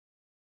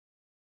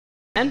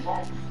And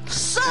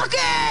Suck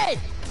it!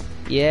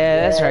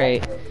 yeah, that's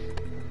right.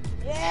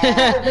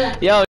 Yeah.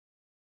 Yo.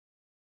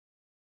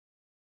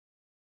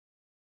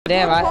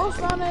 Damn,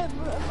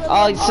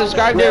 oh,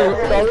 subscribe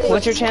to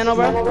what's your channel,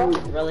 bro?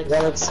 Relic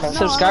Sucks.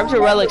 Subscribe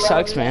to Relic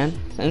Sucks, man,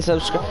 and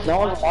subscribe. No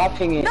one's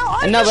watching it.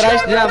 No, but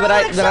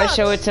I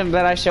show it to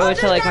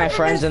like my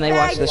friends and they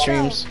watch the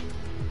streams.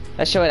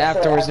 I show it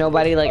afterwards.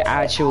 Nobody like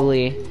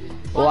actually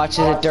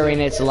watches it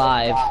during its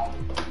live.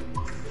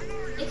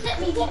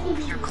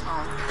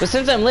 But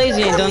since I'm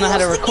lazy and don't know how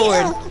to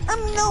record.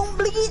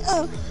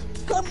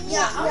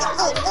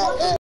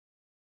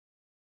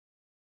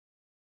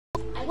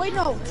 Wait,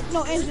 no,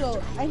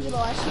 Angelo, I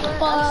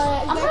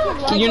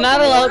swear. You're not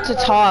allowed to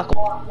talk.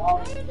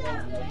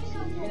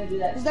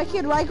 Is that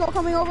kid Ryko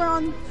coming over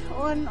on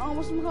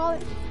what's we call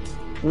it?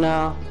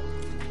 No.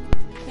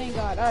 Thank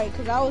God. All right,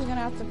 cause I was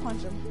gonna have to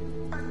punch him.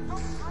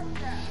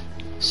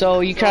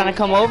 So you trying to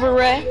come over,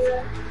 Ray?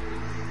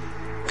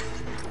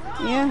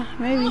 Yeah,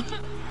 maybe.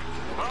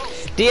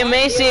 Dear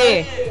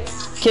Macy,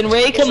 can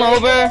Ray come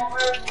over?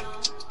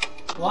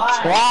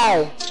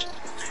 Why?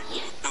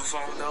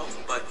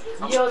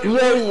 Yo, you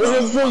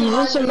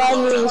just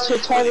remind me of this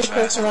retarded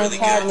person I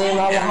had named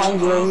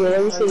Alejandro. He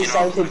always says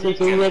sorry to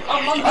teacher. He's like,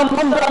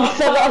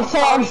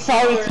 I'm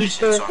sorry,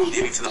 teacher.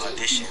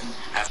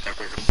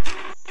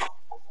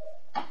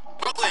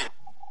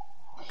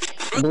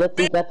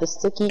 Blippi got the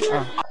sticky,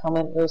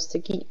 comment real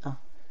sticky,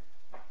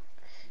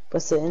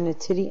 bust it in the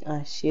titty,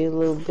 she a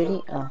little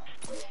bitty,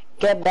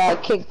 get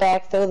back, kick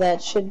back, throw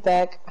that shit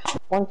back.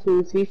 1,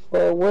 2, 3,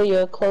 4, where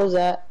your clothes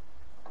at?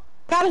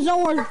 Got his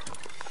own word.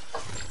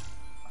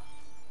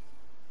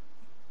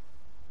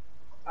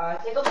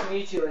 Take off the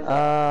Mewtwo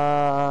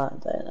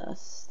and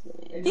Dynasty.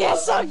 Yeah,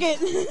 suck it.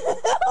 Suck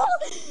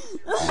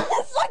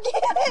it.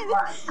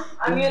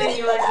 I'm muting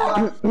you,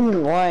 Angela.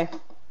 Why?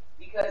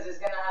 Because it's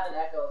gonna have an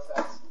echo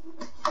effect.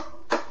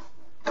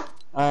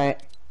 Alright.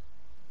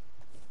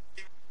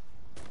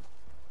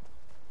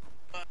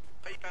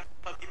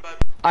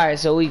 Alright,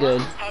 so we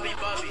good.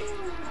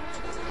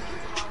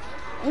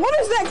 What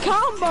is that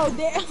combo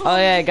there? Oh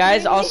yeah,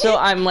 guys. Also,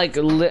 I'm like,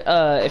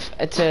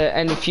 if to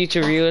any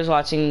future viewers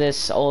watching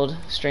this old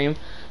stream,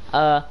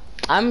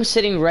 I'm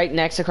sitting right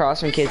next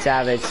across from Kid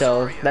Savage,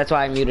 so that's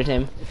why I muted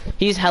him.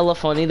 He's hella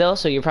funny though,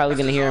 so you're probably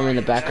gonna hear him in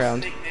the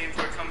background.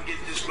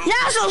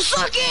 Yeah, so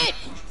suck it.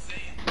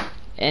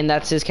 And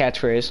that's his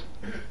catchphrase.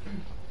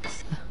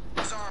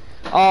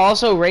 Oh,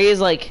 also Ray is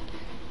like,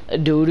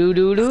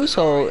 doo.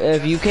 So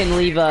if you can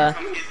leave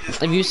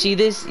if you see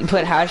this, you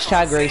put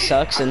hashtag Ray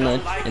sucks in the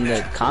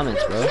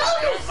comments, bro.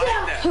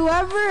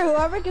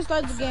 Whoever can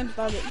start the game,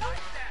 start it.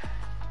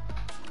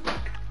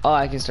 Oh,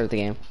 I can start the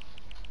game.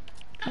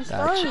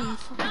 Got you.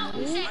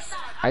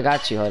 I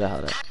got you. Hold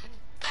up.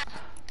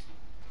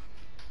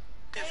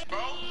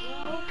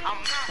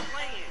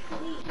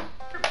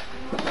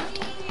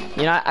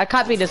 You know, I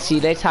copied the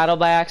C-Day title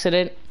by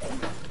accident.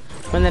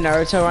 When the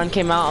Naruto run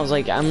came out, I was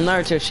like,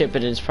 Naruto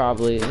Shippuden is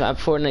probably,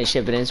 Fortnite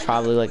Shippuden is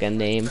probably like a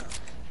name.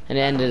 And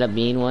it ended up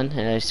being one,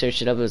 and I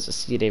searched it up, it was a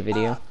C-Day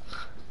video.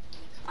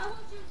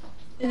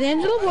 Is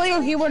Angelo playing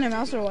on keyboard and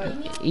mouse or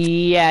what?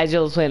 Yeah,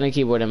 Angelo's playing on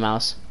keyboard and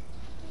mouse.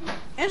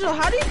 Angelo,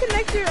 how do you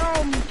connect your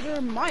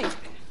mic?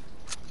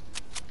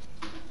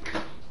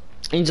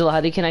 Angelo,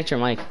 how do you connect your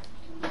mic?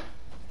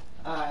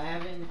 I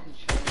have it in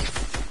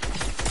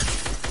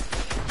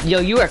control. Yo,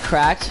 you are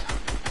cracked.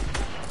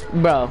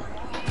 Bro.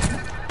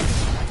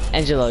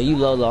 Angelo, you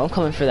low. I'm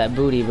coming for that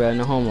booty, bro.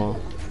 No homo.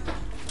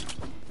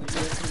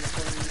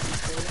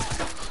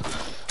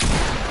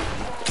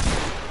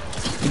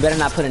 You better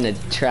not put in a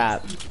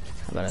trap.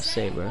 I'm about to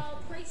say, bro.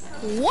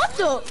 What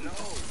the?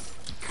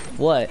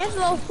 What?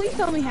 Angelo, please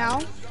tell me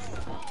how.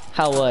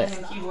 How what?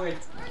 Keyboard.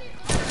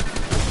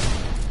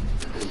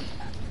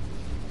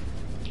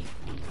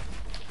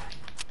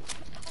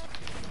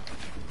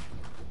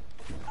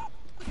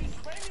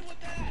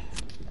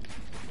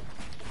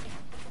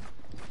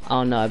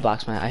 Oh no, I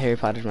Harry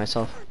Pottered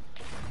myself.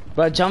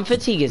 Bro, jump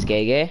fatigue is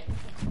gay.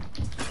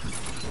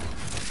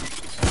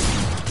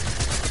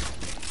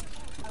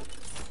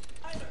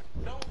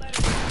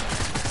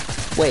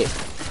 Wait,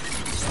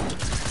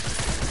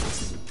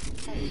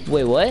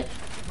 what?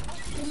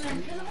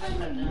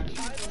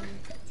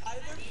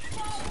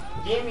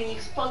 Jamie,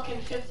 he's fucking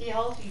 50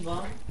 healthy,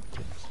 bum.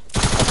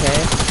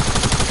 Okay.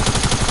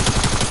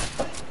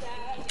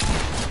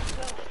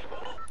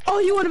 Oh,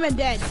 you would have been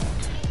dead.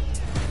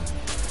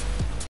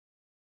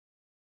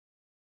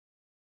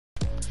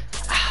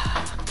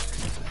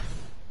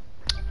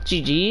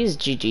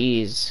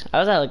 GG's. I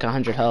was at like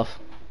 100 health.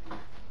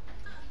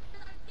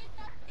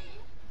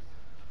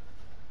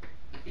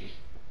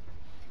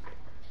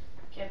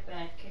 Kick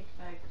back,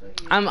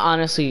 please. I'm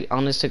honest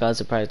to God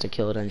surprised I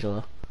killed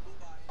Angelo.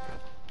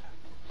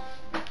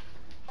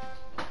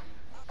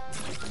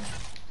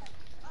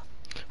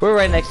 We're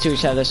right next to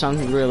each other, so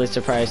I'm really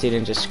surprised he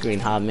didn't just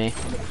screen hop me.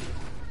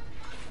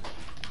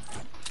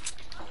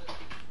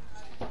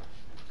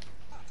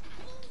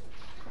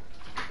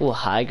 Oh,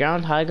 high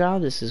ground.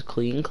 This is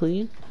clean.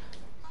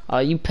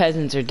 You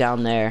peasants are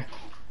down there.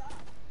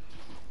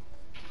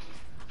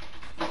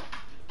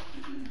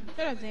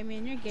 up,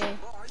 Damien. You're gay.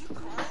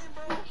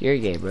 You're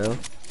gay, bro.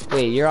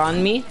 Wait, you're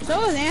on me?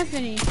 So is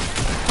Anthony.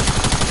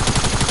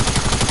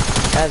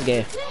 That's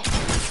gay.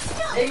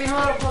 Damien,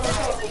 hold up,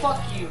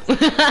 fuck you.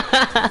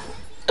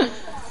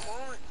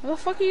 Where the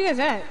fuck are you guys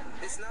at?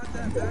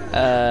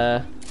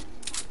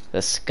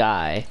 The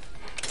sky.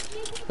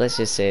 Let's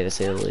just say, to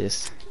say the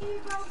least.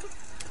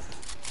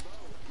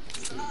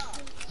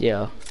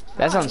 Yo,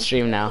 that's on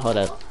stream now. Hold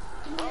up.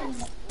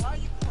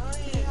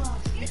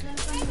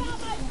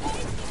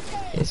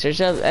 Okay,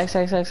 search up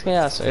XXX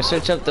Chaos or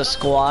search up the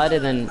squad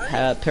and then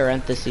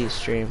parentheses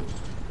stream.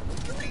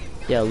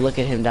 Yo, look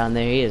at him down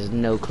there. He has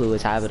no clue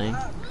what's happening.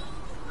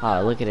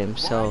 Oh, look at him.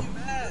 So.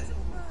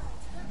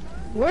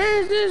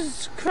 Where is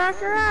this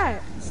cracker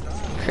at?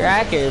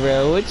 Cracker,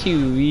 bro. What you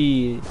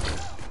mean?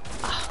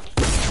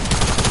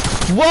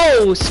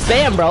 Whoa,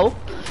 spam, bro.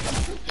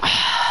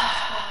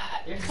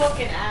 Your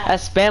fucking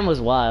ass. That spam was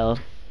wild.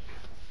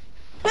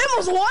 That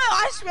was wild.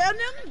 I spammed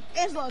him.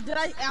 Angelo, did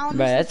I?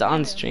 Bro, that's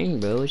on stream,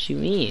 bro. What you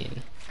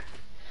mean?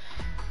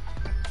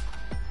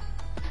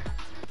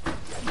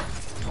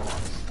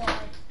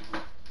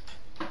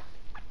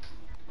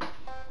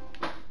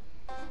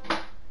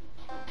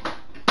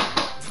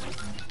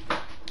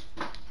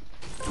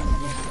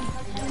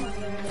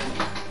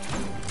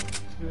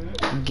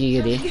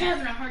 Giggity. You're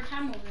having a hard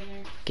time over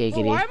there.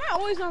 Giggity. Why am I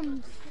always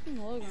on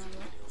fucking low ground,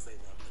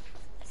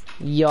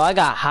 bro? Yo, I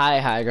got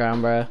high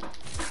ground, bro.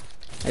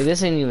 Like,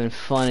 this ain't even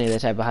funny, the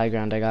type of high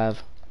ground I got.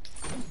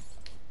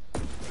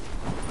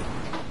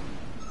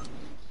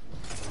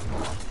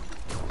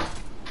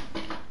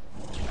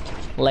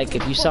 Like,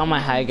 if you saw my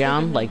high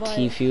ground, like,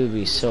 Tfue would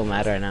be so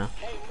mad right now.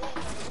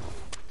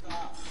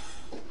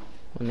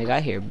 When they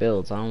got here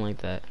builds, I don't like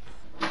that.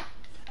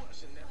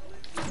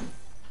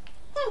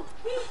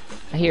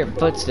 I hear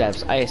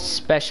footsteps, I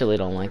especially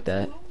don't like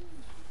that.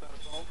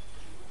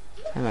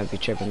 I might be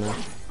tripping though.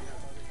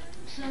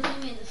 So you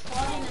mean the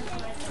squatting and the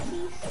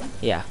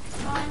parentheses? Yeah.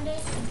 Find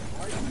it.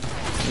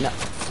 No.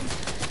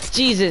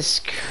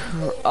 Jesus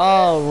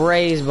oh,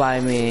 raised by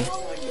me.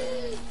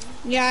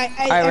 Yeah,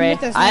 Alright, Ray.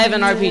 admit that's I have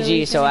not an even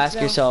really RPG, so funny, ask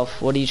yourself,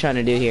 what are you trying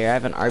to do here? I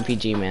have an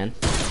RPG, man.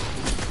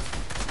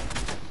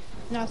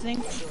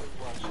 Nothing.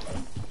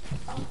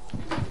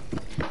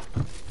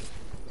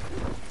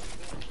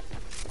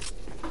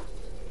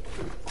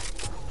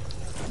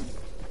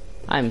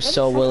 I'm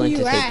so fuck willing are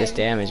to you take at? this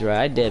damage, bro.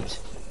 I dipped.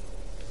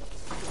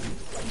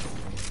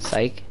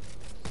 Psych.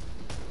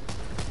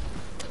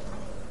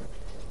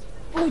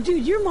 Oh,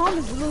 dude, your mom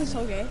is literally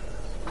so gay.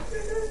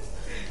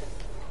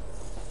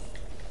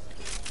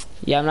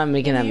 Yeah, I'm not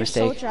making that You're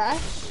so mistake.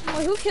 trash.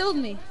 Wait, who killed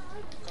me?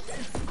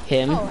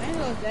 Him? Oh,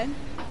 Angelo's dead.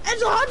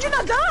 Angelo, how'd you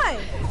not die?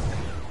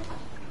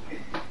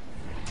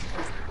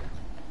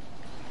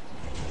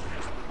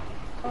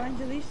 Oh,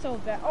 Angeli's so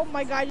bad. Oh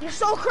my god, you're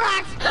so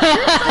cracked!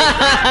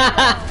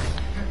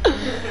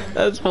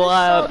 That's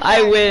wild.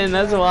 I win.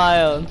 That's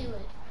wild. Do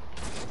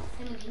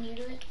it. Can you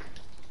do it?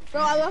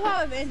 Bro, I love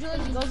how if Angelo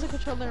just loves the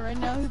controller right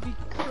now, he'd be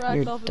cracked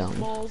You're off dumb. his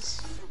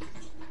balls.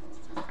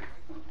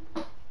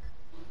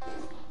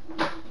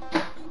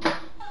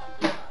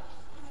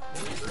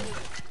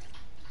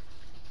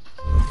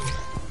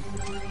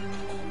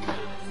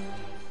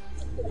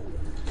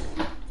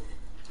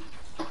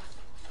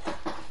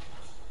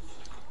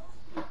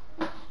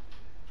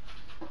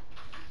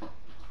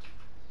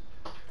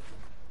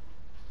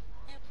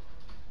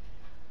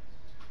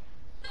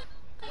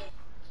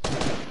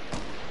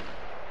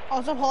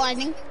 Also, whole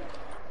lightning.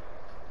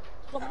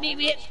 Look at me,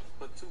 bitch.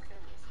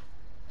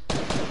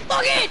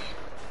 Look it!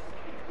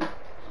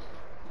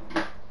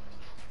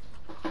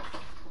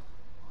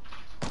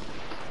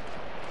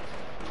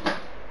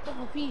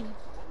 Double peen.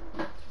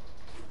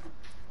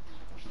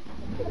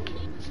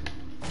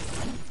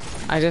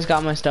 I just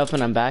got my stuff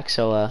and I'm back,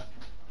 so,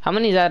 how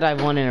many that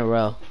I've won in a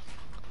row?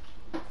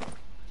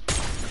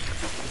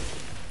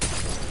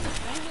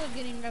 Angelo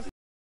getting ref-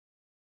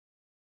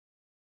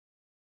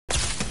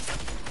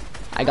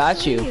 I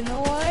got You you. know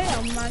what?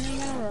 I'm not even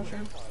gonna rush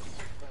him.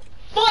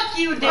 Fuck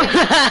you,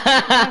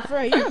 Damien.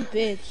 Bro, you're a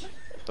bitch.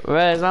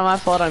 Bro, it's not my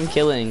fault I'm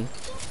killing.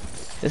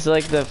 This is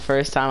like the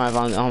first time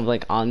I'm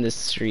like on this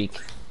streak.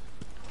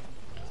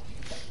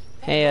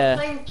 Hey,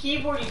 Playing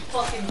keyboard, you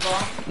fucking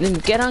bum. then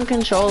get on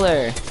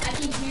controller. I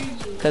can hear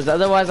you. Cause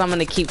otherwise I'm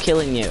gonna keep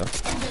killing you.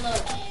 Angelo,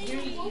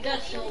 you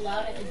got so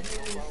loud I can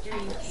hear you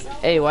in the stream.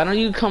 Hey, why don't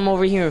you come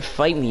over here and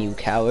fight me, you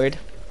coward?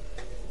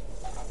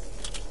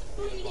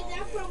 Where did you get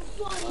that from,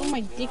 buddy? Oh my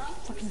dick,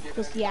 fucking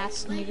pussy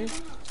ass nigga.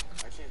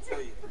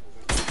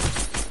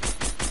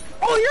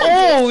 Oh, you're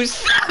oh,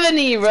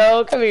 70,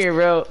 bro. Come here,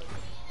 bro.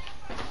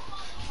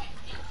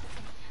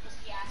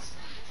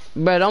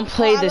 Bro, don't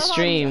play the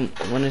stream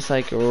when it's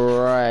like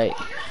right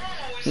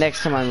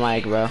next to my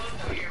mic, bro.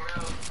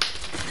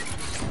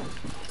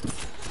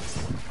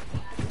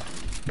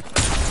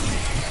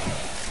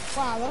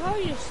 Wow, look how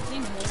you just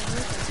think.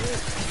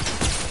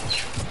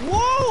 Whoa!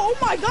 Oh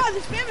my god,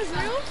 this spam is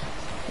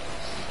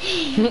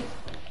real?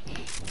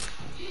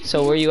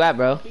 So where you at,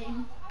 bro?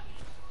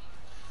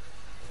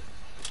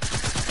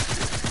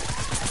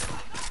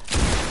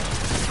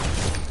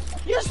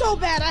 You're so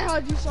bad. I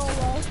heard you so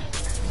low.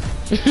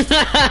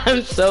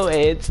 I'm so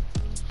AIDS.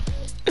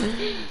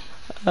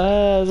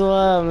 That's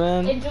wild,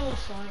 man. Angel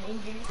Sean,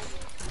 Angel.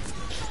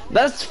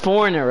 That's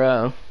 4 in a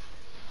row.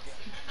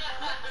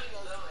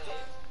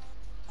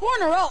 4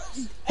 in a row.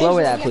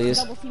 Lower that, Angel, please.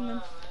 double team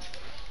him.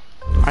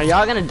 Are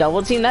y'all gonna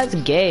double team? That's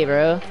gay,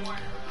 bro.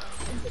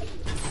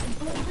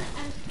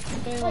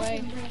 Stay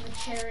away.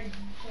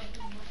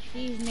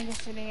 These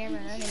niggas today ever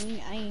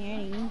hurting. I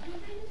ain't hurting.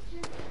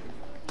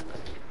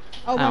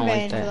 Oh, I my don't like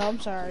bad, that. Angelo. I'm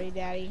sorry,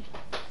 Daddy.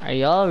 Are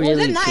y'all Was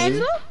really it not teaming?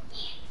 Angelo?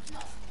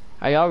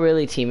 Are y'all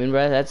really teaming,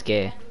 bro? That's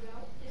gay.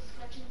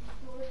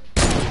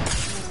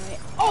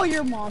 Oh,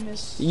 your mom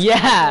is.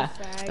 Yeah,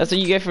 Fag. that's what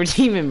you get for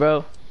teaming,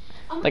 bro.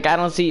 Like I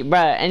don't see,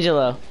 bruh.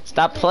 Angelo,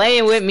 stop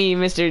playing with me,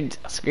 Mr.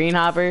 Screen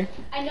Hopper.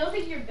 I know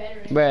that you're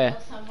better. Bruh.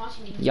 So I'm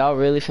watching you. Y'all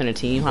really finna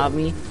team hop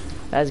me?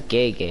 That's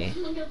gay.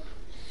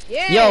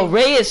 Yeah. Yo,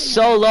 Ray is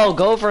so low.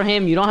 Go for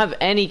him. You don't have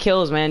any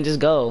kills, man. Just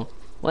go.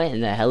 What in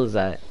the hell is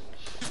that?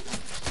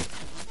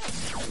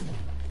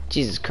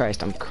 Jesus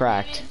Christ, I'm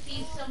cracked.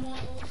 See someone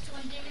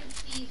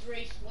sees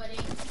Ray sweating.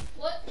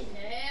 What in the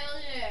hell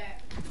is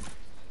that?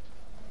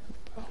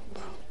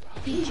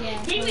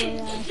 David,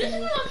 this is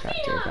what I'm God,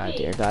 saying. dear God,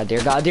 dear God,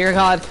 dear God, dear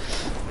God.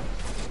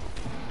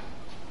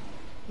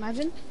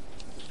 Imagine.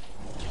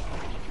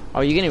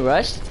 Are you getting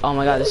rushed? Oh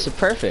my God, this is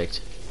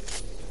perfect.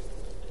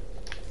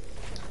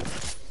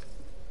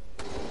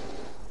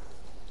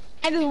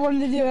 I just wanted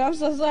to do it. I'm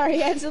so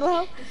sorry,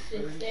 Angelo.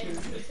 Sits there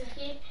for a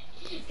second.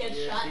 Gets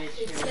shot,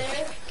 sits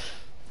there.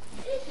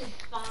 This is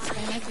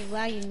fine. That's just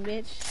lagging,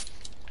 bitch.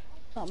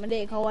 Thought my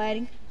dick hole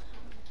adding.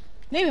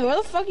 Name where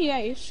the fuck you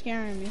at? You're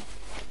scaring me.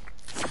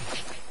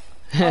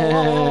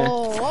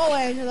 Whoa,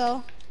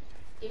 Angelo.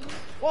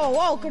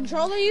 Whoa,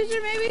 controller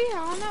user maybe?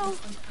 I don't know.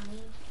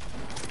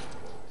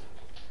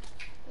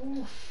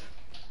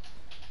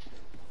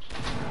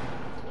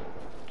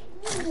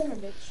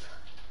 Bitch.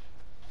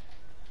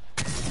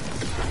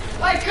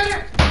 I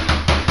couldn't.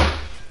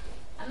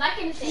 I'm not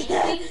gonna say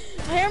anything.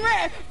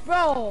 Hammer,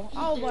 bro.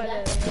 Oh, do but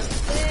that.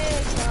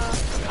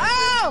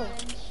 oh!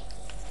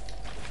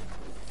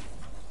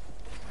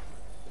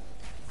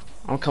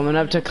 I'm coming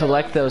up to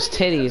collect those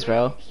titties,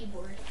 bro.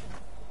 Keyboard.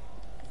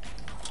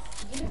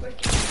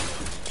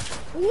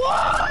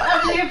 What?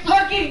 That's what you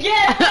fucking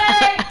get,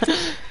 man.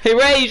 Hey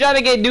Ray, you trying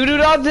to get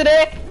doo-dooed on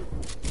today?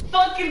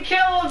 Fucking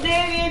kill him,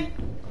 Damien.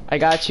 I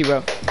got you,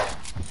 bro.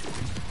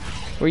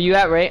 Where you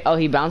at, Ray? Oh,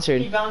 he He bounced.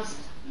 bounced.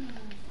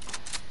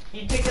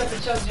 He picked up the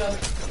chug jug.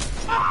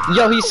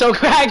 Yo, he's so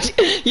cracked.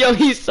 Yo,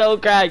 he's so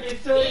cracked.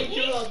 It's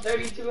 32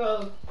 32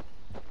 0.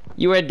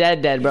 You were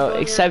dead, bro.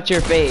 Accept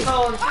your fate.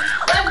 Oh,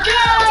 let's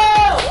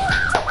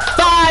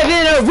go! 5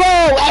 in a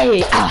row.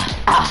 Hey,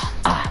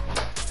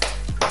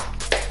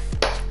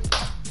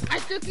 I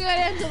still kill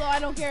Angelo. I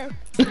don't care.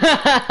 And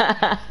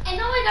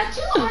now I got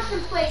 2 awesome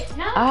players.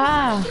 Now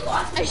Ah. 2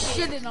 awesome I players.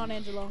 shitted on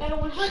Angelo. Got a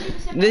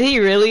 100% Did he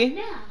really?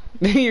 now.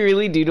 Did he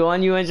really doodle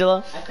on you,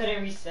 Angelo? I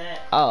couldn't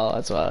reset. Oh,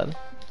 that's wild.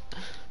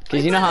 Cause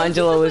Wait, you know how what?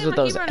 Angelo Is is this with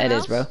those my keyboard and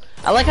edits, bro.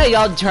 I like how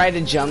y'all tried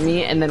to jump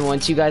me, and then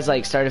once you guys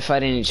like started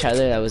fighting each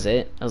other, that was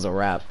it. That was a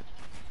wrap.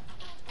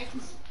 I can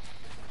see,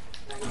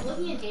 I'm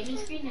looking at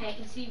David's screen and I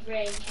can see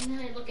Ray, and then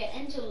I look at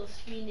Angelo's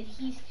screen and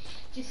he's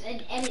just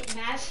an edit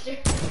master.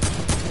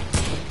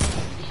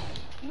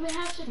 You would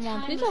have to Come on,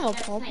 time please the have a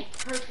steps pulp. like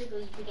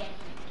perfectly to get him.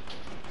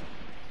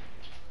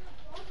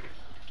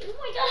 Oh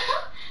my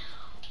god!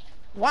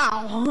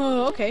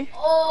 Wow. Okay.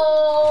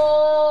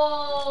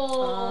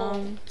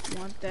 Oh!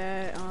 Want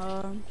that.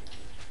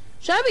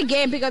 Should I be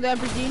gay and pick up the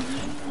RPG?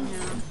 No.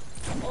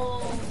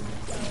 Oh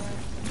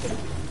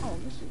Oh,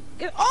 this is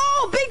good.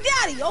 Oh, Big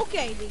Daddy.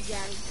 Okay, Big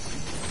Daddy.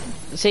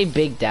 Say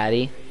Big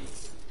Daddy.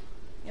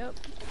 Yep.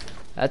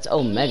 That's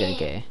Omega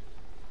gay.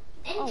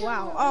 Oh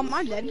wow. I'm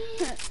dead.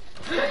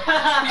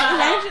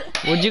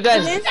 Would you Is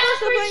guys? Angelo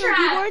still playing on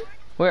keyboard?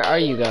 Where are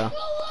you, go?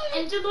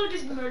 Angelo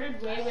just murdered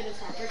Ray with a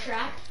sapper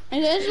trap.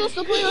 Is Angelo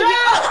still playing on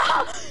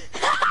keyboard?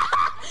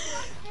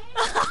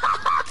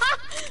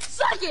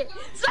 Suck it!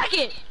 Suck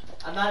it!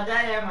 I'm not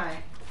dead, am I?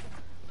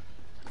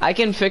 I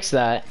can fix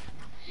that.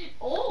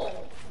 Oh!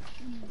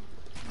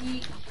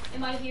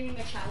 Am I hearing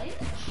a challenge?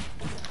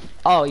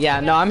 Oh yeah,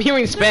 no, I'm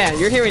hearing spam.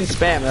 You're hearing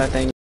spam. That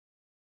thing.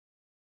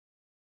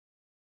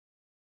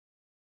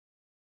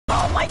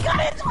 Oh my god,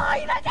 it's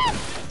mine again!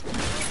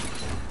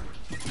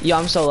 Yo,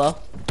 I'm solo.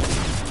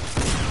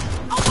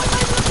 Oh my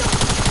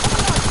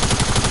god,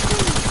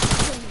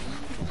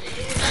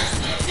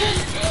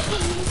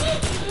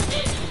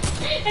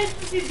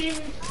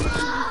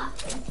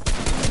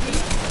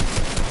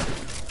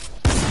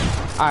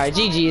 Alright,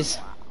 GG's.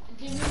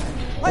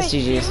 That's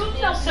GG's.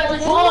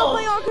 Angelo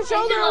playing on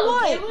controller or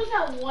what? Angelo's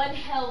at 1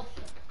 health.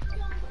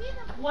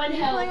 1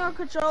 Playing health. on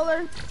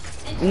controller?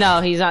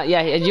 No, he's not.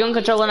 Yeah, is you on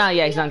controller now?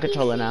 Yeah, he's on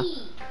controller now.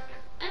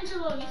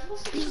 Angelo, you're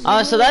supposed to be.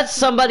 Oh, so that's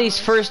somebody's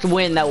first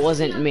win that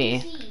wasn't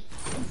me.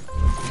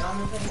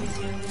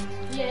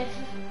 Yes.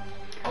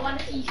 I want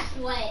to see you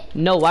sweat.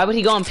 No, why would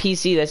he go on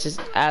PC? That's just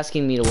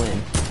asking me to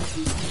win.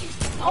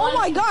 Oh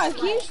my god,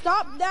 can you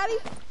stop, Daddy?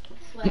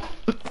 Sweat.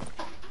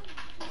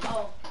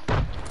 Oh.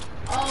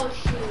 Oh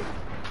shoot.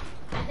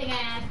 I think I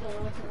asked a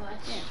little too much.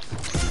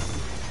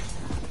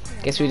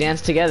 Guess we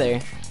danced together.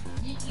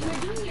 You were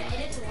doing your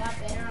edits a lot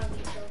better on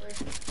VoiceOver.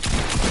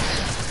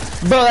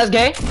 Bro, that's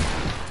gay.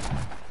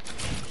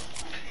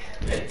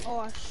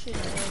 Oh shit,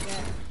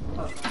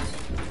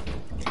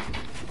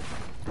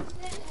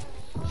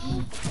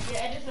 Your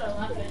edits are a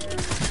lot better.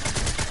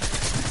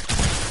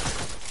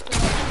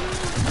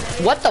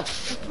 What the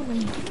f-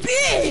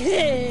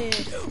 Big!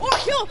 Oh,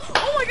 kill!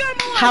 Oh my god,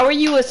 I'm alive! How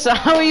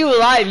are you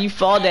alive? You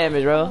fall damage,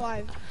 I'm bro.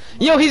 alive.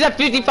 Yo, he's at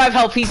 55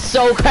 health. He's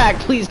so cracked.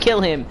 Please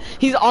kill him.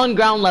 He's on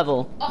ground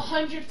level.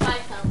 105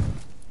 health.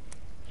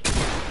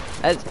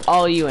 That's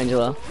all you,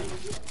 Angelo.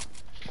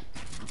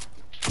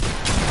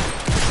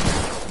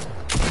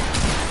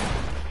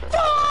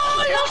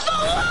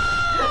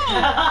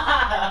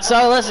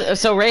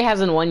 So Ray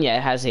hasn't won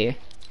yet, has he?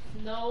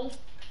 No.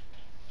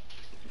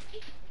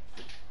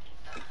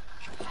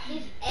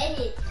 His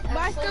edit. But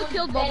I still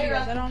killed both of you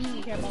guys. I don't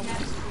even care about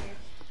that.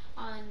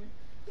 On.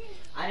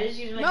 I just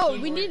use my No,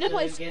 keyboard we need to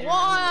play get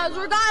squads.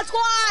 around. We're God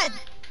Squad!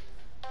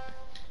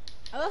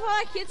 I love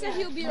how that kid said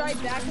he would be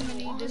right back and then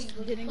he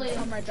just didn't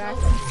come right back.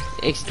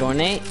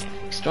 Extornate?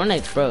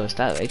 Extornate's bro.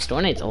 Stop.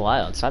 Extornate's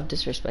wild. Stop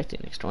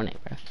disrespecting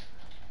Extornate, bro.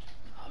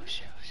 Oh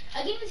shit.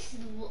 I give this.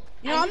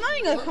 You know, I'm not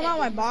even gonna come out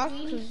my box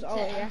because, oh,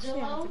 yeah, actually, I'm Angelo,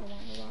 gonna come out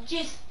my box.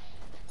 just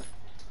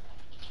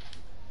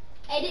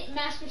edit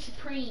Master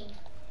Supreme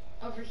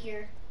over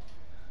here.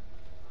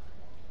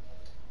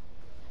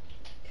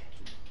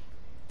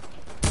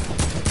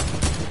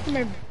 Come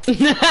here.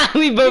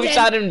 We both Okay.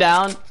 shot him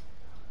down.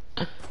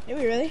 Did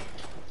we really?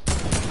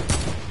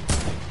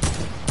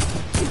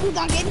 People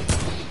dunking. I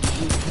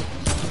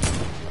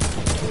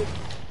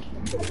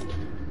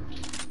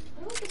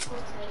don't get so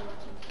excited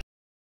watching.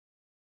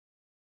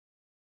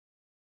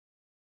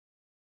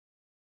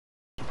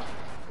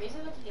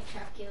 Razor looks like a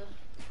trap kill.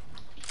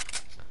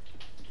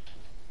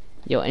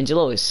 Yo,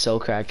 Angelo is so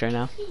cracked right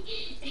now. It'd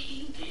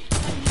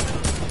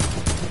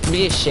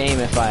be a shame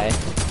if I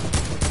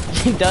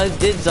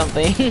did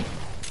something.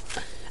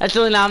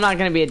 Actually, no, I'm not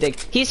gonna be a dick.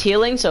 He's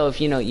healing, so if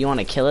you want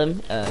to kill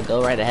him,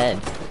 go right ahead.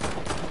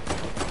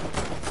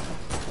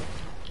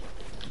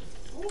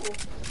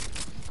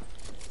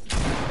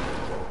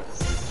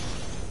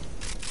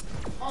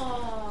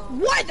 Oh.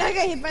 What? I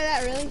got hit by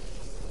that, really?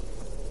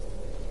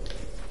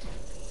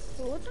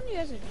 So which one do you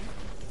guys are doing?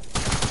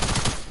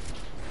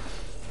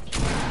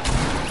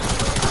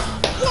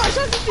 Whoa, I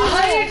shot this dude.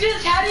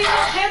 How do you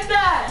just hit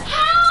that?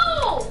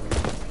 How?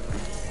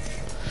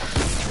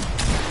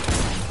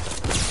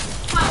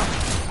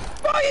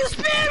 Bro, you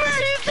spammer!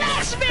 You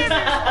tag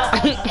spammer!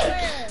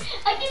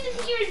 I get to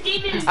see your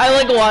demon. I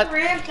like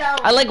Ramped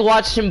out.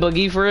 watched him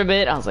boogie for a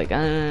bit. I was like, do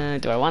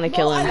I want to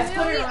kill Bro, him?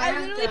 I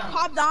literally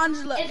popped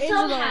Angelo. It's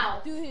Angelo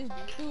somehow. do his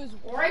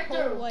Right whole,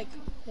 there. like,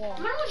 wall. I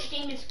wonder which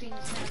demon screen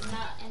is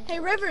not. Hey,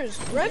 Rivers!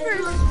 Bro, I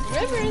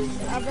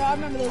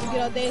remember those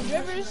good old days.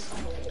 Rivers!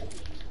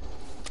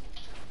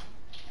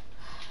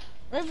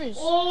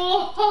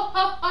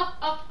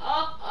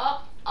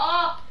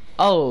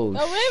 Oh,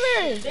 No,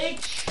 Rivers!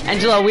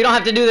 Angelo, we don't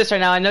have to do this right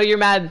now. I know you're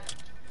mad.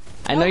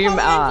 I know No, you're call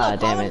mad. him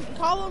Damn Angelo. it.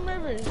 Call him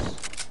Rivers.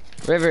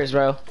 Rivers,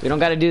 bro. We don't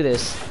gotta do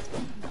this.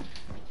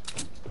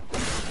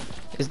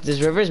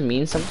 Does Rivers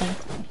mean something?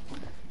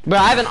 Bro,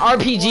 I have an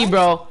RPG,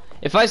 bro.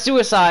 If I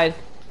suicide,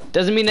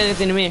 doesn't mean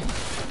anything to me. You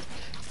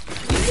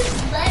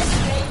just let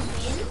Ray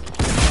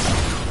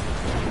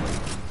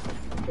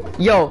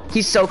win. Yo,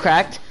 he's so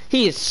cracked.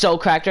 He is so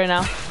cracked right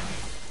now.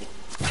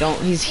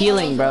 He's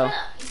healing, bro.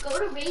 Go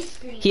to race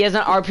screen. He has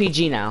an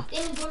RPG now.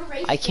 Then go to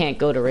race I can't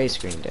go to race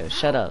screen, dude.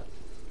 Shut up.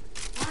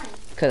 Why?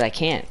 Cause I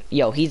can't.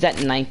 Yo, he's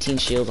at 19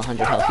 shields,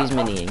 100 health. He's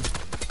miniing.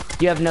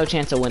 You have no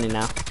chance of winning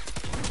now.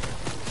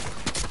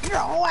 You're a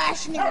whole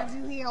ass nigga,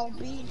 you little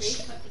Ray's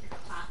bitch. fucking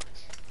cocked.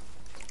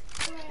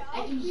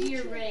 I can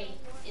hear Ray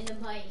in the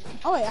mic.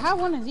 Oh, wait, I have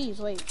one of these.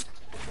 Wait.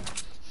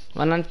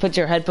 Why not put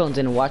your headphones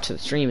in and watch the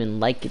stream and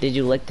like it? Did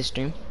you like the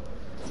stream?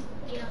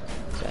 Yeah.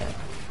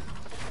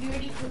 You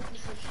already put the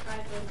subscribe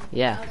button.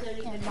 Yeah. I was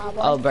already gonna do Baba.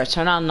 Oh, bro,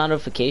 turn on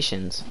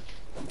notifications. it.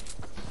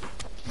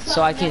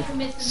 So I can, never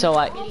miss so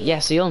another I, video. yeah,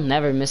 so you'll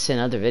never miss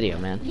another video,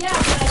 man. Yeah,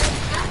 but I don't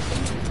have to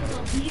because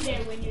I'll be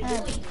there when you're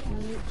doing it.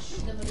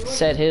 The majority,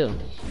 Said who?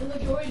 the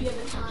majority of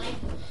the time,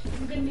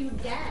 you're gonna be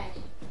with Dad.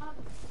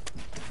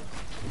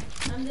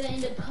 I'm gonna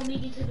end up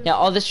coming into the Yeah,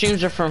 all the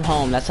streams are from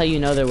home. That's how you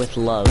know they're with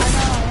love.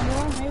 I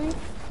know, maybe.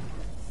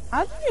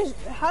 How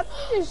did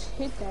you just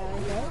hit that,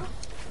 right?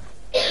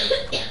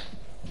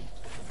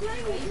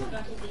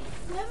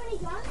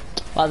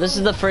 Wow, this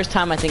is the first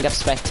time I think I've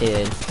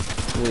spectated.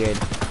 Weird.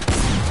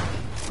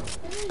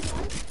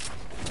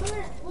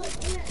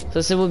 So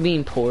this is what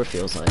being poor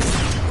feels like.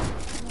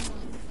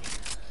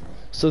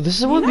 So this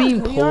is what You know being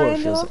who you poor are, feels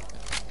Angelo? like.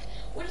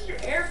 What is your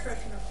air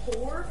freshener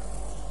for?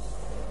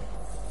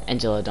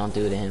 Angelo, don't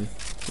do it to him.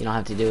 You don't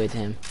have to do it to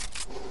him.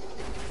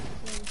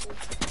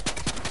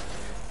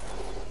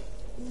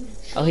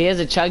 Oh, he has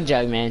a chug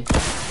jug, man. I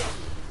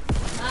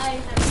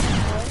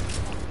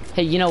have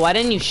Hey, why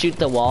didn't you shoot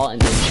the wall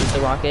and then shoot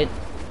the rocket?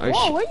 Or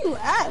Whoa, where you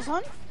at,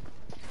 son?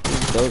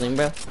 building,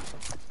 bro.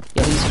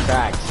 Yo, he's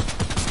cracked.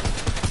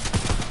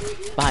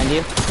 Behind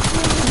you.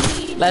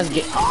 Let's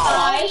get.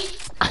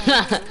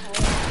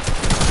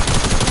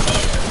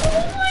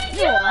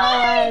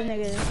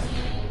 Nigga.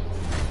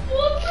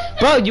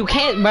 Bro, you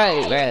can't,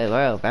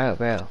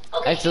 bro.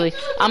 Actually,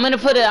 I'm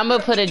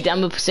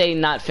gonna say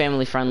not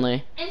family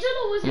friendly.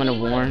 Angelo was I'm gonna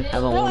warn.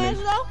 Have a Bro, warning.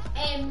 Angelo?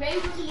 And Ray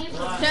was the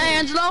Angelo. Hey,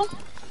 Angelo?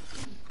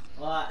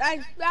 What?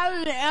 That's better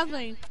than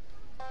Anthony.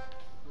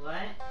 What?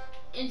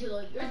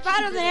 Angelo, you're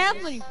Better than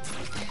Anthony.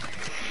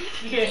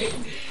 You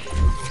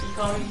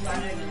call me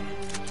Spider.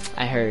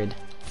 I heard.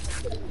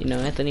 You know,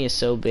 Anthony is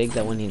so big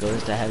that when he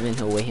goes to heaven,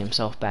 he'll weigh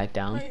himself back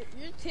down. Bro,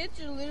 your tits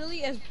are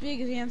literally as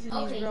big as Anthony's,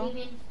 Okay, bro.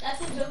 Damien,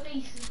 that's a joke that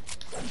you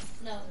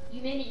No,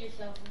 you made it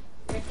yourself.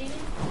 Right, Damien?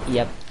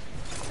 Yep.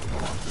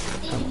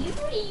 Damien, you've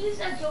already used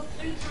that joke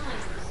 3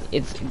 times.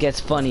 It gets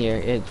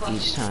funnier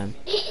each time.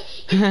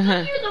 It's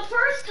funnier the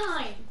first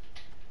time.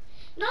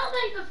 Not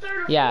like the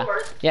third or Yeah.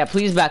 fourth. Yeah,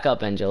 please back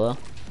up, Angelo.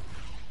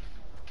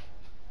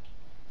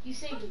 You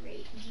say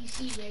Ray. Do you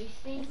see Ray's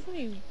thing?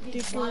 Pretty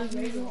ridiculous.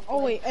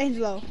 Oh, wait,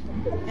 Angelo.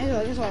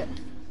 Angelo, guess what?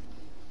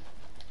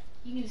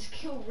 You can just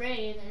kill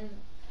Ray and then...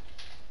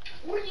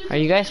 Or you Are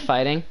you guys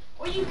fighting?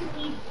 Or you can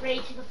leave Ray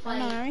to the fight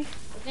No,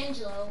 with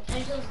Angelo.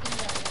 Angelo's gonna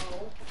get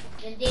low.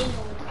 Then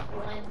Daniel with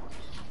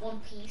one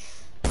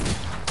piece.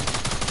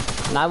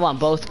 And I want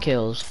both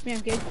kills. Yeah,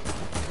 I'm good.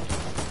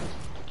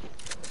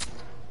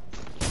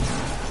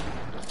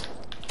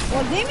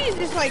 Well, Damien's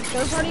just like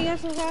third party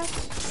us so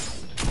fast.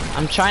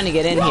 I'm trying to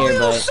get in here,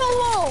 but so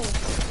low!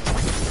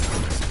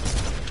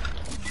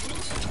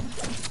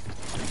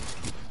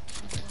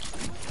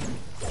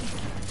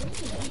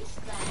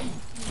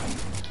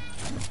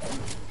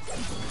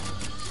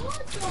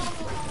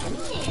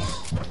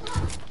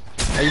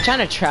 are you trying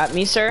to trap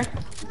me, sir?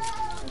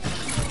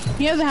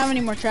 He doesn't have any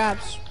more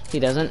traps. He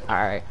doesn't?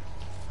 Alright.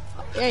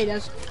 Yeah, he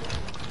does.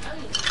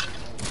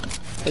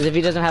 Because if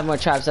he doesn't have more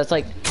traps, that's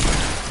like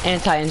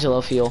anti-Angelo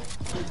fuel.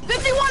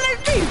 51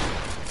 HP!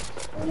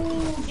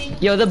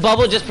 Yo, the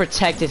bubble just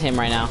protected him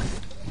right now.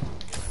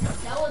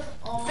 That was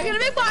all. I got a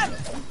big butt!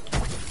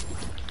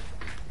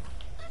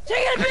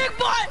 Taking a big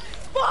butt!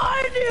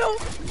 Behind you!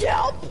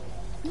 Yelp!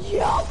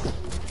 Yelp!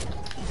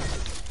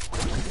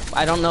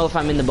 I don't know if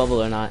I'm in the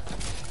bubble or not.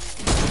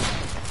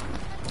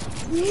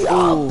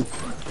 Yelp! Ooh.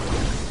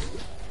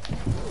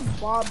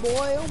 Bot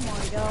boy, oh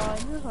my god.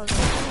 This is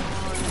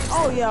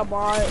oh yeah,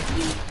 bot.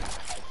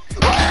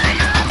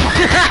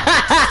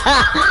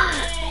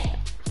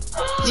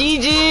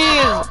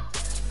 GG's!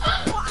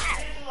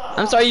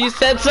 I'm sorry, you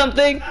said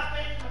something?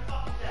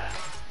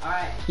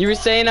 Alright. You were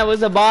saying I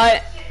was a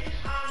bot?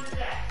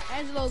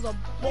 Angelo's a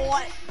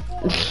bot.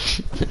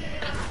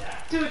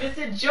 Dude, it's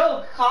a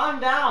joke. Calm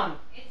down.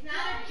 It's not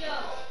a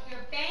joke.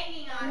 You're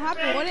banging on. What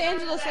happened? What did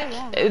Angelo say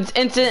wrong?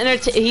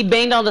 He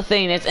banged on the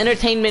thing. It's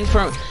entertainment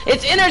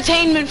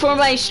for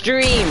my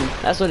stream.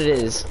 That's what it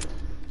is.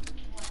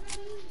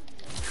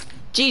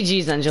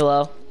 GG's,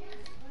 Angelo.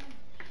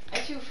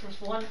 I shoot for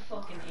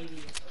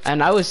 180.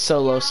 And I was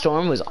solo.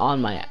 Storm was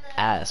on my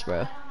ass,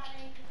 bro.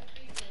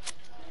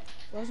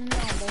 Wasn't it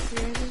on both of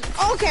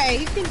yours? Okay,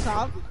 you can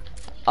stop.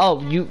 Oh,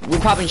 we're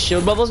popping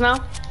shield bubbles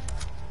now?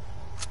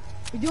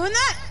 You doing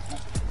that?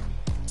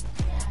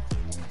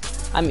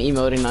 I'm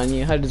emoting on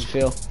you. How does it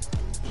feel?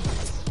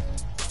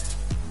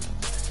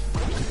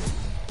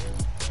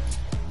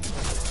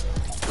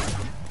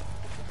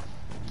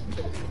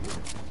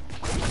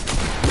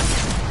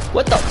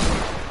 What the?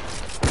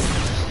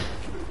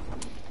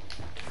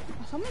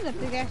 Someone's a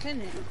big ass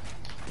in it.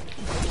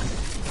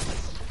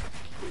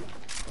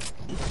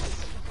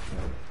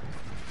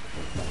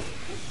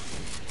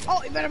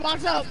 Oh, you better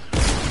box up.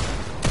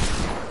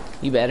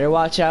 You better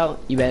watch out.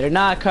 You better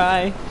not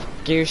cry.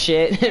 Gear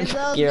shit.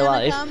 Angelo's Gear gonna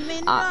life. come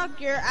and knock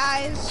your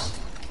eyes.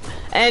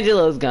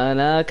 Angelo's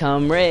gonna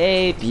come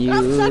rape you.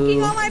 I'm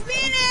sucking on my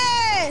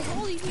penis!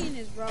 Holy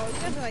penis, bro. You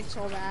guys are like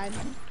so bad.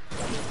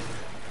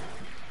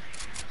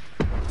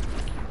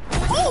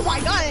 Oh my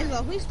god,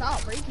 Angelo, please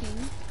stop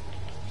breaking.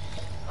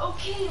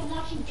 Okay, I'm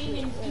watching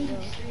Damon's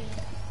stream.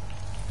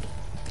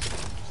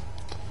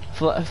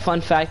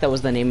 Fun fact, that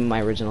was the name of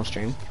my original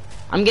stream.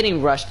 I'm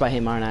getting rushed by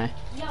him, aren't I?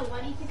 Yeah,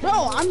 why do you think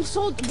Bro, I'm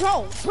so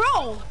bro.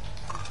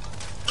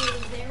 I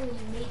was there when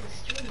you made the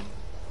stream?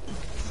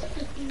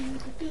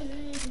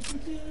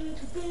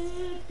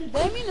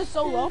 Damien is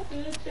so low.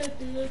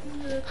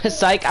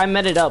 Psych, I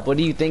met it up. What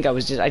do you think?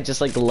 I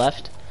just like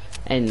left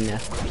and Did it?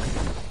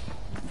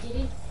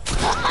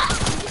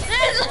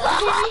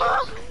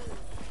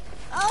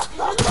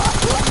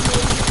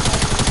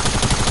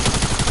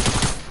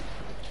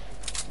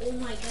 Oh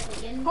my god,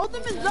 again. Hold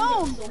them in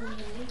zone. So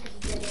many because you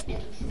did it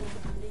every single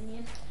time, didn't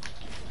you?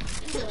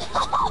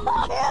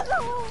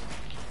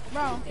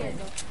 Bro, okay,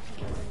 bro.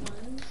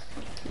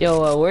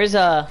 yo, where's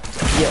yo,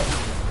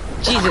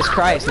 Jesus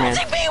Christ, man.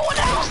 Imagine being one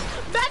health.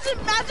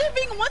 Imagine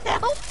being one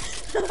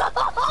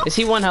health. Is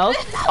he 1 health?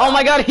 Oh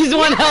my god, he's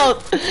 1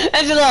 health.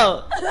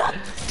 Angelo,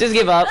 just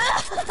give up.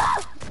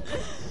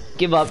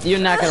 Give up. You're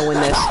not gonna win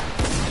this.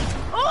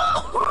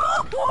 Oh!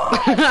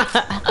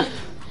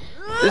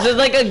 This is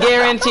like a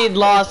guaranteed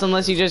loss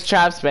unless you just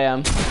trap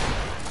spam.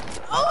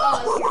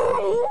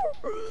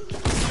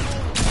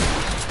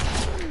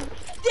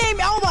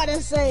 Damn, I'm about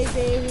to say,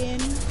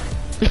 Davian.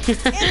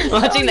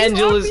 Watching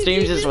Angela's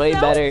streams is way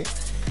better.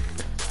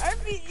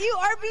 You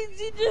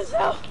RPG just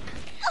help.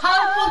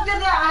 How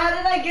did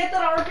I get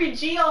that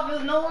RPG off? It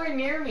was nowhere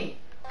near me.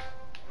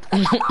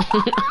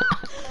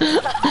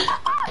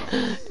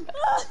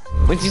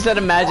 When she said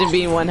imagine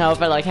being 1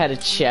 health, I like had to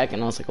check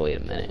and I was like, wait a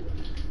minute.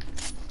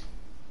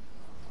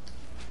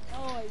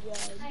 Oh my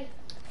god.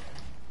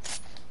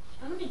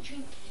 I'm gonna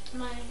drink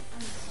I'm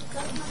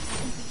stuck my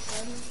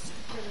MP7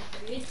 for the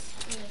fridge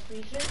in the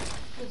freezer.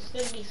 It's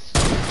gonna be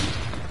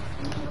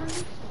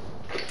sweet.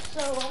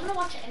 So I'm gonna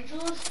watch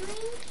Angela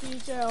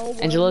stream.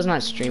 Angela's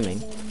not streaming.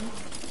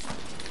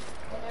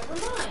 Whatever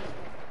mind.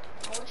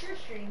 I'll watch your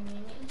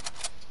streaming.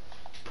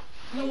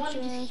 I want to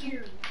just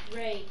hear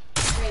rage.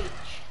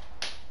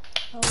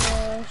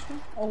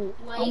 Oh,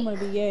 I'm gonna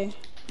be gay.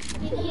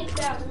 Idiot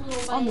that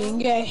little I'm being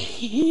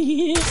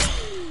gay.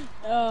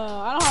 I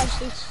don't have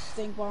 6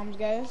 stink bombs,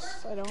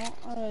 guys. I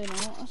really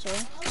don't. I'm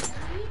sorry.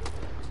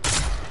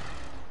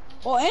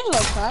 Well,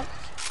 Angela's cracked.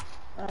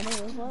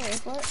 Wait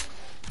for it.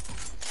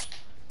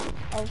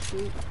 Oh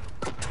shoot.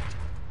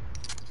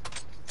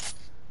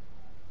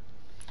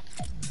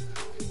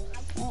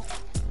 Oh.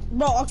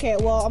 Bro, okay,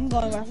 well, I'm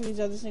going back for these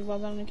other stink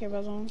bombs. I don't care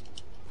about them.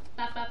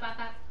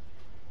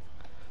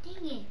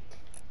 Dang it.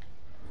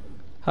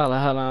 Hold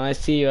on, I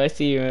see you. I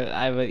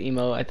have an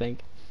emo, I think.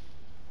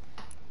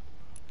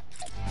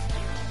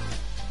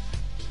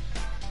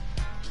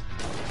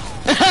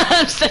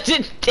 I'm such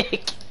a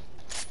dick.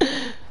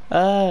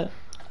 Did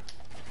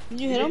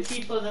you hit him?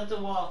 People at the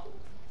wall.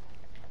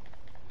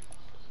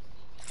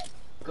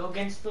 Go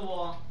against the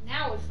wall.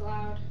 Now it's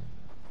loud.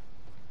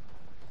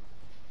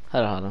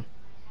 Hold on.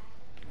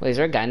 Wait, is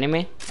there a guy near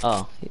me?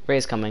 Oh,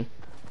 Ray's coming.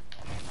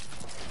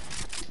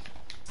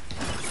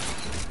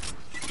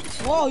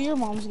 Whoa, your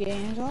mom's gay,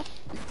 Angela.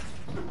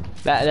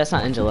 That's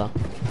not Angelo.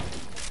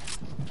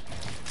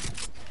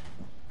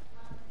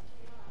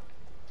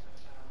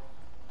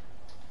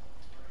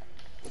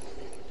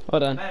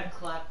 Hold on. Better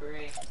clap,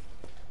 Ray.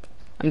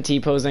 I'm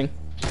T-posing.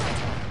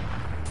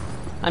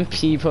 I'm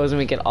P-posing,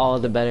 we get all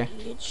the better.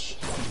 Bitch.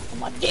 On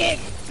my dick.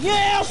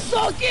 Yeah,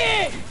 suck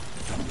it!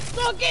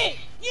 Suck it!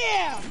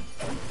 Yeah!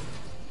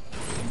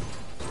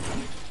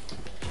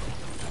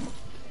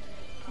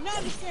 I'm not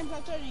understand if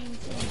I'm turning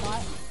into a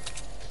bot.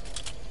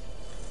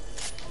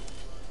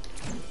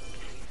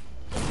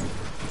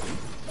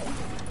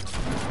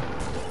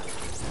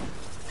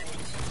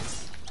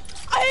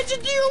 I hit you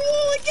through your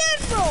wall again,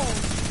 bro!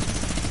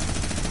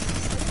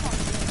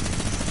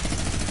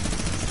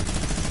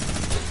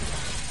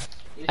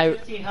 I-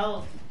 50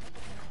 health.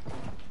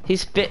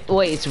 He's spit.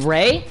 Wait, it's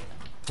Ray?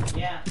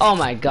 Yeah. Oh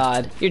my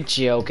god, you're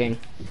joking.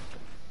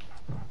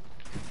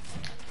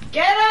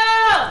 Get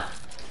up!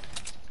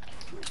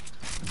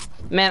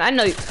 Man, I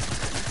know you.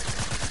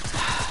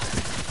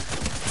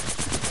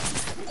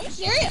 Are you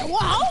serious?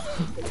 Wow!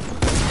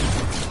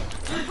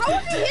 How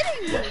was he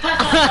hitting me?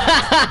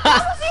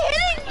 How was he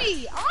hitting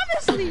me?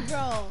 Honestly,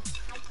 bro.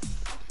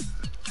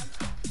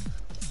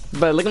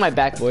 But look at my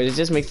backboard. It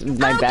just makes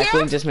my don't back care.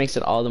 bling just makes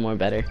it all the more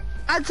better.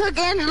 I took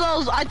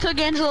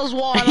Angelo's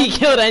wall. He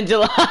killed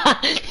Angelo.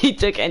 He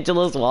took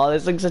Angelo's wall.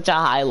 That's like such a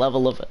high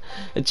level of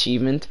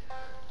achievement.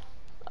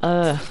 If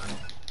I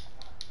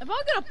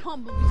get a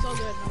pump, it'd be so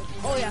good.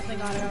 Oh yeah,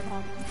 thank God I got a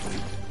pump.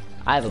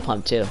 I have a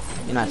pump too.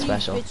 You're not These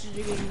special. bitches are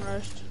getting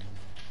rushed.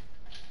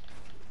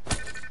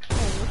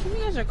 Oh, look at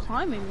you guys are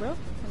climbing, bro.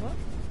 What?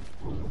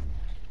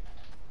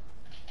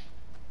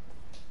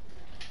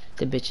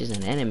 The bitches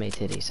and anime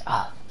titties.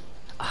 Ah.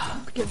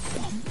 Get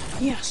bumped.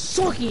 Yeah,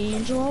 suck it,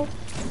 Angelo.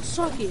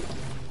 Suck it.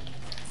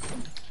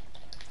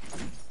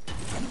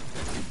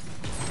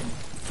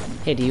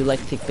 Hey, do you like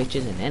thick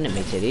bitches and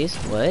anime titties?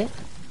 What?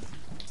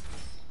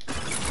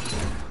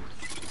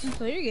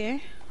 So you're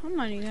gay. I'm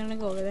not even gonna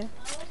go over there.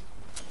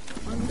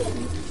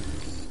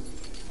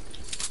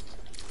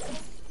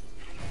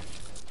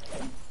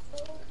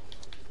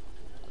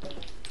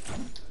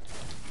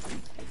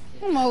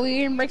 Come over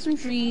here and break some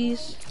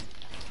trees.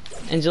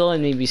 Angelo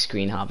and me be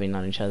screen hopping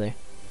on each other.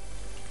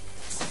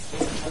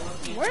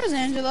 Where is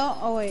Angelo?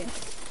 Oh wait.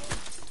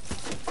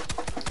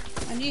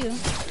 And you.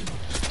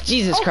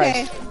 Jesus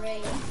Okay. Christ.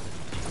 Ray.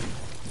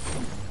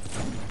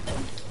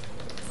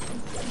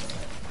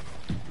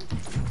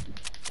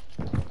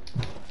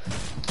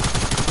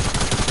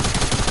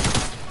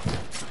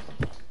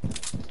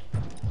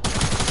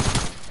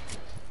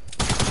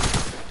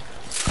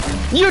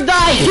 You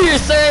die here,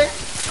 sir!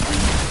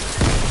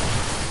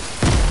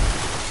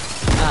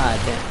 Ah,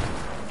 damn.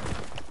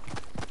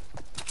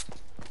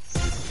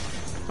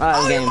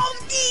 Ah, game.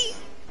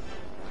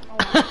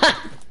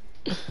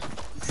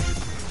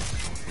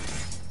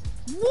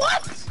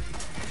 What?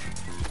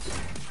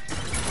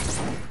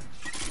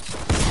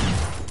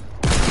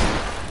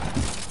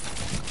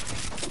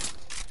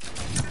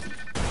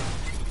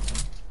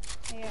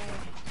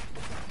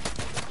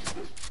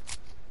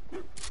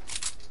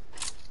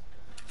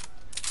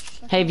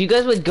 Hey, if you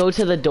guys would go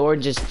to the door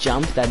and just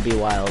jump, that'd be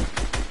wild.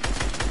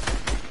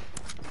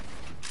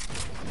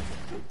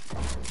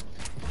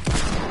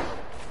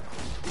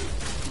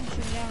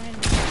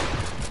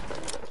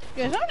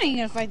 Guys, I'm not even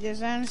gonna fight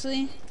this,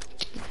 honestly.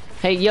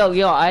 Hey, yo,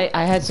 I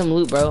had some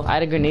loot, bro. I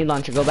had a grenade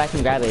launcher. Go back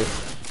and grab it.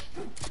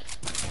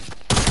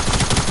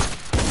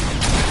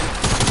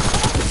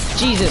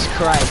 Jesus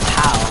Christ,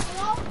 how?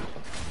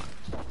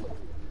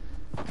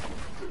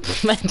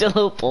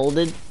 Angelo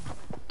folded.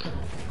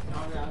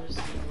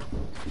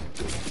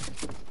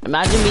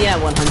 Imagine me at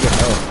 100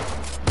 health.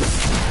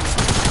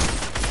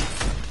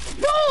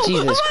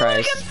 Jesus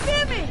Christ.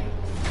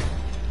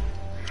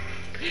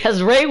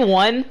 Has Ray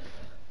won?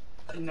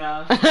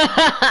 No.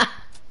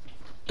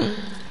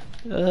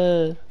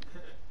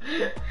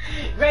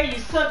 Ray, you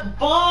suck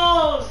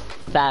balls!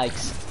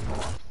 Facts.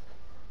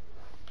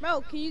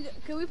 Bro,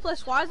 can we play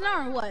squads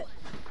now or what?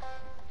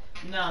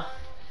 No.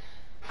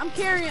 I'm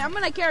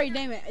gonna carry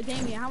Damien.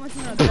 How much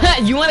you know?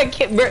 You wanna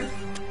kick,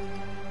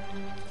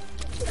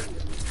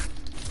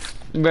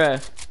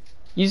 bruh,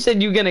 you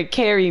said you gonna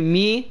carry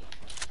me?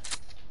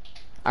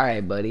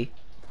 Alright, buddy.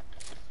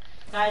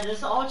 Guys,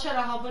 let's all try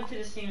to hop into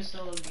the same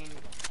solo game.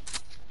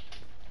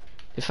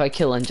 If I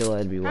kill Angela,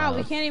 it'd be Bro, wild.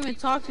 we can't even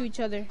talk to each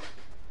other.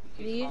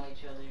 We Idiot. can call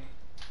each other.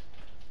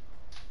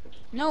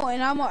 No,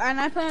 and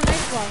I play on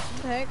Xbox.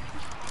 What the heck?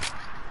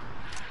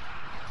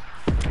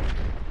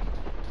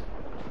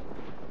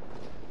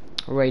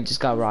 Ray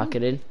just got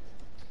rocketed.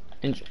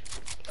 And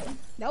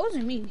That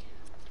wasn't me.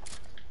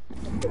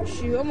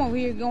 Shoot, I'm over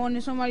here going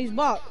to somebody's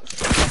box.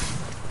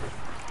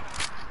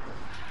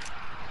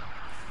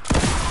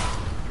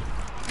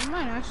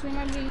 I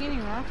might be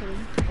getting rocketed.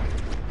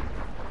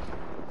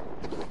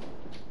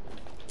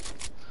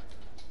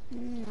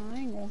 No, I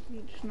ain't gonna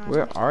keep sniping.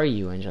 where are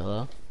you,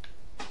 Angela?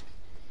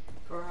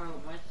 Bro,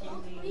 my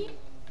team.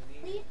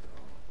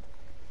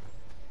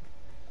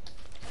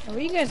 Where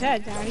you guys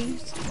at, Daddy?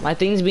 My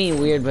thing's being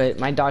weird, but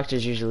my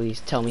doctors usually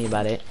tell me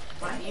about it.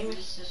 My aim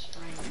assist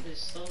strength is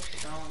so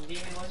strong.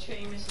 Damien, what's your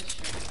aim assist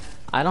strength?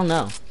 I don't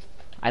know.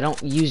 I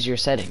don't use your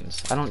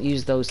settings. I don't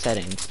use those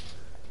settings.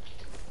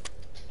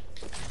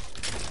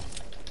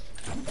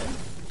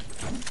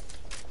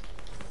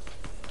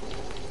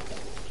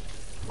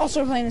 I'll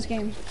start playing this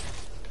game.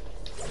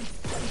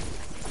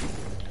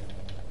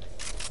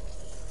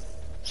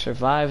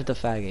 Survive the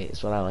faggot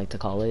is what I like to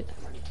call it.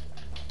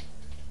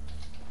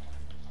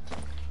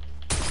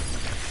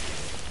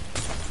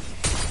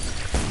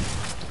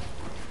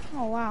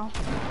 Oh wow.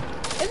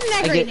 Isn't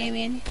that I great, get-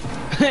 Damien?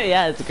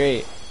 Yeah, it's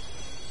great.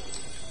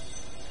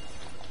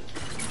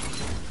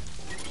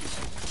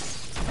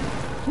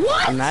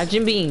 What?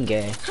 Imagine being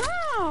gay.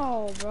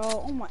 How, bro?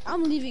 Oh my,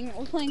 I'm leaving.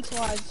 We're playing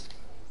squads.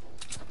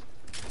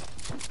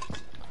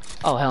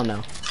 Oh, hell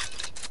no.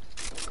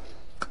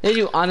 Did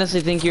you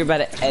honestly think you're about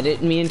to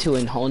edit me into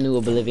a whole new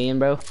oblivion,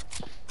 bro?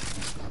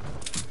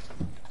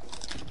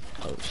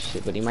 Oh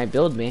shit, but he might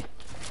build me.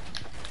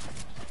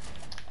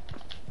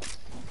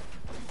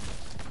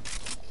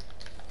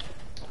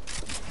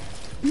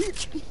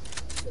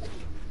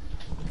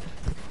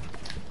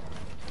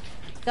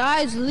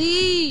 Guys,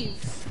 leave.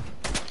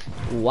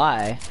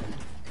 Why?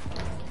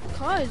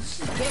 Cause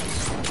this is gay.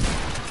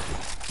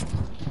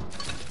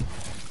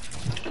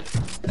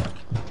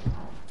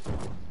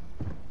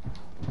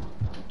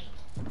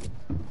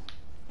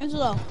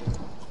 Angelo.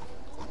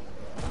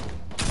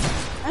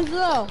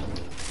 Angelo.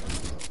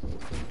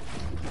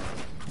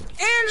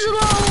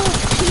 Angelo!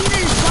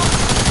 Peter,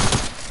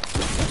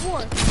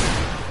 before.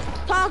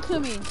 Talk to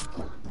me.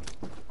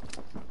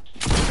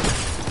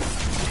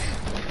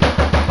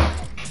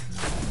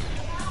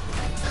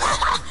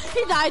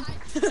 He died.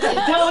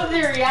 That was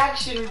the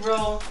reaction,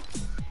 bro.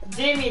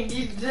 Damien,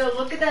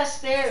 look at that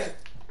stare.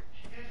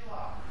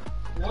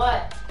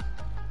 What?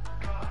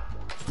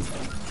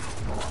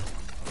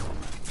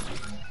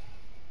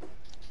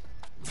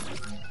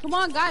 Come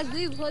on, guys,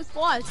 leave. Play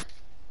squads.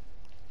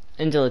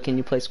 Angela, can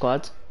you play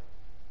squads?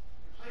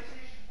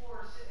 PlayStation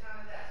 4 is sitting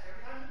on the desk.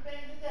 Every time you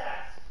bang the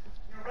desk,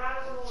 your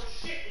rattles a little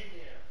shit in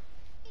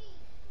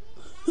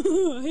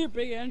there. I hear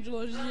Big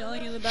Angelo just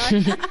yelling in the back.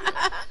 Mommy said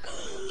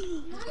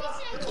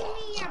give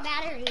me your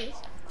batteries.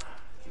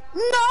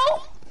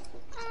 No!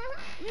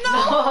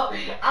 No,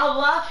 I'm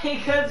laughing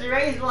because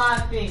Ray's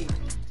laughing.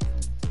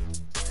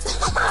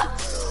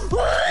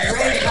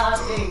 Ray's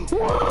laughing.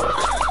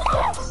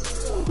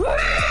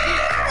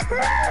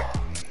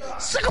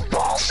 Suck a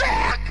ball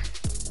sack!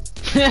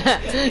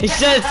 He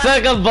said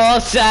suck a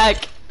ball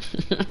sack.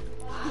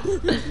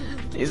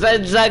 He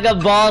said suck a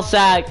ball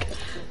sack.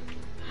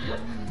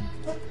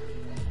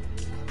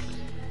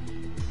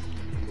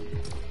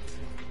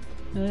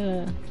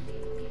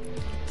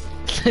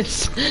 He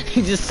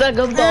just suck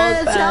a ball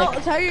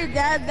sack. Tell your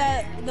dad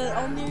that the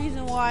only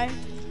reason why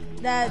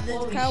that the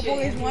Holy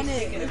Cowboys shit, won he's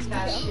it taking a is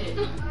fat because... shit.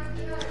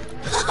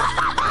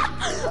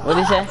 What'd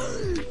you say?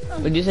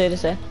 What'd you say to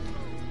say?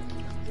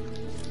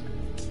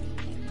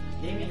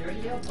 Damien,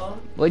 ready up, bro?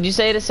 What'd you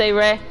say to say,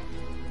 Ray?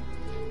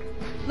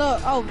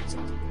 Look,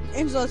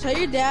 Angelo, tell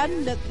your dad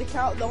that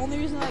the only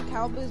reason that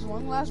Cowboys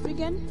won last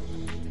weekend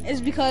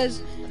is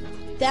because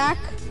Dak.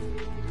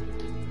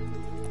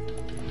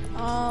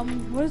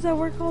 What is that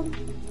word called?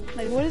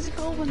 Like, what is it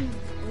called when?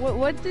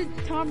 What did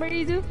Tom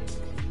Brady do?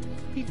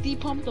 He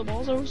depumped the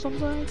balls or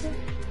something like that.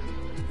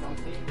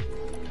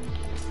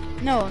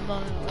 No.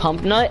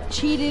 Pump nut?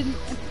 Cheated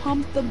and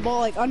pumped the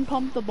ball, like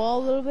unpumped the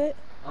ball a little bit.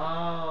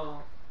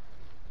 Oh.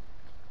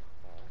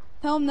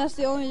 Tell them that's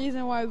the only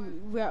reason why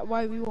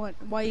we won.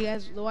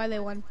 Why they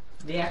won.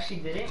 They actually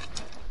did it?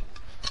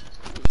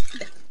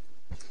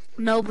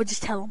 No, but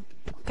just tell them,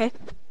 okay?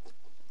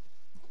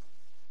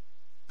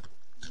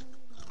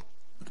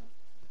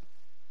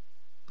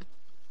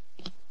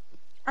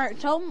 All right,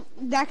 tell them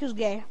Dak is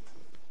gay.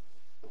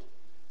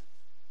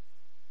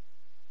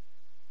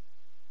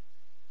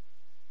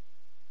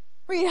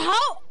 Reed,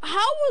 how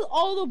was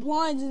all the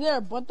blinds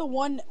there, but the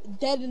one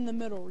dead in the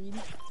middle, Reed?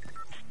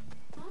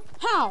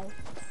 How?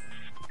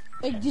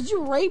 Like, did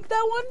you rape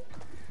that one?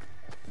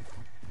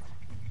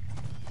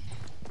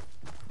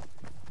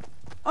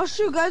 Oh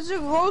shoot, guys,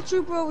 there's a road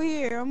trooper over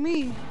here on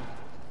me.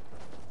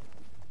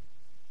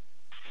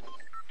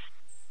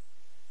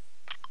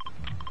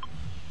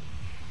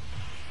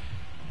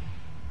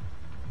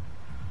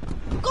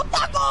 Go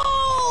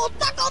taco!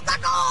 Taco,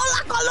 taco!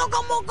 Loco,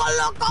 loco, moco,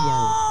 loco!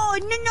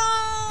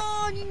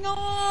 No!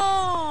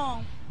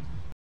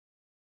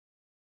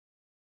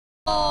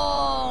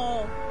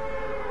 Oh!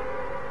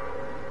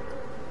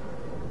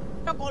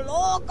 Taco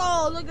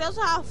loco! Look, that's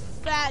how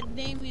fat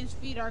Damien's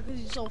feet are because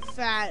he's so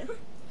fat.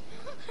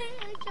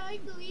 I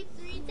tried to delete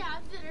 3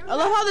 tabs in a I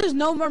love how there's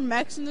no more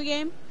mechs in the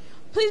game.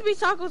 Please be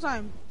taco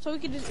time, so we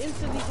can just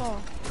instantly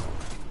fall.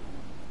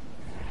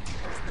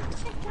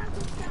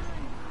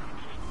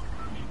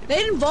 They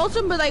didn't vault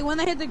them, but like when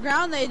they hit the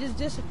ground, they just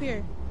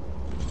disappear.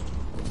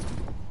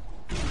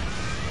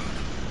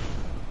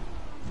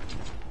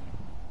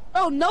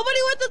 Oh,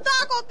 nobody with the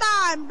taco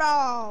time,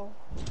 bro.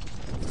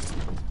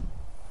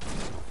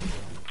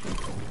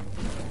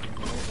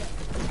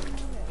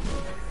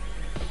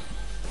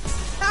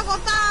 Taco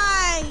time!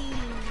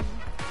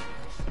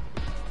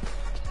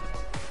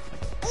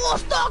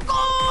 Los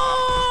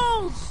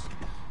tacos!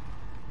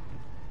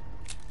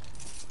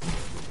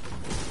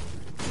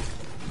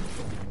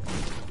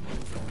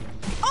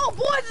 Oh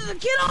boy, there's a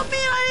kid on me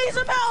and I need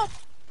some help!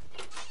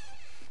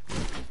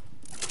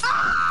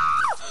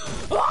 Ah!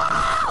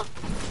 Ah!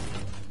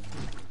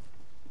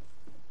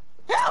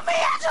 Help me,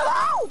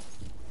 Angelo!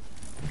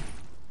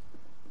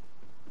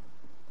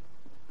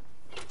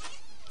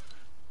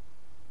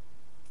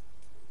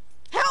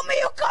 Help me,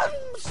 you cum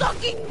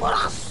sucking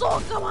morazo,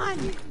 come on!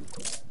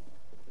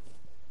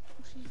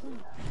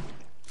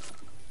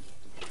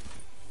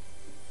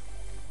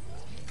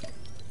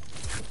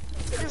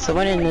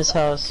 Someone in this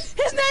house.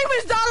 His name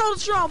is Donald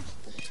Trump!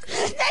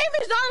 His name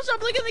is Donald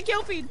Trump, look at the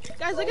kill feed.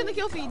 Guys, look at the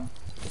kill feed.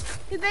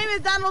 His name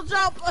is Donald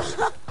Trump. Get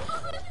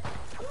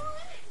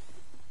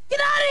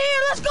out of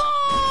here, let's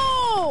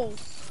go!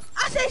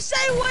 I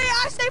say way,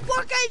 I say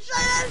 4K,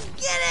 let's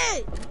get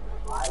it!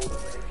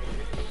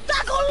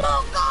 Taco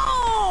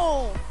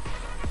Loco!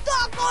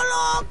 Taco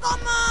Loco,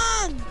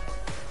 man!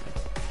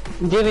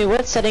 Jimmy,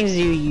 what settings do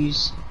you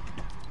use?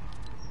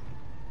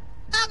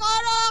 Taco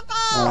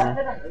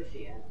Loco!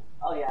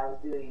 Oh yeah, I was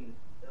doing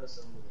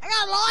some. I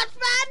got launch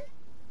pad?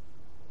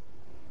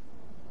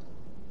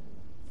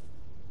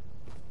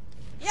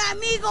 Yeah,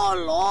 amigo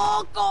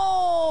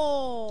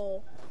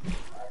loco!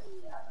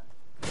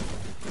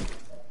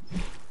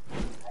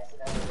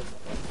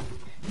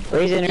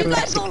 Raisin You or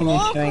guys go Mexican is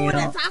loco showing with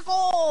the out.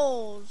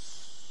 tacos!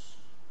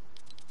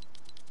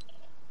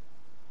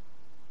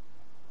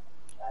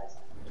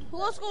 Who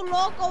else go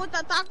loco with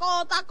the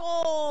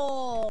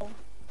taco?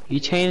 You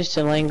changed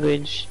the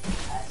language.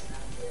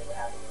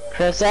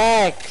 Press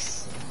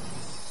X!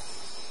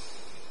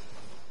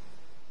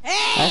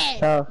 Hey! That's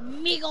tough.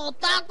 Amigo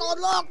taco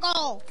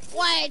loco!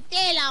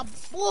 Fuerte la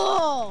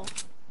bull!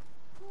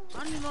 I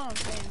don't even know what I'm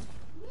saying.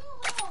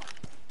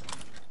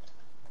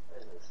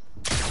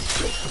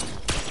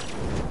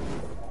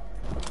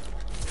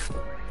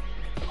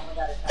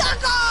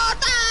 Taco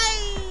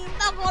time!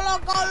 Taco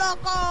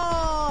loco!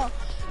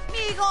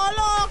 Amigo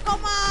loco,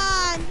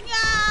 man!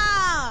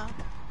 Yeah!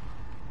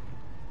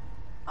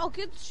 Oh,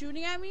 kids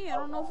shooting at me. I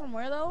don't know from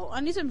where though.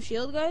 I need some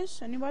shield,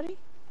 guys. Anybody?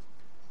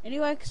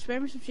 Anybody can spare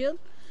me some shield?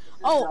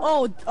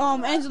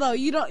 Angelo,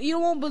 you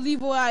won't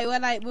believe what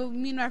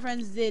me and my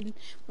friends did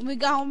when we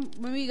got home.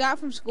 When we got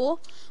from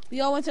school,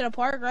 we all went to the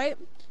park, right?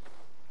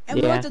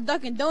 And we went to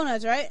Dunkin'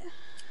 Donuts, right?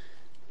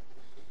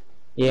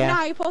 Yeah. You know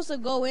how you're supposed to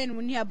go in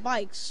when you have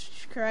bikes,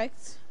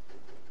 correct?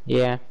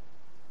 Yeah.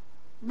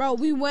 Bro,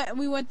 we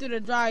went through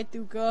the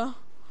drive-through, girl.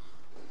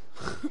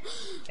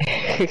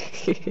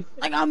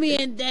 Like I'm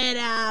being dead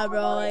out,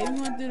 bro. Like we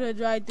went through the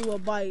drive-through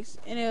with bikes,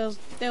 and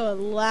they were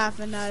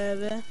laughing out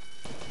of it.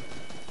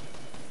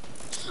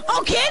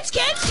 Oh, kids,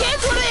 where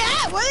they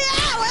at? Where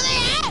they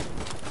at?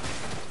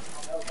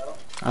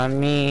 On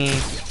me. Oh,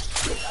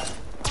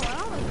 I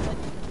don't like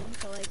touching,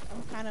 so like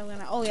I'm kind of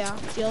gonna. Oh yeah,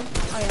 shield.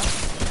 Oh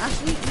yeah.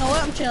 Actually, you know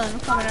what? I'm chilling. I'm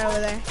coming over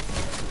there.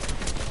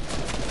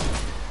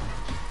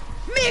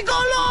 Migo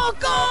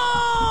loco!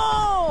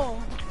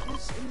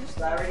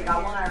 I already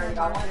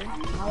got one.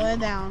 I'll lay it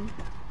down.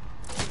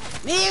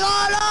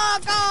 Migo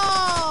Loco!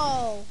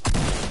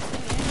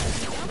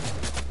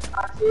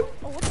 Got two.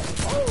 Oh, what the?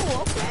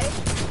 Oh, okay.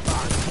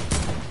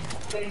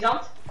 Getting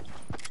jumped.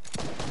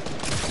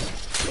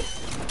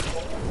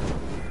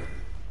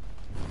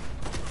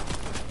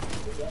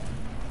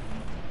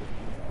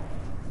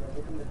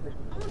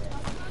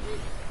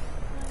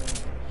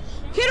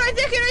 Kid right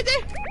there, kid right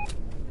there.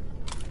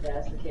 Yeah,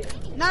 that's the kid.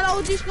 Not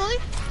OG Scully.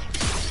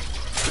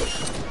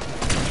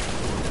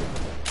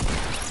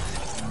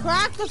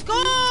 Crack, let's go!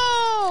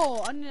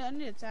 I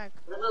need to attack.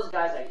 What are those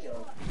guys I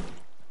killed?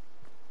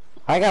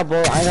 I got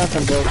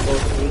some both.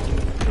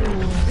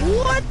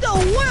 What the?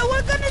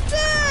 What gun is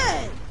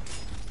that?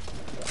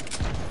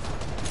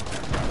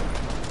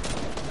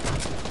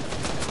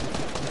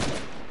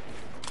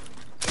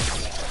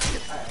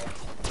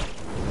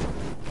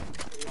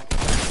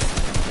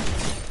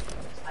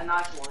 I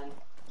knocked one.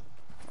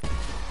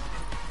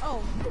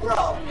 Oh,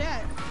 Bro,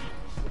 yeah.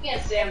 you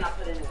can't say I'm not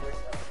putting in work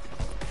though.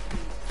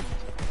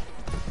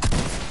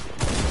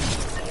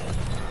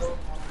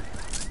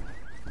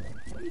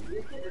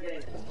 These kids are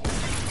getting.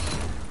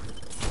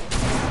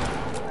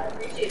 I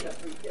appreciate the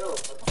free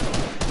kills.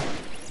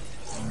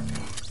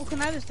 Well,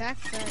 can I just attack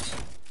that?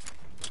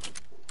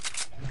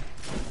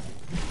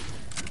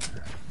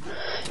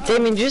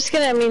 Damien, you're just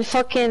gonna,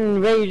 fucking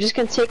Ray, you're just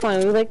gonna take my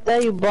loot like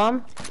that, you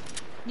bum?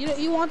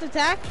 You want to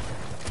attack?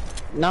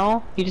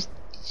 No, you just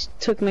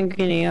took my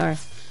green AR.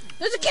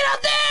 There's a kid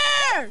out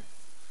there!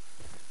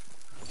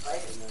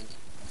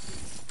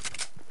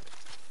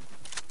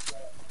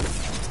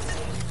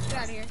 Get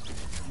out of here.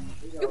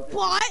 You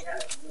bot!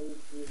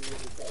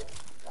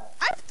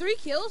 I have 3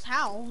 kills?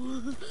 How?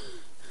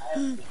 I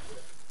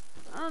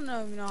don't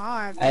even know how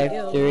I have 3 I have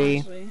kills, 3.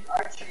 honestly.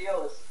 Our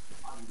trio is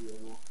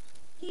unbelievable.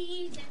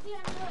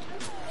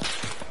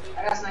 I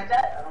got sniped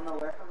at. I don't know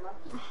where from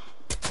though.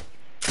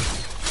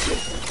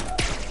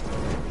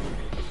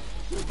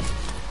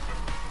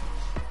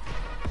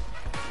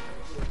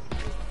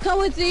 Come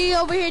with me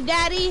over here,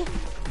 daddy.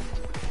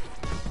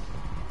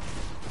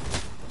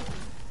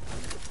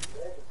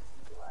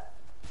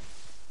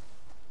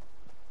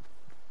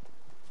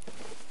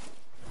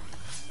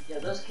 Yeah,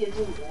 those kids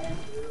who ran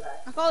through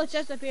that. I call the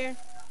chest up here.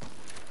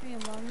 Hey,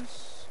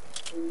 mums.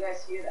 You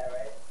guys hear that,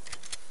 right?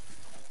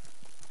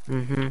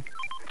 Mm-hmm.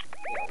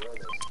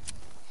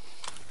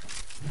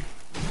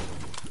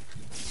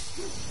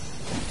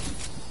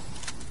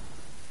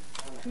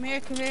 Come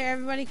here,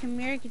 everybody, come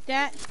here, get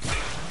that.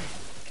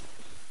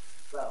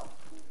 Bro.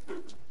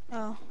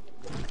 Oh.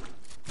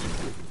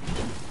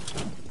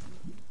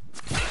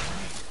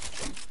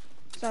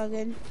 It's all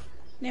good.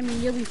 I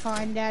mean, you'll be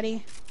fine,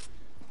 daddy.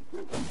 I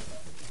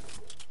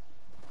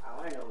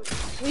wanna know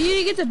what. Well, you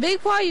didn't get the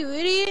big paw, you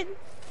idiot.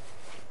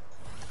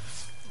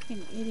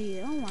 Fucking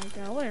idiot. Oh my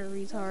god, what a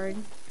retard.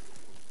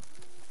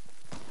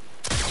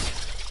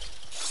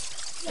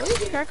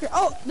 Where's Cracker?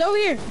 Oh, over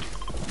here.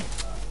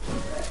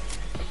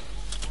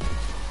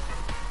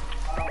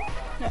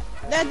 Yeah,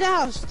 that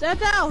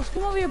the house.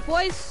 Come over here,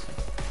 boys.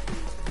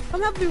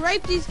 Come help me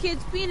rape these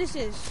kids'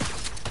 penises.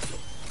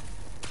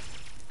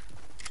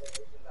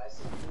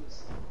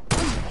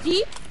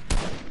 Deep?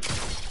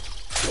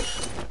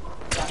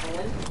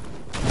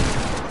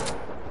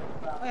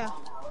 Oh yeah.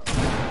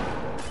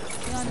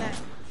 Get on that.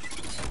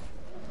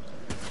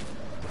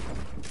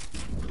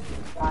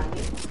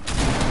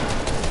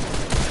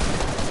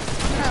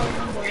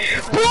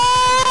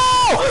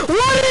 Whoa!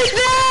 What is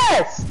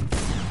this?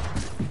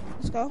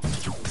 Let's go.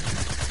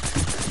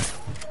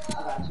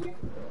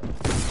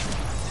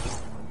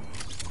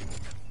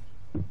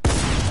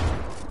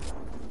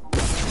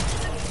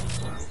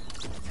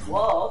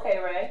 Whoa, okay,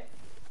 Ray.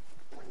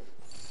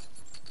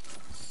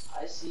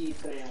 I see you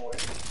put in work.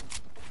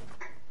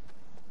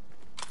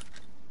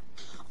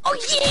 Oh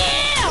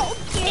yeah! Oh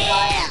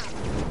yeah!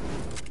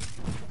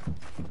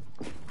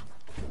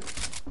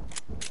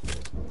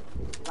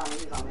 He's on me,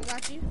 he's on me. I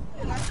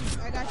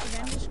got you,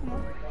 man. Just come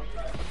on.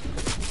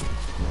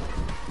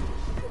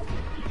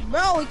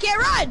 Bro, we can't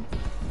run!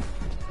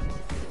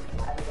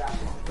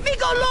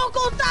 Migo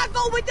Loco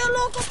Taco with the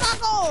local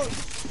tacos!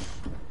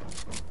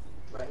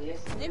 Right, he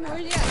is. Damien,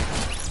 where's he at?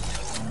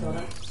 Killed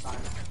him.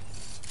 Fine.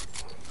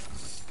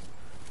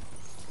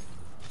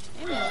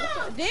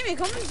 Damien,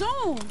 come in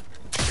zone!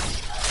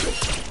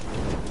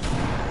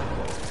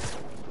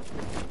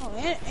 Oh,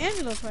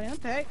 Angela's fighting.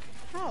 What the heck?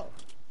 How?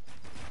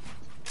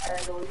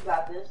 Angela, you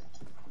got this.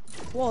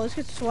 Whoa, let's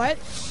get sweat.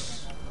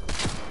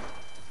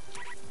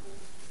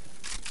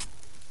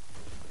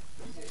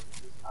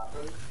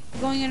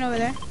 Going in over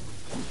there.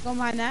 Go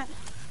behind that.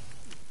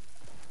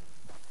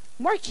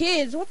 More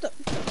kids, what the?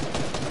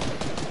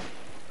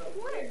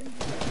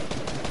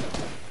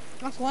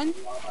 That's one.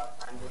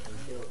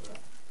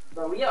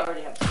 Bro, we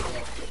already have 2.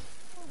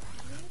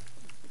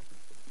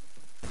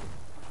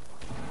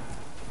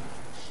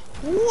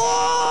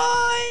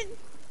 What?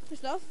 Your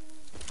stuff?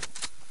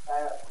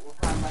 What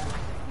kind of money?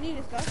 I need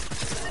your stuff.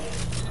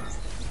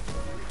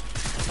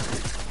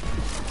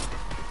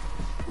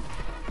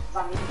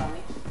 Oh,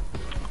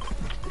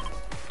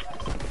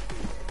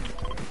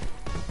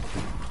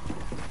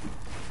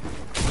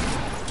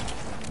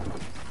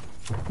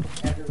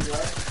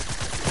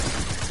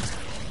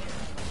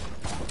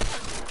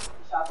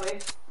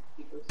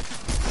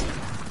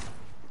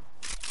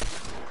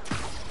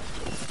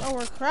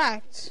 we're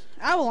cracked.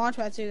 I have a launch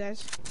pad too,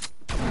 guys.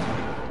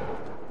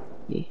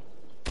 Yeah.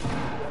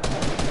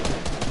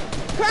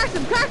 Cracked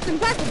him, cracked him,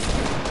 cracked him.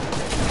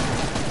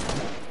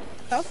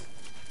 Oh.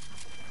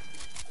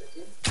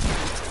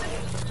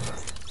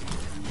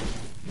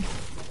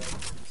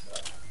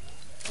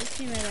 Where's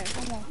teammate at?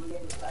 Come on.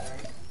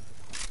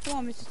 Come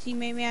on, Mr.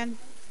 Teammate, man.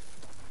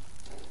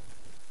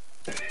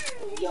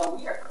 Yo,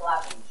 we are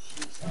clapping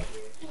sheets out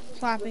here.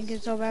 Clapping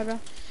is so bad, bro.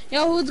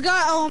 Yo, who's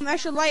got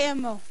extra light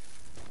ammo?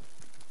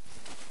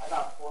 I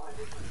got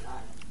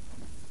 429.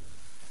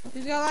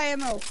 Who's got light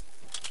ammo?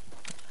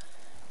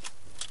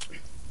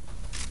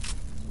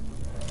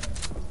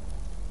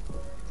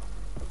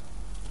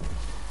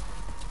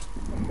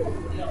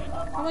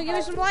 Come on, give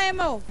me some light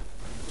ammo.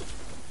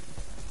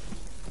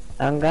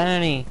 I don't got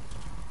any.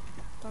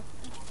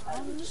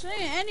 I'm just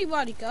saying,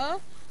 anybody,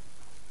 go.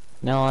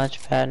 No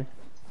launch pad.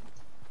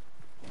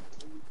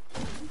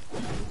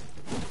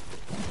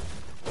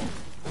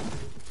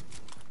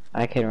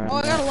 I can run. Oh,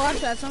 I got a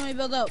launch pad. Somebody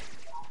build up.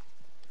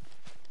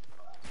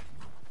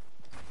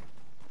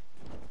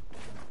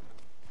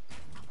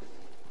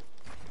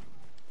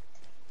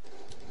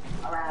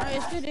 Alright,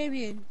 it's good,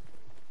 Damien.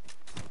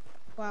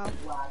 Wow.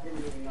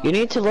 You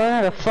need to learn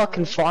how to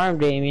fucking farm,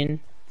 Damien.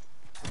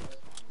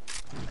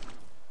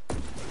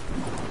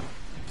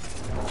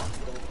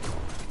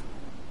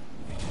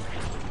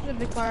 There's a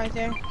big car right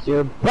there.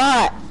 Your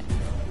butt!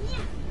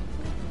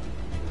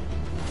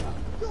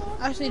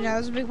 Actually, no,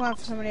 there's a big car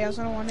for somebody else.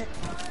 I don't want it.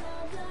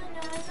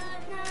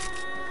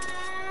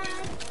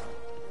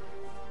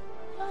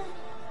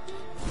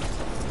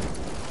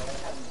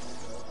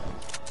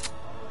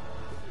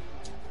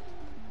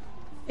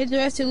 Is the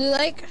rest of Blue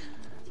Lake?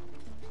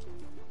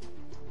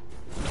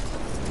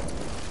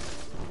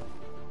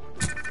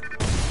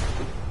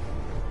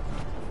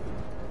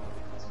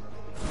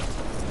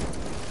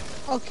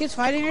 Oh, kids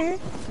fighting right here?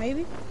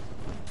 Maybe?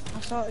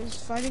 I saw he's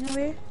fighting over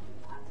here.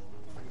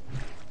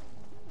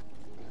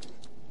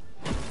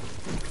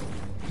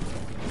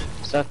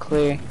 It's not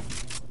clear.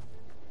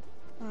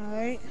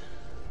 Alright.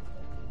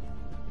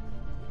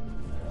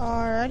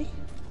 Alrighty.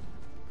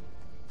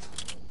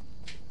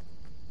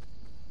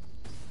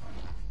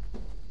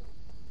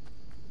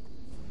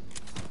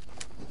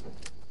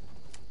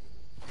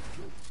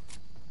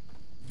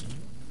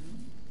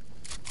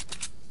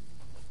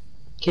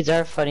 Kids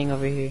are fighting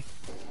over here.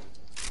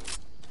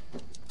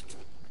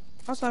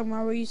 I was talking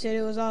about where you said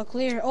it was all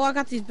clear. Oh, I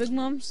got these big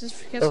mums. Just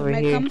because Over the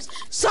med here. comes.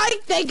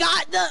 Psych! They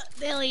got the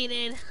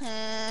deleted.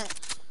 Oh,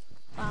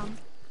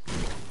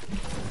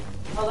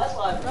 that's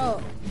why.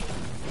 Bro.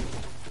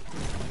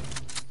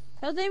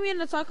 Tell Damien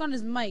to talk on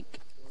his mic.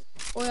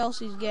 Or else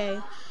he's gay.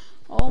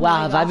 Oh Wow,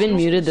 my have I gosh, been must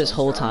be muted this so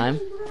whole strong. time?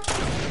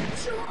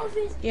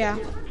 Yeah.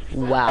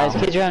 Wow. Guys,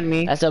 kids around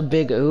me. That's a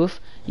big oof.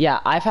 Yeah,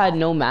 I've had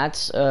no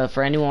mats.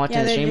 For anyone watching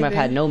Yeah, the they stream, did, I've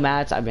had baby. no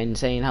mats. I've been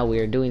saying how we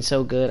are doing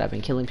so good. I've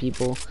been killing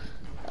people.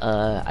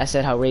 I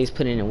said how Ray's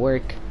putting in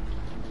work.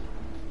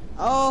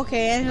 Oh,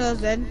 okay, Angela's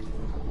dead.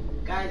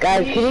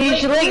 Guys, can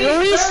you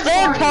release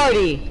third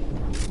party?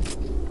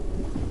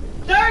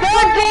 Third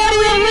Third party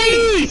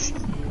release!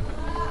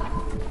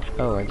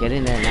 Oh, we're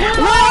getting there now.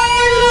 Where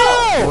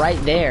are you?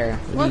 Right there.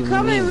 What do We're you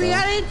coming, mean, we bro?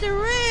 gotta hit the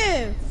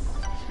rift.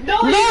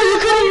 No, No, you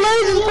couldn't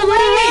laser from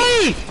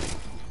underneath!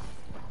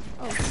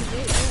 Oh,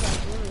 shit, they're like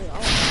literally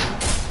all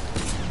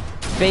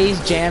Phase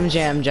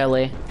jam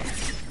jelly.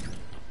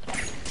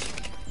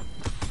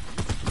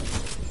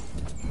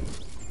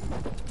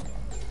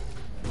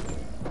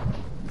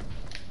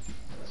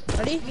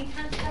 Ready?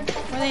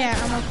 Where they at?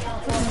 I'm gonna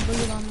put some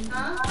bleed on them.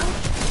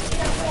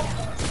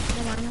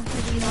 Never mind, I'm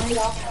putting bleed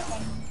on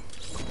them.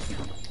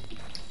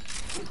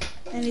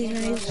 And these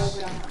minis.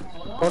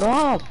 Hold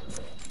up.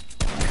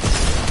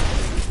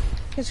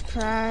 Just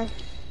crash.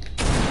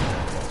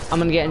 I'm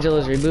gonna get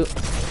Angela's reboot.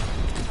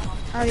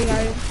 I already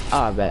got it.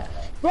 Oh, I bet.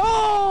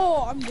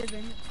 Bro! I'm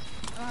dipping.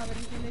 I don't have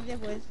anything to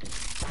dip with.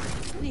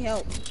 I need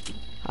help.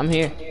 I'm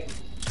here. I need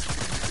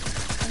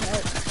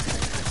help.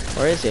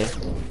 Where is he?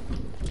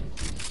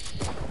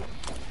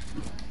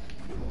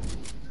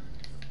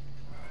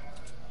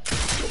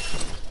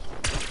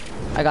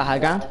 I got high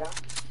ground.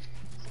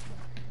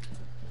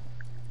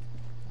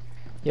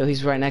 Yo,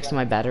 he's right next to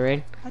my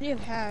battery. How do you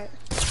have hat?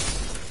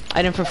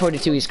 Item for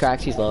 42, he's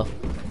cracked, he's low.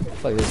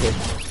 Fuck this kid.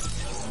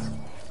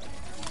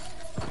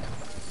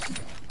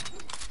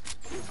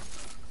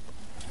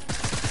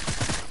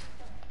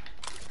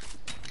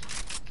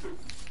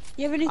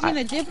 You have anything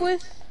to dip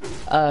with?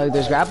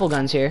 There's grapple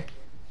guns here.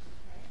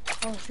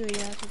 Oh shoot,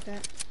 yeah, I took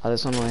that. Oh,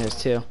 this one only has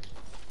 2.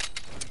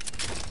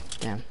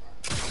 Damn.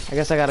 I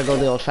guess I gotta go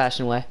the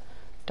old-fashioned way.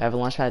 Do I have a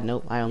launch pad?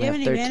 Nope, I only You have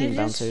have any 13 bandages?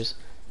 bouncers.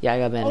 Yeah, I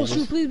got Oh bandages.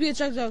 shoot, please be a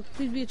truck dog.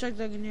 Please be a truck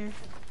dog in here.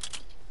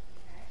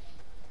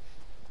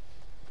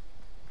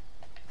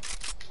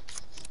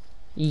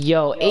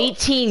 Yo,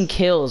 18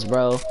 kills,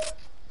 bro.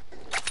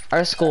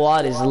 Our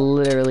squad is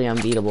literally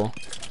unbeatable.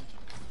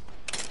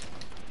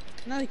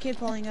 Another kid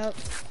pulling up.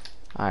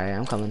 Alright,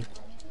 I'm coming.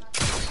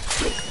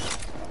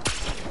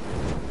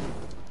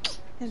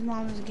 His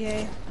mom is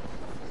gay.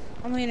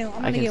 I'm gonna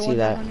can get see one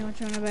that. on you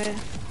in a bed.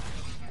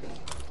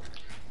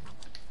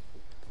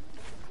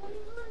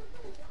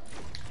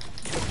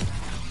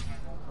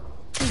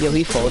 Yo,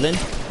 he folding.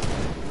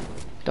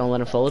 Don't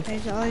let him fold. Hey,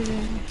 so all he's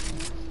doing-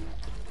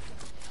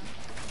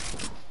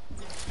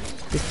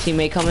 His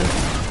teammate coming.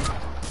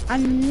 I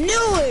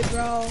knew it,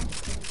 bro.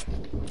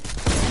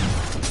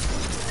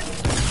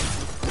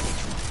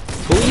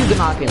 Who are you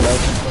knocking, bro?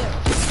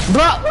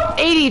 Bro,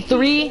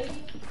 83?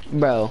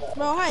 Bro,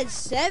 Bro, I had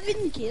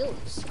 7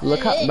 kills.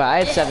 look how, bro,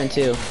 I had 7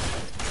 too.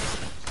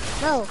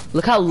 Bro,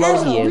 Look how low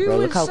Angelo, he is, we bro.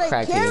 were Look how straight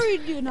cracked he is.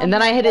 carried you, And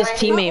then I hit his no,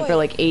 teammate for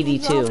wait. like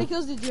Angelo, how 82. many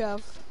kills did you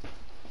have?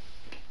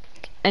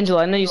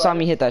 Angela, I know you saw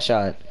me hit that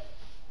shot.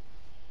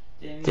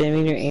 Didn't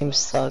mean your aim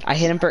sucks. I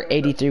hit him for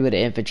 83 with an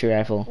infantry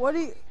rifle. What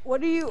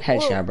do you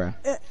Headshot, bro.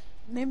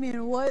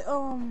 Damien, what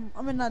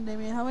I mean not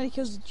Damien, how many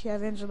kills did you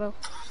have, Angelo?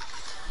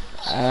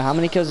 How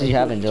many kills did you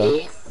have,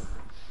 Angela?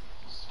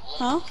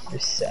 Huh?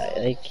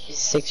 Like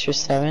 6 or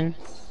 7.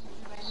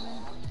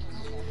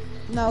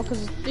 No,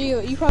 cause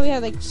you probably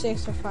had like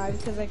 6 or 5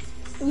 because like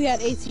we had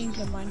 18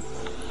 combined.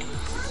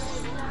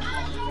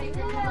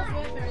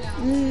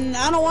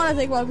 I don't want to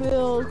take my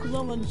pills because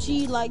I'm a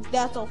G like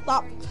that, so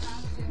stop.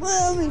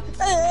 Mommy,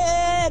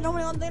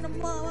 nobody want to take the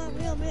mommy.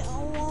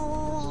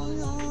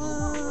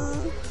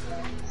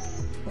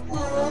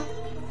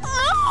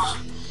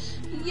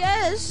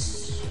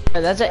 Yes.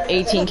 That's an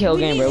 18 kill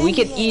game, bro. We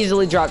could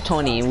easily drop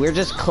 20 and we're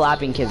just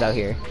clapping kids out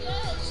here.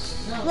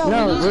 Bro,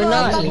 No, we need we're to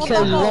not, go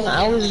because taco. when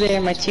I was there,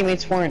 my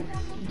teammates weren't.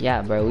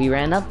 Yeah, bro, we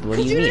ran up. What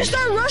do You you mean? didn't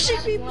start rushing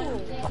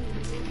people.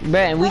 Bro,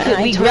 and we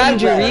I we told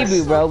grabbed you your that.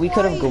 reboot, bro. We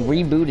could have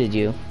rebooted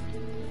you.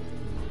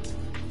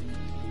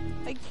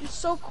 Like you're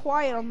so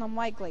quiet on the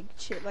mic, like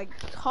shit, like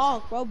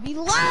talk, bro. Be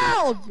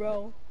loud,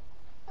 bro.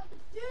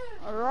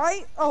 All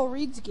right. Oh,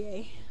 Reed's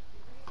gay.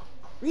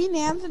 Reed and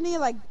Anthony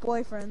like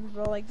boyfriends,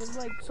 bro. Like it's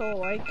like so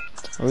like.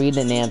 Reed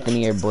and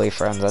Anthony are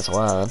boyfriends. That's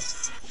wild.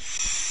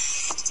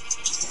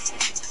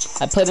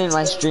 I put in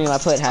my stream. I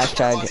put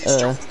hashtag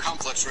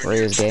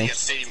Reed's gay.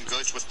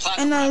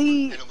 And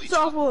he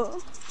off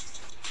of.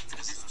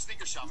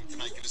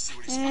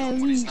 And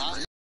he.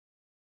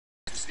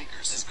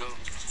 Sneakers. Let's go.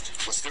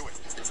 Let's do it.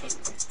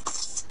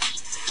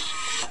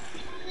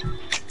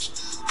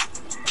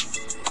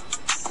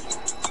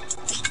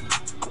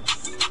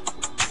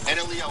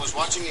 NLE, I was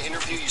watching an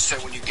interview. You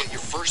said when you get your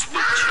first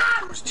big check,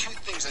 there was 2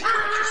 things that you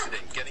were interested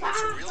in: getting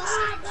into real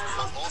estate,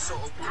 but also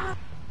opening.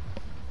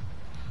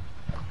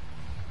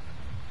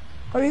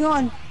 Where are you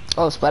going?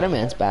 Oh,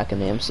 Spider-Man's back in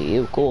the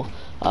MCU. Cool.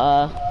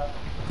 I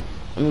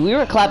mean, we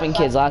were clapping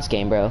kids last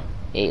game, bro.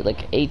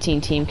 18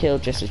 team kill,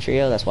 just a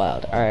trio. That's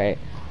wild. All right,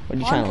 what are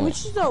you trying to?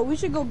 We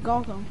should go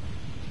Gotham.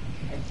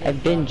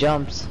 I've been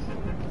jumped.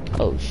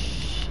 Oh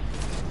shh.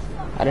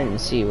 I didn't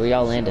see where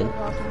y'all landed.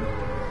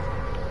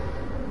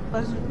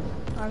 Pleasant,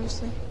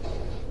 obviously.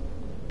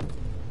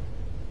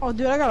 Oh,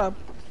 dude, I got a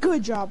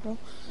good job, bro.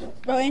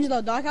 Bro,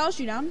 Angelo, Doghouse,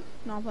 you down?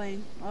 No, I'm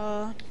playing.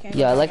 Okay.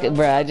 Yeah, I like it,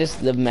 bro.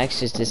 The mechs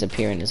just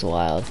disappearing is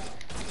wild.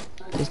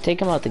 Just take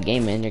them out the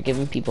game, man. You're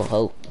giving people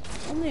hope.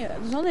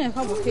 There's only a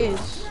couple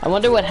kids. I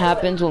wonder what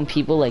happens when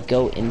people like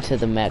go into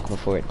the mech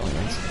before it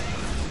lands.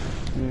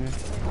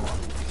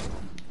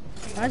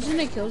 Imagine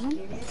it kills him.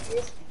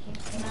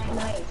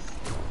 Nice.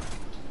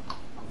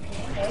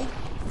 Okay?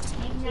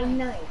 You're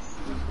nice.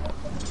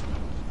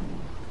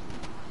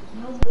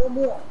 No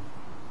more.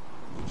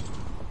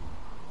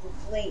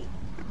 It's late.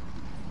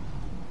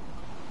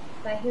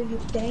 If I hear you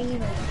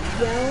banging or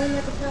yelling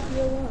at the top of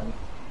your lungs,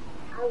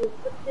 I will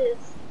put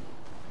this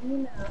in your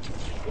mouth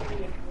and give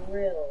you a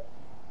grill.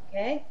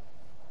 Okay?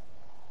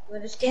 You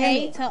understand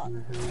Hey, me?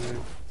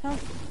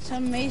 tell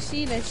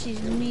Macy that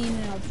she's mean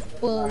and a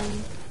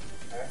bully.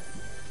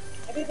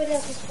 Everybody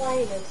else is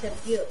quiet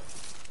except you.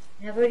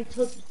 And I've already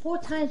told you 4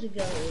 times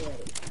ago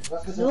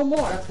already. No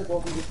more.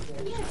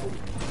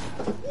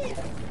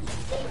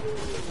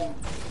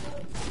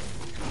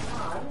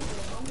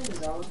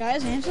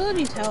 Guys, Angela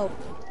needs help.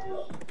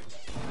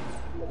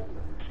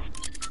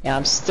 Yeah,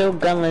 I'm still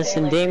gunless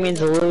and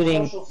Damien's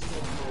looting. You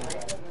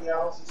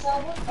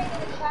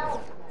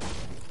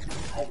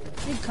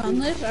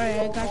gunless? Alright,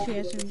 I got you,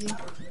 SMG.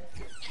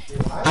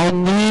 I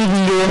need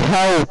your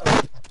help.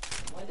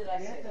 When did I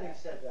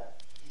say that?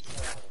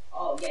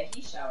 Oh yeah,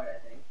 he showered. I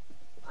think.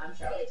 I'm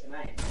showering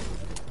tonight.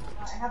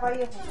 How about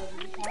you? Did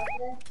you shower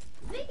today?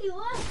 I think you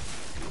left.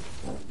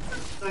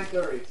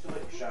 9:30. Still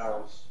in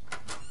showers.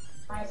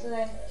 Alright, so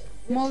then.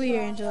 I'm over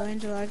here, Angela.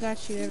 Angela, I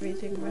got you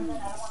everything, bro.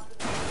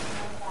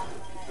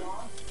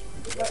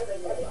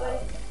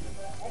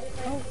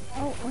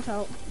 Oh, watch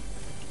out.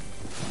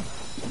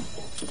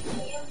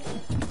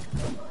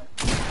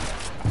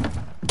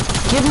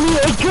 Give me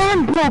a gun,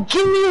 bro!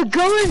 Give me a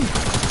gun!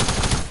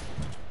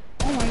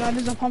 Oh my god,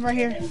 there's a pump right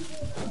here.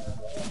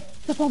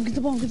 The pump, get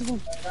the pump, get the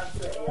pump.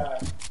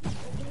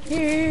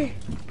 Here.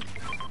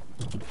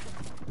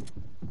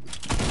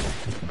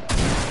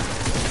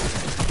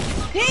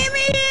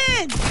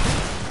 Damien!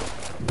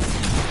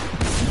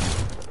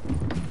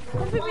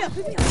 Oh, pick me up,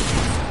 pick me up.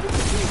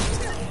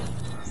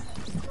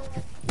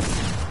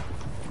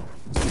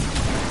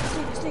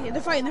 Take it.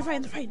 They're fighting.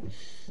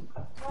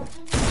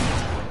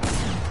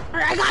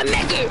 Alright, I got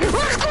Mickey!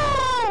 Let's go!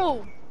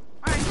 Alright,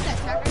 get that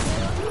tack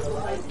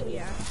right there.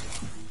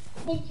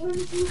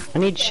 Yeah. I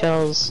need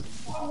shells.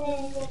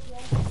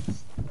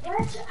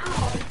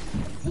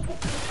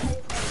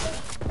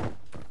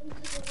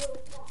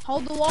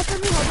 Hold the wall for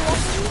me,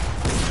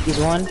 He's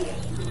one.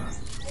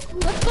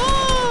 Let's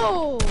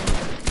go!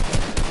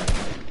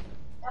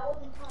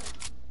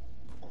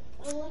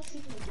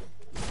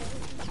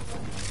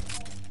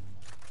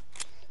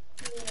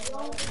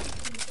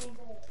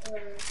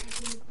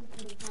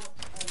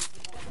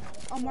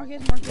 Oh,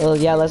 Marcus. Oh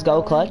yeah, let's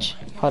go, clutch.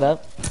 Hold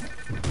up.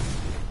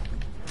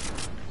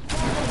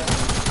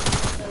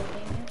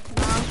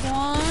 Knock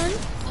one.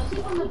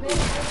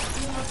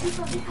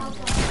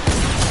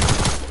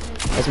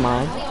 That's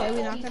mine. Okay,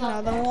 we knocked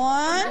another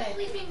one.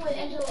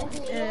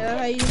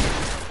 Yeah, what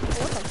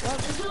the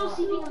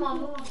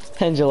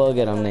fuck? Angelo,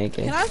 get him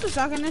naked. Can I have some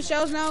shotgun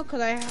shells now? Cause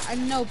I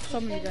know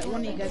one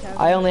of you guys have.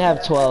 I only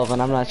have 12,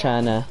 and I'm not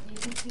trying to.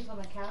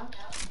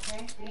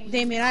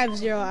 Damien, I have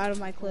 0 out of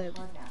my clip.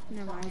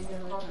 Never mind.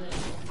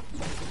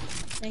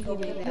 Thank you,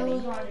 Big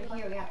Daddy.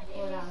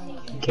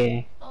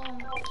 Okay.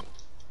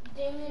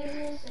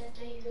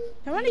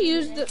 I'm gonna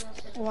use the.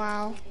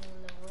 Wow.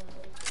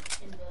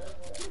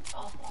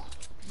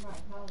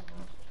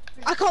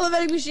 I call the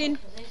vending machine.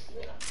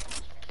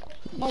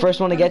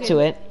 First one to get to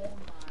it.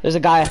 There's a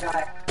guy.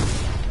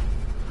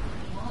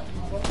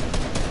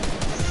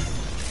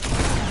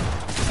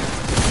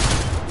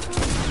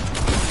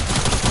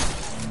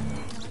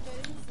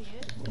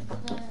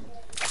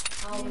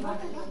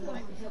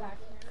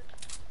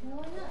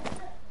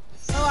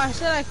 Oh, I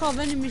said I call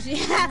vending machine.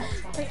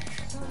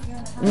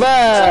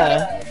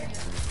 Bruh.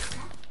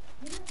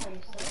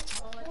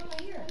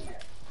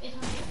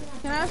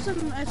 Can I have some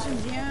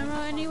SMG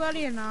ammo,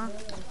 anybody, or not?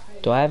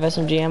 Do I have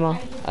SMG ammo?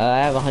 I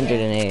have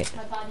 108.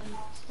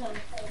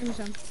 Give me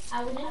some.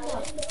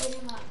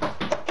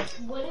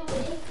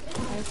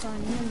 Alright,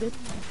 fine, I'm good.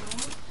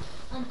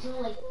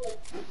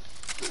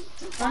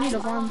 I need a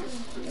bomb.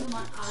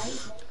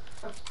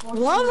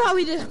 Love how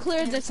we just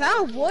cleared this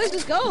out, boys.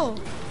 Let's go.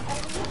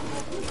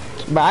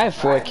 Bro, I have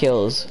 4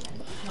 kills.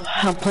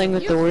 I'm playing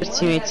with the worst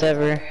teammates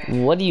ever.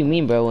 What do you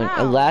mean, bro? When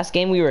Wow. last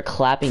game we were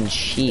clapping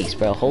cheeks,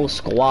 bro. Whole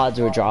squads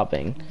were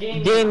dropping.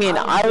 Damien,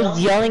 I was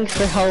yelling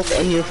for help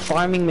and you're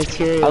farming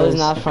materials. I was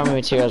not farming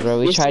materials, bro.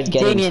 We tried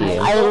getting Damien, to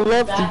you. I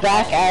looked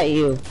back at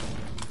you.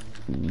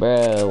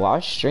 Bro,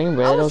 watch stream, I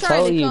bro. was Don't trying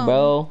tell to you, come.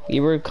 bro.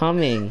 You were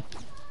coming.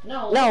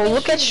 No,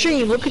 look at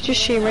stream. Look at your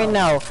stream right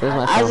now. Where's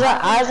my phone?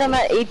 As I'm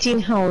at 18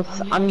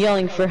 health, I'm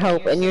yelling for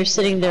help, and you're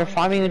sitting there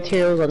farming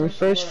materials on the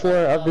first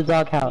floor of the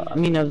doghouse. I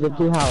mean, of the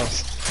blue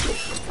house.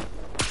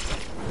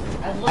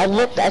 I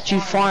looked at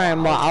you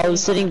farm while I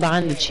was sitting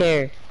behind the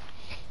chair.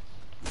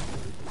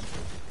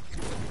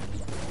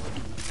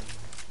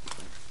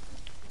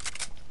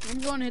 I'm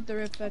going to hit the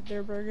rip at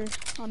their burger.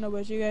 I don't know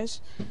about you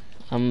guys.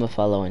 I'm gonna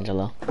follow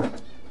Angelo.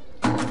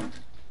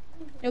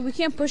 Yeah, we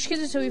can't push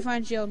kids until we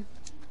find shield.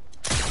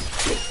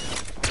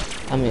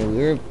 I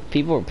mean,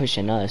 people were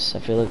pushing us. I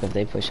feel like if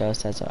they push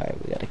us, that's alright.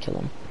 We gotta kill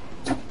them.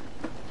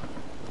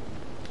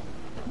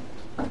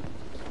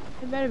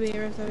 There better be a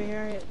rift over here.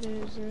 Alright,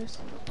 there's a rift.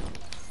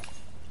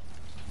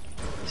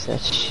 Is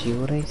that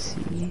shield I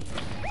see?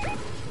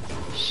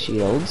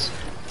 Shields.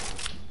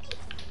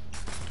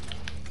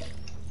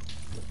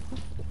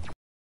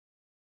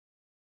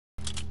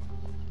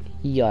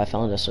 Yo, I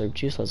found a slurp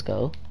juice. Let's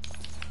go.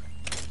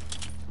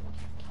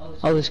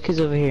 Oh, there's kids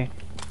over here.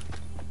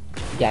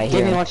 Yeah, I hear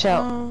Damien, him. watch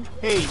out. Oh,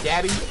 Hey,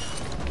 Daddy.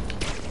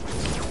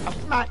 I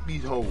smacked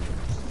these hoes.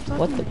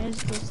 What the-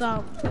 is this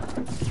out?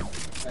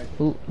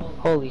 Ooh,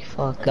 Holy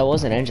fuck. that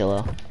wasn't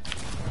Angelo.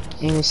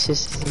 Aim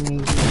assist is amazing.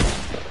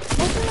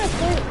 What's in that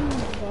plate? Oh my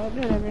god,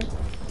 whatever.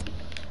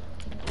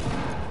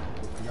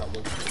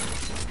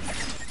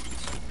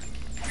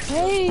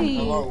 Hey!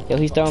 Hello. Yo,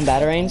 he's throwing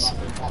batarangs.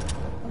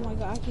 Oh my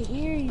god, I can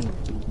hear you.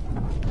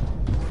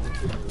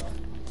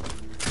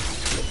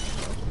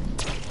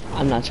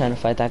 I'm not trying to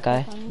fight that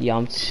guy. Yeah,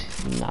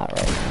 not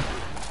right now.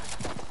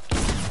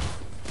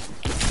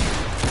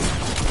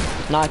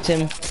 Knocked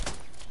him.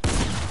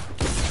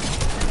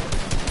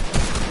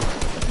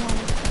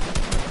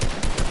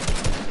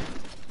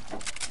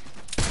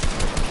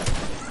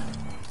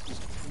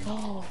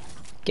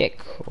 Get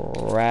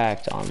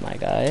cracked on my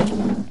guy.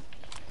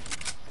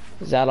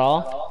 Is that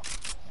all?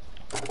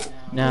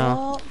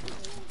 No, Oh,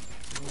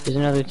 there's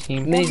another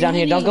team. Minis down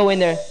here. Don't go in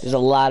there. There's a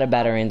lot of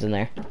batarangs in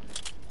there.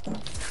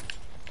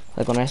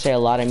 Like when I say a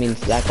lot, I mean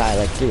that guy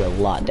like threw a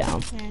lot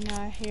down. yeah, no,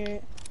 I hear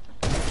it.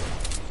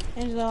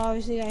 Angelo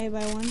obviously got hit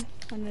by one.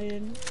 Oh, no, he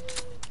didn't.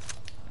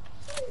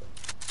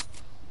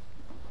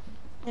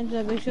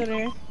 Angelo, big shoulder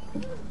here.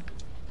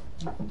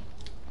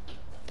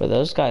 But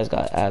those guys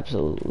got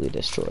absolutely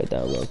destroyed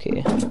though,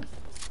 low-key.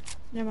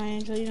 Never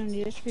mind, Angel. You don't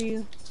need this for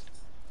you.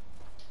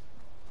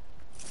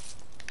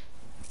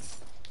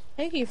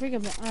 Thank you,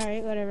 freaking.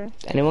 Alright, whatever.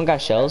 Anyone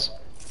got shells?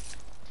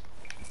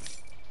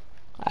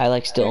 I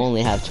like still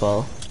only have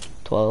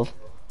 12.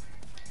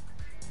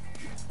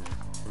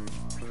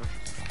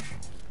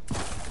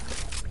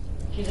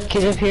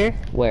 Kids up here.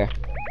 Where?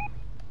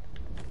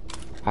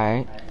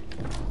 Alright.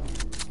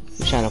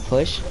 You trying to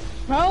push?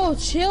 Bro,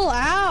 chill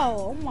out.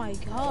 Oh my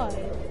god.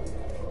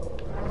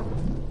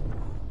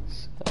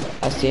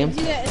 I see him.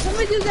 Do that. If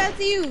somebody do that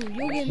to you,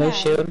 you'll get No mad.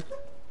 shield.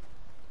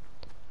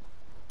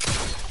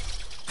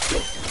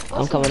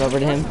 I'm coming over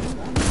to him.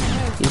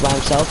 He's by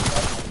himself.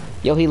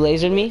 Yo, he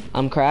lasered me.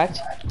 I'm cracked.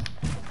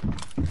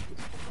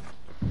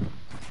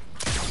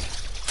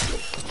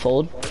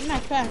 Fold. You're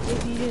not cracked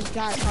if you just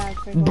got cracked.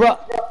 For Bruh.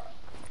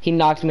 He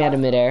knocked me out of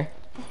midair.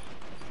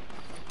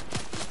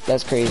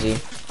 That's crazy.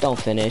 Don't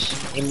finish.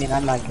 I mean,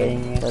 I'm not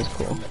getting you. That's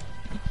cool.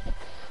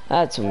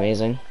 That's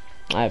amazing.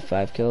 I have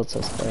 5 kills,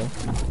 let's play.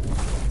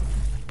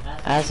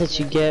 That's what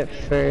you get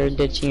for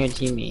ditching your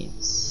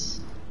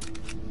teammates.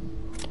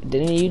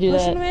 Didn't you do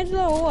Pushing that?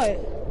 Angela or what?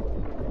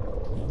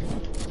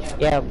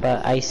 Yeah,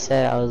 but I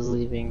said I was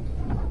leaving.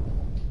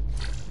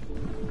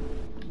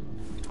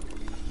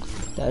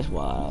 That's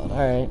wild.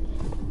 Alright.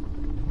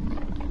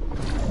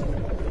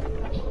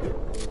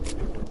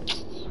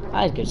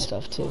 I had good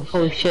stuff too.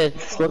 Holy shit,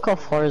 look how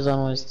far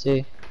zone was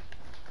too.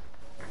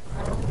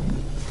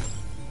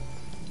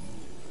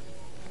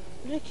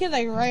 There's a kid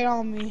like right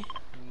on me.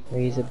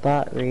 Raise a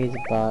bot, raise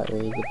a bot,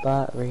 raise a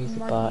bot, raise a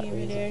bot,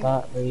 raise a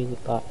bot, raise a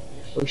bot.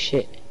 Oh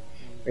shit.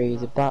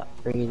 Raise a bot,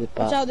 raise a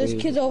bot. Watch out, there's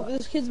raise kids a over.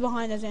 There's kids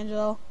behind us,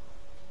 Angelo.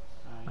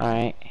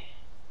 Alright.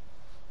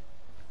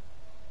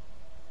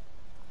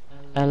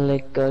 I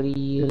like Gotti,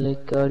 you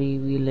like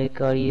Gotti, we like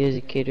Gotti. There's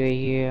a kid right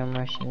here, I'm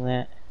rushing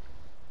that.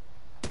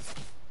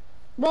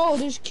 Bro,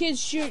 there's kids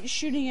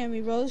shooting at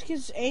me, bro. This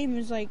kid's aim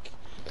is like.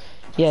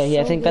 Yeah,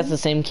 I So think that's good. the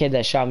same kid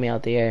that shot me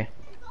out the air.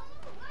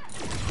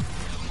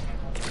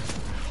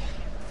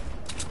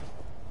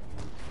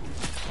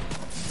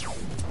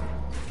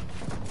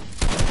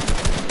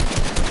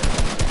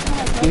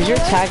 Use your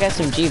tag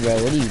SMG, bro.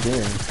 What are you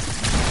doing?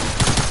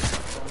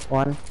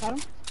 One. Got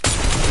him.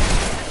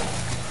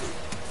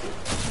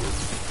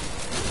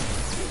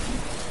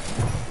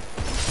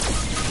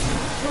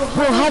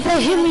 Bro, how'd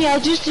that hit me? I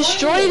just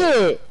destroyed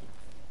it!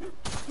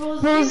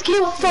 Bro, this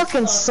game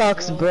fucking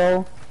sucks,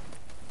 bro.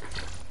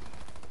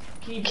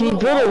 Can you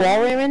build a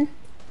wall, Raymond?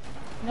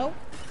 Nope.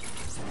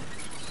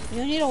 You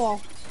don't need a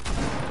wall.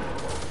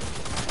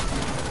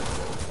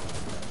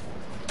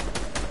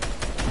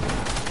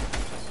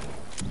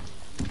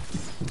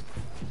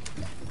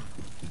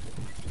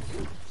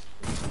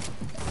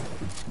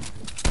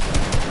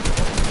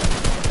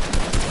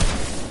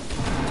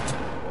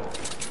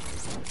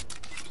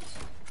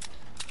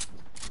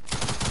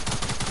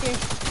 Here.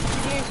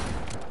 Here.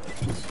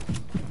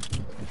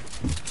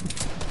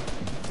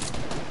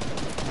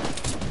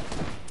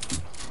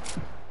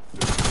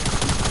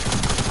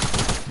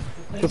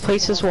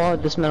 Replace this wall,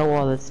 this metal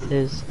wall, that's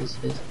his, this is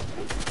his.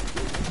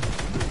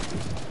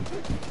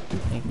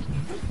 Thank you.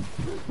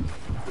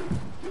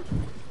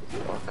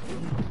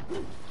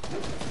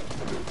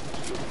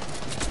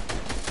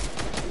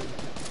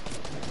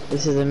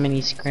 This is a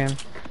mini scrim.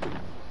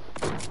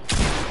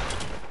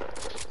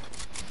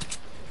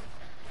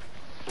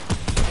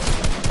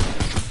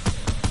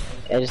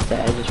 I just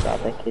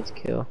robbed that kid's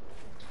kill.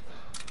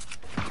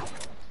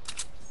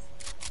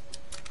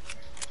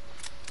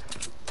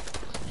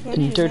 So I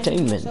need to revenge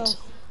Entertainment.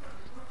 myself.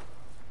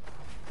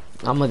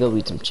 I'm gonna go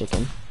eat some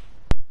chicken.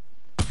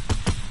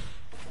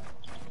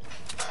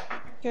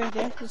 Okay, right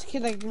there. There's a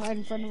kid like right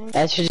in front of us.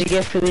 That's what you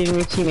get for leaving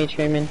your teammates,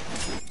 Raymond.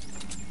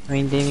 I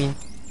mean, Damien.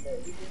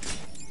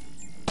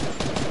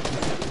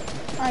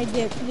 Alright,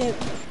 dip. You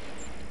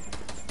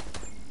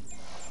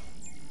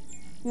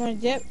wanna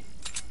dip?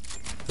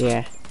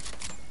 Yeah.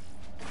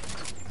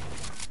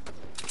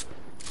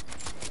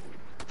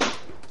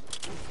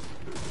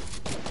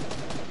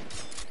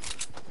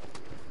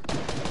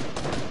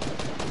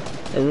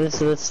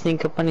 Let's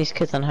sneak up on these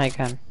kids on high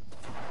ground.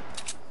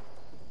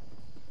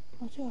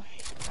 What's your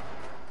right?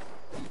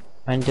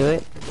 Wanna do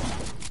it?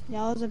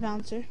 Y'all is a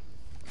bouncer.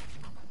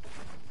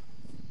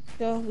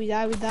 Go, we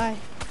die, we die.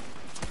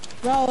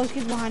 Bro, those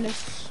kids behind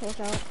us. Watch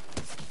out.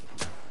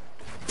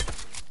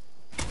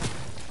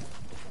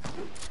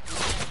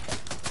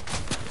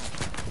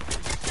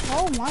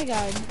 Oh my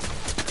god.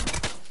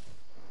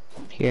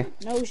 Here.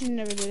 No, we should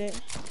never did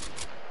it.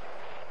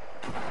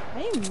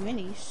 I need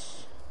minis.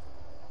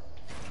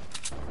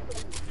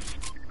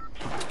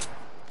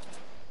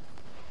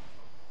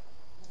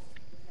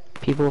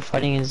 People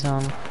fighting in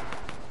zone.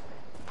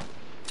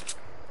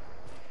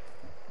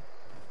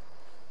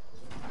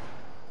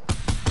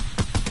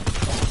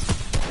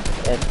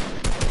 Dead.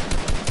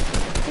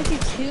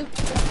 52.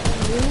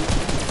 Blue.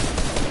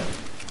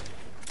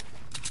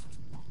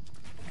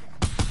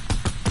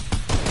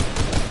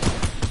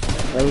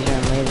 Laser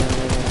him, laser him, laser him,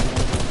 laser him.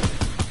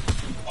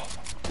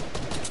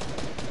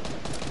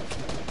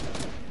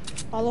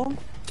 Follow him.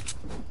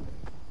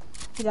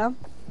 You down?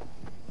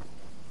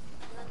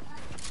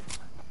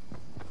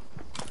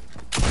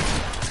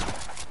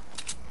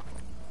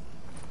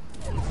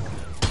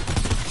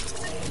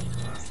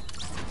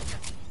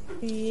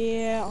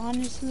 Yeah,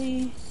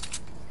 honestly,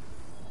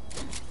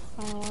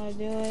 I don't want to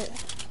do it.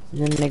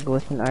 There's a nigga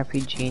with an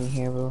RPG in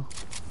here, bro.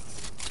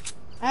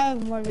 I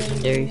have more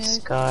Legendary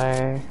videos.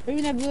 Scar. Bring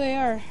me that blue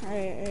AR.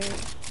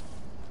 Alright.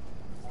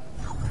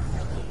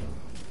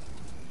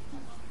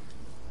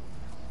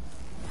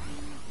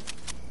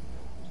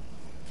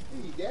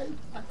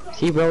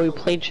 See, bro, we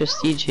played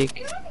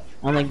strategic.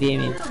 Unlike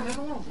Damien.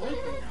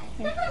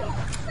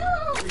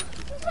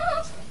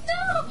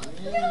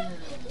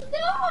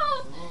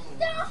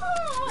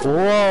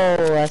 Whoa,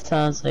 that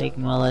sounds like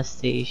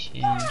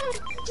molestation.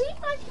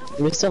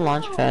 Where's the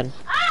launch pad?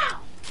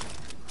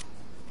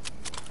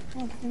 Oh,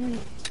 let me-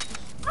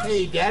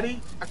 Hey,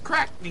 Daddy, I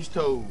cracked these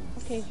toes.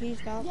 Okay,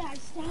 he's out. Yeah,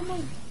 stand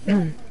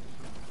like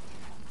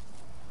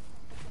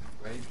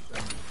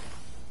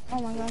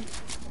Oh my god.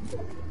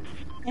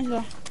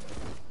 Angela.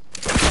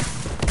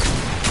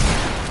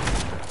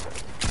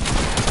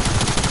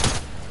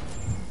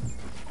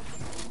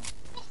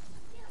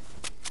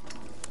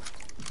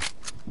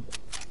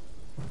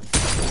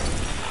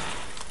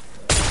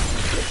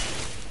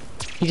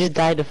 He just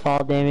died to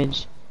fall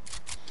damage.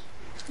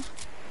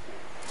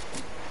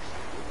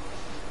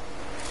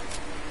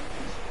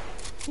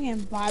 Damn,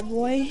 bad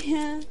boy.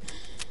 Yeah.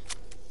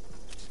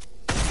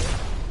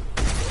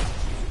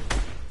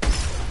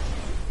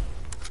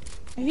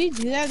 If you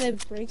do that,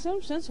 that breaks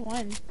them? Since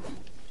when?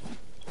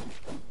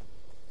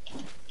 Do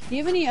you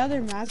have any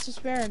other mats to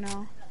spare or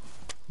no?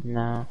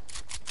 No.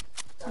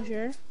 You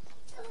sure?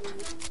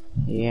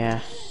 Yeah.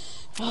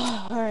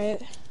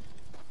 Alright.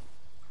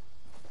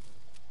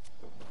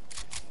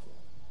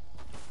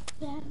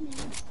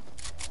 Batman.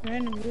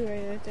 Random blue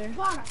right there.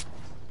 Bottom.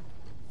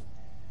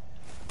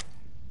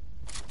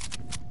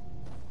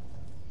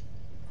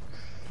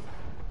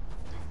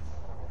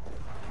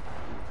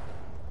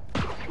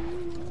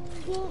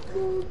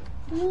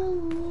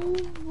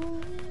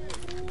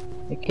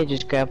 The kid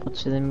just grappled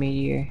to the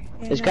meteor.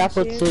 Yeah, Just no,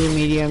 grappled to seriously. the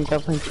meteor. I'm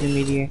grappling to the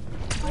meteor.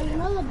 I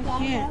know the bad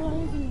can't. guy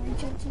don't even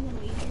reach out to the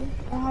major.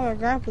 I don't have a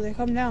grapple, they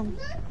come down.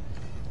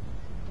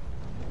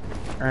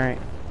 Alright.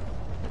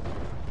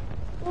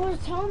 Or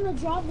tell him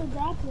to drop the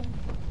grappling.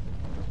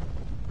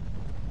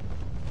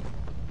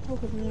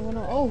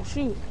 Oh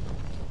shoot.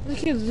 The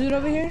kid's loot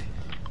over here?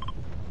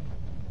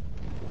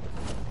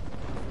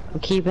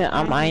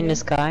 I'm eyeing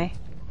this guy.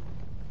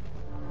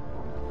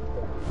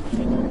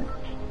 Come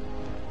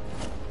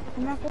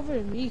back over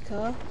to me,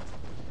 cuh.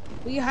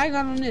 We get high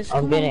ground on this.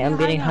 I'm Come on,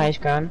 getting get high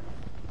ground.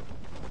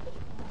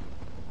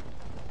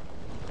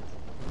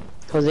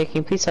 Jose, can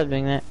you please stop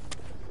doing that?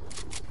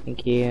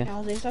 Thank you.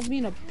 Now they stop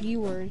being a B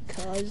word,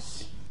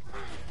 cuz.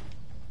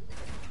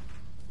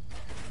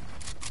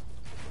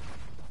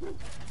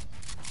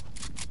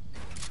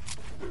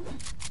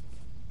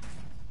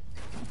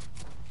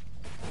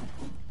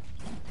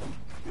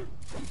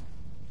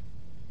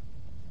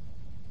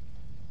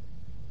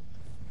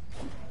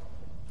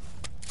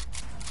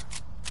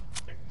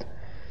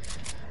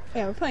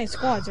 Yeah, we're playing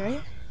squads,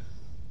 right?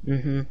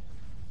 Mm-hmm.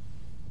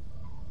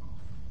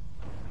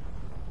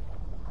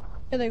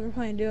 I feel like we're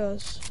playing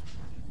duos.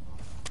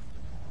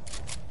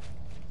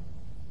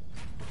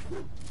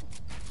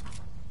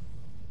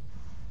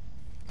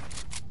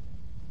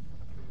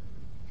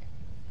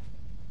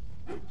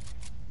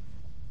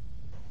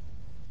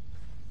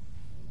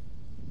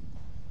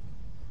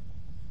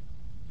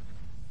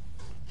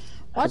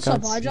 What's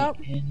up, I drop?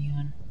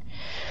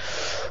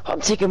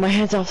 I'm taking my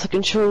hands off the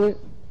controller.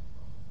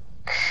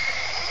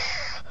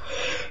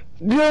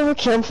 Do you have a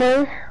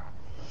campfire?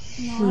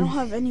 No, I don't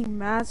have any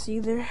mats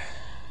either.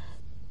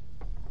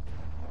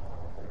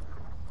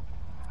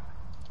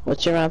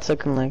 What's your rounds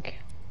looking like?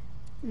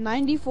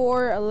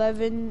 94,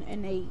 11,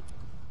 and 8.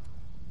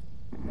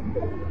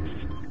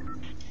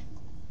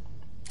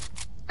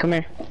 Come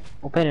here.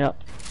 Open it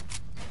up.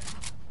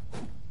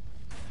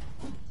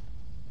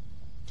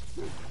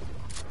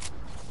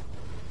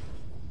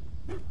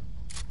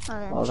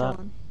 Alright, I'm Hold up.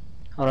 chilling.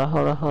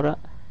 Hold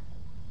up.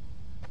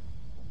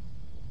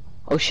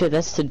 Oh shit,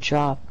 that's the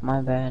drop.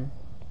 My bad.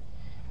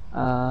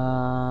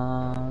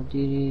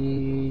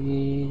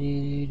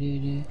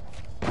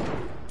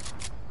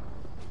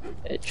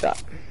 It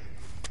dropped.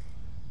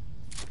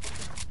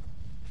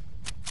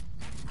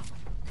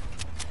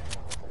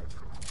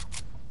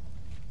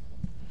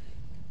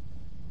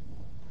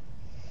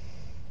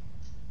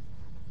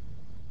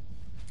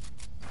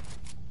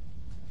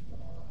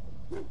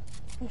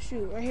 Oh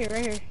shoot, right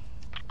here.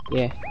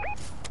 Yeah,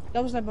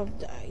 That was sniper.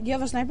 Do you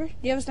have a sniper?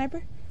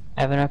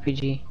 I have an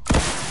RPG.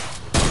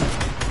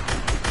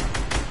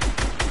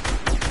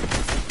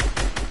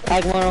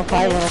 Tag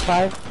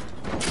 105.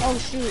 Oh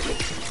shoot.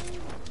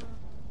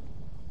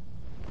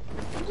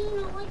 You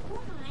know, like,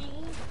 why?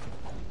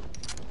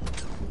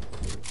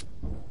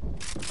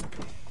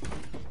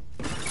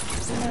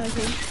 Another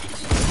kid.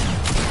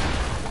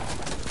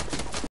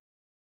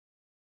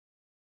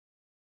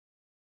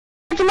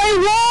 through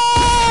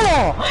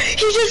my wall! He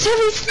just hit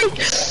me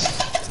straight.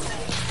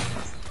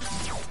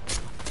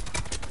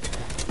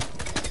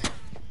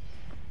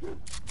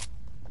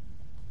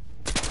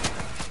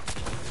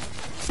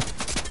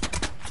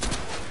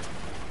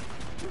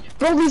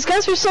 Bro, these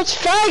guys are such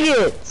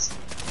faggots!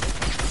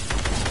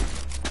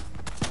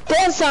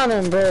 Dance on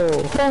him,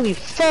 bro! Holy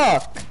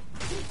fuck!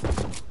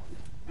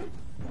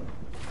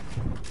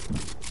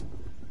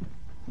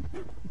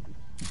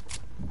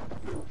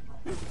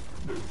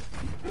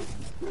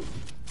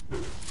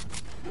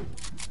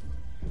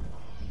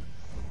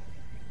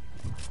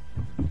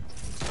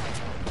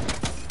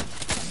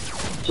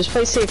 Just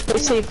play safe, play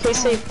safe, play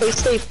safe, play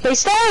safe, play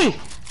safe!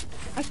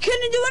 I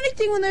couldn't do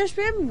anything when they were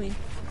spamming me.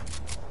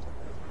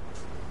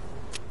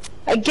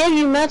 I gave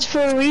you match for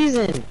a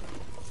reason.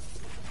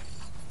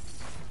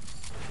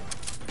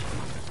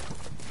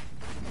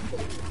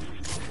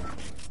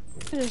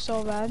 This is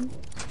so bad.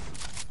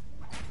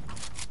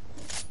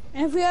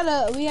 And if we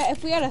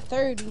had a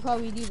third, we'd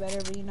probably do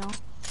better, but you know.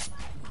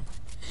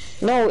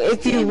 No,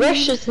 if you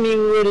rushed with me,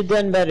 we would have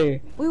done better.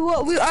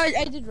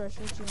 I did rush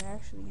with you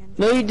actually.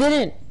 No, you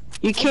didn't.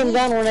 You came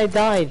down when I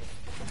died.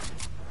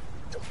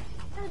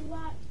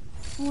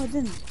 No, I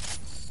didn't.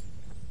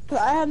 But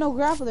I had no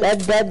grapple there.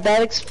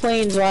 That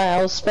explains why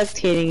I was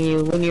spectating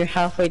you when you're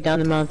halfway down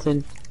the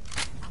mountain.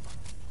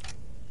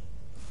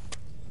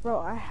 Bro,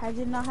 I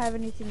did not have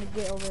anything to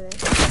get over there.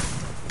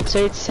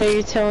 So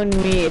you're telling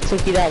me it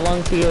took you that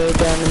long to get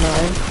down the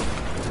mountain?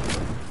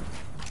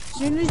 As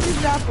soon as you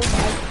grappled,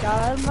 I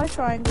got out of my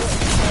triangle.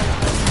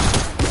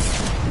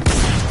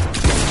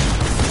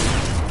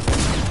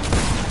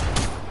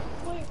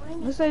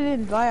 At least I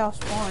didn't die off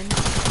spawn.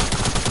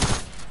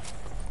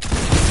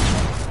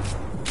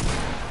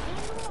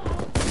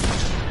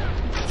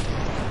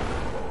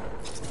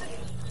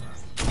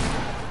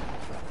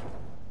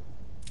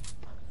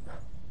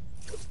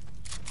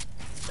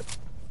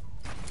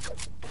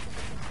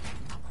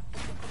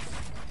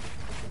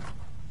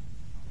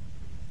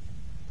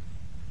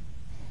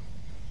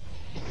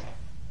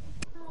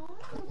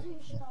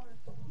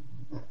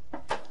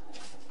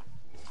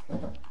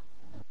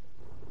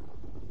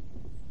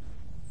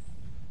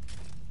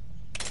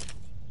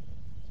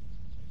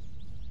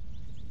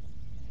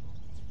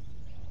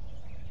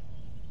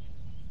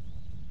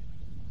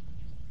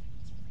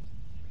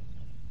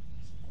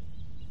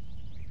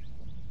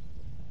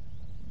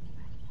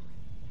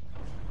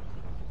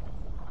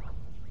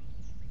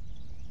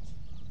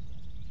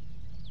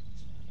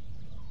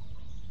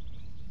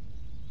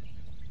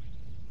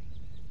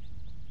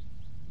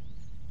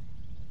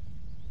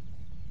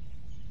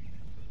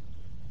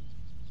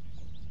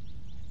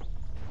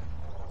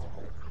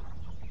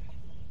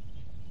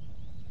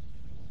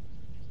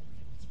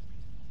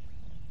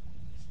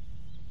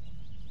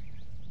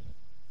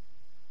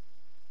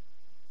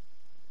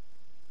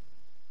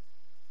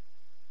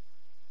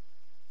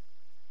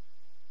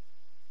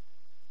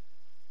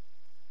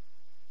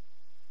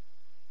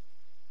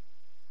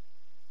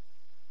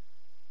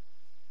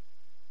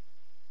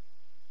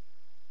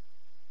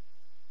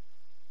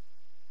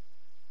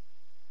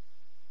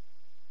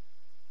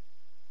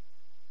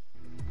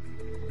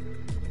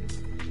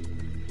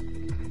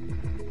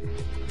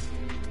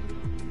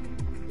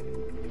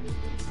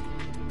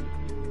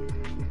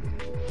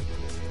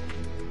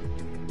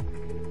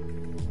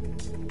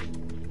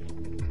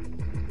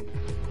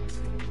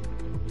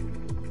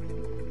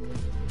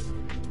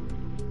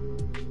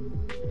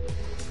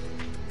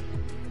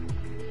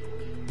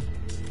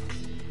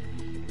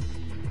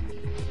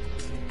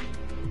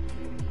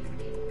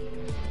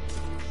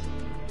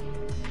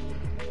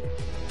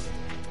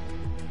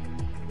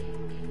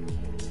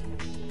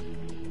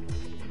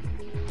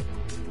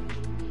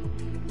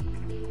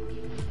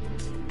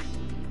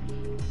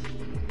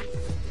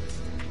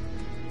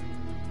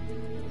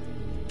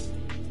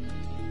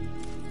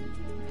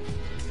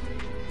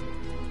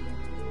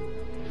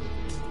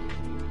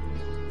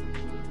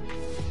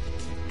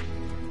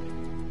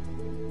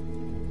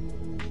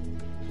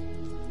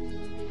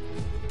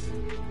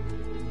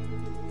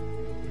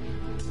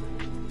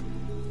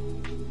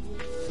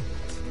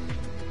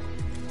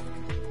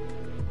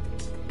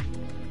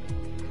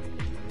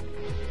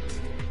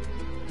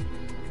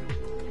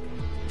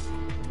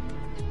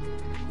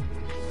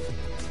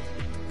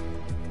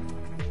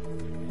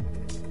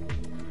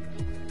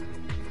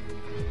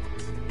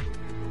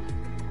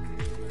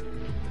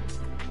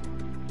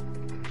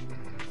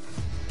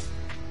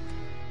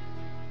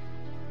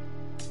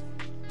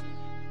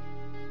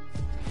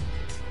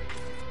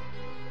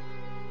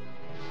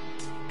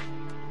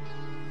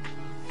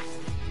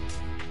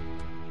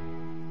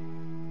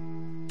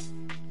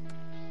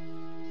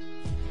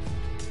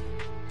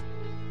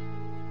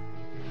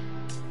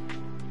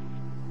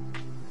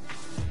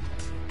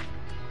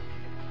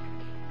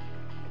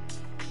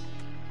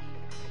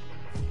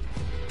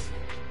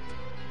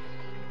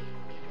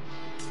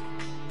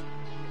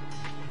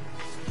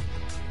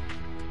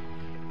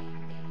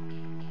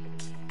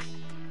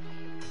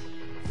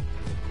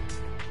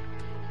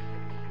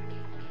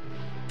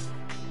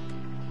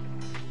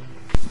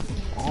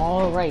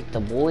 Alright,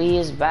 the boy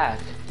is back.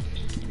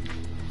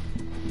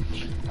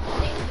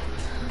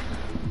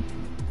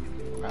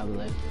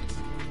 Probably.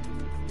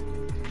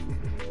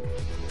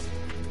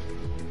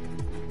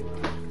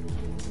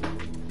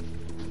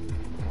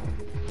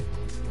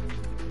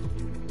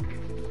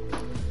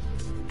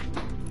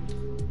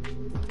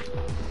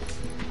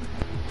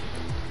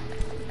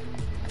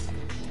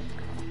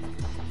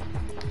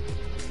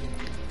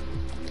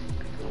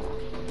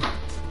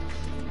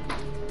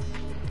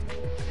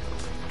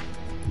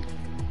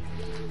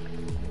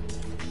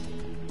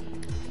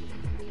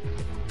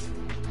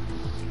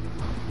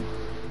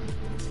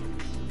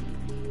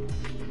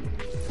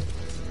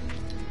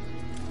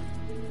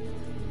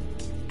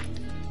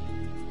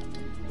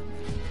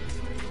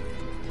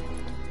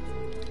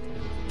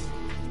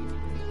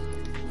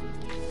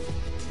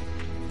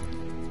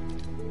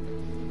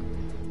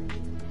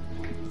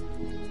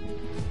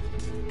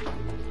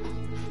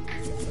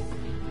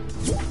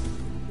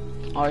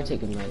 I'll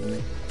take a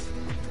minute.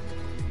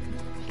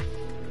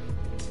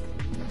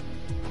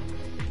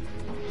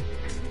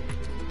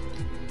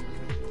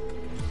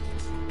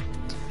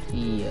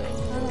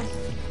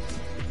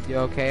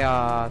 Yo,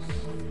 Chaos.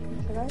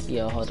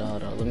 Yo, hold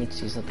on. Let me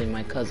see something.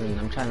 My cousin,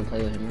 I'm trying to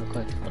play with him real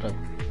quick. Hold up.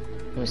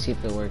 Let me see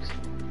if it works.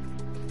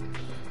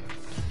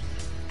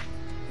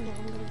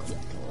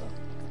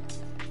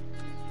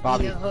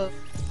 Bobby,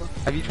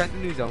 have you tried the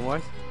new Zone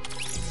Wars?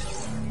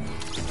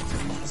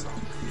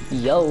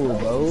 Yo,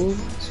 bro.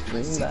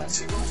 Stream back.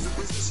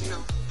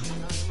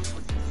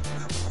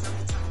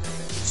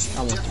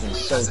 I must have been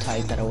so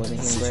tight that I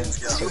wasn't here, bro.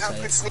 So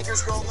tight.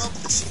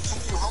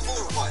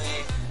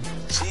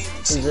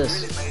 Who's this?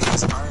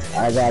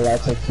 I got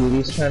lots of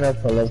cuties trying to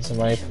pull up to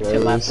my place. To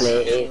my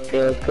play, it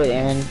feels good,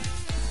 Aaron.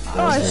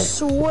 Oh, I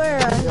swear.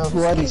 Yo,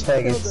 who are these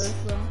faggots?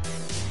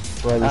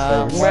 Who are these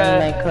faggots?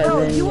 My cousin.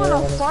 Bro, you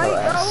wanna fight,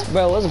 bro?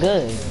 Bro, what's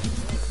good?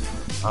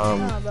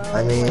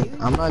 I mean,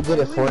 I'm not good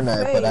at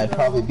Fortnite, but I'd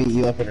probably beat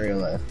you up in real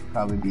life.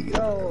 Probably beat you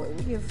up. Oh,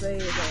 you can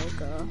fade,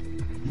 okay.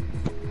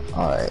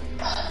 Alright.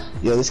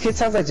 Yo, this kid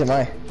sounds like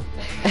Jamai.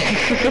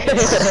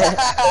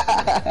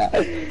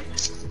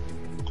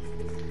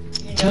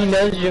 He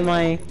knows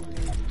Jamai.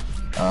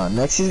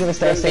 Next he's gonna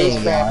start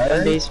saying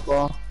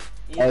baseball.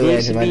 Oh yeah,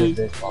 Jamai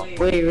does baseball.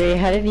 Wait,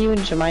 how did you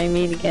and Jamai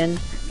meet again?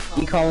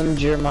 You call him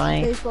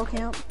Jamai? Baseball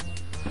camp.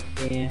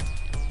 Yeah.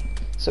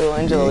 So,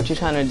 Angelo, what you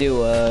trying to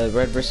do?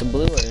 Red versus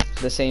blue, or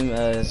the same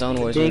Zone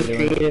Wars? Being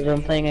creative,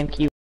 I'm playing on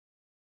keyboard.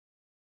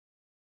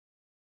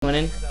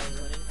 Winning?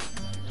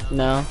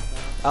 No.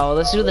 Oh,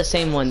 let's do the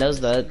same one. Those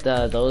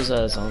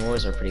Zone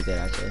Wars are pretty good,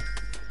 actually.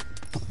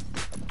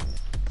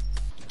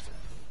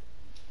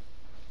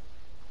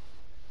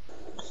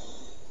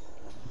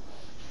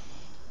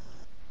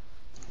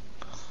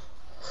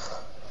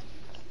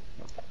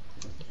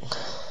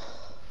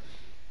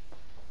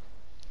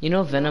 You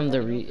know, Venom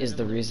is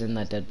the reason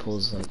that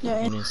Deadpool's like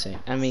insane.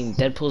 I mean,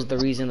 Deadpool's the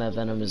reason that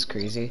Venom is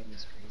crazy.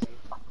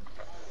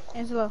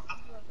 Angelo.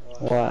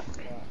 What?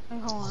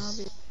 Hold on, I'll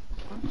be.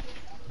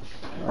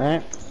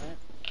 Alright.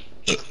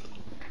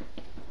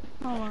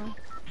 Hold on.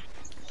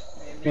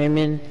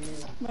 Raymond.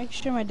 Make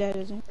sure my dad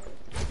isn't.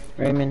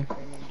 Raymond.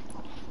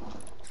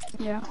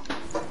 Yeah.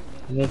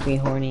 You make me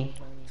horny.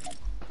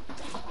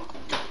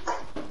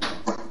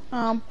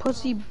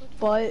 Pussy,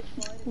 butt,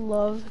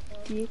 love,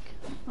 dick.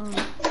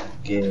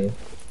 Yeah.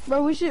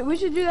 Bro, we should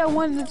do that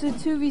one that's a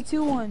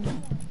 2v2 one.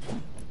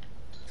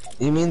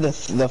 You mean the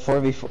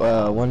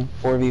 4v1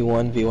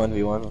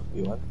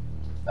 v1v1?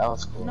 That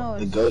was cool. No,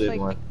 the it's goated like,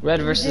 one.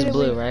 Red versus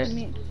blue, right?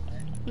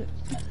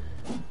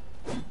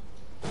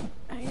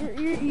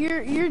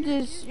 You're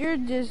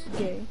just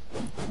gay.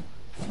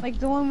 Like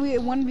the one we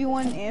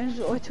 1v1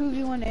 Angelo or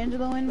 2v1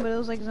 Angelo in, but it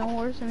was like Zone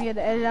Wars and we had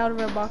to edit out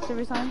of our box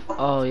every time.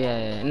 Oh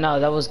yeah. No,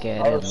 that was gay.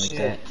 I didn't like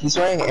that. He's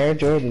wearing Air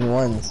Jordan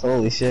 1s.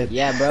 Holy shit.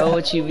 Yeah, bro.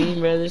 What you mean,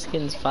 bro? This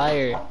skin's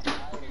fire.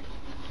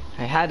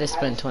 I had to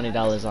spend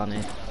 $20 on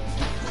it.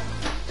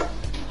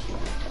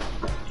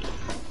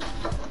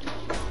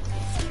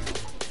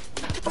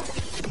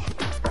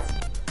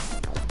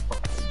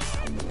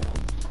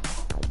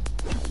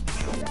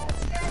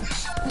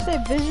 You say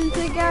vision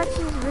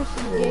pickaxes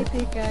versus gay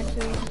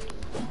pickaxes.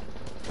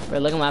 Bro,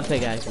 look at my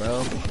pickaxe,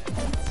 bro.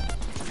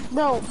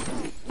 Bro,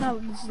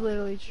 no, it's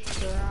literally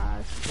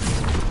trash.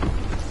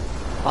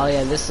 Oh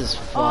yeah, this is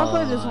fun. Oh, I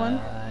played this one.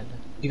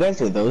 You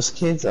guys are those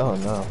kids? Oh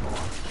no.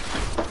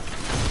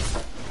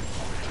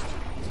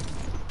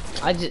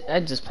 I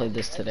just played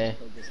this today,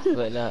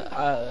 but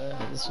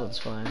this one's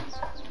fine.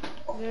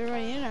 They're right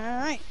in,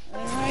 alright.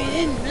 They're right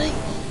in, really.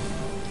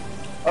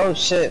 Oh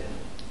shit.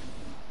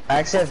 I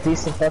actually have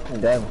decent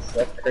fucking dems.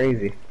 That's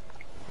crazy.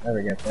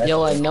 Never get that.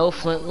 Yo, I know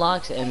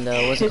flintlocks and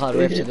what's it called,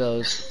 rift to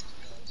goes,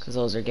 cause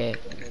those are gay.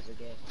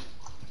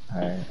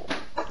 Alright.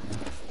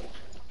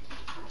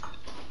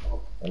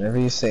 Whatever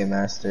you say,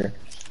 master.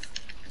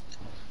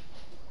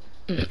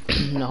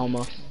 No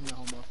homo.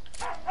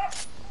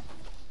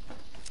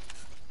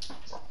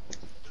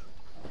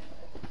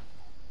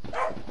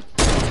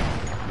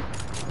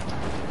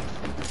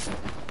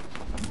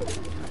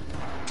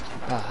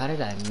 How did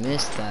I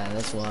miss that?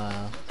 That's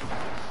wild.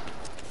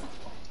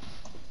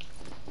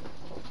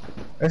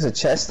 There's a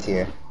chest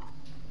here.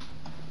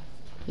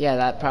 Yeah,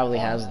 that probably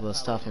has the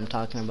stuff I'm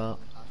talking about.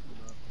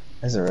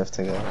 There's a rift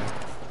to go.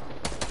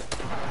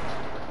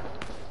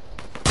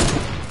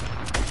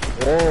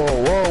 Whoa,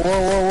 whoa, whoa,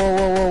 whoa, whoa,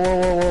 whoa, whoa,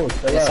 whoa, whoa,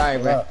 whoa. Yeah, sorry,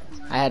 bro.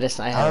 I had to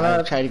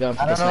try to go in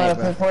for the snipe,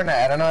 bro.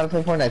 I don't know how to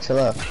play Fortnite. Chill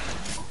out.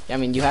 I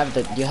mean, you have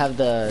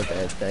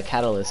the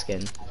catalyst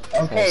skin.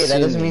 Okay, that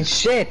doesn't mean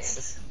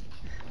shit.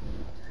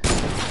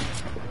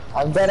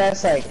 I'm dead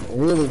ass like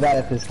really bad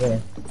at this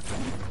game.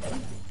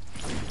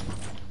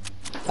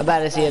 How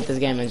bad is he at this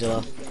game,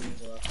 Angelo?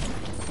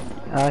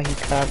 Oh, he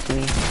caught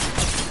me.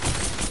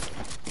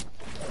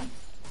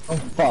 I'm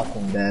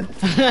fucking dead.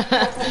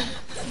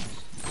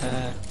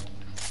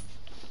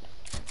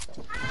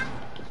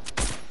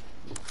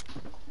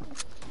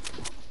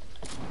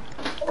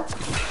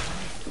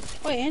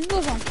 Wait,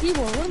 Angelo's on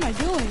keyboard. What am I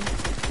doing?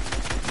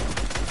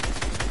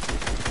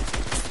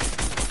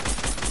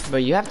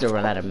 But you have to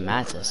run out of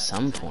mats at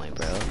some point,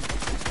 bro.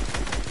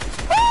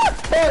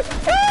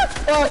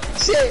 Oh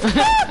shit!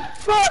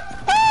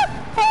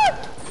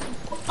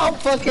 I'm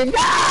fucking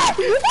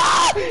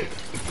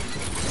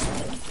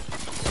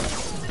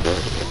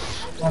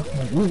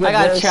I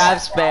got trap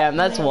spam.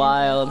 That's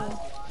wild.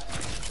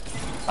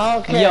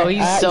 Okay. Yo,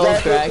 he's so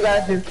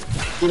cracked.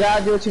 You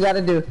gotta do what you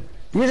gotta do.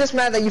 You're just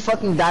mad that you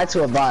fucking died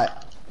to a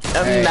bot.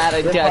 I'm mad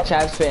at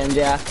trap spam,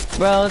 yeah.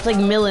 Bro, it's like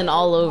milling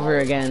all over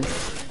again.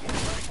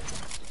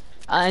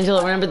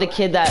 Angelo, remember the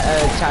kid that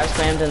trap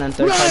spammed and then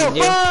third party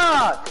you?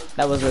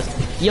 That was this.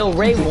 Yo,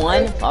 Ray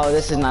 1? Oh,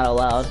 this is not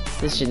allowed.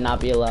 This should not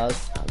be allowed.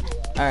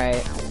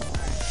 Alright.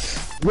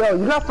 Yo,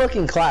 you got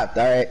fucking clapped,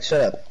 alright?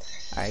 Shut up.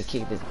 Alright,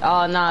 kick this.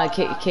 Oh, nah,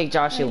 kick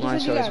Joshua one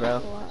shorts, bro.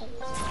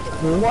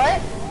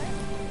 What?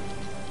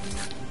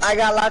 I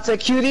got lots of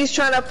cuties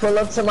trying to pull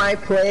up to my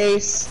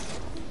place.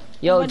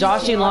 Yo,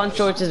 Joshy Long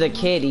Shorts is a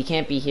kid. He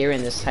can't be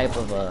hearing this type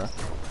of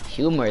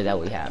humor that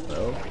we have,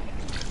 bro.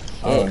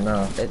 Oh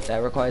no.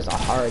 That requires a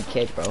hard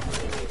kick, bro.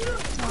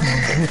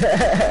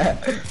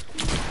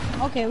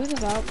 Okay, we can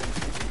go.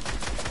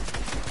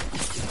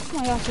 Oh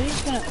my gosh, are you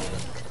just gonna...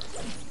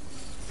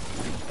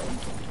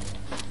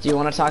 Do you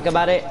want to talk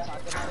about it?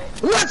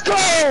 Let's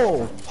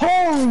go!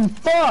 Holy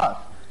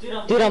fuck!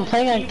 Dude, I'm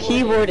playing on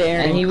keyboard,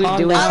 Aaron. And he was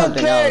doing something else. I don't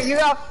care, you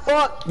got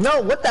fuck. No,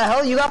 what the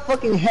hell? You got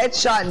fucking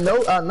headshot,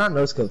 not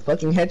no scope,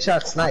 fucking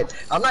headshot snipe.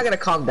 I'm not gonna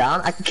calm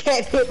down. I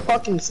can't hit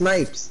fucking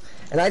snipes.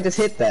 And I just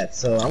hit that,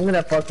 so I'm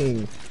gonna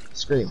fucking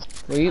scream.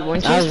 I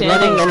was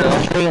running in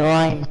a straight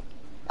line.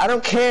 I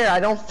don't care, I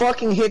don't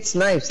fucking hit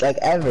snipes, like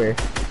ever.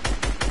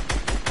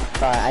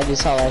 I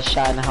just saw that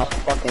shot and how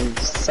fucking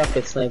suck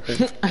at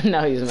sniping.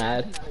 No, he's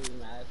mad.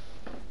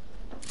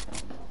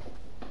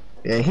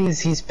 Yeah,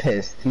 he's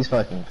pissed. He's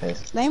fucking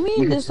pissed. They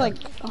mean just like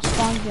a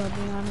spawn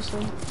building,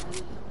 honestly.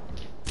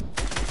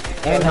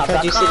 And I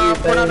thought you said you were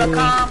better than me.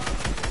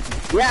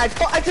 Yeah,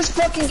 I just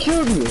fucking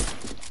killed you.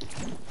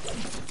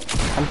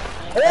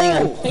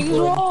 Oh! Take his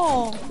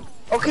roll!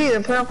 Okay,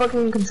 then play on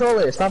fucking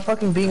controller. Stop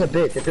fucking being a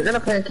bitch. If you're gonna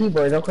play on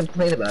keyboard, don't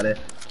complain about it.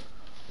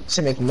 This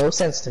should make no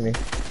sense to me.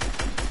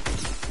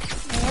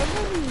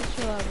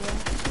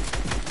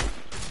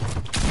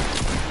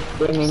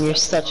 Damien, you're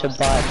such a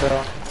bot,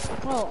 bro.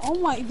 Bro, oh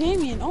my,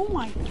 Damien, oh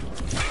my.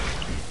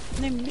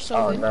 Damien, you're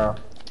so good. No.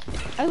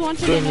 I just want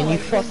you to Damien, know, you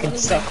like, fucking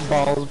suck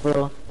balls,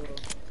 bro.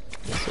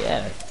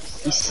 Yeah.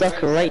 You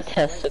suck right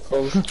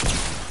testicles.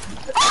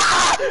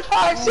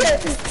 Oh shit!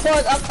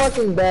 Fuck, I'm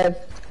fucking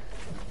dead.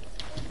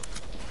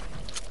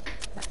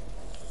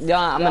 Yeah,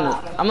 I'm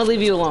gonna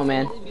leave you alone,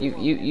 man. You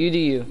do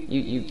you.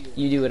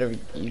 You do whatever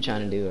you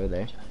trying to do over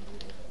there.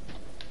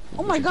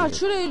 Oh my god,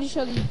 shoot at each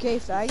other, you gay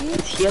faggot.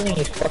 It's healing,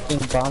 you fucking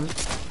bum.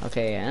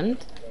 Okay, and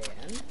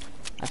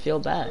I feel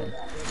bad.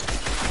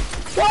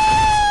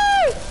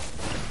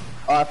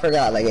 Oh, I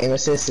forgot. Like aim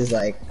assist is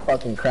like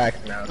fucking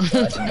cracked now,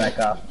 so I should back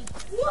off.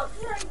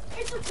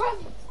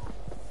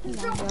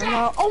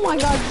 Oh my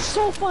god, you're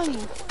so funny.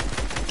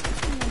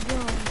 Oh my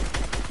god.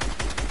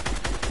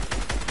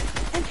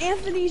 And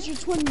Anthony's your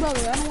twin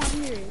brother. I don't want to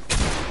hear it.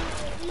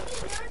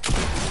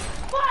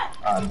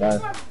 I'm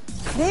done.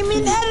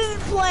 Damien edited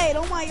played.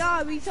 Oh my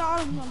god, we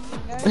taught him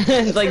something, guys.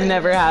 It's like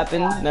never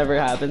happened. Never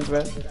happens, bro.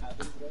 Okay,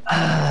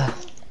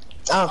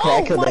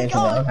 I killed the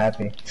Angelo. I'm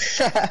happy.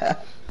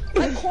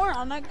 Like corn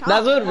on that.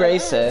 That's what Ray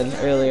said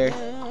earlier.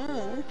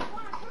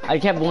 I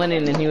kept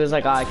winning and he was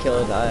like, oh, I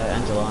killed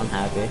Angelo, I'm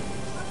happy.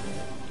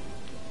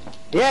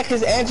 Yeah,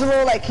 cause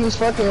Angelo, like, he was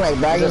fucking, like,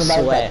 bragging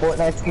about that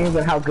Fortnite skins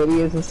and how good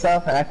he is and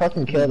stuff, and I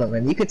fucking killed him,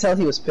 and you could tell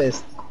he was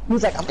pissed. He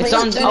was like, I'm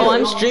playing it's on,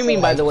 I'm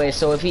streaming, by the way,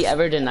 so if he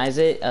ever denies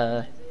it,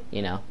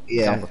 you know,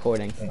 it's on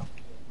recording.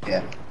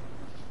 Yeah.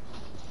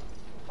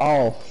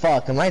 Oh,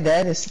 fuck, am I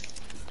dead?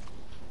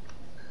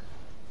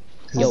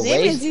 Yo,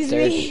 Ray's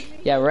third.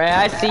 Yeah, Ray,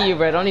 I see you,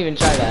 bro, don't even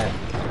try that.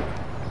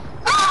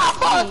 Ah,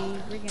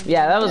 fuck!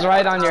 Yeah, that was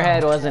right on your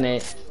head, wasn't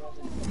it?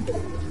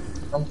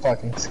 I'm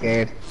fucking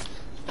scared.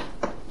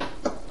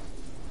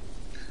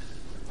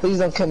 Please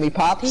don't kill me,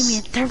 Pops.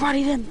 Damien, they're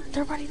body them,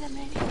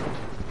 man.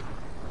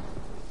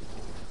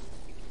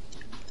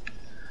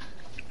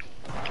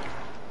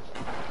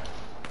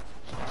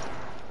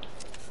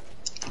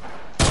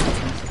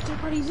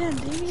 he's in,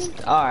 Damien.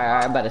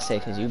 Alright, I'm about to say,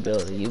 cause you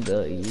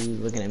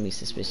looking at me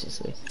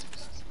suspiciously.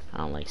 I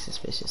don't like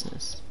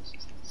suspiciousness.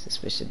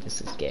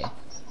 Suspiciousness is gay.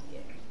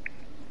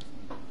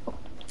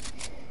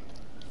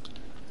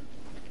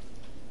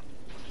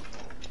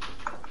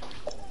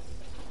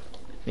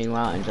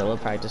 Meanwhile, Angelo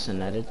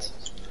practicing edits.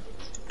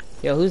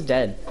 Yo, who's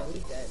dead?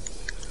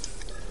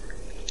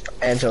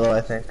 Angelo,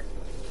 I think.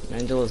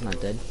 Angelo's not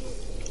dead.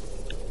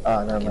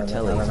 Oh, no, no,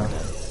 no, no, no.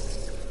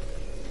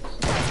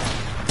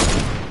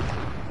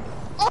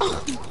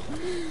 Oh!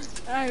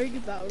 Alright, we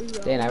can stop.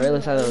 Dang, I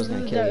really thought I was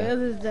gonna kill you.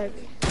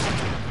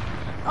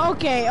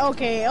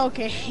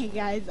 Okay,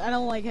 guys. I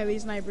don't like heavy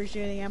sniper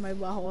shooting at my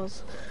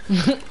buttholes.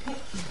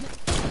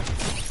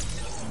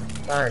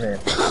 Darn it.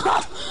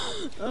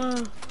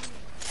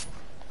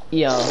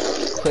 Yo,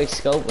 quick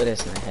scope, but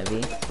it's not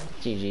heavy.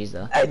 GG's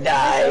though. I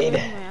died.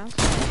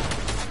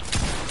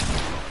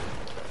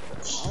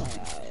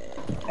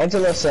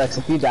 Angelo sucks.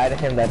 If you die to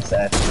him, that's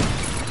sad.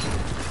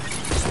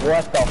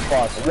 What the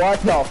fuck?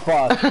 What the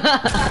fuck?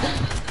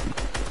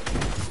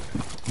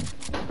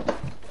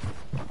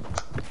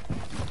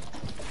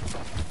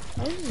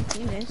 I didn't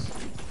see this.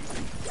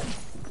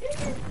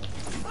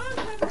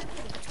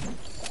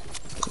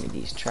 Give me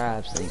these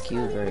traps, thank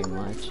you very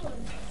much.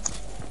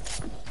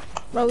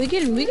 Bro, we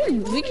can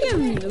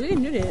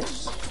do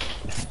this.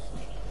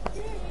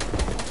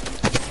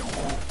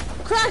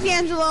 Crack,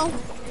 Angelo.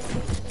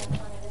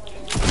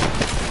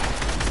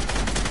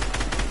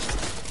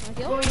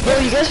 Bro,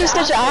 you guys are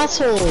such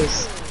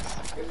assholes.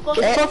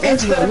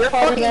 Angelo, you're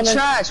fucking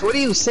trash. What are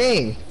you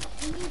saying?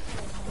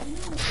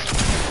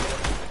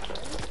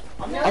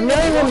 I'm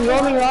not even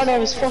roaming around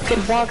on his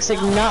fucking box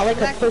like not like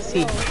a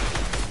pussy.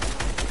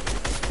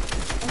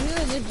 I'm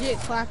really legit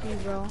clapping,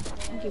 bro.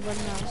 Okay, but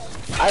now.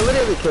 I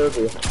literally killed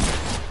you.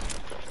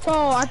 Bro,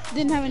 I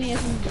didn't have any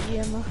SMG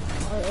ammo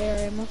or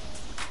air ammo.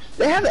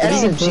 They have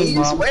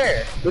SMGs?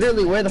 Where?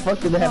 Literally, where the fuck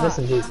do they have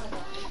SMGs?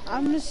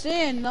 I'm just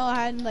saying, no, I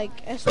had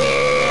like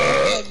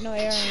SMG, like no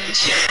air ammo.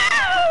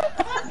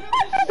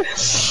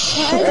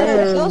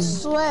 Go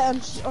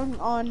sweat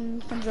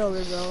on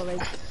controller, bro.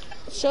 Like,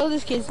 show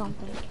this kid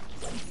something.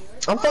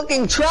 I'm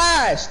fucking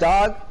trash,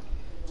 dog.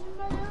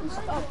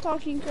 Stop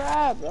talking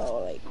crap,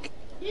 bro. Like,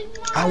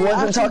 I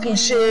wasn't talking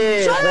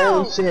shit.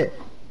 Holy shit.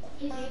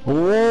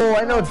 Whoa,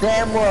 I know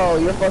damn well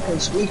your fucking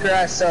squeaker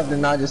ass stuff did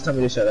not just tell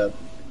me to shut up.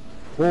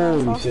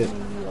 Holy shit.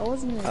 Oh,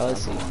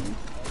 let's see.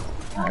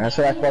 That's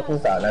what I fucking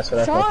thought. That's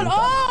what I fucking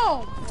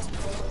thought.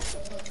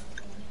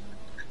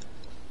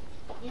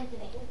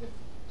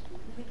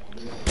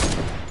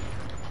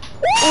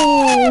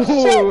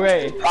 Ooh,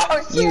 Ray.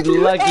 You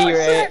lucky,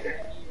 Ray.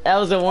 That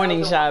was a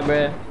warning shot,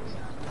 bruh.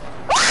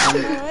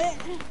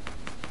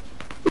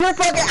 You're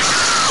fucking.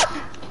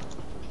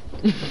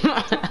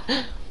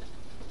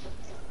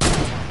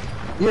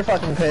 You're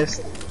fucking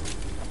pissed.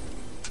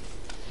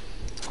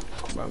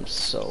 Bro, I'm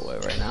so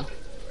wet right now.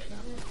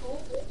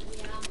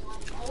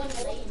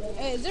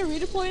 Hey, is there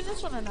redeploy in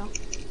this one or no?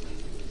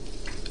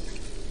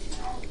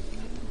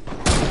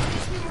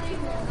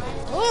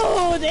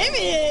 Oh,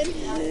 Damien!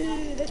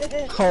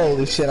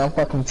 Holy shit, I'm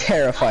fucking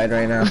terrified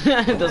right now.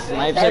 The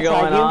snipes are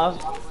going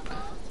off.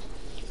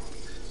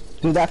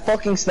 Dude, that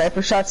fucking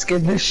sniper shot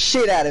scared the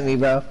shit out of me,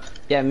 bro.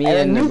 Yeah, me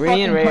and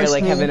Ray are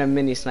like having a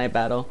mini snipe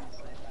battle.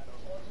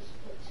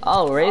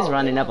 Oh, Ray's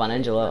running up on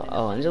Angelo.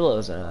 Oh,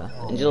 Angelo's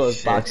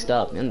boxed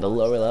up in the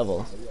lower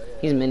level.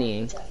 He's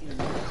miniing.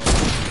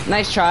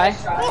 Nice try.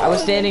 I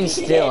was standing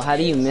still. How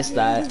do you miss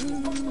that?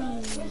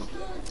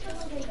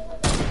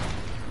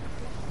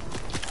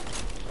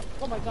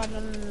 Oh my god,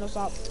 no,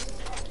 stop.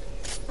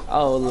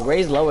 Oh,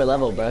 Ray's lower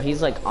level, bro.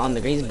 He's like on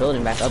the, he's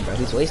building back up, bro.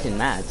 He's wasting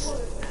mats.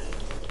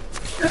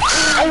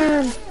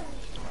 I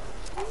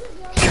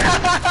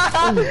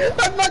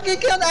fucking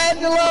killed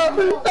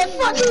Angelo! I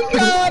fucking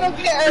killed, I don't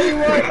care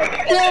anymore!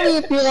 Kill me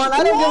if you want,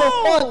 I don't give a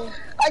fuck!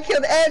 I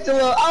killed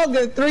Angelo, I don't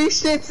give 3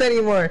 shits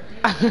anymore!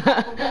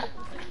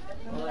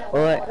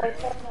 What?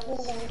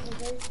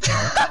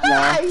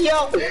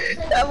 Yo!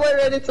 That went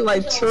right into my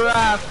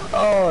trap!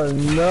 Oh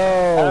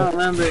no! I don't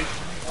remember.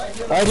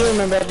 I do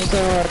remember, I just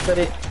don't know where to put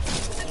it.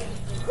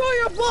 Throw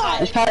your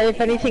butt! It's probably,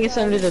 if anything, it's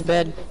under the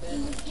bed.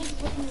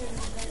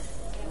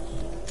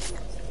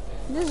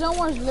 This zone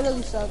war is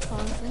literally sucks,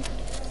 honestly.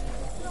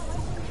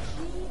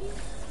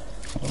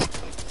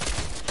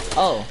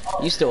 Oh,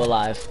 you still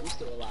alive.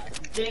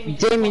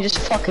 Damien, just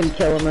fucking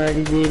kill him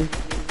already, dude.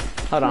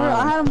 Hold on.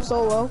 I had him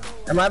solo.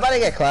 Am I about to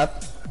get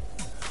clapped?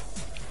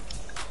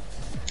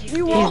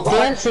 He's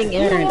dancing,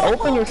 Aaron.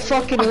 Open your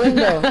fucking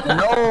window.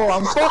 No,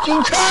 I'm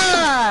fucking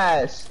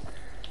trash!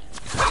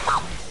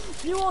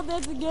 You won't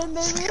dance again,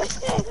 baby?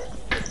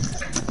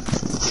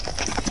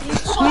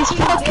 He's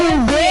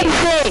fucking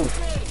dancing!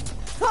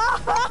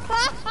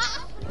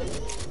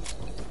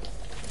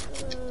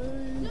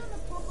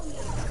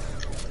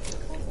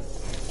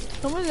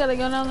 Someone's gotta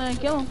go down there and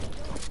kill him.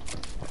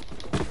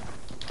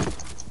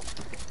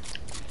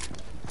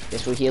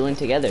 Guess we're healing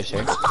together,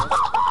 sir.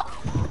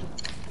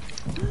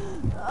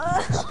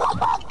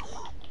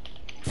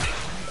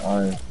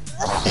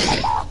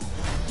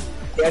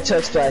 Yeah,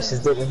 chug splashes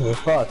didn't he?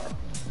 Fuck.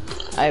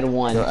 I had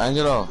one. Yo,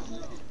 Angelo.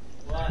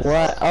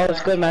 What? Oh,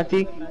 it's good,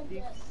 Matthew.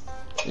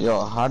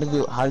 Yo, how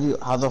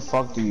the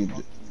fuck do you?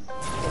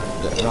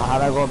 How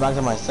do I go back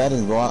to my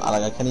settings, bro?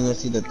 I can't even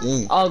see the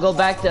thing. Oh, go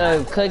back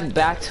to click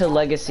back to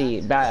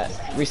legacy,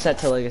 reset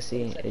to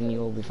legacy, and you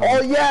will be fine.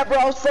 Oh yeah, bro,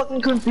 I was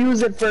fucking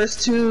confused at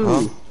first too.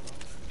 Huh?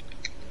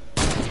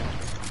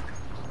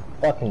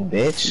 Fucking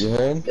bitch. You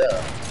heard?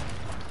 Yeah.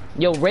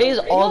 Yo, Ray's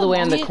all the way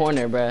in the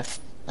corner, bruh.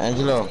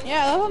 Angelo.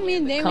 Yeah, that's what me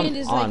and Damien Come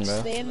just on, like bro.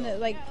 stay in the,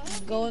 like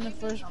go in the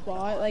first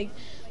spot. Like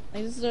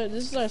this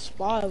is our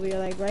spot. We are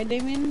like, right,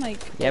 Damien? Like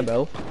Yeah,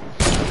 bro.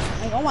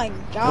 oh my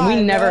And god.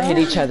 we never bro. hit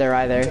each other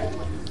either.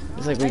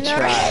 It's like we I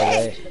never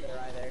try,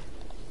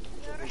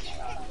 right?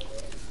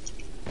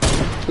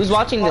 Who's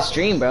watching the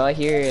stream, bro? I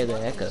hear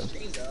the echo.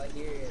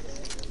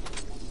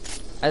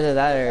 Either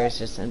that or it's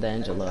just the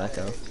Angelo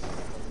echo.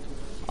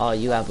 Oh,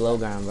 you have low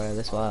ground, bro.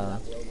 That's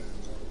wild.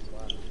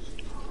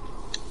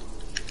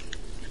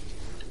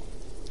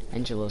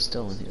 Angelo's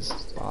still in his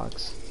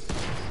box.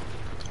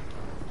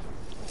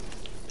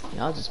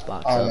 Yeah, I'll just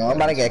box Oh up. no, I'm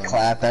about to get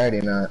clapped. I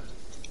already know.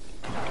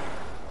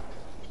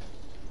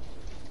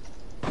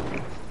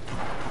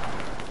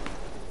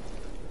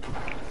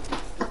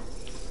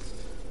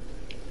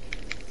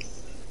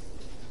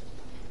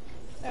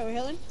 Hey, we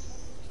healing?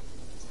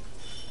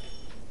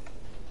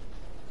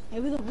 Hey,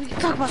 we can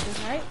talk about this,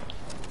 right?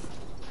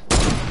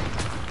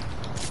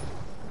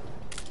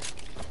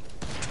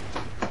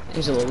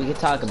 Angelo, we can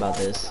talk about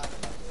this.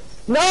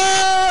 No,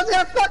 it's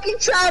gonna fucking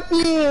trap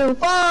you.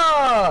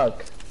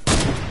 Fuck.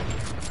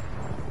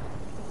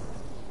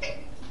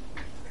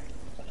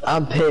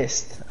 I'm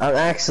pissed. I'm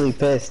actually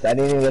pissed. I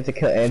didn't even get to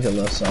kill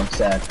Angelo, so I'm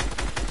sad.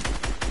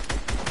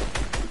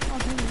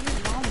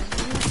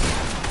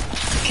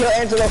 Kill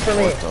Angelo for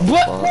me.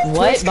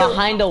 What?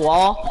 Behind a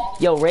wall?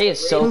 Yo, Ray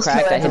is so Please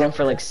cracked. kill I hit him Angelo.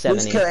 for like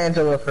 70. Please kill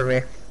Angelo for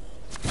me.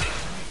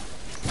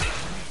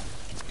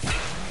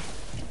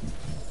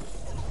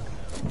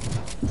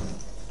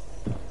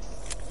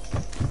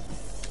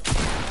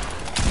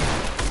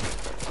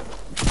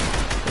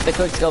 The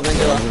quick scope,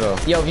 Angelo.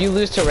 Yo, if you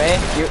lose to Ray,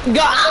 you're.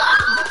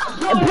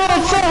 Bro,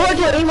 it's so hard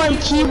to aim on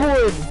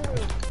keyboard.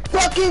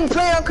 Fucking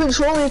play on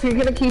controller if you're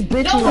gonna keep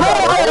bitching about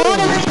it. I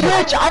want to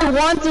switch. I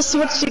want to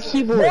switch to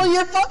keyboard. Bro,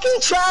 you're fucking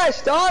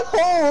trash, dog.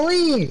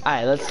 Holy.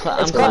 Alright, let's I'm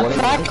It's called clapping.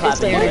 I'm practice,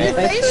 clapping, man.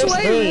 Ray. Face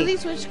way really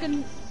switch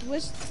the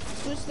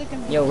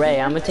controller. Yo, Ray,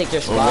 I'm gonna take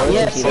your spot.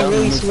 Yes, you know?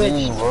 really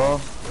switch. Bro.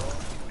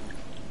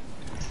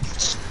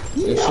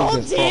 You should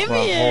just fuck my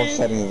whole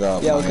settings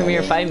up. Yo, come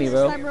here, fight me,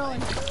 bro. Sniper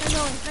rolling.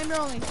 Sniper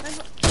rolling.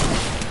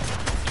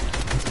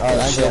 Oh,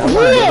 that's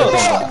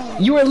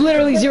it. You were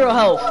literally 0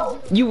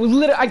 health.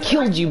 I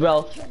killed you,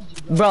 bro.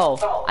 Bro,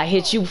 I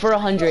hit you for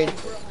 100,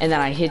 and then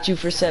I hit you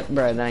for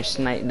bro. Then I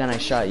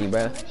shot you,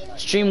 bro.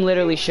 Stream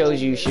literally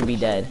shows you should be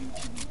dead.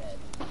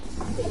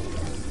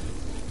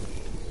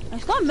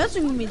 Stop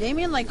messing with me,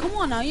 Damien. Like, come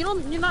on now. You're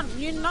not.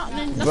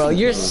 Bro,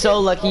 you're so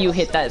lucky you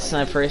hit that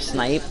first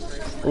snipe.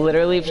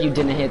 Literally, if you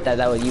didn't hit that,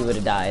 you would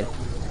have died.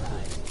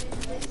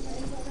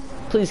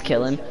 Please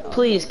kill him.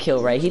 Please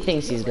kill Ray. He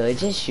thinks he's good.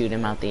 Just shoot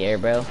him out the air,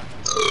 bro.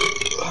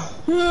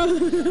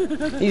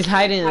 He's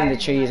hiding in the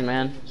trees,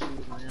 man.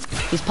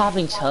 He's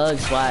popping chug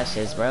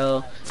splashes,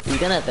 bro. He's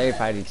gonna third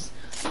party.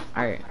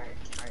 Alright.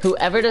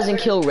 Whoever doesn't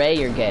kill Ray,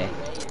 you're gay.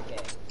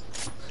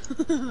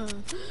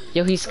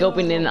 Yo, he's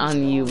scoping in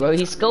on you, bro.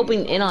 He's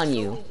scoping in on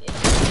you.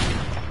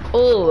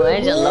 Oh,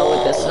 Angelo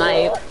with the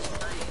snipe.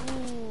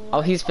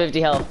 Oh, he's 50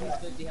 health.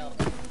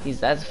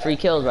 That's free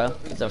kills, bro.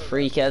 It's a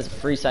free kill. It's a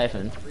free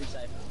siphon.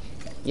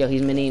 Yo,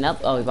 he's miniing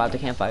up. Oh, he's about to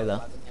campfire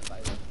though.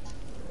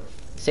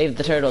 Save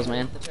the turtles,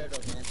 man.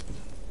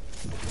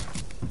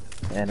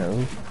 I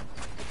know.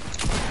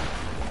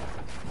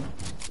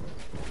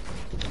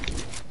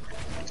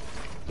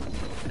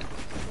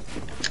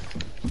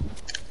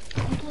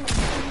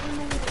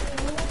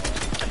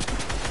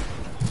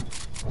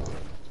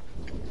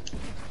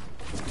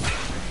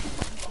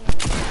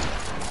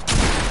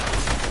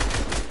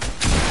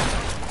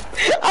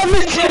 I'm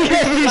missing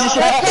every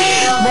shot.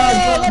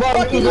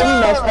 Mom, keep winning,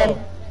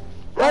 man.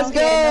 Let's go.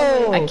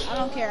 I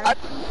don't care.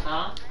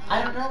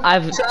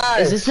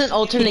 Is this an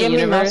alternate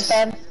universe?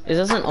 Is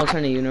this an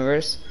alternate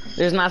universe?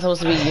 There's not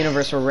supposed to be a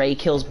universe where Ray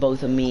kills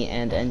both of me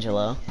and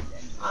Angelo.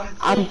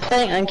 I'm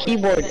playing on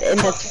keyboard in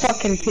this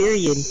fucking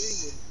period.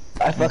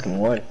 I fucking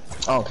won.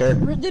 I don't care.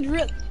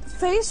 Did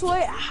face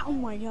way? Oh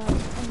my god. Oh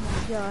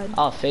my god.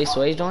 Oh,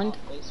 Faceway joined?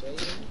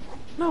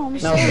 No, I'm No,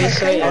 saying.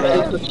 this way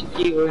I switch to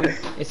keyboard.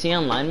 Is he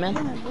online, man?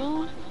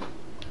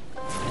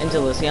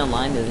 Angelo, is he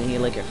online? Isn't he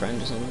like your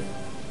friend or something?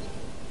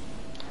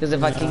 Because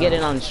if I could get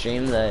it on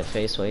stream, the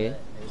Faceway,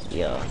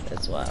 yo,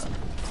 that's wild.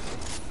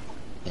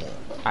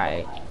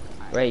 Alright.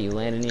 Ray, you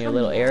landed in your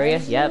little area?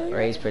 Yep,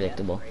 Ray's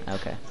predictable.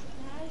 Okay.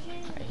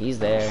 Alright, he's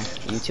there.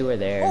 You two are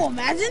there. Oh,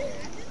 imagine.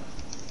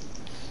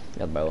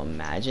 Yo, bro,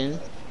 imagine.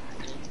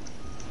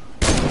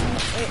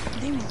 Wait,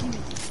 Damien.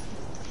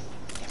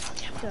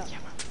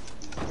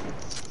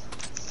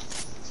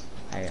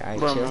 Alright,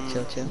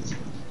 chill.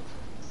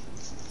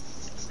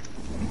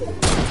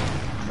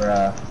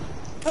 Bruh.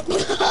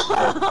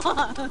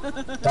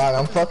 Dog,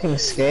 I'm fucking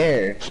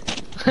scared.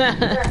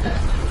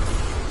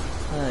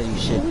 Oh, you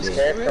should I'm be.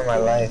 scared for my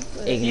life.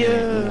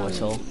 Ignorant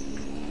mortal.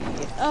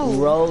 Oh.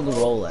 Rogue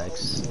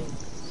Rolex.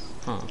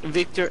 Huh.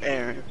 Victor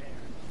Aaron.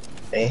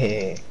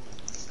 Hey.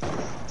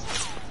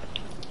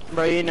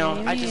 Bro, you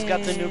know, I just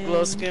got the new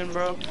glow skin,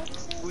 bro.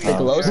 The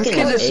glow These skin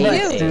kids are is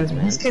sweats, eight, dude.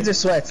 man. These kids are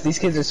sweats. These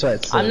kids are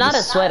sweats. So I'm not a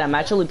just- sweat, I'm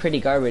actually pretty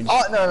garbage.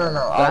 Oh, no.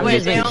 But I've Wait,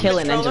 just they been on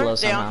killing controller? Angelo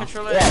They on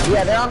somehow. controller?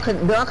 Yeah, they're on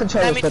controllers,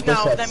 That means, but they're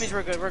no, sweats. that means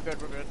we're good, we're good.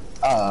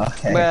 Oh,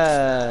 okay.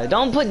 Bruh,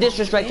 don't put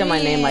disrespect on my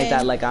name like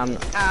that, like I'm...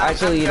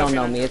 Actually, you don't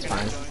know me, it's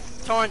fine.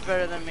 Torrent's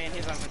better than me, and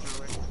he's on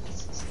controller.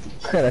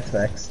 That's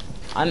facts.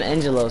 I'm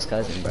Angelo's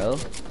cousin, bro.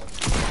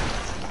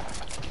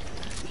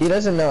 He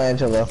doesn't know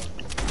Angelo.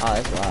 Oh,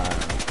 that's wild.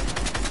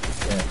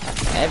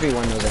 Yeah.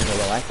 Everyone knows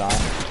Angelo, I thought.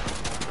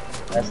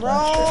 That's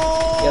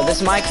not true. Yo, this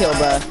is my kill,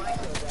 bro.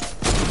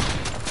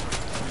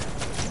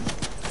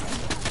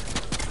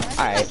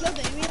 Alright.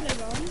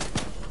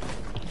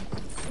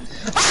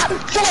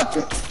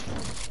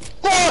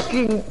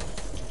 Fucking.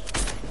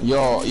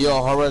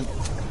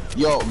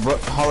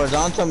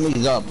 Horizontal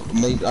means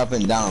up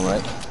and down,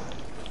 right?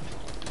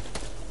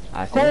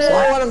 I Oh, think so.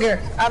 I don't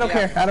care. I don't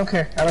care. I don't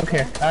care. I don't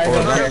care. I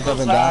don't care. Up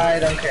and down. I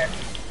don't care.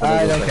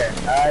 I don't care.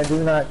 I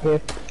do not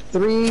give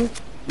 3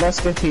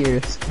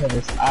 musketeers.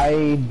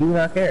 I do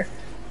not care.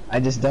 I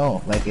just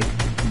don't. Like, I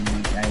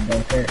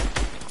don't care.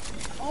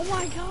 Oh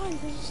my god,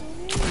 this is so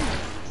weird.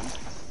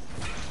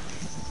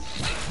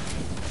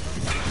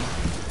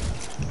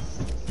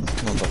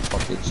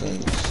 Motherfucker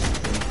changed.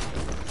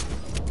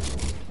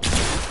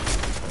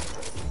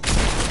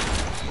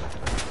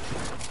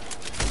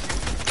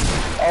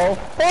 Oh,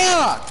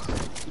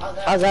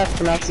 fuck! I got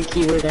pronouncing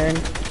keyword, Aaron.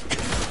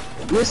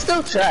 You're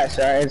still trash,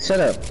 alright? Shut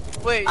up.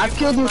 Wait, I've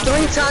killed you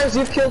 3 times,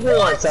 you've killed me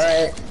once,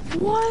 alright?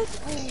 What?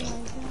 Oh my god.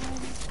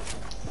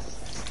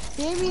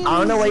 Damien, I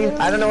don't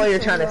know what you're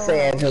so trying to say,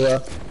 low.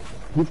 Angelo.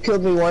 You've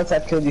killed me once,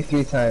 I've killed you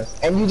 3 times.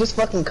 And you just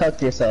fucking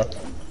cucked yourself.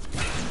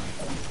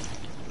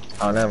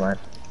 Oh, never mind.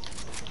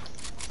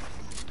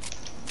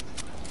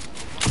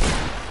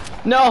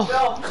 No!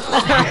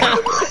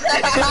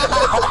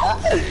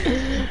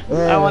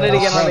 I wanted to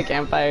get on the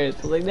campfires.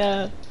 I was like,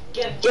 no.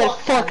 Get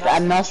fucked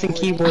at mouse and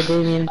keyboard,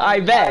 Damien. I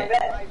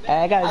bet.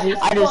 I got you.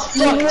 I just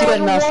fucked you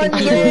at mouse and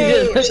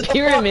keyboard. The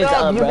pyramid's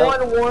up, You bro.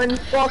 won 1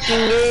 fucking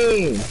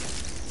game.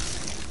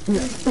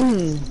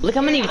 Look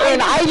how many.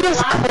 And I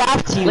just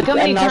clapped you. Look how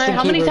many at mouse times. and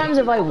How many keyboard. times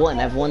have I won?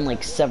 I've won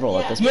like several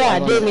at this point. Yeah,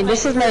 I've won- Damien,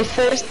 this is my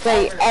first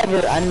play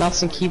ever on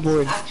mouse and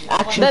keyboard.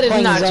 Actually That is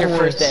playing not your Zone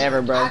first Wars. day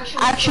ever, bro.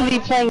 Actually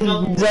playing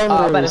Zone I'm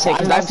about to Wars say, on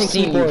because I've mouse and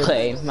seen you keyboard.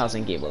 play mouse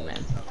and keyboard,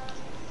 man.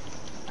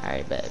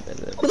 Alright, bet.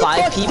 Who the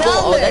 5 fuck's people? down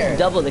Oh, there? that's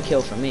double the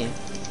kill for me.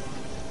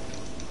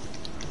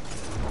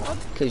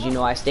 Because you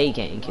know I stay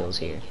getting kills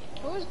here.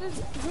 Who is this?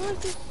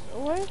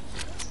 What?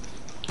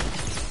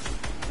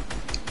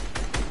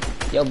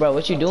 Yo, bro,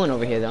 what you doing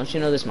over here? Don't you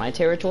know this is my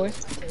territory?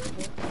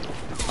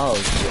 Oh,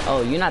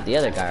 oh, you're not the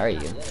other guy, are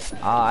you?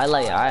 Oh,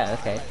 alright,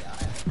 okay.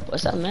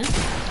 What's up, man?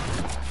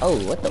 Oh,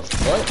 what the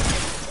fuck?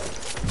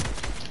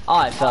 Oh,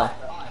 I fell.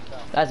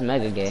 That's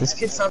mega gay. This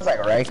kid sounds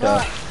like Raiko.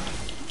 I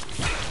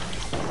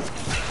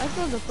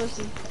feel the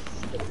pussy.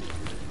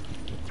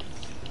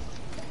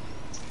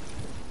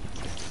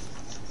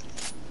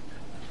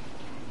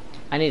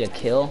 I need a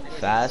kill,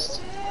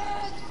 fast.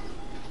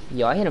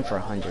 Yo, I hit him for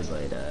 100,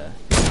 but,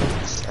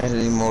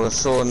 Editing mode is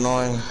so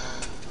annoying.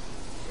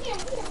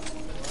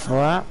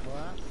 What?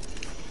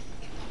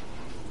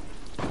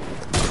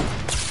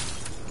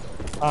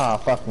 Ah,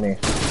 fuck me.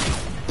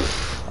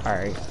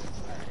 alright.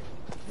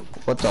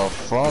 What the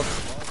fuck?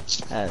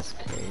 That's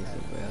crazy,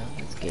 bro.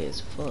 That's gay as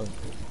fuck.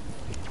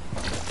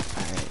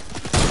 Alright.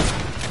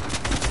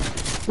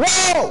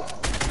 Whoa!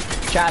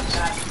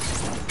 Traps.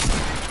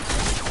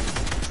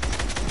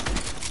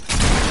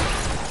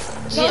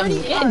 See, I'm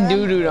getting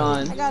doo-dooed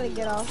on. I gotta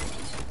get off.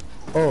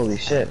 Holy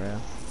shit. Bro.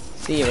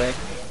 See you, Ray.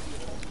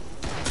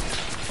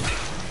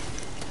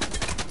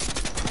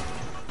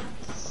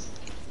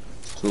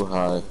 Too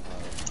high.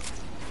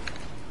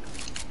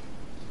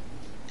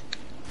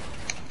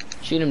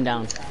 Shoot him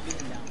down.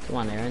 Come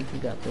on, Aaron. You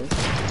got this.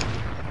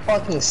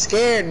 Fucking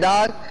scared,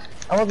 dog.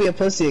 I'm gonna be a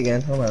pussy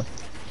again. Hold on.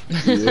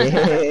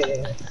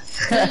 Yeah.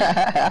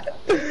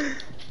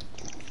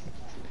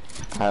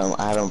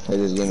 I haven't played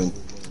this game in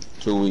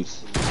 2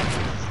 weeks.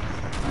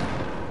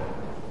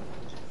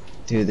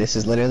 Dude, this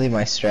is literally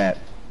my strat.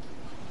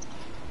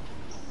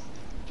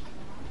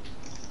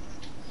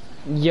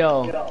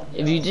 Yo,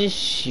 if you just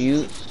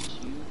shoot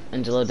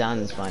Angelo down,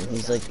 it's fine.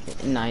 He's like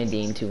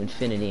 90 to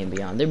infinity and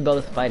beyond. They're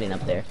both fighting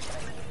up there.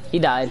 He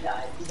died.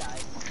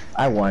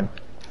 I won.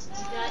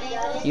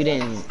 You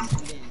didn't.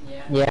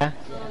 Yeah.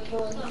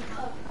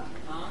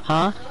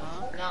 Huh?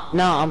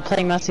 No, I'm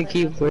playing mouse and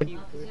keyboard.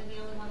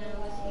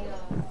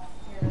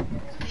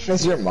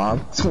 That's your mom.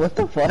 What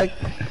the fuck?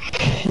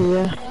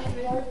 Yeah.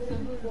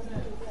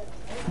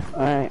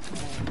 Alright.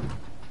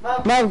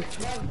 Mom,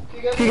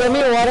 can you get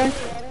me a water?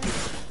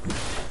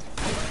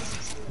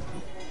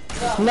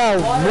 No,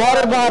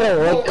 water bottle,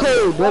 like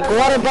code, like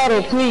water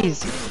bottle,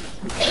 please.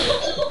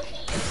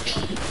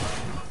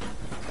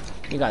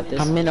 You got this.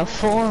 I'm in a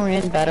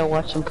foreign, better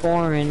watch some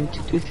porn.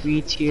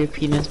 223 tier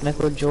penis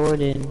Michael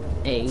Jordan.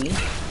 Hey.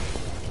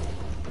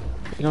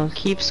 You don't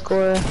keep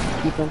score,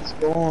 keep on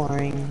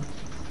scoring.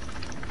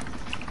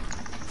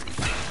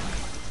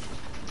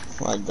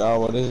 Oh my god,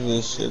 what is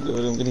this shit,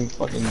 dude? I'm getting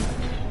fucking...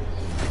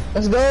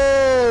 Let's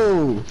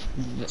go!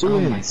 Oh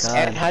my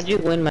god. How'd you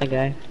win, my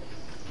guy?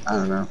 I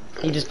don't know.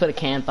 You just put a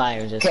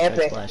campfire just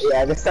Camping. flash.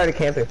 Yeah, I just started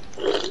camping.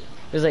 It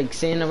was like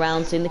sitting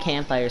around seeing the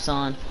campfire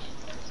song.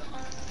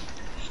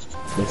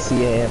 The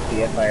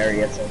CAMP, I already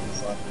had something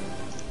this one.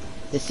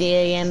 The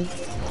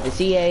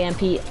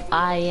CAMPING.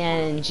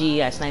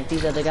 I sniped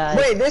these other guys.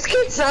 Wait, this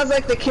kid sounds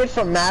like the kid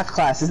from math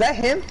class. Is that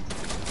him?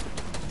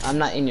 I'm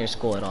not in your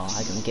school at all.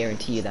 I can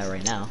guarantee you that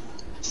right now.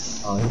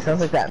 Oh, he sounds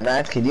like that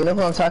math kid. You know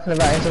who I'm talking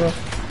about, Angelo?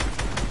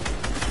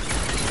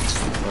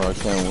 Oh, I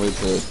can't wait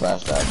till they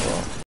flash that,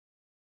 bro.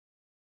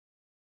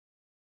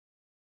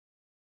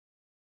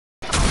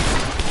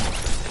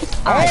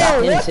 I got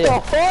him what too. the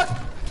fuck?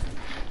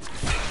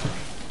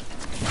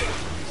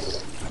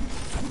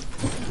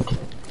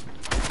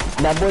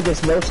 That boy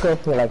just no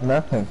scoped me like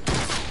nothing.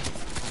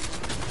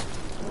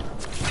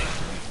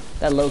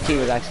 That low key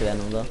was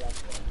accidental though.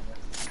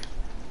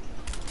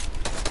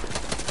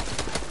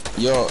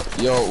 Yo,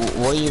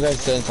 what are you guys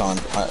sense on?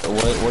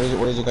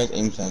 What is your guys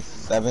aim sense?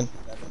 7?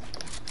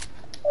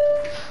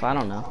 I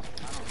don't know.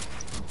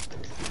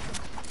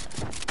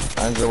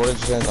 Angela, what did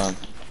you sense on?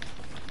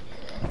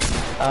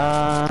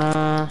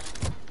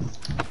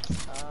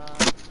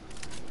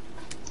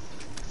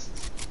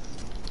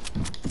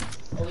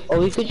 Oh,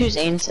 we could use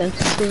aim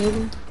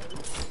sensitivity.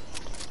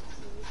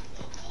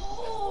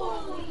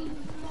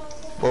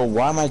 Bro,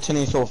 why am I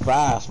turning so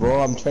fast,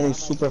 bro? I'm turning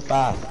super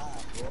fast.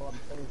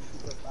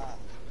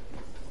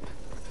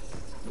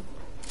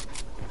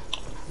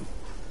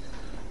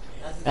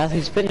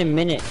 It's been a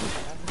minute.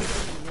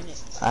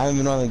 I haven't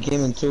been on the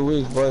game in 2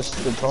 weeks, bro. It's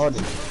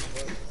retarded.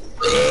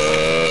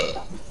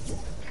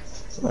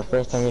 It's my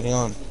first time getting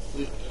on.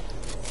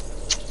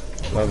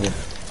 Love you.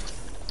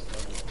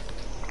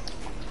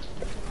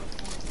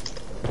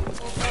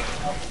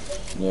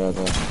 Yeah,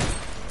 okay.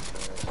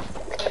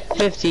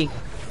 50.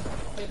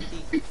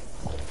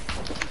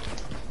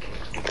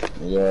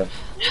 Yeah.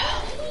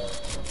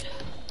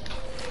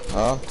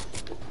 Huh?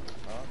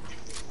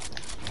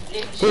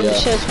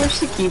 Delicious, where's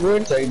the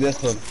keyboard? Take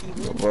this one.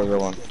 The burger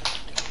one.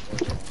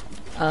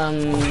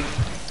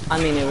 I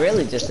mean, it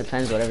really just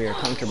depends whatever you're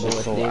comfortable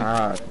with, dude.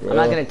 I'm bro.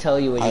 not gonna tell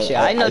you what you should.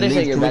 I noticed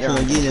that you're better on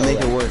controller, make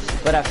it worse.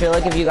 but I feel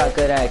like if you got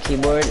good at a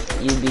keyboard,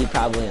 you'd be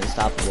probably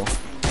unstoppable.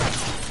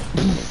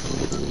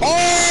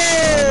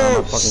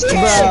 Oh,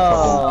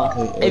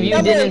 Bro, if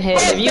you didn't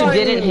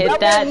hit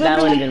that,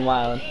 that would have been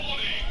wild.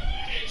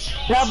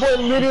 That boy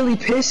literally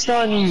pissed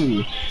on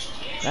you.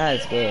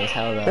 That's gay as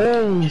hell though.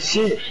 Oh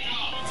shit.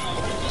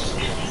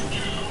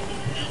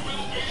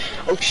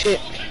 Oh shit.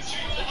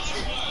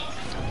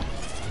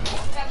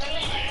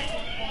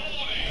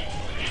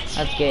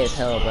 That's gay as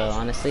hell, bro.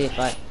 Honestly,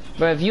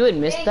 bro, if you had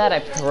missed that, I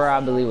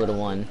probably would have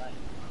won.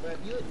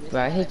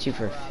 Bro, I hit you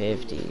for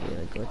 50.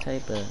 Like, what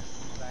type of?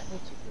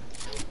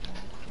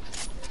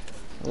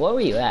 What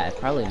were you at?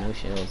 Probably no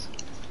shields.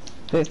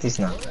 50's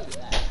not.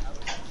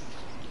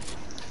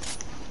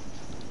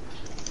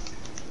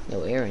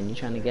 Yo, Aaron, you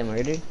trying to get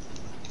murdered?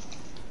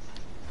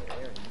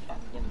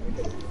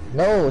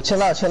 No,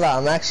 chill out.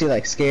 I'm actually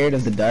like scared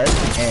of the dark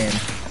and.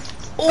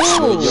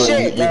 Oh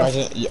shit!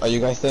 Are you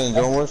guys still in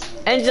Zone Wars?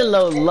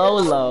 Angelo,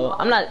 low.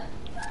 I'm not.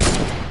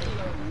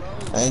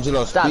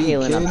 Angelo, Stop speed,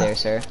 healing kid. up there,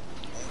 sir.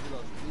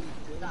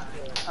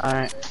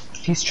 Alright.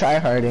 He's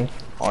tryharding.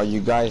 Are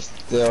you guys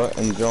still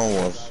in Zone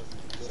Wars?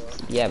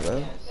 Yeah,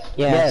 bro.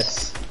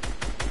 Yes.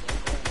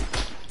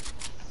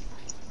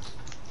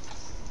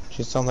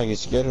 She sounds like you're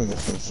scared of me or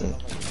some shit.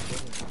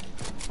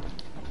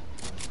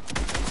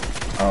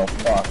 Oh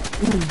fuck.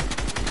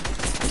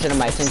 I'm turning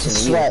my attention to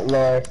you. Sweat,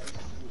 Lord.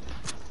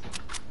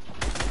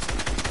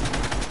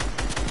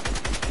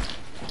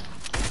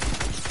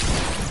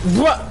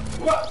 What?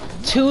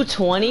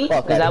 220? Is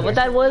that what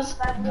that was?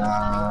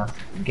 Nah.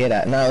 Get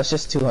out. No, it's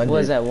just 200. What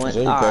was that one?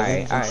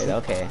 Alright,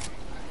 okay.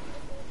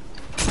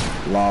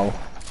 Lol.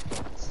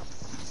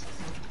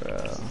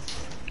 Bro.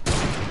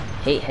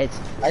 Hate hits.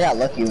 I got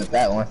lucky with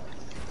that one.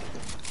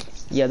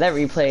 Yeah, that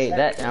replay,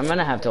 I'm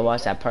gonna have to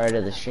watch that part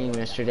of the stream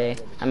yesterday.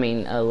 I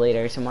mean,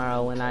 later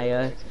tomorrow when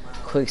I,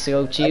 quick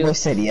scoped you. I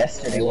said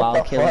yesterday.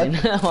 While killing,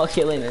 while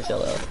killing a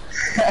solo.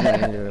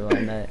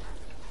 On that.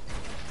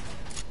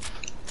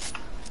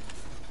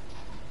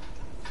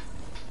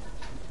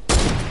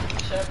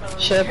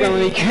 Shut up,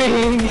 Emily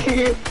King.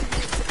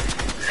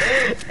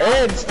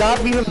 Ed,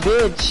 stop being a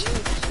bitch.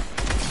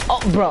 Oh,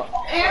 bro.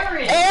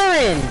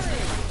 Aaron!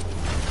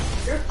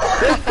 You're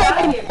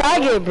fucking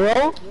faggot,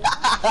 bro.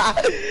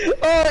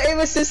 Oh, it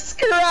was just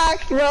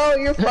cracked, bro.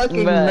 You're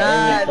fucking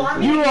mad.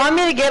 You want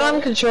me to get on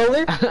the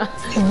controller?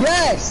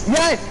 Yes.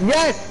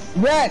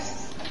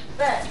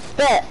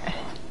 Bet.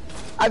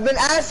 I've been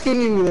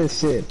asking you this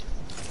shit.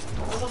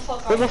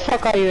 Where the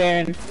fuck are you,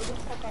 Aaron?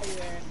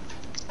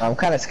 I'm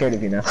kind of scared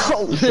of you now.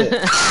 Holy shit.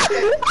 What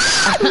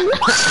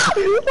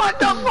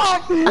the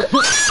fuck?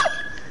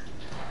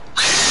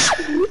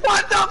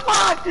 What the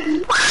fuck?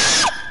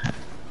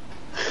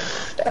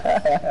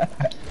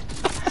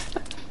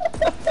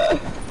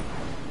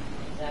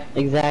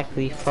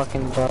 Exactly,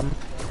 fucking bum.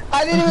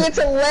 I didn't even get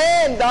to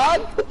land,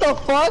 dog. What the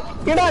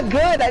fuck? You're not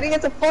good. I didn't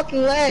get to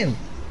fucking land.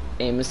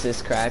 Aim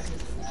assist cracked.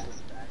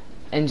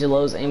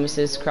 Angelo's aim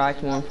assist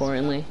cracked, more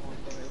importantly.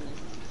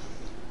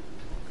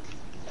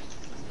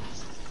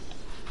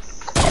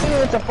 I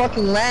didn't get to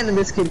fucking land and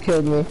this kid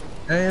killed me.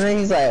 And then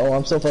he's like, oh,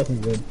 I'm so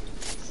fucking good.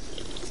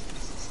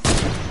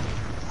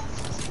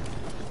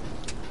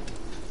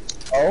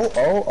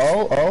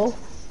 Oh.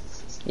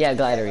 Yeah,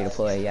 glider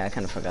redeploy. Yeah, I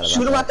kind of forgot about that.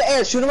 Shoot him out the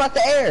air. Shoot him out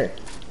the air.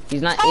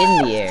 He's not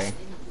in the air.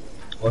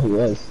 Well, he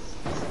was.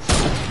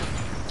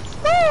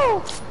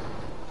 Woo!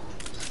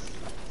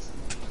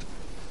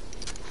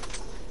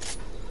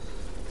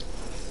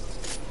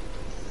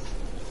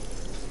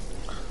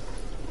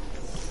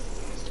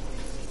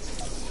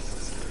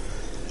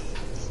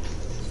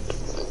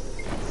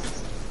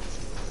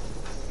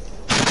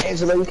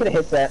 Angelo, you could have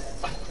hit that.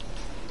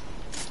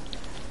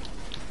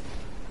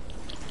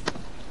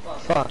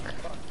 Fuck.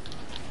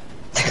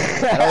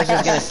 I was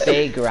just gonna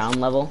stay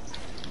ground level.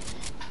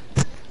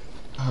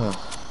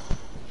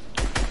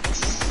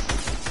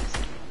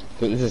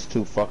 This is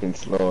too fucking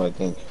slow, I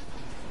think.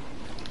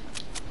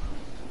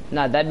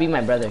 Nah, that'd be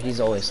my brother. He's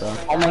always slow.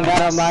 Oh my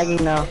god, I'm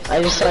lagging now.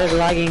 I just started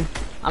lagging.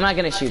 I'm not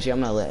gonna shoot you.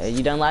 I'm gonna. Are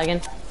you done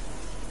lagging?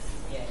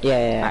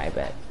 Yeah. Alright,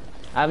 bet.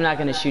 I'm not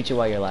gonna shoot you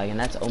while you're lagging.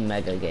 That's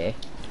Omega gay.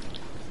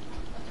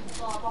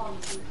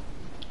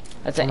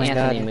 That's an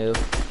Anthony move.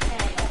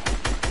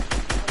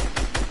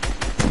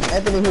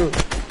 Anthony who?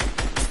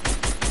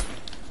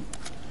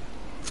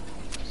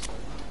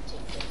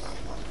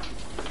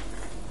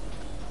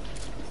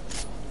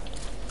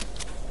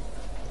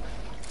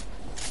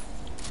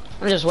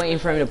 I'm just waiting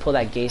for him to pull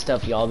that gay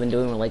stuff y'all been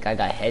doing where like I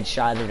got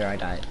headshotted or I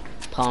got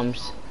pumped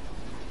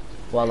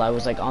while I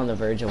was like on the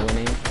verge of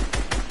winning.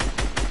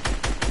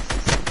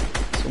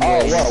 So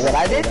what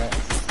I did?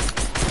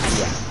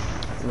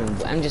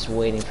 Yeah. I'm just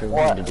waiting for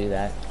him to do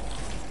that.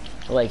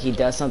 Like he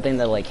does something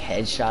that like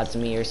headshots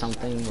me or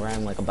something where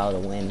I'm like about to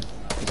win.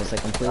 I'm just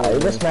like completely.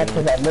 This match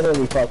because I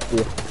literally fucked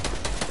you.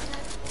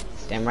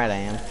 Damn right I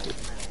am.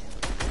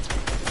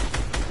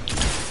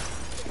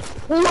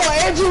 No,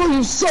 Angelo,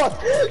 you suck!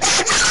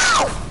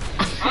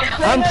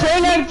 I'm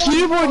playing on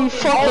keyboard, you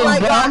fucking Oh my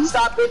bum. god,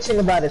 stop bitching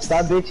about it,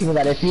 stop bitching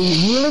about it. If you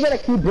really gonna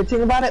keep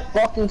bitching about it,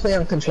 fucking play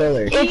on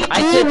controller. I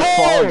took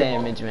fall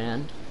damage,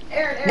 man.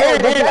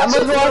 Aaron, I'm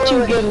gonna go watch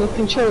you again with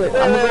controller. I'm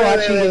gonna go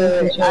watch you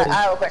again with controller. I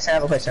have a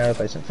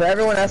question. For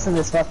everyone else in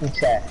this fucking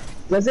chat,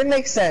 does it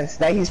make sense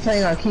that he's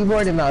playing on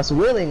keyboard and mouse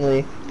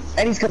willingly,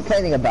 and he's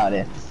complaining about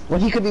it, when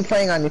he could be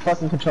playing on your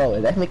fucking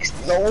controller? That makes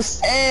no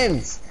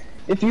sense!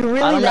 If you really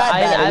I don't know. that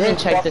bad, I haven't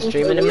checked the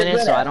stream in a minute,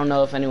 so I don't. don't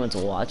know if anyone's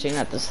watching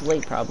at this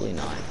late. Probably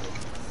not.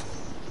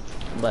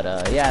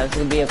 But yeah, this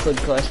would be a good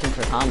question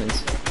for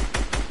comments.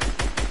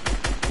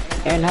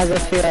 Aaron, how's it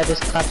feel? I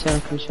just clapped you on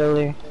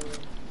controller.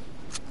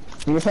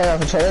 You playing on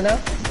controller now?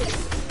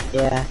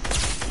 Yeah.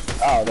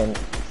 Oh, then,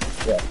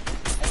 yeah.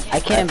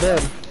 I can't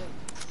build.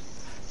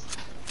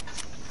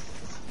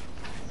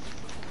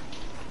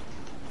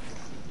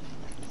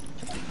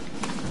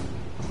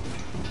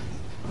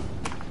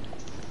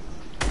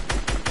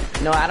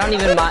 No, I don't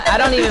even mind. I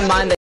don't even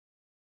mind the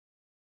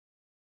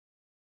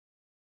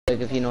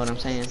if you know what I'm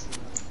saying.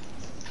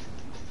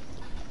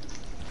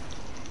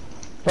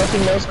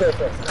 Fucking no scope.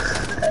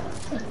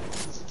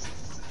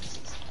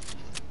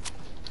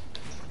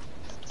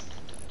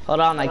 Hold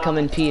on, I come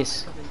in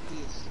peace.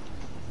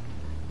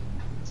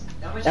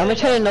 I'm gonna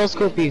try to no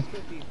scope you.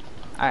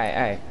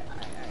 Alright.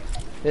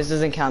 This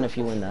doesn't count if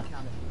you win though.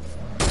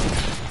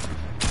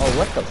 Oh,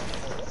 what the?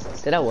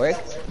 Did that work?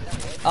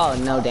 Oh,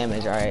 no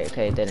damage. Alright,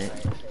 okay, it didn't.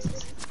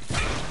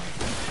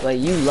 But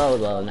you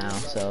low now,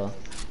 so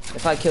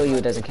if I kill you,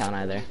 it doesn't count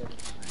either.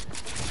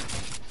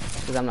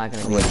 Because I'm not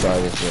gonna. I'm gonna try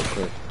this real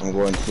quick. I'm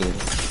going to.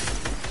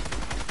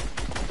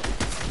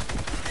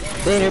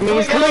 The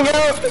enemy's coming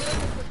out!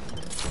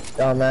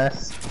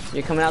 Dumbass.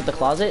 You're coming out the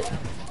closet?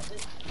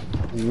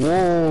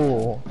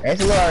 Whoa.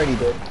 Angelo already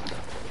did.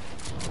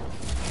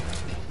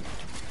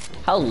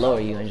 How low are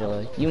you,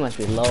 Angelo? You must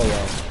be low.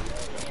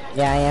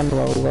 Yeah, I am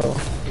low.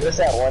 He was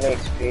at 1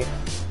 HP.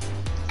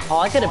 Oh,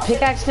 I could have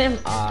pickaxed him?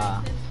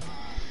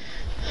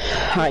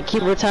 Alright,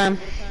 keyboard time.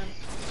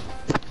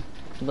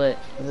 But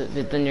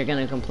then you're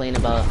gonna complain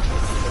about.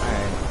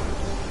 Alright.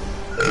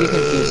 You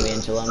confuse me,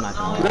 Angelo. I'm not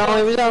gonna lie. No,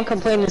 the reason I'm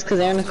complaining is because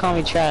Aaron called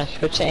me trash,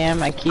 which I am,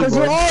 my keyboard. Cause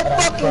you're all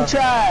fucking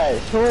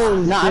trash!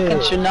 Holy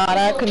shit. Not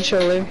a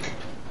controller.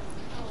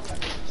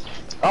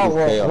 Oh,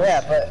 well,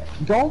 yeah, but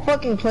don't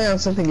fucking play on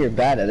something you're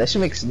bad at. That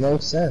shit makes no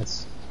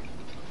sense.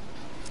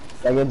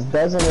 Like, it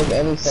doesn't make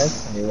any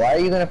sense to me. Why are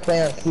you gonna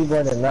play on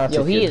keyboard and mouse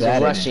Yo, if he you're is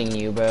bad at it? rushing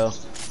you, bro.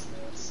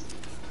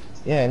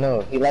 Yeah, I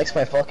know. He likes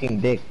my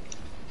fucking dick.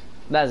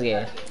 That's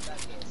gay.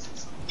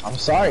 I'm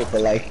sorry,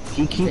 but like,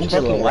 he keeps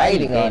Angelo, fucking why are you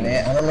writing on gaming?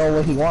 it. I don't know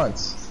what he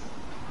wants.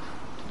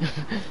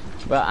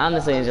 Bro,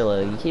 honestly,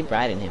 Angelo, you keep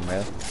riding him,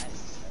 bro.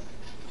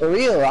 For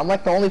real, I'm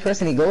like the only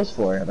person he goes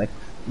for. Like,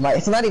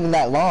 it's not even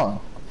that long.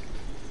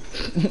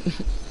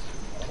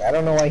 I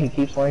don't know why he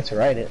keeps wanting to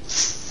write it.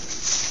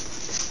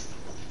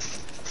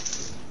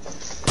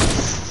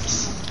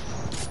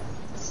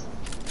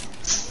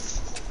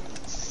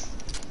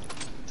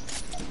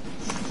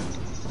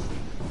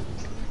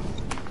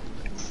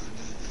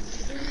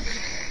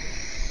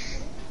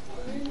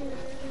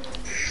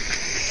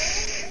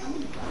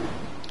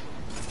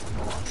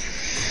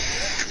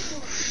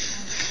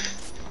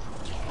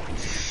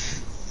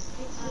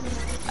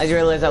 I just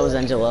realized that was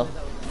Angelo.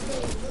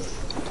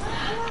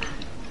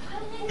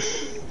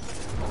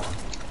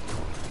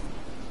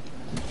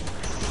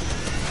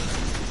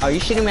 Are you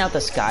shooting me out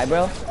the sky,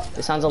 bro?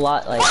 It sounds a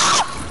lot like...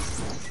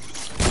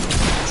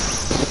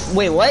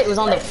 Wait, what? It was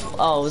on the...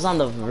 Oh, it was on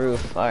the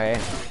roof. Alright.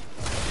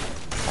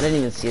 I didn't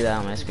even see that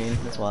on my screen.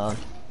 That's wild.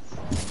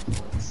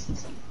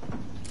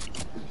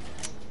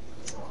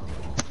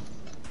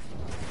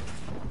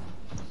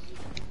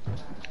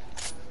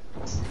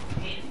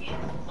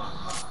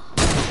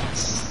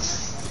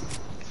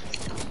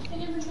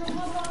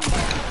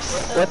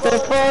 What the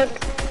fuck?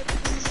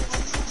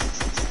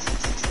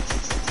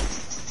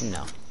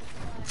 No.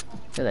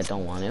 Because I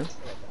don't want to.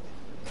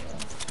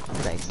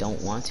 Because I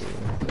don't want to.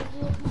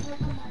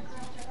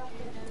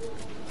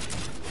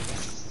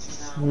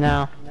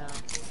 No.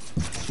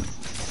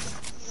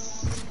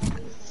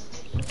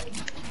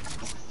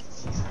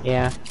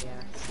 Yeah.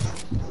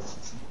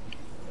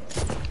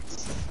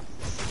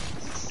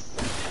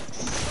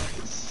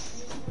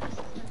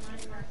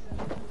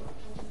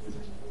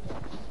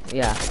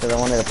 Yeah, because I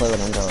wanted to play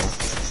with Angelo.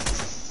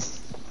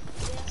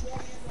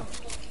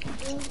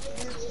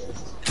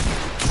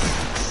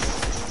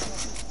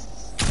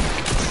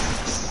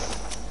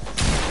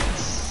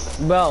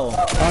 Bro.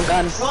 Wrong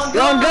gun.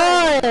 Wrong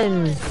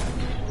gun!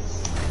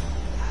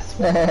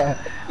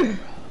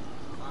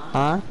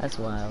 Huh? That's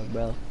wild,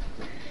 bro.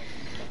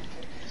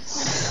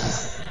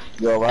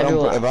 Yo,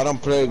 if I don't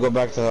play, go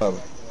back to hub.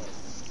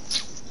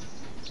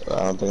 I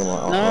don't think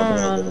I'm.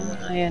 No,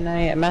 not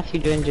yet. Matthew,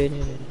 join.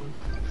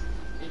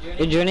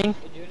 You're joining?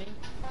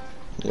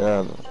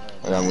 Yeah,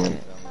 I'm in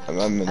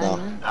now.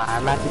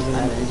 Matthew's in.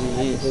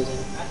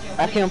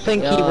 Matthew, I'm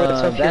playing keyboard,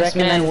 so if you best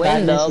man recognize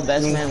win, that, though. this is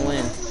Best me. man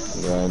win.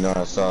 Yeah, I know.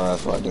 I saw.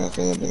 That's why I didn't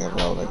say anything. I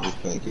felt like he's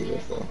playing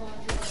keyboard. So.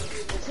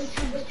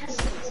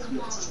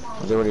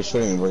 He's already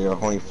shooting, bro. You're a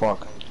horny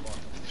fuck.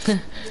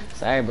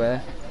 Sorry, bro.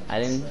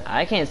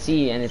 I can't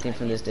see anything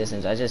from this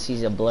distance. I just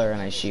see a blur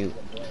and I shoot.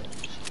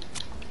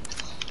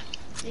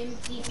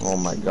 Oh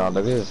my god,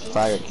 look at this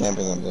faggot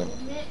camping up there.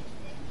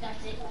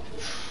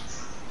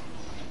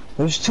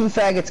 There's 2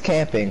 faggots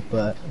camping,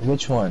 but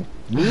which one?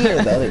 Me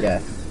or the other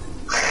guy?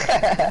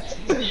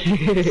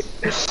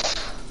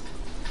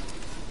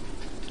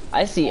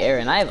 I see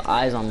Aaron. I have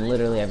eyes on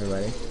literally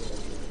everybody.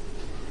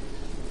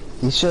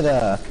 You should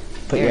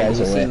put your Aaron, eyes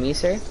do you away. see me,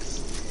 sir?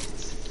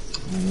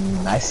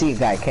 I see a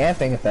guy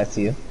camping, if that's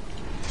you.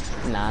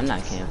 Nah, I'm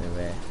not camping,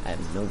 bro. I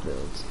have no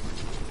builds.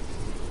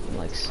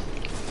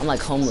 I'm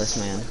like homeless,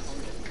 man.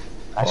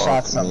 I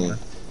shot someone.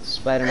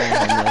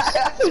 Spider-Man homeless.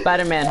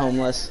 Spider-Man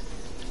homeless.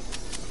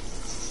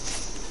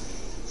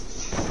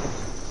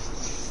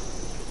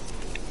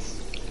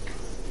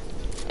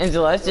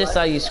 Angela, I just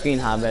saw you screen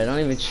hop, but don't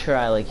even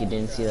try like you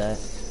didn't see that.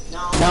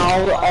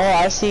 No,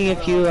 I see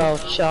if you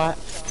shot.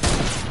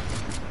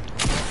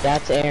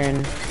 That's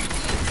Aaron.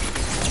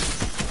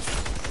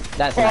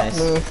 That's Fuck nice.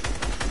 me.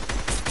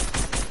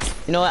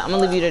 You know what? I'm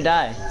gonna leave you to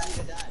die.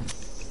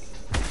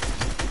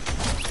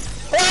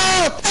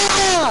 Oh,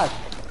 fuck!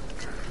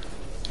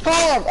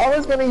 Fuck! I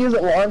was gonna use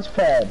a launch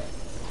pad.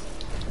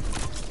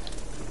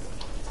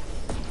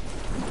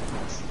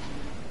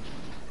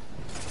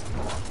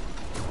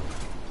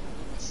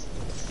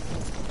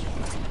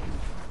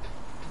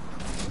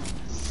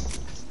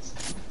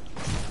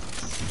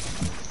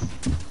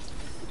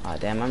 Aw,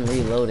 damn, I'm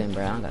reloading,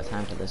 bro. I don't got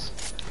time for this.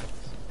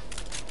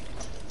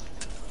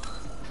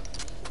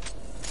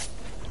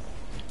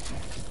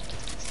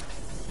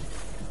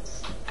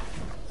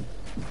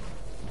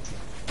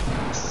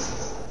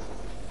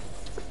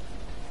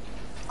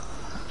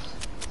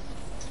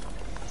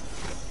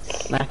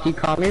 Matthew,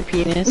 calm your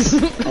penis.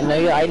 I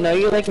know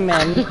you like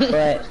men,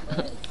 but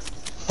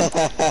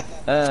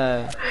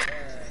yeah,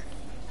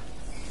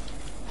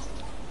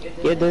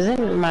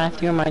 doesn't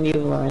Matthew remind you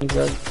of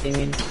Lorenzo? I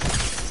mean,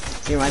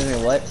 He reminds me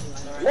of what?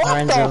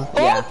 Lorenzo.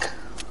 Yeah.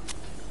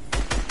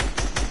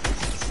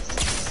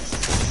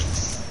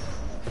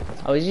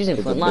 Oh, he's using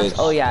He's a flintlocks? bitch.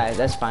 Oh yeah,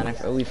 that's fine.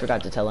 We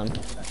forgot to tell him.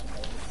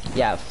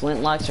 Yeah,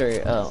 flintlocks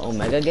are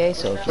Omega gay,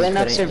 so if you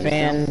Flintlocks are couldn't use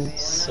them- banned,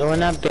 so we're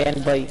not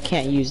banned, but you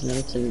can't use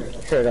them to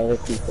hurt other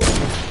people.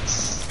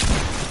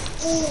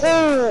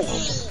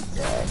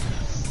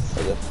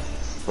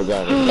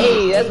 Forgot it.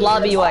 Hey, that's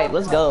lobby wipe.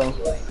 Let's go.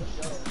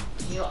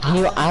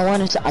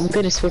 I'm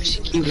gonna switch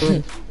to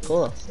keyboard.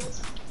 Cool.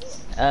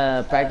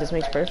 Practice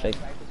makes perfect.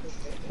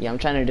 Yeah, I'm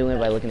trying to do it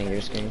by looking at your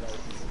screen.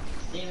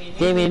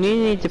 Damien, you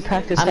need to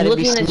practice how I'm to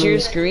be looking at your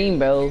smooth. screen,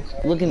 bro.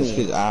 Look at This me.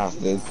 kid's ass,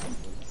 dude.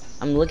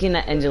 I'm looking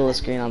at Angela's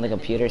screen on the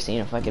computer, seeing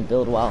if I can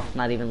build well.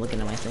 Not even looking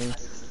at my thing.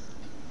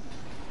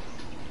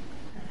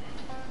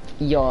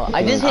 Yo,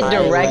 I just hit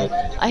direct.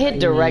 I hit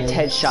direct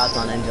headshots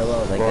on Angelo.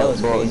 Like that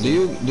was Bro,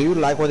 crazy. do you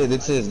like what they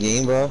did to this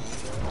game, bro?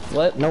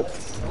 What? Nope.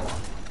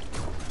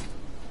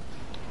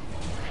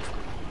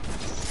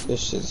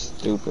 This shit's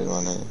stupid,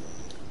 my nigga.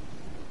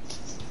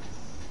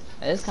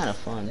 It's kind of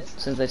fun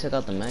since they took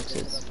out the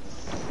maxes.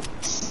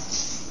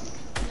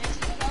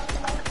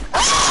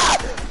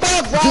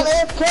 Fuck, Ron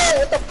AFK,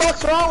 what the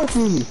fuck's wrong with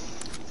you?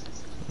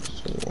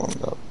 Shit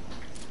warmed up.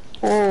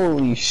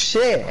 Holy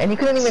shit, and you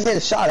couldn't even hit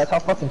a shot, that's how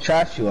fucking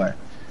trash you are.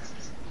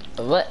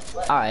 What?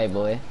 Alright,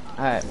 boy.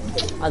 Alright.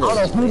 I don't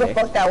know who the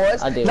fuck that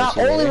was. I'll deal Not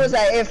with you only later. was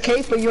I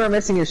AFK, but you were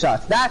missing your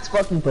shots. That's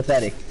fucking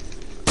pathetic.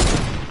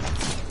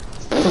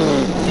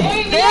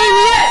 Damien!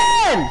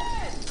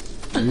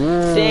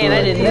 Dang,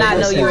 I did not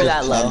know you were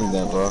that low.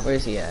 Then, bro.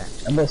 Where's he at?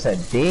 That boy said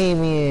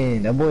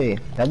Damien. That boy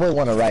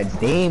wanna ride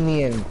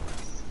Damien.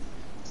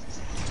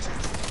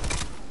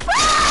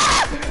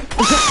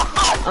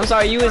 I'm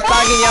sorry, you was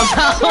talking your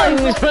mouth.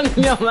 You was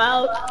running your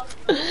mouth.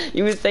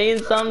 You was saying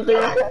something.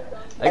 I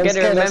gotta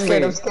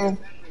remember.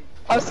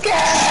 I'm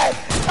scared.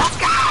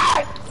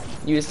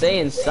 You was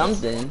saying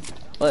something.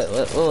 What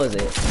was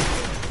it?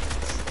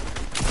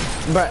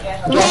 Bruh.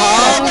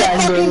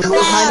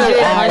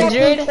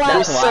 100?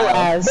 That's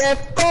wild. Man,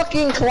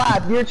 fucking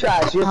clap. You're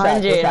trash. You're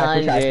trash.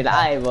 100.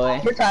 Aye,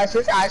 boy. You're trash.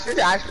 You're trash. You're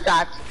trash. You're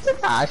trash. You're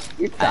trash.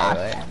 You're Aye,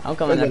 trash. boy. I'm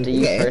coming after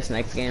you Okay. first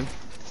next game.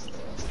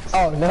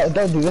 Oh no,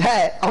 don't do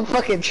that. I'm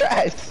fucking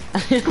trash. So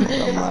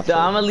I'm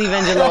gonna leave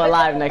Angelo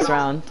alive next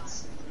round.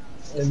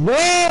 No,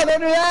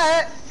 don't do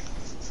that.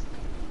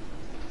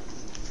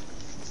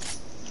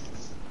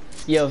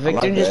 Yo,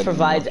 Victor just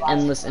provides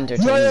endless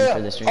entertainment for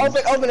the stream.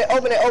 Open it.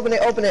 I'll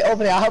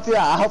help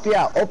you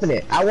out. Open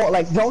it. I won't,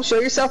 like, don't show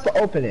yourself, but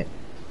open it.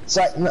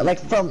 So, like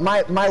from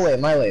my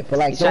way. But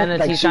like, He's trying don't,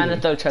 like, to shoot me.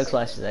 throw chug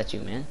splashes at you,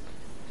 man.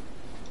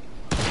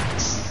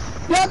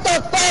 What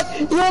the fuck?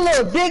 You're a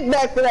little big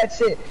back for that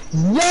shit.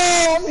 Yo,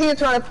 I'm here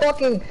trying to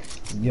fucking.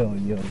 Yo,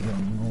 no.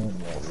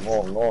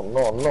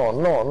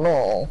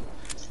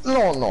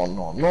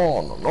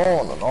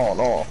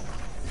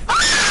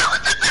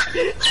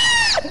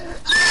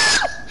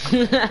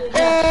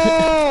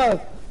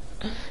 Oh!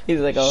 He's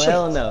like, oh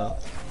hell no.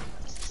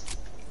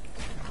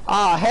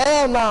 Ah,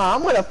 hell nah,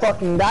 I'm gonna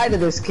fucking die to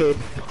this kid.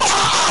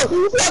 Oh!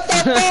 What the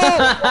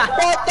fuck?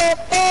 What the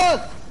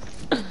fuck?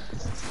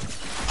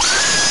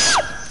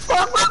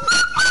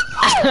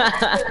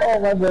 Oh,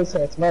 my voice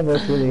hurts. My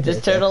voice really hurts.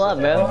 Just turtle up,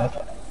 bro.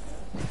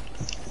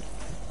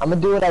 I'm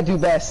gonna do what I do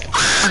best.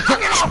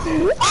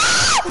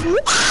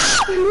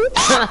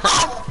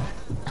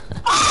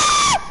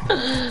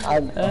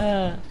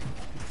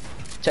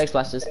 Chug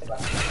splashes.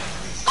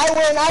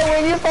 I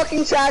win, you're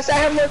fucking trash. I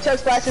have more chug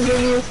splashes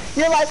than you.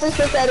 Your life is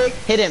pathetic.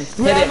 Hit him,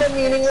 You hit have him. a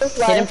meaningless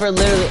life. Hit him for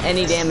literally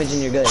any damage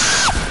and you're good.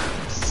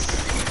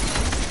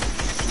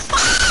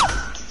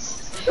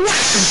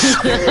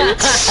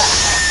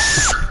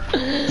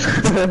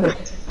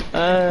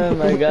 Oh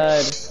my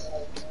god.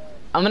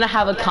 I'm gonna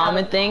have a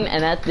comment thing,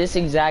 and at this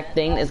exact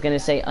thing is gonna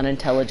say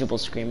unintelligible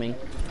screaming.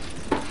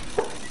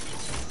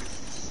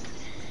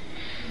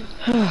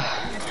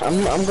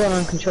 I'm going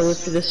on controller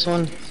for this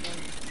one.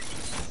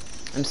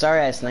 I'm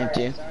sorry I sniped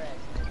you.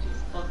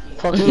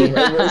 Fuck you.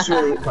 My voice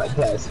really, my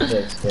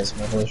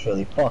voice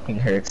really fucking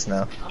hurts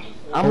now.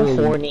 I'm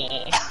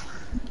horny.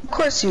 Of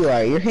course you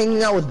are. You're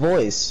hanging out with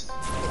boys.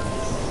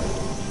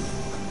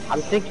 I'm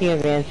thinking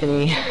of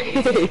Anthony.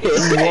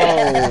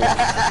 Whoa.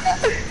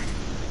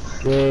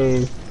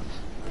 Okay.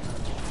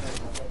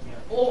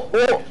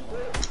 Oh.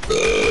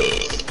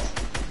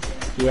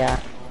 Yeah.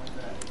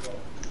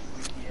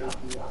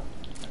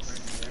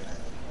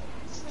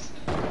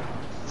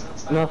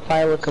 I'm gonna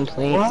file a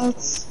complaint.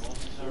 What?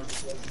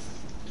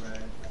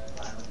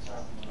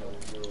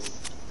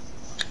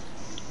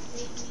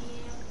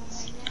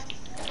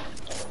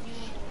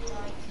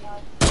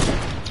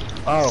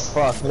 Oh,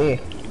 fuck me.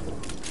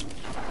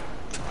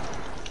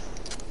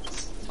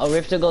 Oh,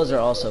 Rift to Goals are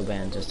also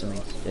banned, just to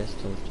make this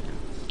to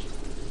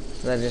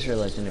Cause I just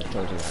realized I never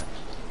told you that.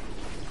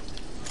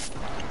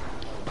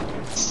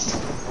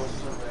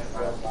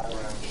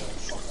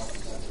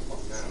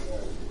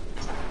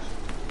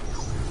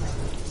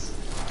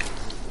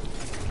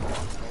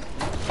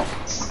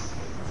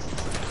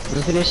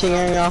 I'm finishing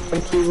airing off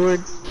on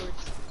keyboard.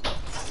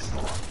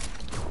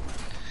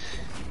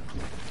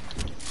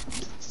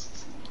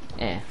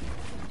 Eh.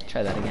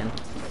 Try that again.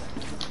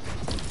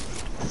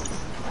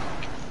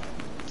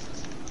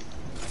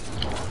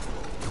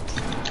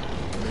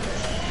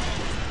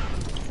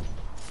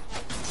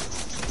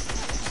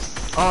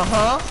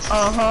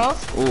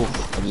 Ooh, I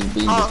just beat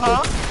this kid.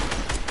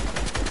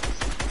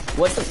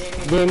 What the?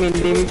 Damien,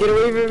 get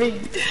away from me.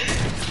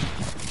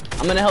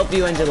 I'm gonna help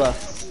you, Angela. I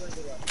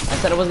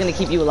said I was gonna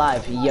keep you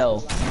alive. Yo.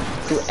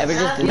 Whoever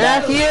just did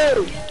that.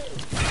 Matthew!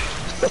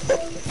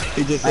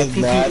 He just said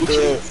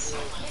Matthew.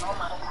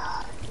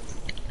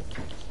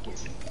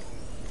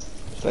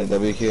 Like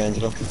WQ,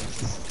 Angelo?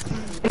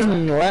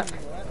 What?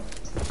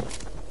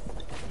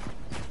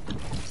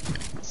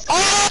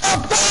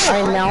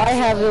 Alright, now I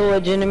have a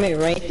legitimate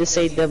right to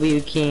say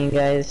W King,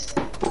 guys.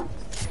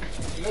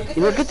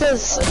 Look at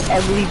this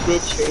ugly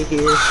bitch right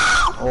here.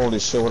 Holy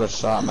shit, what a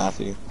shot,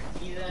 Matthew.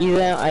 He's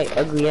my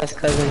ugly ass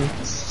cousin.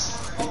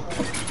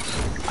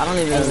 I don't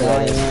even know who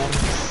that is.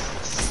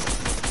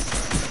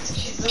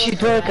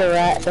 She's like a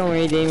rat, don't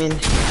worry, Damien.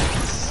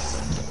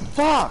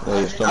 Fuck!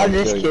 Yeah, I'm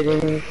just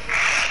kidding.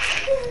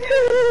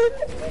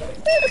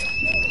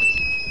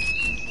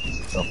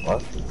 The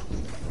fuck?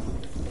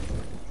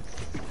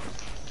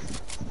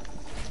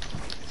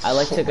 I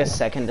like took a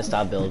second to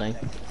stop building.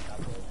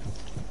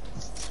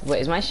 Wait,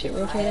 is my shit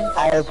rotating?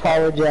 I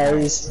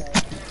apologize.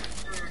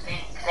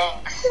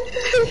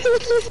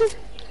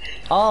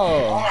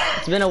 Oh,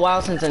 it's been a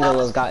while since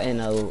Angelo's gotten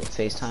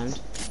FaceTimed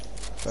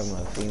from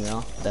a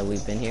female that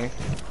we've been here.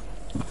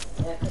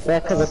 Yeah,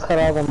 cause I cut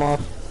all them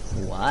off.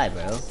 Why,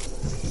 bro?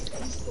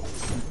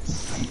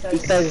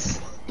 Because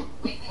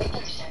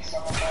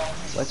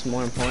what's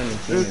more important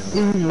than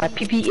females? my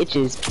PP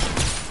itches.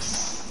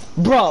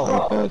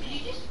 Bro!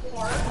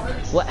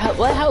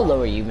 How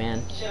low are you,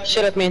 man?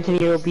 Shut up, Anthony,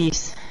 you're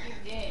obese.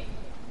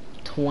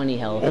 20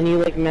 health. And you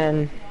like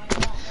men.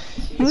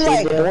 You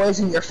like boys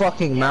in your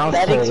fucking mouth.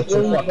 That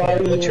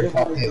What's your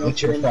fucking.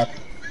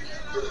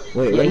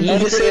 Wait, what did you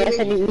just say?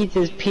 Anthony eats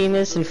his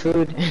penis and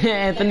food.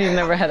 Anthony's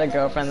never had a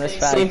girlfriend this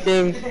fast. Same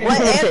thing.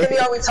 What Anthony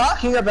are we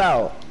talking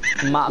about?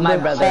 My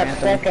brother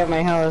Anthony. Back at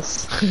my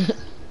house.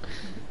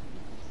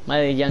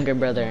 My younger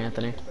brother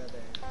Anthony.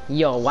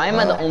 Yo, why am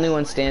I the only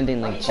one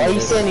standing like Jesus? Why are you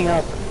standing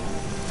up?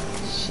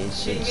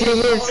 Shit.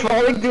 It's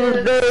falling through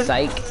his nose.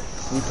 Psych.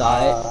 You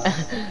thought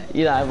it?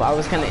 You know, I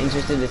was kind of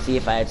interested to see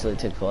if I actually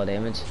took full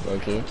damage.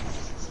 Low-key.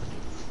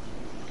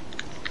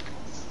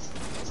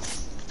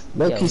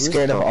 Low-key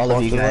scared of all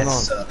of you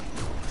guys.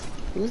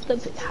 Who's the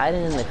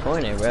hiding in the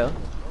corner, bro?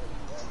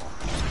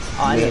 Oh,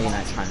 I know you're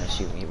not trying to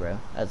shoot me, bro.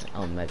 That's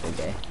mega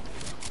gay.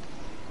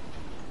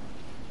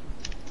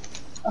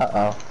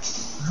 Uh-oh.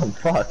 Oh,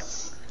 fuck.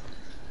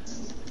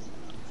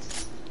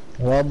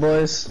 Well,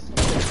 boys.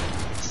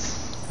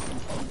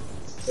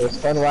 It was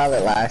fun while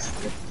it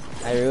lasted.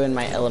 I ruined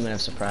my element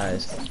of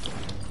surprise.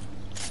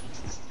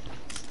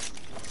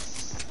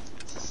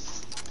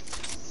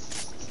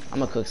 I'm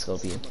gonna quick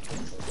scope you.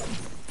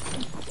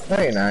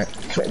 No, you're not.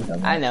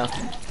 I know.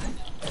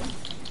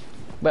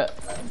 But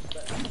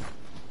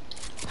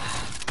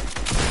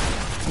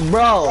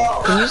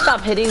bro, can you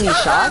stop hitting these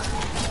shots?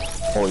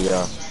 Oh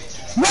yeah.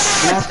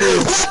 What the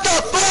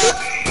fuck?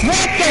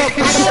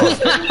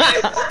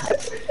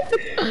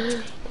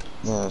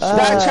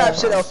 That trap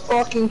should have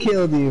fucking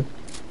killed you.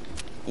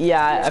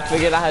 Yeah, I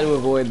figured out how to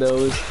avoid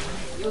those.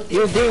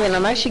 You're doing.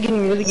 I'm actually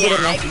getting really good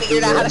at I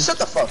figured out how to shut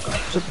the fuck up.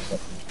 Shut the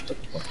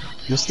fuck up.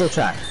 You're still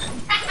trapped.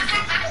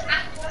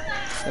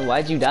 And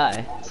why'd you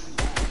die?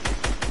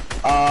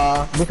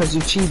 Because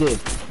you cheated.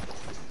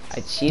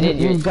 I cheated.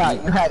 You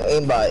had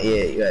aimbot.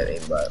 Yeah, you had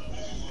aimbot.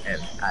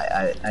 And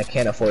I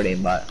can't afford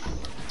aimbot.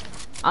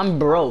 I'm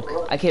broke.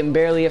 I can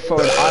barely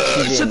afford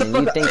oxygen. And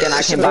you thinking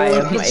I can buy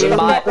a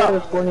aimbot?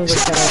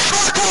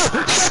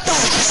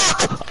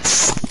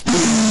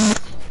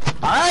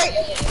 Alright!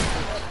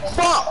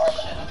 Fuck!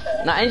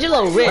 Nah,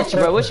 Angelo rich,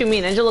 bro. What you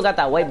mean? Angelo got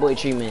that white boy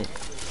treatment.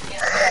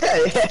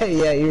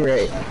 yeah, you're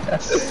right.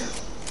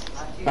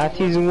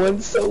 Matthew's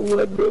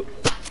 1-1, bro.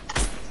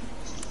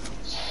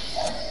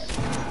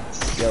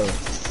 Yo,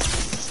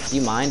 do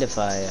you mind if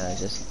I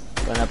just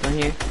run up on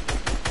here?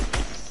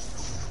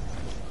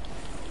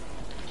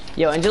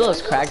 Yo,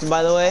 Angelo's cracked,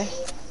 by the way.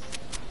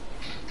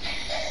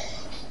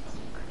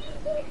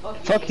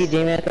 Fuck you,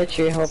 Damon. I thought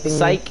you were helping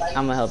Psych, me.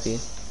 I'm gonna help you.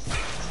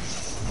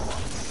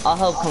 All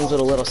help comes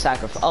with a little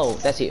sacrifice. Oh,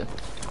 that's you.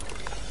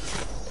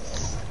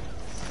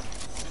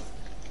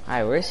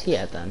 Alright, where's he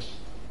at then?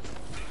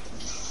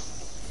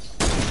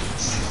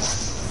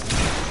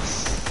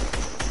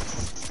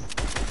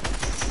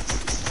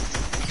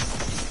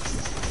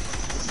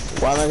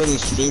 Why am I getting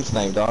stream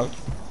snipe, dog?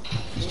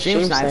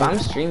 Stream snipe? I'm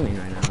streaming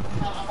right now.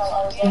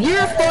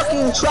 You're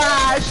fucking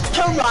trash!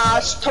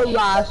 Trash!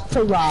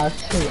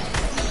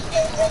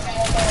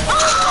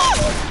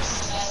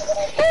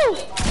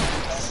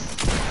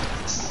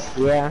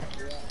 Yeah.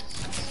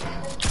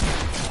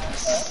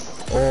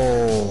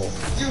 Oh.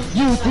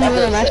 You,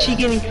 Damon, I'm actually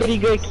getting pretty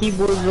good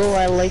keyboard roll.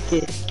 I like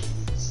it.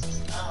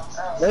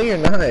 No, you're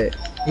not.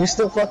 You're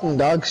still fucking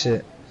dog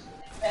shit.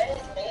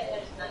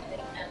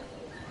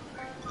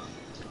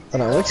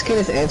 Hold on, which skin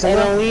is Angelo?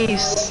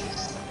 Annalise.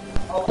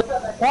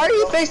 Why are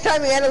you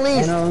FaceTiming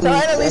Annalise? Tell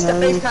Annalise to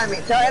FaceTime me.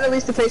 Tell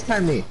Annalise to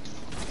FaceTime me.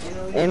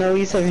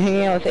 Annalise, I'm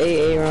hanging out with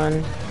AA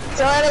Run.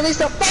 Tell Annalise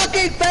to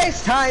fucking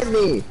FaceTime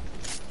me!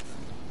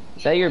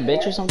 Is that your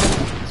bitch or something?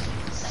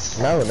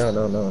 No.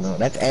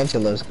 That's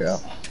Angelo's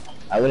girl.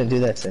 I wouldn't do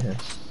that to him.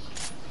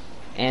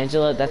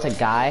 Angela, that's a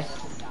guy?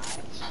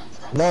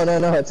 No,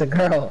 it's a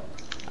girl.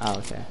 Oh,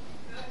 okay.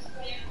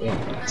 Yeah.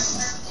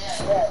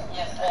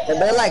 But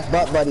they're like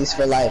butt buddies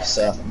for life,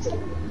 so.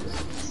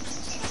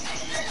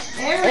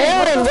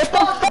 Aaron, what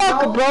the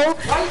fuck, bro?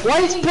 Why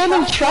is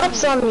spinning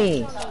traps on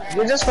me?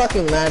 You're just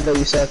fucking mad though,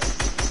 you said.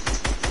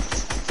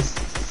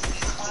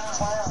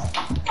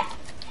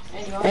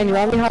 And you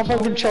want me to hop on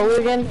controller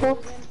again, bro?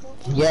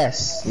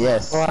 Yes,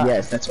 yes, Wow.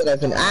 yes. That's what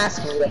I've been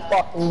asking you to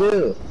fucking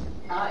do.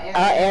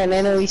 Aaron,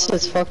 Annalise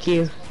says fuck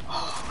you.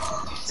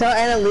 Tell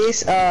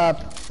Annalise,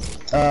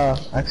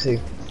 actually,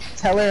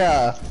 tell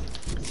her,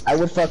 I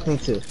would fuck me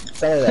too.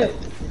 Tell her that.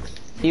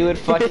 He would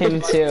fuck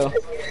him too.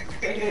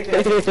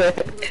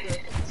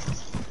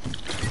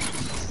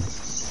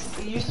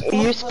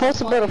 You're supposed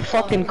to put a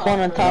fucking corn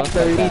on top for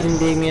a reason,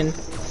 Damien.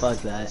 Fuck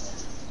that.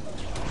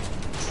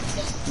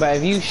 But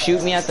if you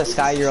shoot me at the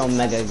sky, you're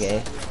omega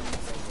gay.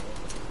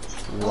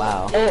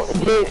 Wow. Oh, I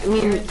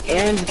mean,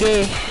 Aaron's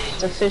gay.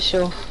 It's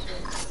official.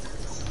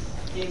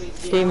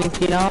 Damien,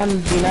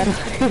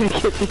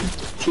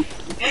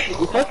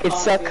 you fucking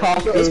suck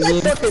cock, This guy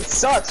Damien. fucking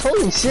sucks,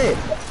 holy shit.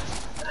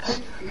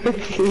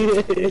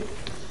 It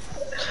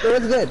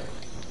was good.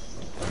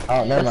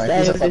 Oh, never mind,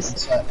 he's a fucking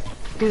sweat.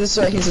 He's a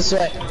sweat, he's a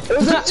sweat. It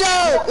was a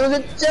joke! It was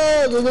a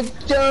joke! It was a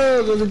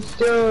joke! It was a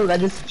joke! I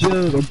just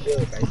joke,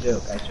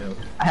 I joke.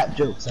 I have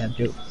jokes.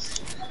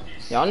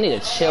 Y'all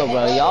need to chill,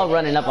 bro. Y'all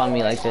running up on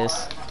me like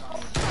this.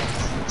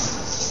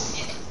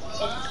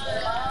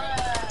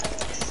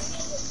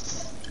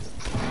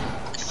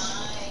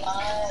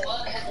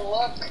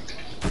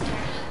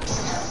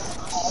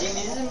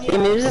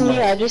 Isn't me?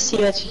 I just see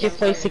that you can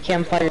place the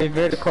campfire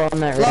vertical on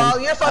that Lol,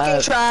 room. you're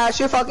fucking trash,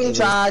 you're fucking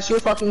trash, you're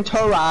fucking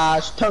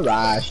trash.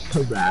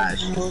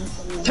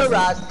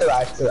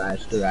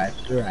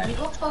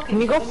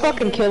 Can you go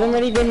fucking kill him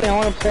already, Damien? I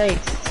wanna play.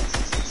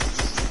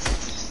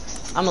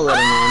 I'm a little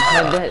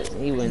man.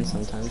 He wins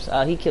sometimes.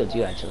 He killed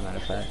you actually, matter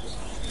of fact.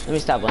 Let me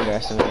stop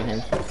underestimating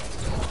him.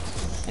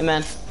 Hey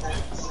man.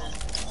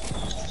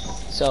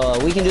 So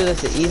we can do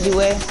this the easy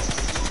way,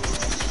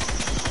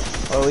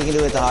 or we can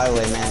do it the hard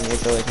way, man. Your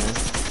choice, man.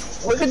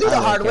 We could do the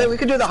hard way, we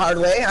could do the hard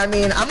way. I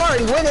mean, I'm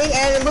already winning,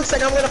 and it looks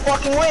like I'm gonna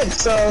fucking win,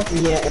 so...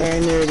 Yeah,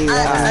 Aaron already won.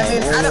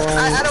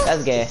 I don't...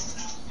 That's gay.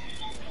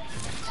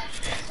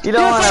 You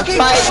don't want to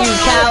fight, you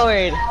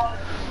coward!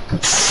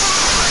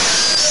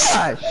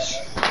 Gosh.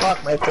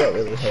 Fuck, my throat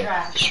really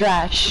hurt.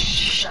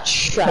 Trash.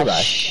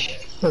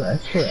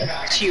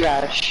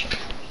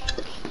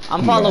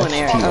 I'm following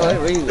Aaron. Oh, where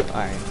are you?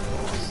 Alright.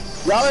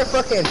 Y'all are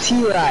fucking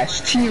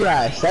T-Rash.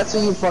 That's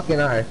what you fucking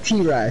are.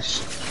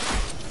 T-Rash.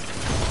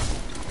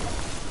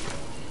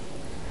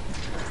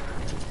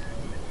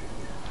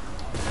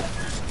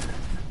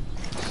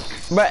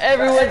 But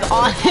everyone's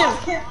on him.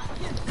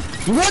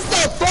 What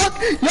the fuck?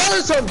 Y'all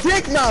are some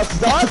dick mouths,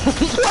 dog.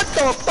 What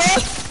the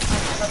fuck?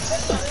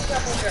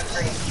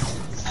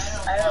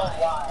 I don't know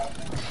why.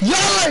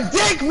 Y'all are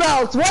dick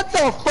mouths. What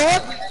the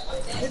fuck?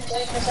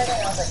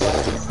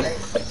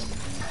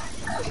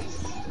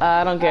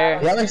 I don't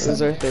care. Y'all are It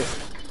was worth it.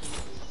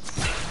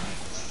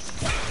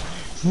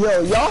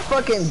 Yo, y'all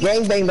fucking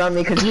gangbanged on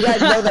me because you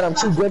guys know that I'm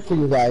too good for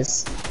you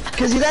guys.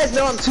 Because you guys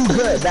know I'm too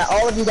good, that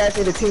all of you guys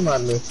need a team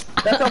on me.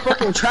 That's how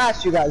fucking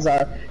trash you guys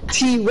are.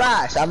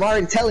 T-Rash. I'm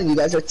already telling you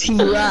guys are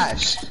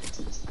T-Rash.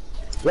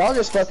 Y'all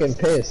just fucking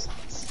pissed.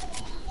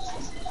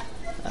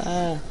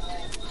 Oh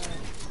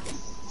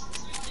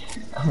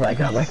my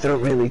god, my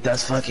throat really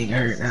does fucking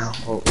hurt now.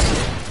 Oh.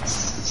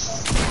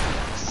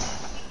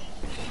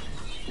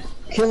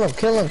 Kill him. Oh,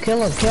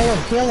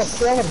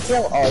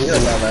 you're a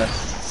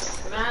dumbass.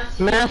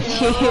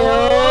 Matthew!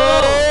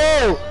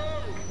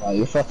 Oh,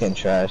 you're fucking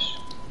trash.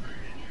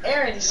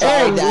 Aaron,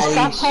 Aaron,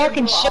 stop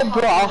talking shit,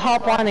 bro. I'll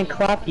hop on and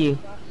clap you.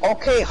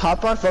 Okay,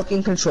 hop on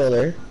fucking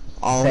controller.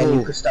 Then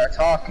you can start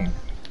talking.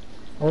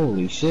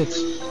 Holy shit. I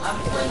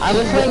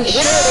was playing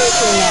shit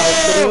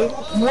now,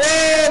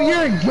 Whoa,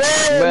 you're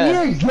gay! Bruh.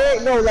 You're gay!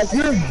 No, like,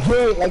 you're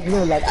gay! Like,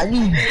 no, like, I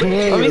mean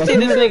gay! Let me like, see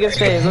this you're nigga's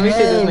face. Let me see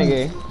this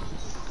nigga.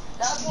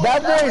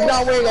 That boy is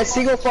not wearing a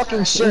single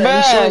fucking shirt. He's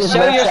Bruh, showing his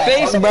show your backside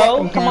face, on the bro.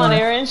 fucking Come on,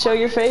 camera. Aaron. Show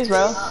your face,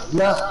 bro.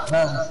 No.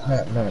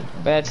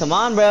 Bruh, come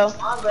on, bro.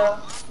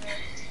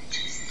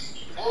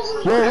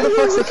 Whoa, who the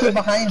fuck's the kid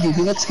behind you?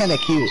 He looks kinda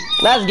cute.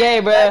 That's gay,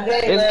 bro.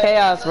 It's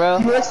chaos, bro.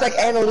 He looks like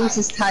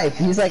Annalise's type.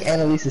 He's like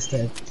Annalise's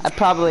type. I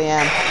probably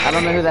am. I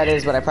don't know who that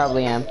is, but I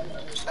probably am.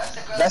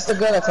 That's the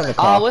girl that's on the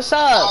Oh, top. what's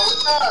up?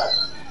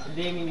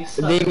 Damien,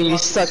 you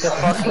suck at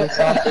fucking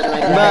something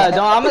like Bruh, that.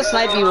 I'm gonna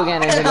snipe you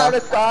again, How Angelo.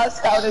 to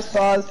sauce.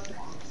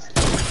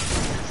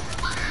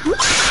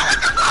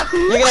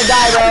 You're gonna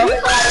die, bro.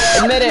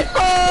 Admit it. I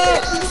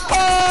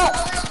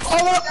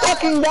wanna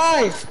fucking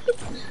die!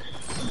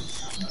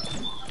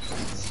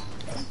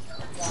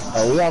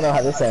 Oh, we all know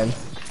how this ends.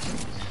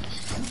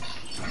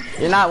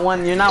 You're not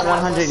 100.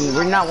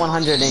 We're not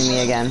 100ing me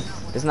again.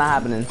 It's not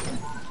happening.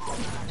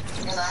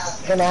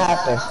 It's gonna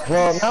happen.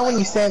 Well, not when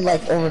you stand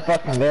like over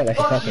fucking there like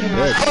a fucking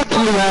bitch.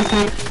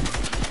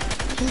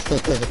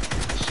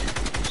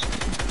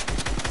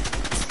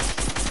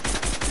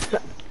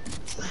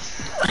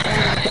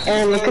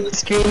 Aaron, look at the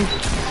screen.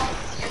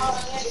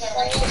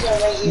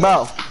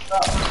 Bro.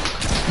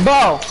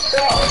 Bro. Fucking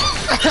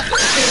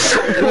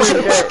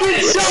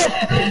choke!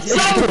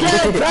 So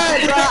dead bad,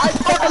 bro! I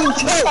fucking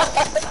choked!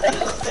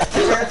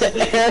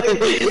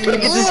 Look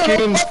at the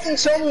screen. Fucking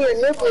show me your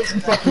nipples, you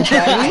fucking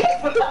fatty!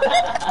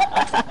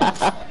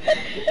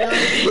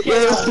 Yo,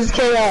 this is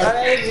chaos.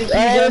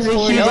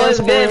 No, it's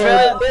good, bro.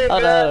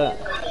 Hold on.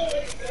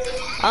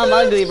 I'm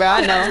ugly, bro.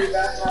 I know.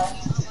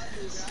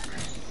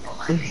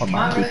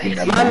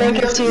 My man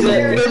can see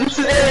that. This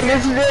is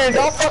it.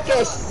 Don't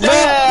fucking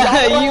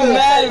You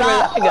mad, bro?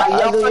 I got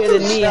uglier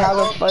than me. How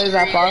the fuck is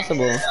that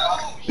possible?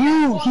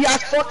 Dude, he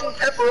has fucking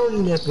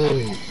pepperoni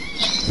nipples.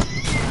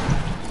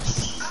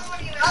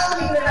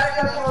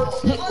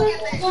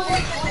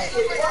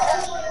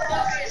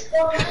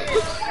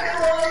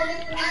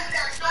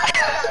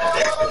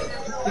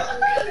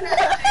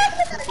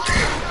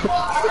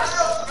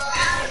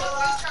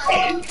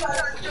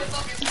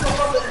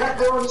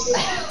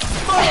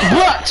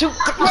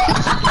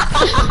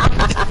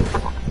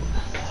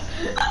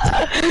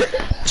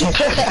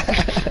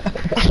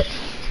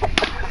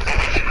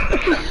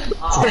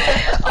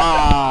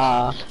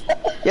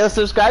 Yo,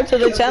 subscribe to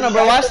the channel,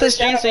 bro. Watch the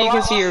stream so you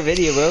can see your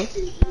video, bro.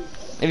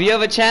 If you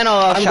have a channel,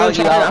 I'll shout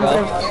you out,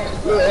 bro.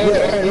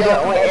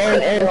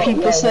 Aaron,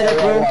 keep the setup,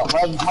 bro.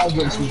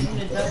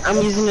 I'm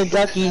using a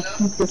ducky.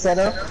 Keep the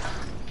setup.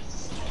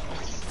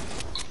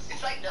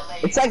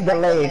 It's like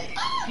delayed.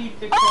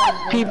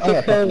 Peep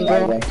the curve,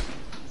 bro.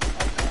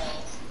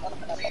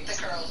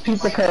 Peep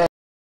the curve.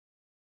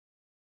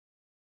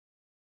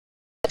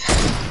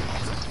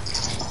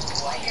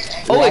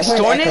 Oh, it's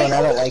Stormy?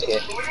 I don't like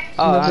it.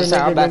 Oh, I'm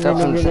sorry, I'll back up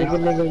from the thing.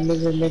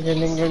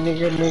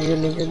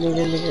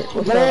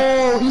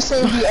 No, he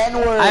said the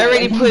N-word. I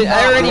already put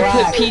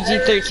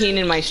PG-13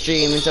 in my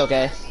stream, it's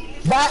okay.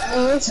 That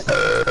is...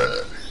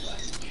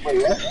 Wait,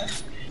 what?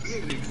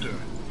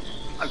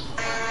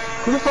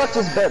 Who the fuck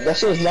just bet? That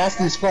shit was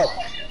nasty as fuck.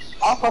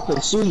 I'll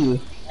fucking sue you.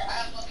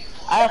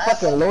 I have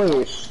fucking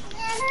lawyers.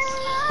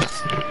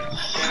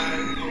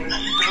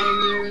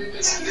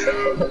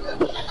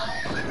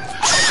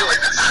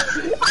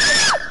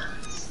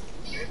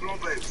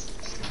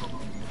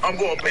 I'm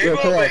going big. Yo,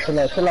 chill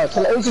out.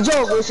 It was a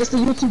joke. It was just a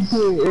YouTube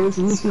thing. It was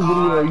a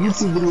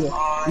YouTube video.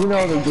 You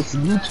know, they just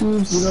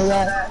YouTubes. You know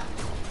that?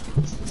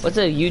 What's a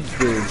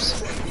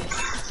YouTubes?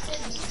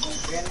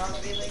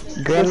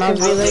 Grandma's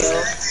Village?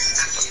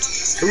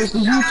 It was the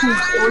YouTube.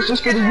 It was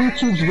just for the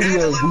YouTube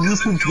videos.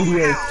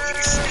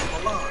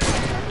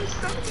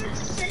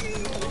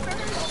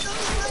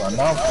 Oh,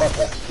 now I'm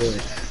fucking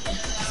scared.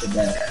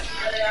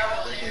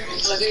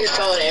 Look at your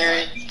phone,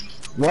 Aaron.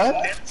 What?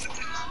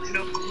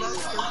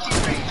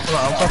 Hold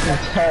on, I'm fucking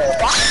tired.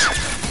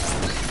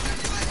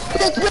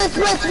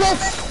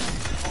 Blitz!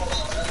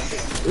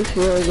 This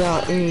really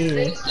got me.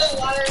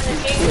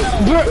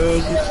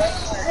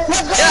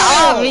 Get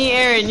off me,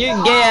 Aaron,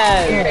 you're gay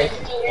ass.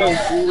 I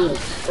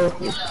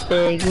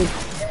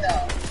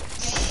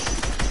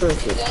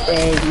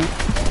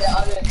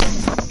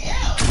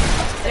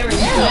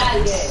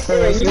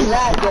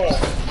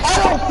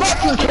don't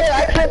fucking care. I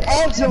put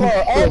Angelo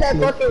and that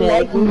fucking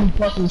Nike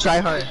fucking try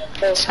hard.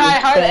 Try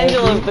hard,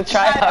 Angelo's the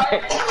try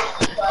hard.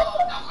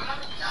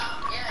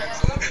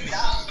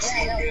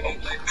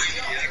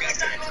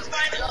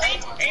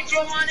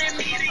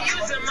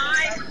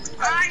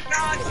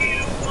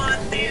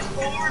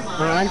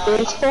 Want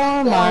this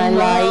for my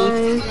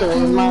life,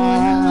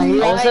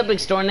 What's up,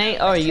 Extornate?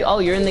 Oh,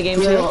 you're in the game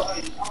too?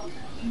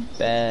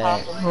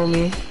 Bad.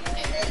 Homie.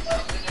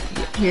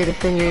 Here to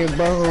finger your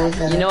buttholes.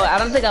 You know what? I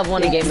don't think I've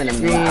won a game in a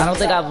minute. I don't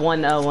think I've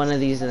won one of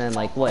these in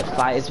like what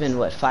 5? It's been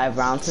what 5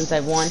 rounds since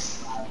I've won.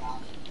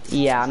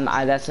 Yeah,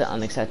 that's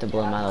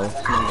unacceptable in my little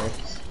number.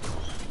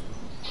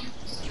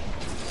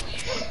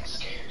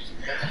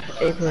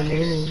 April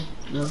Nanny.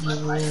 I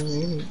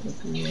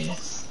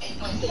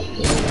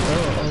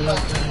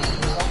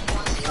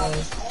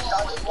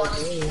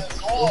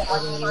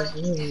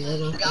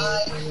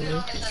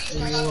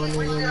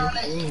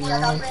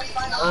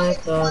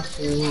thought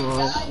you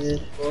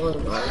wanted for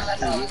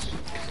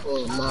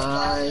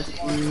my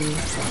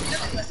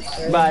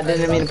feet. But I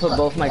didn't mean to put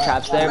both my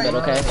traps there, but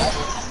okay.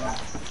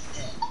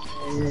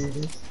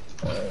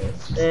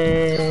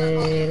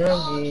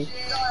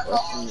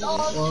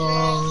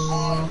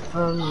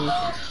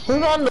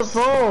 Who's on the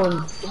phone?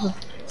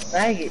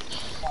 Faggot.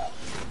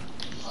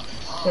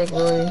 Take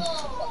away.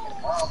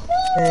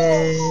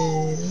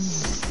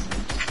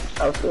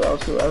 L2.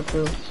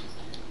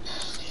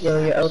 Yo,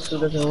 your L2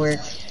 doesn't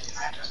work.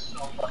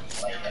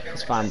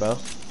 It's fine, bro.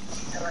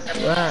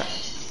 You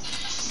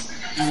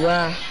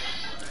are.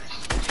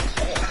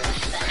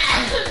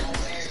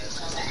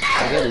 I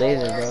get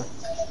laser, bro.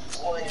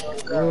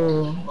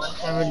 Ooh,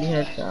 70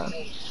 headshot.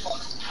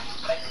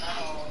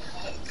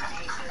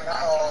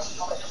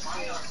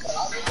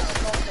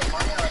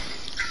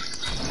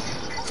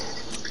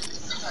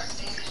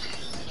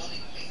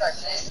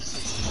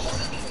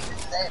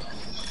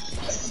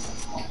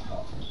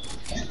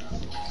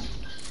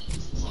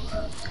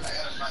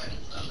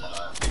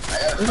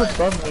 Who's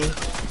above me?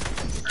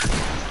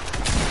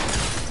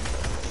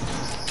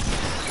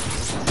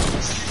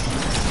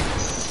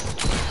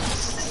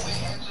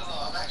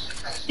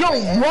 Yo,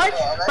 what?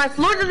 My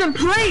floor doesn't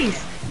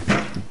place!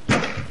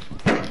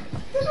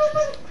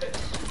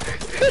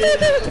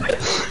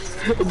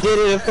 Did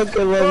it, I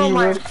fucking love you,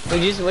 bro.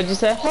 What'd you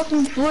say?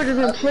 Fucking floor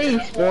doesn't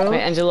place, bro. Wait,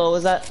 Angelo, what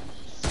was that?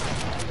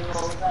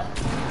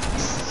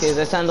 Okay,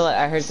 that sounded like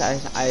I heard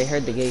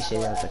the gay shit.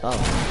 I was like, oh,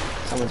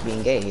 someone's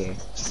being gay here.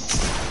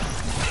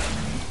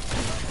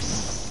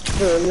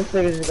 Bro, this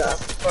nigga just got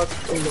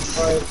fucked in the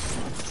fight.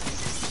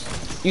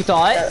 You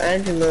thought?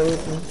 Angelo was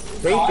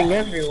raping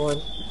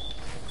everyone.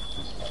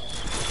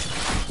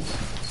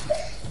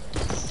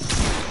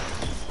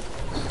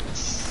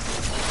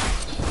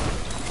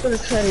 I'm gonna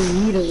try to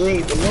lead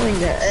away, but knowing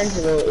that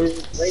Angelo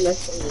is right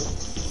next to me,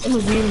 I'm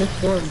gonna be in the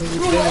storm, but he's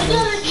getting me.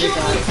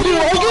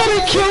 I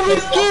gotta kill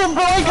this kid,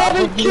 bro! I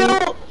gotta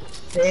kill!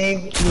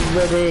 Thank you,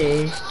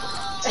 buddy.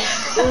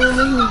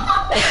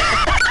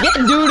 Get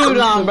doo-dooed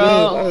on, bro!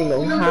 I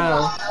don't know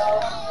how.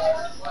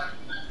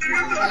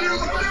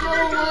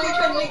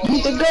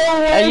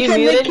 Are you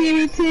muted?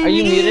 Are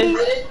you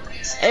muted?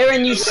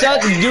 Aaron, you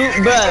suck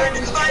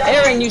bruh.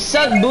 Aaron, you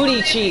suck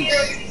booty cheeks.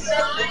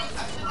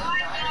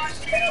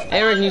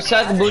 Aaron, you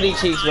suck booty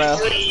cheeks, bro.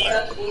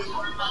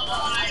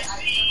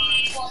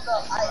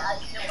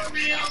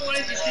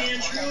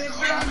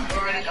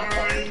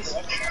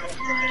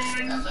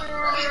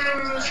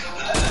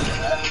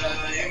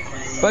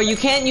 Bro, you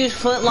can't use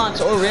flintlocks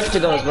or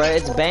rift-to-goes, bro.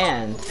 It's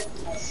banned.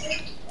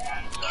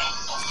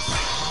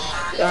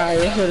 Alright,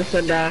 I should have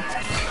said that.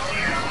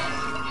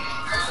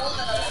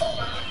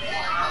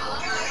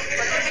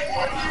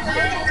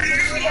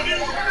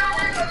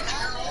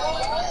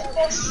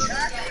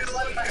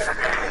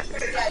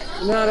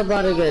 Not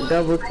about to get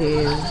double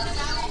teamed.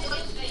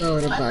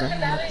 Not about to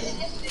happen.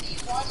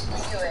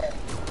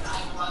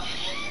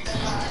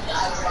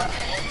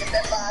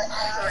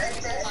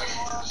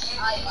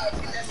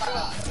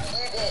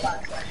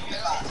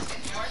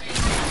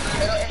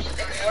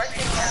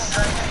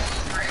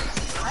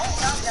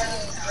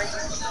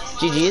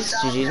 GG's,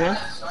 man.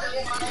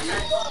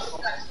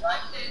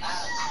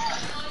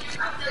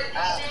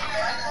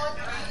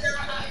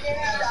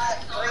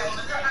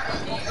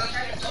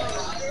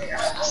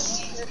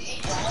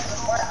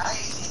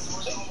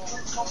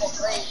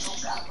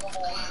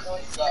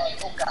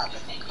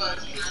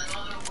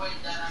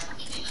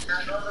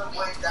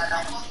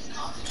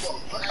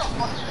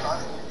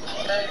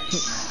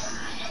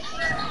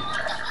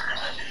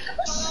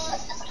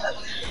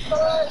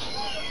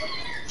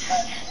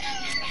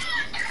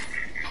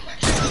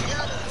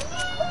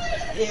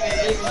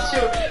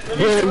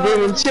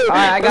 Damon, chill.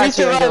 Alright, I got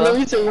you, Angelo.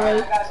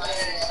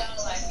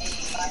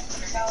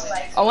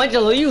 Oh,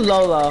 Angelo, you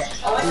Lolo.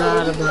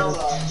 Not about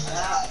it.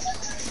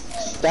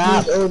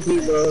 Stop, OD,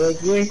 bro.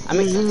 Like,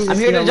 I'm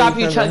here to drop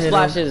you chug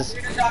splashes.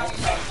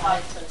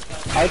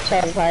 I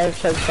have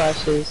chug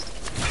splashes.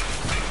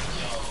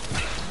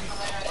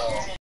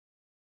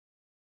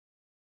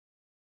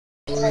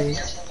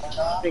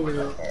 Thinking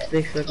of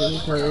 6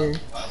 seconds coming.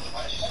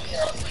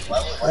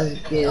 Let's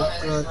get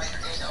fucked.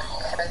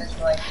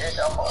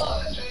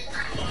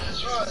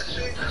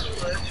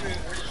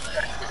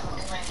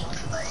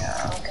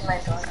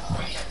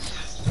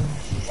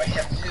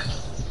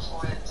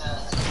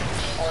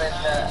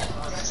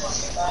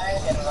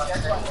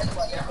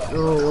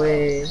 No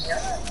way.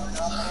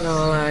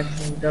 No,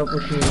 actually double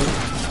teaming.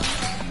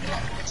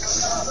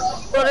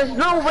 Well, there's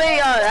no way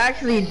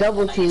actually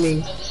double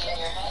teaming.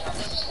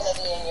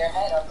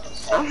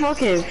 I'm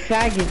fucking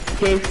faggot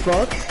gay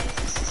fuck.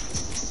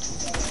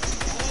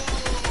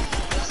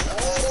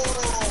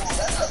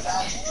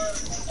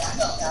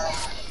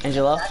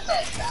 Angelo?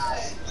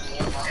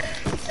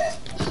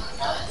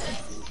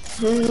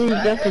 Who's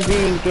just for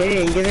being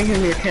gay and giving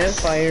him your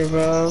campfire,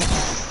 bro?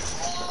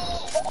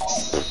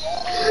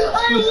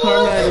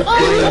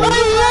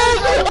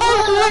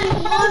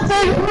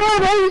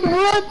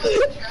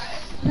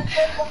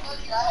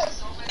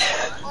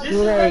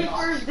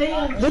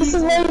 This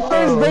is my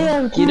first day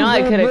on You know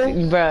I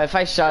could've, bro, if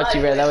I shot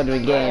you, bro, that would've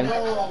been game.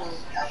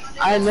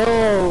 I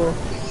know.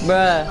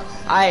 Bruh,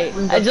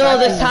 Angelo,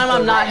 this time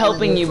I'm not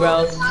helping you,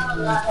 bro.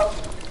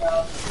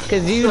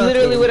 Cause you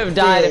literally would have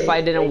died if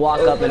I didn't walk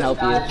up and help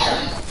you.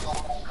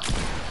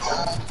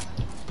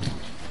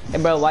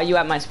 Hey, bro, why you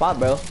at my spot,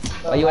 bro?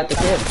 Why you at the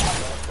crib?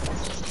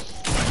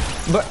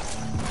 Bro,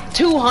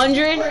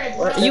 200?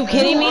 Are you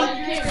kidding me?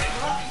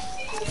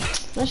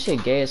 That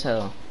shit gay as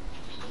hell.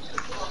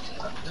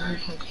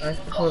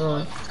 Hold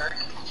on.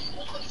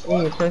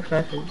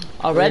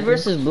 Oh, red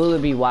versus blue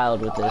would be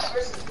wild with this.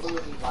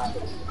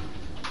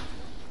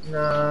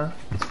 Nah,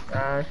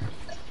 gosh.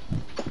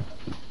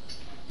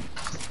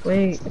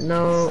 Wait,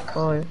 no.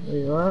 Oh, wait,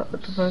 what?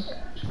 What the fuck?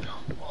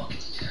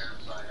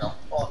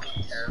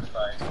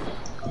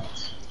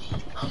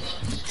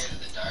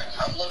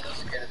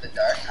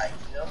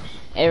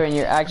 Aaron,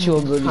 you're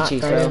actual booty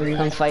cheeks, bro.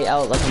 Come fight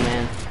out like a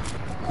man.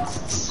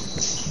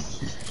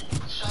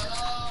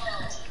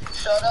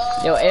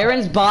 Yo,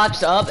 Aaron's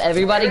boxed up.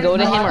 Everybody go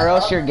to him or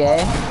else you're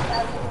gay.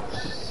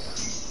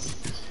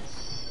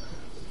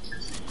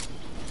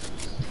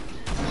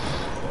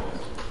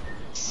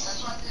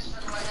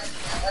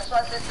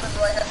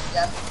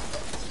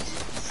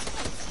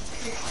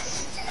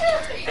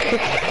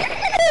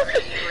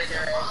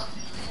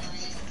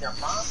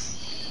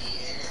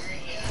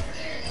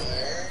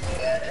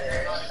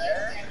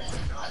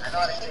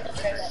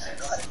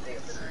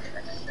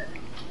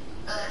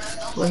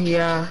 Well,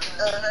 yeah.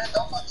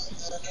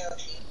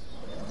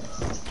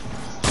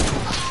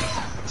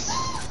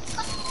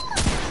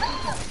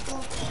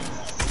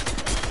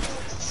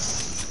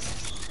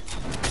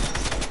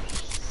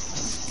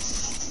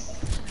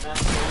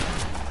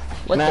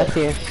 What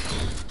Matthew.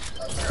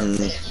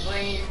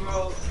 Explain,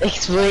 bro.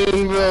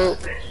 Explain, bro.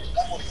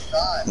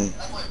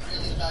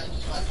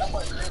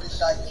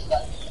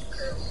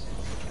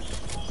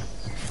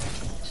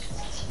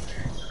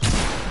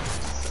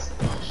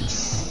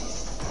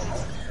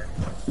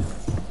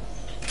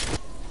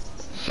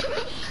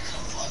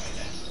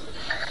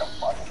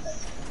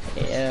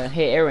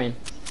 Hey Aaron.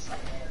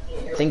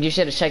 I think you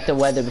should have checked the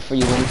weather before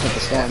you went into the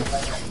storm.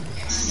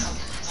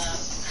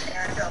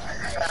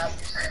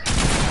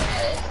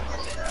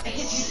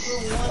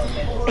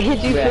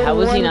 Yeah, how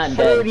was he not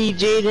dead?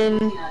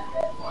 Jaden.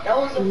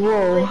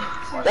 Whoa.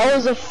 That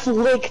was a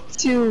flick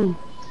too.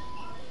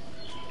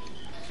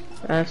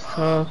 That's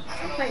tough.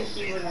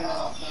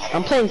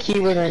 I'm playing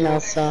keyword right now,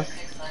 so.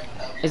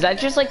 Is that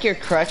just like your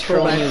crutch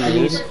for when you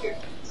lose? Hey,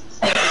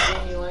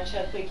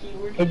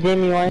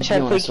 Dim, you wanna try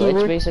to play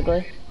keyword?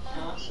 Basically?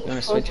 You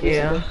wanna switch basically?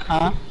 Yeah.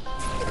 Huh?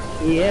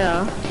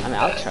 Yeah. I mean,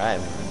 I'll try,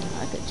 man.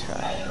 I could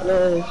try.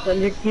 No,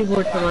 send your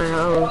keyboard to my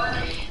house.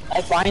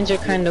 I find you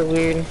kinda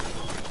weird.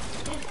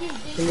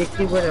 Send your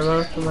keyboard and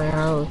mouse to my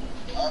house.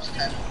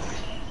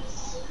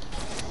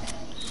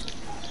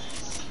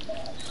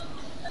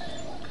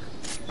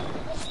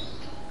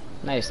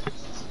 Nice.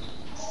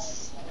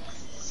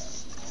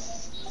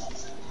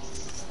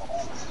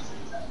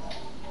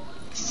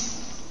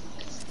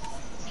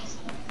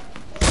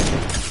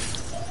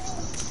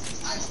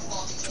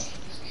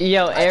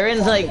 Yo,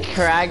 Aaron's like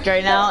cracked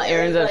right now.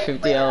 Aaron's at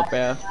 50 health,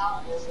 bro.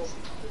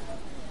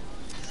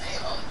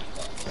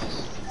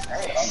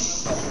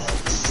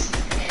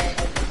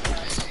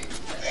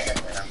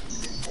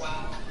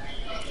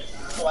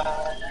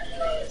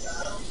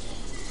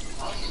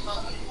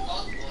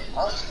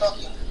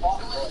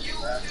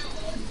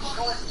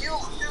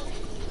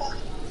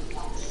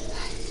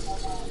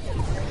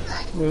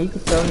 Yeah, you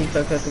can tell he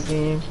sucks at the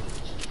game.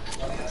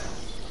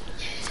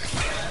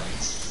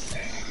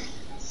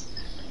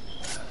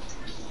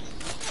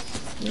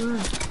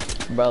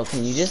 Bro,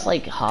 can you just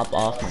like hop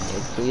off my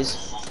head, please?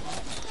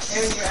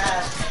 Aaron, your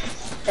ass.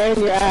 And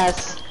your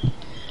ass.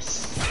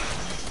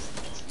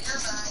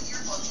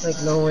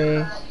 Like, no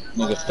way.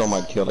 Nigga stole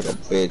my kill like a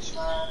bitch.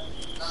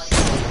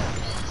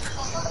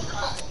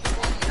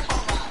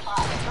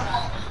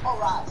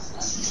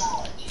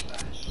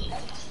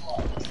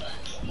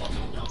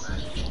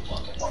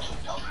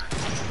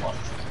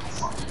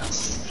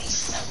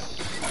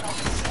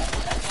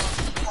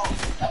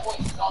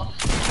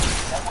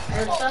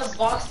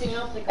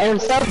 And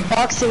stop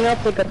boxing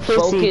up like a pussy.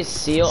 Focus,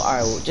 seal,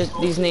 alright, just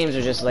these names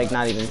are just like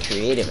not even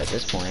creative at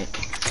this point.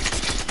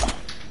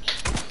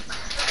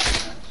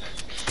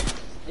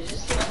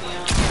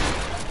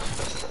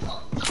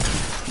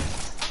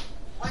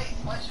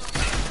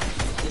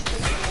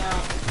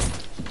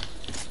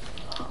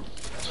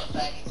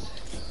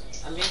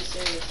 I'm being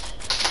serious.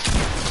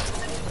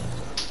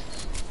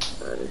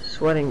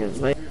 Sweating is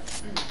like.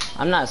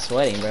 I'm not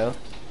sweating, bro.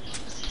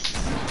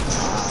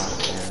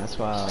 Oh, man, that's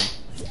wild.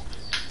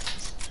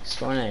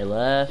 Scoring a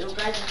left. Yo,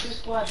 guys, in 2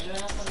 squads, join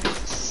us on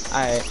this.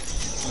 Alright.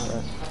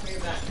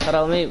 Hold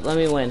on, let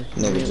me win.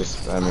 Nigga just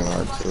spamming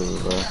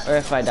R2, bro. Or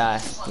if I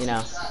die, you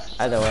know.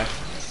 Either way.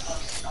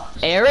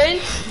 Aaron?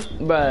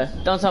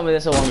 Bruh, don't tell me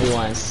this is a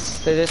 1v1.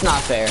 Cause it's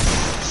not fair.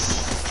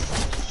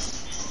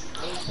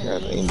 Yeah,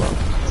 the aimbot.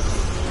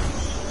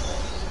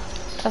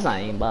 That's not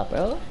aimbot,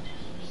 bro.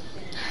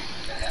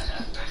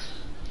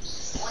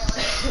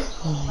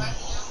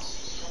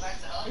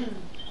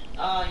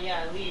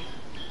 Yeah, leave.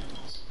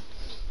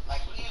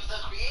 Like, leave the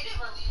creative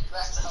or leave the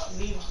rest of us?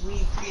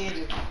 Leave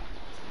creative.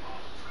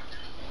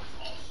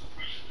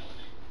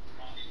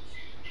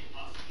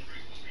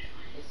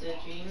 It's a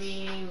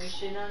dreamy,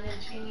 wishing on a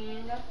dreamy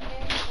in the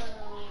face.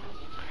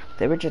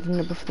 They rejected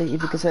me before they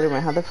even considered me.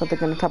 How the fuck they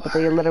gonna top of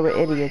the illiterate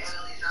idiots?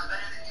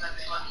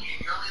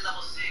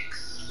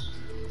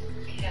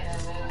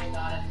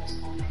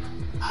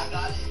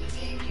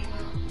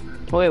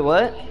 Wait,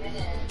 what?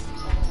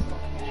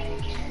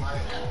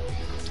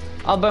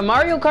 Oh, but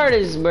Mario Kart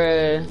is,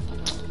 bruh.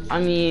 I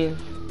mean,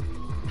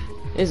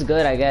 it's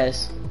good, I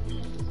guess.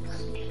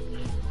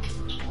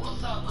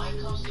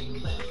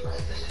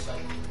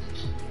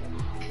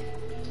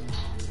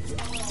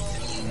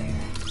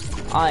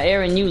 Oh,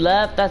 Aaron, you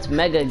left? That's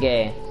mega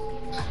gay.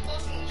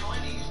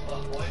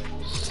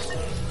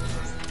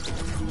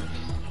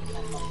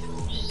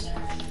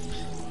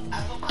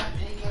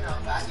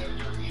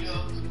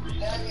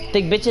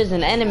 Thick bitches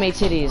and anime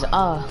titties.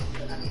 Ah.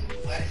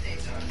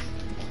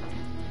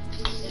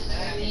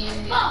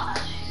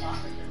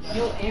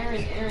 Yo,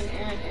 Aaron.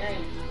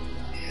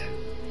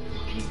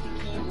 Keep the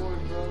keyboard.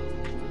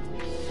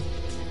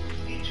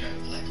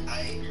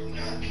 I do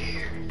not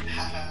care.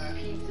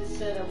 Pizza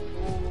setup.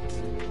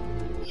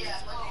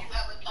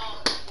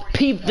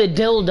 Peep the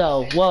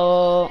dildo.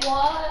 Whoa.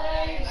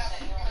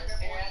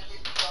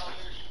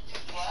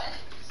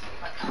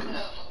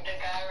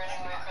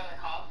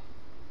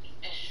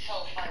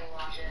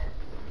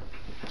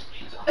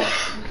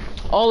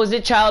 Oh, is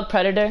it Child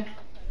Predator?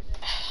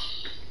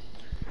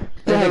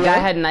 The guy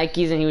had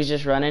Nikes and he was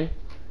just running.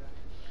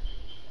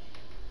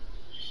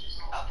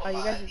 Oh,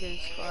 you guys are getting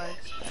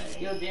squads.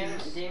 Yo,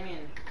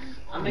 Damien.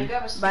 I'm gonna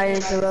grab a sleeping Bye, bag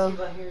and see Angelo.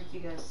 about here with you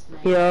guys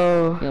tonight.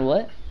 Yo. You know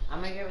what?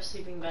 I'm gonna grab a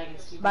sleeping bag and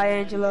see. Bye,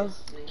 Angelo.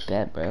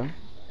 Bet, bro.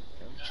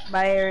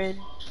 Bye, Aaron.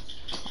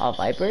 All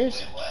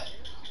Vipers?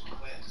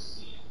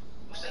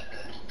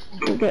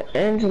 Look at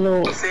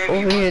Angelo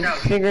over here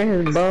figuring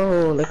his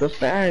butthole like a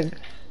fag.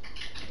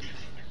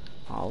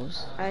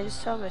 Always. I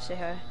just told him to say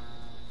hi.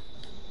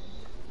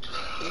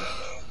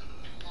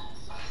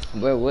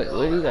 Where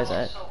are you guys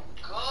at?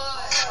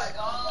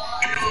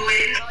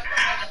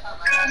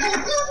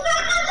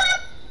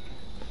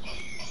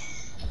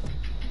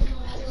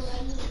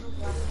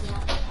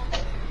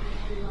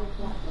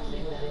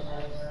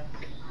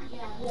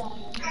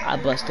 I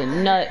bust a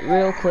nut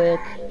real quick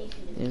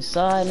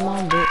inside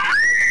my bit.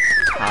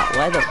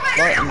 Why the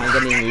fuck am I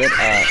getting lit up?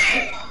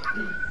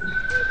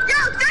 Yo,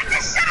 get the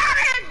shit out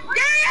of him!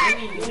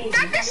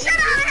 Get the shit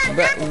out of him!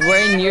 But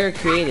we're in your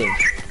creative.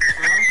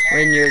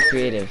 We're in your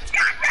creative.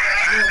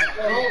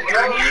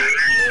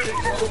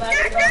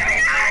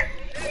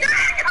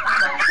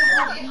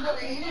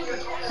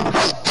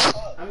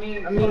 I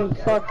mean,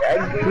 fuck,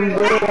 we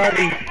really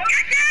happy.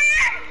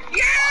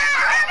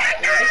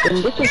 And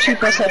look at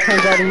cheap ass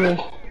headphones out of here.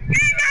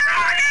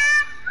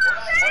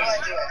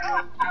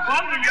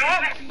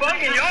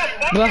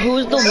 But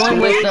who's the one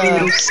with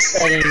the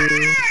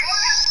settings?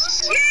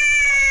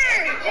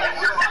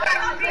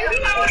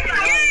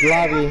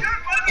 Lobby.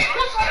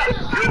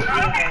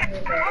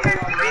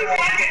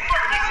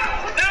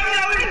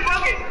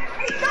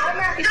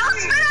 Don't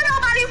spit on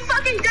nobody,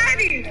 fucking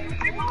dirty!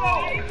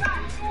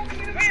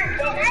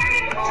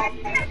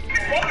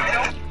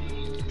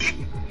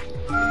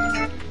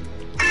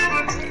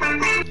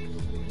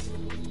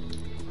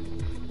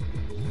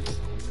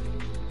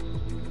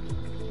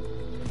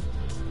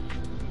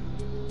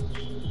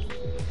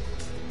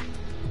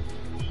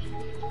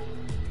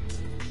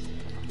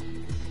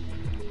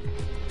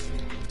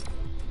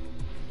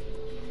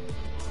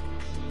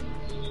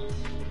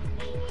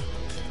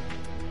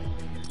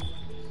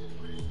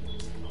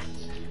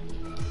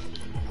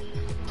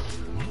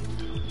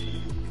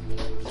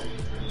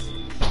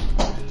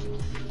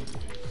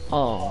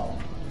 Oh,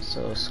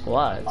 so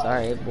squads.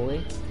 Alright,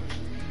 boy.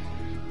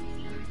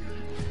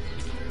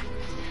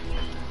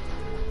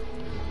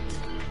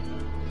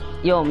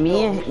 Yo,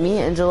 me and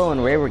Angelo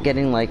and Ray were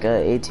getting like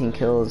 18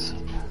 kills.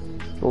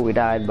 Well, we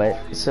died, but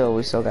so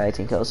we still got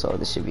 18 kills, so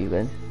this should be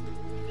good.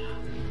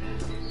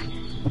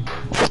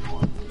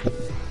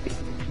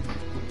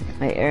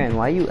 Hey, Aaron,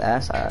 why you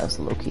ass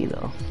low key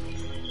though?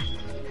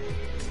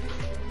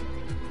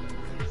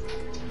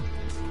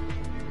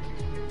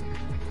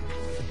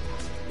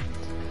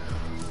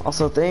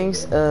 Also,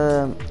 thanks,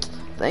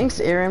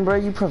 Aaron, bro.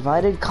 You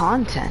provided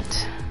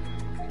content.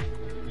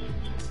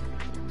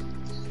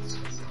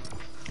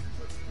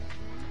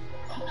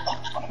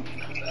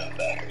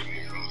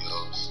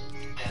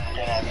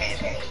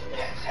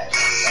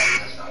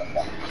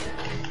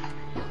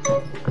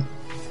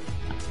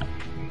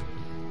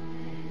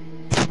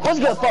 What's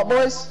good, fuck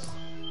boys?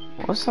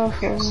 What's up,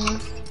 fool?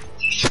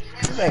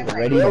 Like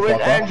ready Yo, to where's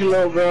fuck off.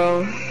 Angelo,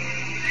 bro?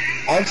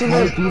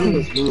 Angelo's beating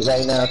his meat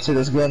right now to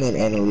this girl named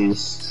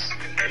Annalise.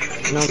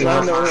 No,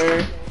 I know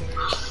her.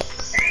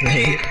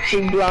 She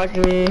blocked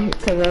me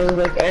because I was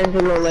like,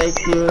 Angelo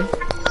likes you.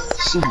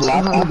 She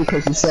blocked you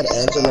because you said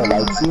Angelo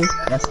likes you?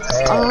 That's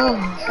terrible.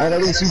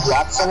 Annalise, you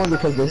blocked someone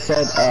because they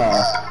said,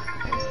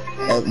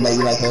 that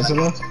you like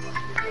Angelo?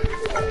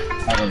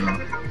 I don't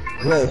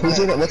know. Wait, who's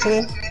your name? What's your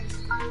name?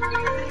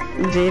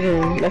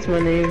 Jaden, that's my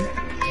name.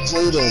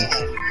 Jaden.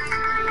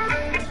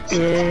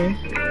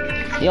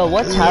 Yeah. Yo,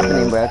 what's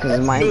happening, bro? Cause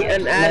my He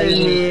unadded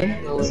me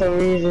for some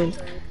reason.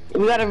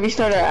 We gotta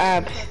restart our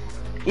app.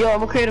 Yo, I'm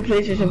gonna create a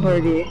PlayStation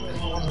party.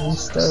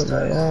 Restart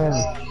my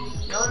app.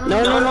 No,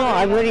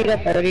 I already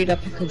got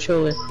the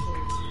controller.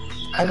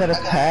 I gotta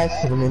tag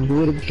him and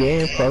do it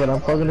again. Fuck it,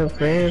 I'm fucking with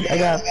friends. I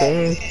got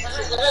fans.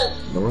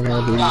 No one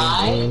has any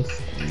hands.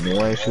 No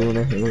one shooting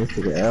a hand.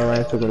 To the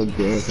airline, took it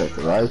again. Cause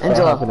the right side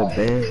up in the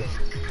band.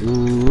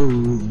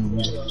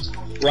 Ooh.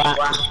 Wow.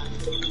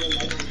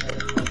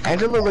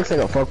 Angelo looks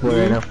like a fuckboy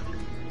right now.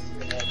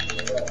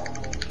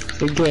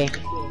 You're gay.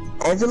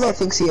 Angelo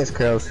thinks he has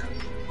curls.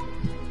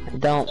 I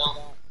don't.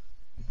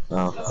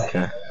 Oh,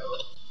 okay.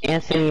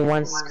 Anthony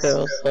wants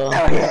curls, so. Oh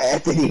yeah,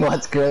 Anthony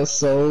wants girls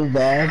so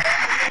bad.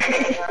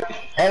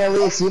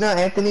 Annalise, you know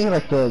Anthony,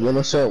 like the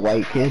little short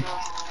white kid?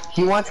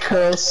 He wants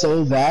curls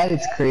so bad,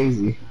 it's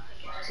crazy.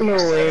 No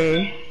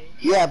way.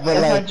 Yeah, but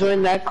if like... I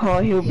join that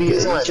call, he'll be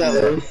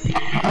jealous.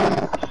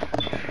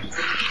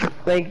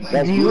 Like,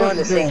 Like, do you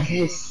understand?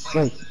 He's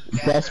like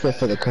desperate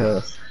for the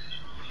girls.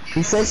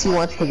 He says he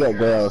wants to get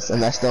girls,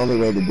 and that's the only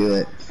way to do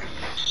it.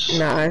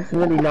 Nah, it's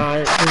really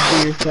not.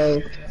 Just be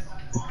yourself.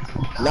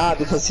 Nah,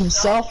 because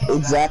himself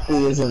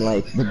exactly isn't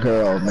like the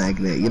girl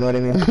magnet. You know what I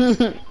mean?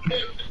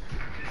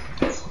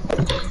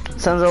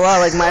 Sounds a lot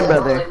like my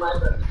brother.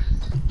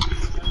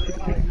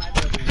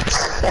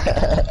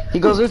 He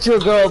goes into a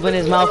girl, open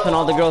his mouth, and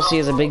all the girls see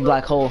is a big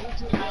black hole.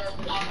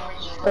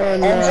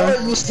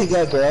 Angela used to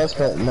get girls,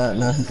 but not.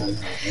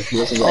 If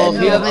you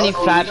have any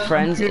fat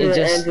friends,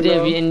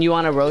 and you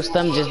want to roast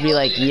them, just be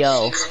like,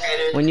 yo,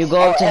 when you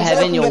go up to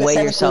heaven, you'll weigh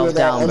yourself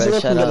down, bro.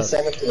 Shut up.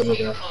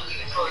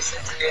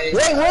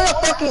 Wait, we're a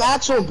fucking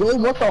actual grade?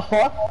 What the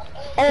fuck?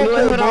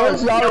 What's your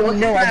snap?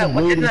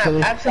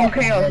 Add some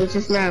chaos. What's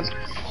your snap?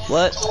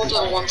 What? Hold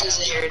on, one piece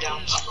of hair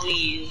down,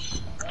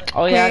 please.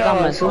 Oh yeah, I got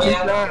my What's your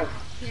snap?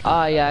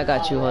 Ah, yeah, I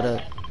got you. Hold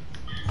up.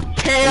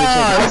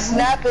 My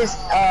snap is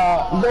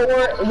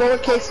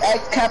lowercase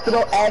x,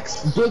 capital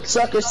X, Big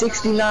Sucker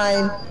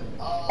 69,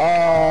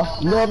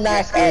 Lil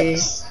Nas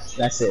X.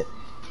 That's it.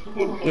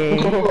 Okay.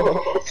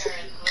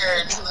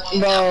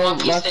 Bro,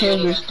 my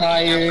curls is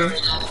fire.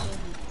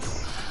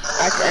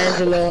 Ask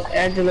Angelo.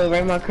 Angelo,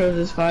 right? My curls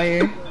is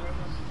fire.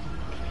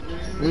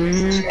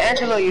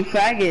 Angelo, you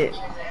faggot.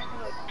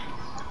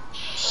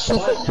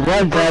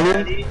 What,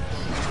 brother?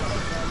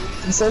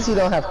 He says you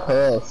don't have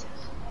curls.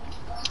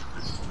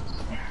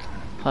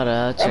 Hold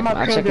up,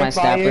 I'll check my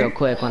stat real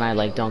quick when I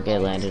like don't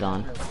get landed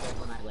on.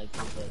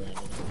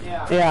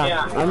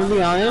 Yeah, I'm gonna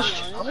be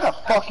honest. I'm gonna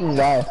fucking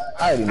die.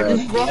 I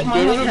already know.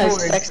 Jaden has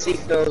sexy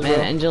girls. Man,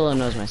 Angelo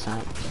knows my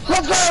stat.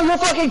 Let's go, you're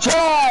fucking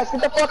trash!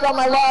 Get the fuck out of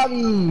my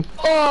lobby!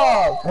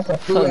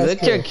 Fuck! So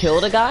Victor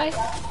killed a guy?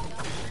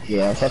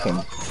 Yeah,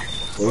 fucking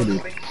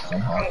 40.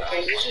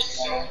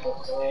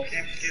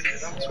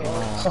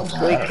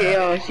 Wait,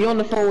 Chaos, you on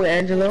the phone with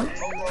Angelo?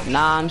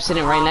 Nah, I'm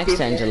sitting right next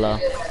to Angelo.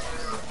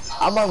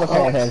 I'm on the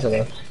phone with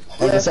Angelo.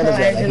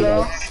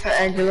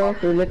 Angelo,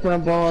 to lick my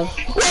balls.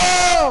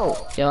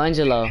 Whoa! Yo,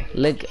 Angelo,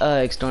 lick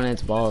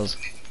Extornet's balls.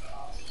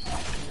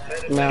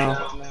 No.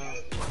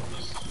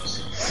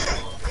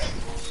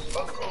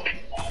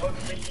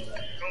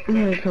 I'm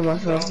gonna kill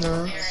myself now.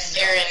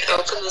 Aaron,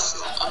 open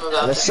this. I'm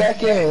about a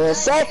second!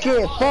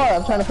 Fuck!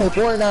 I'm trying to play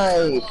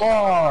Fortnite!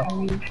 Fuck!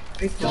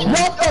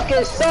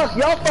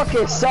 Y'all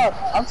fucking suck!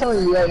 I'm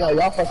telling you right now,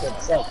 y'all fucking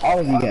suck. All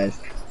of you guys.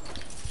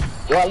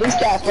 Well, at least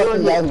that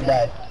fucking guy who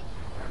died.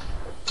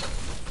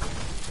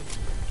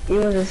 You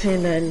wasn't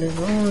saying that in the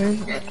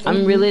voice.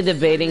 I'm really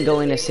debating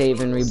going to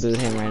save and reboot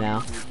him right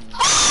now.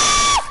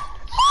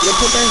 You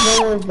put that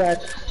voice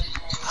back.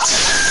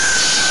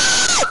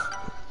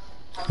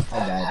 I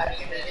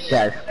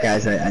died.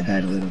 Guys, I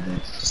died a little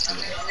bit.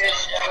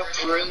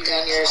 room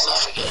down your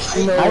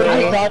esophagus. No, I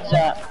already thought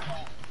that.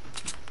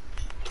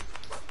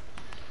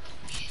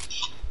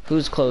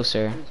 Who's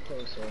closer?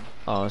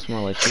 Oh, it's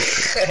more like you.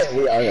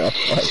 We are gonna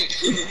fuck.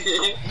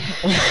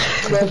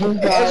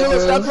 Angela,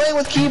 stop playing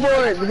with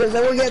keyboard because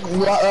then we'll get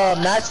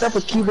matched up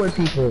with keyboard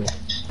people.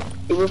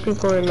 Keyboard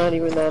people are not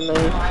even that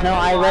nice. No,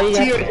 I already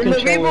got the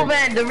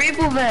controller. The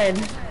Reaper van!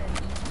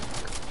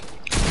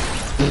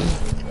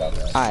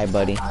 Alright,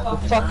 buddy.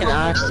 Fucking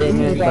Austin.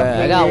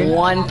 Bruh, I got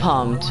one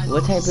pumped.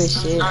 What type of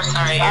shit? Oh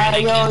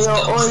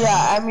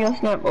yeah,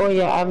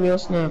 I'm your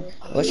snap.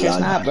 What's your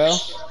snap, bro?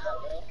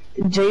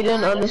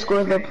 Jaden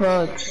 _ the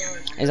plug.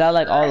 Is that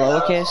like all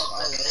lowercase?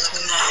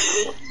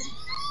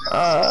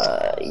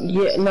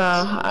 Yeah,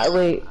 nah,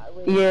 wait.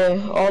 Yeah,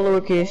 all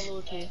lowercase.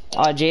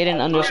 Jaden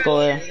 _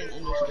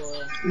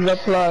 the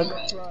plug.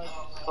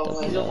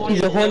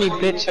 He's a horny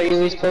bitch, so you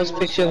always post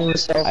pictures of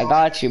himself. I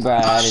got you, bro.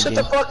 Shut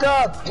the fuck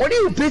up! What are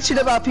you bitching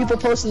about people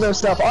posting their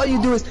stuff? All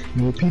you do is,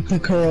 you peep the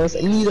curls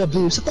and need a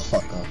boost. Shut the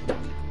fuck up.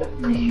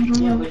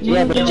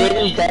 Yeah, but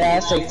Jaden's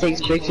deadass like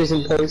takes pictures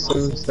and posts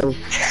them, so.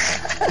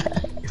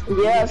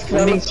 Yes,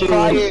 that makes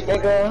fire,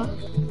 nigga.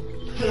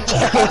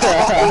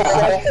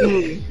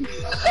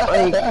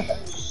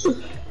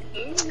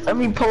 Like, let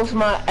me post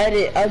my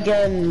edit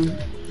again.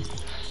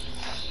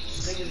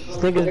 This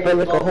nigga's been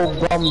like a whole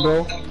bum,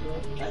 bro.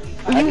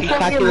 You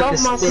fucking love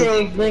my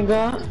pills,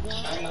 nigga.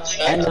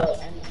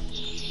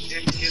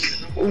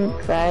 And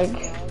fag.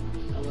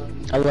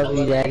 I love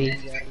you, daddy.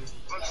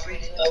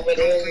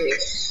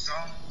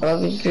 I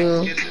love you too.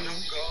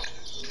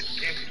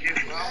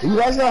 You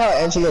guys know how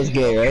Angela's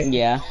gay, right?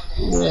 Yeah.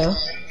 Yeah.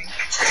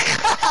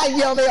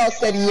 Yo, they all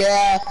said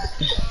yeah.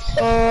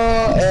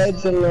 Oh,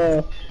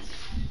 Angela.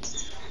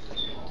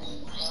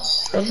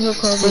 Angela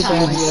calls me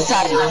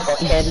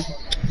back.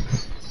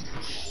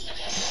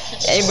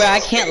 Hey, bro, I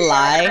can't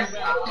lie.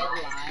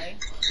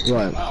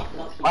 What?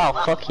 Wow,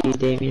 fuck you,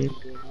 Damien.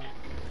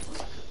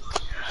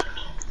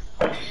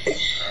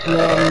 No,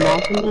 I'm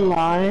not gonna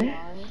lie.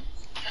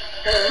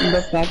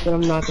 The fact that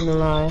I'm not gonna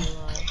lie.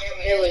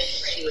 It was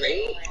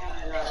straight.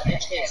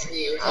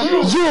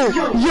 Yo,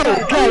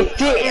 guys,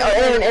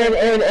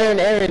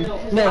 Aaron.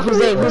 No,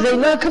 Jose,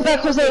 no, come back,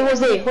 Jose,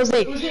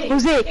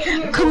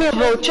 come here,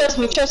 bro, trust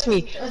me,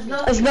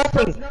 it's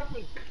nothing.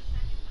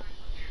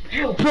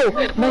 Bro,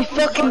 my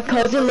fucking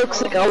cousin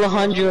looks like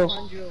Alejandro.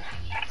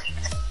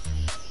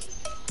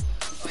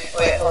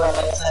 Wait, hold on.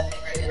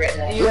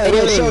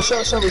 Yeah,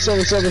 show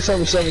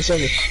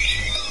me.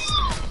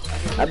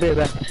 I'll be right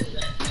back.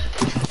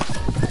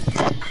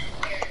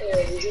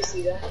 Did you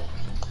see that?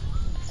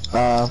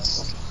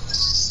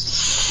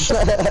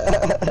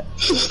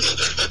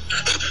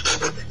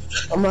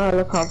 I'm a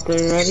helicopter,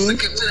 ready?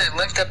 Look at when I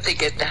looked up to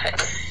get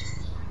that.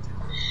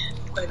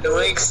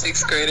 Annoying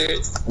 6th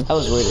graders. That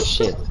was weird as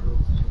shit.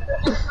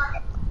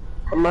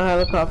 I'm a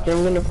helicopter,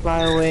 I'm gonna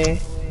fly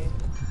away.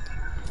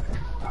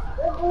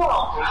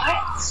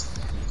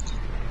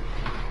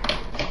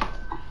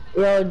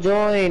 Yo,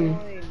 join.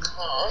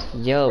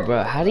 Yo,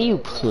 bro, how do you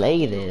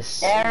play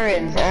this?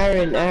 Aaron.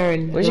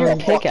 Where's your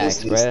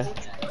pickaxe, bro?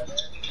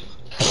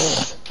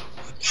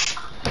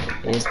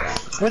 Is that?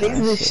 What is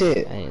this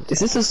shit? Is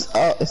this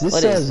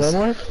a zone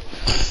war?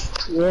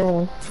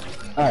 Yeah.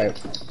 Alright.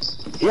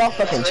 Y'all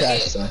fucking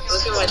trash, son.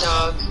 Look at my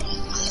dog.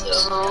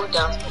 So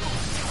dumb.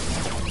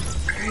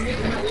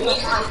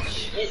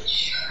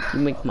 You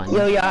make money.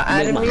 Yo, y'all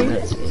added me?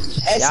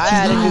 Yeah, I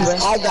added you, bro.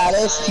 I got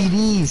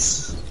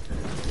STDs.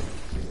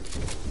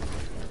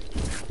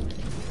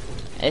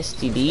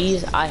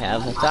 STDs? I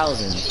have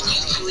 1,000.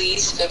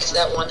 Please fix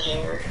that one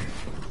hair.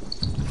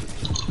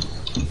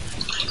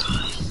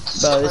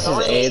 Bro, this is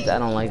AIDS. I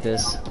don't like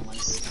this.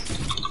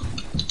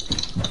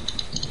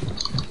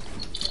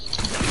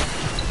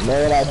 Know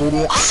what I do to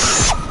you?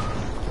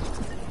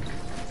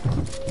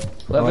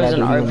 Whoever's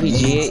an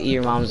RPG,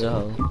 your mom's a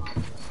hoe.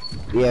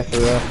 Yeah, for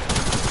real.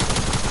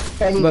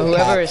 But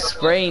whoever is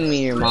spraying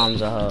me, your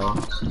mom's a hoe.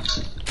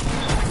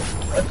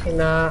 Okay,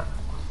 nah.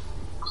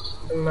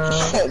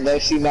 No,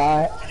 she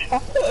not.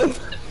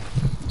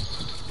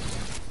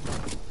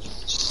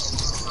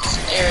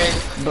 Aaron,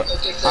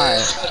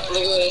 alright.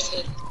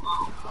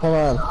 Hold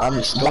on, I'm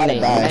about to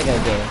Donate die. mega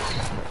gay.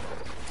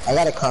 I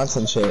gotta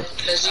concentrate.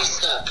 Because you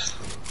suck.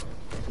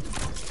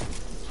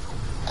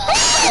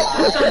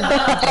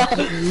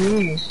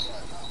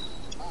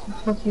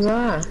 Fuck you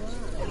are.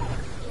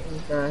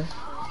 Okay.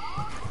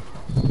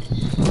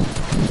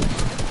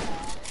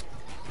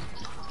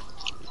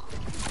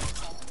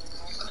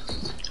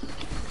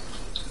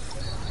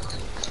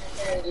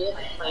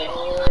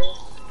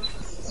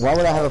 Why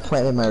would I have a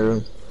plant in my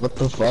room? What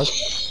the fuck?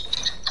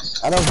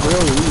 I don't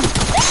really eat.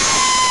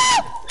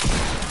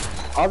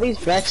 All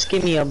these Rex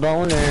give me a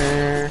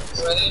boner.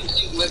 Why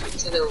didn't you whip it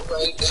to the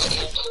right?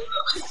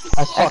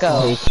 I fucking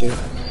hate you.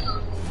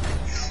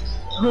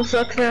 Who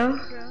sucks now?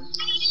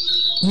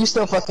 You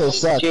still fucking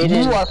suck.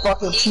 Jaden. You are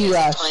fucking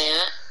T-Rash.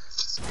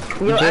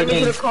 Yo, I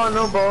made a call,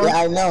 no balls. Yeah,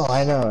 I know.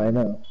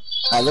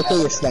 I look at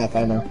your snap,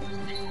 I know.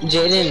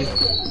 Jaden.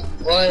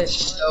 What?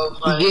 So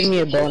You give me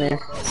a boner.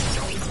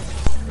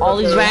 All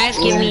these rats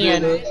give me a...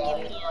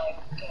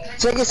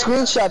 Take a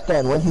screenshot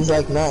then, when he's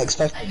like not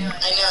expecting.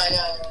 I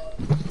know.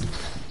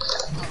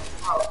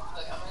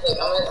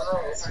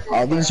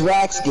 All these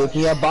racks give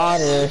me a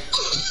boner.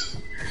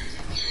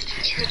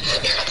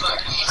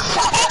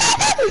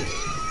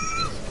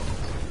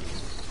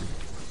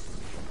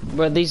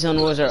 Bro, these zone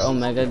wars are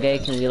omega gay.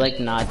 Can we like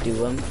not do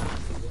them?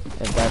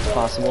 If that's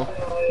possible.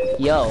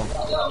 Yo,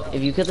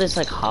 if you could just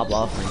like hop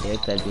off my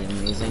dick, that'd be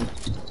amazing.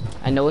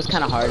 I know it's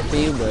kind of hard for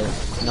you, but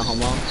no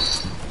homo.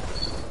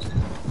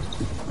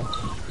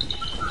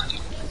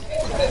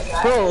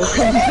 Bro,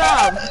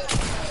 stop!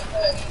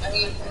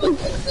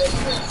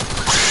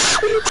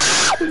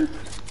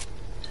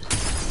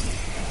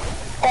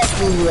 Fuck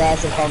you, you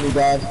ass, and call me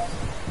dad.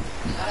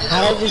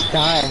 How'd I just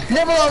die?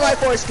 Nibble on my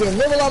foreskin,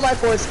 nibble on my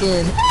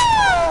foreskin.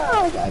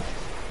 Oh god.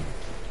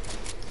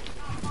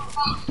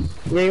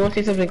 Yeah, you wanna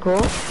see something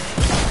cool?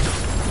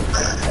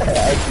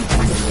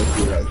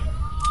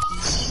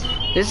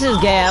 This is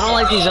gay. I don't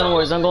like these zone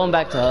wars. I'm going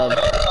back to hub.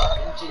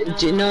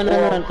 No.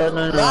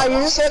 Nah,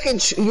 you're just fucking.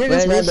 You're Bro,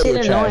 just mad this that shit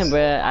we're annoying,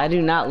 trash. bro. I do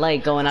not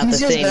like going out He's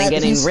the just thing and mad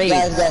getting that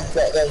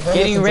raped.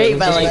 Getting raped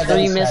by like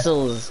 3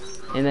 missiles,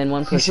 and then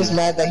one He's just person.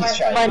 mad that he's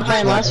trash.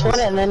 Fine, last one,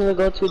 and then we'll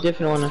go to a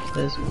different one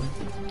after this one.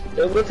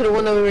 We'll go to the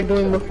one that we were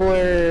doing before.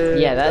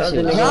 Yeah, that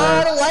shit was No,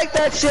 I don't like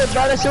that shit,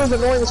 bro. That shit was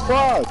annoying as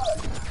fuck.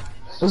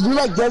 Let's do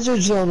like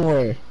Desert Zone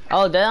War.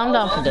 Oh, then I'm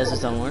down for Desert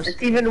Zone Wars.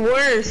 It's even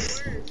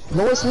worse.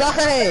 No, it's not.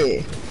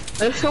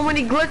 There's so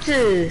many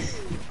glitches.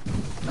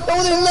 No,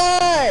 it's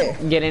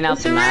not. Getting out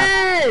Yes, the map.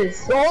 there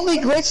is. The only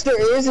glitch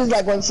there is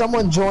like when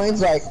someone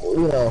joins, like,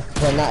 you know,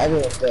 when not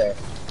everyone's there.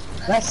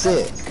 That's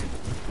it.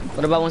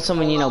 What about when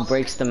someone, you know,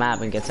 breaks the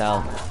map and gets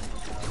out?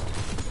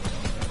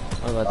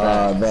 What about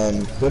that?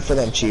 Then good for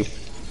them, Chief.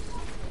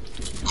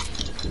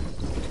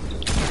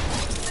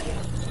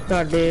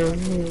 God damn,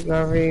 you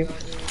got raped.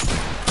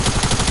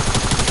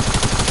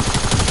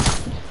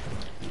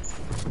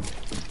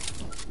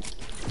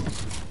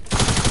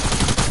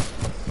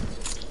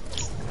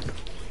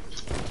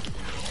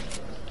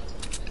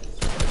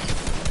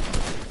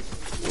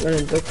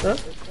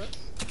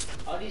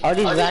 All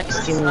these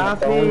racks give me a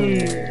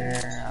boner.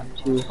 I'm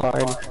too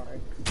hard. All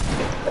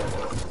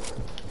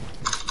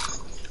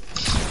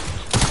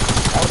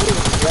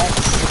these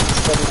racks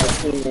instead of the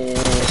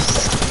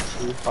penis.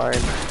 hard.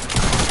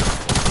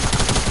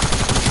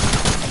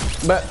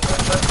 But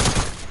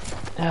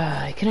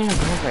I couldn't have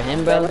gone for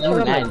him, bro.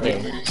 You mad,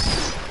 dude.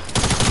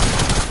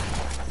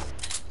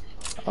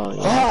 Oh,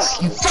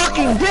 yes. You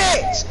fucking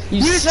bitch!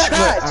 You're suck,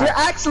 trash! bro. You're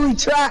actually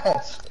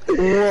trash! Whoa,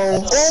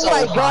 Oh my so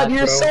god, hot,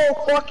 you're bro. so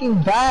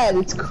fucking bad,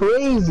 it's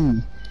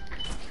crazy!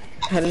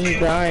 How did you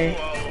die?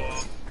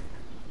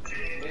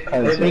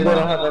 Cause we go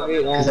to hub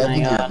every. Oh I my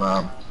think your god.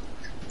 mom.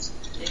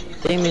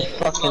 Damien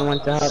fucking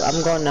went to hub.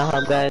 I'm going to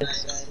hub,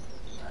 guys.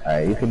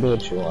 Alright, you can do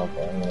what you want,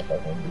 but I'm gonna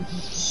fucking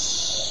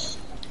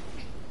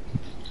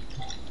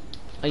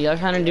do Are y'all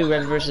trying to do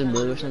red versus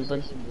blue or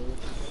something?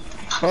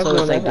 Fuck So it's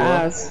no, like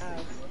that's duo? ass.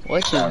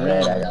 What you Red,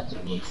 mean? I got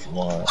blue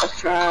more. That's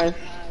trash.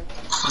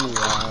 You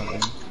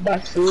wild.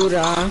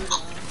 Basura.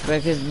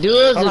 Because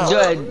duo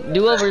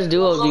versus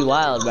duo would be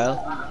wild, bro.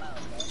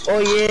 Oh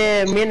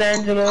yeah, me and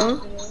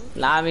Angelo.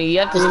 Nah, I mean, you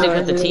have to stick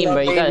with the team, bro.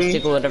 You gotta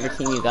stick with whatever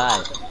team you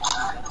got.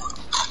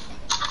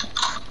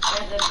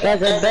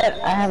 Guys, I bet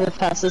I have the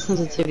fastest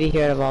sensitivity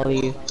here out of all of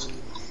you.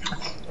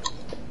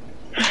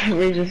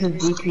 We're just a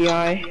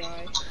DPI.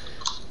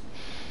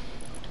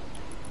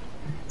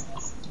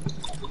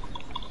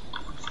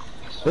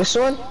 This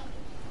one?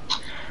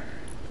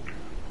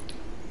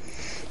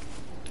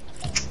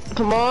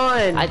 Come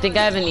on! I think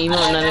I have an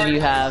emote none of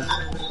you have.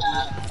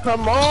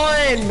 Come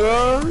on,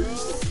 bro!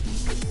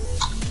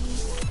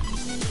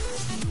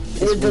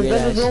 It's the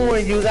best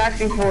one you was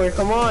asking for,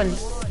 come on!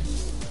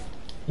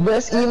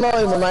 This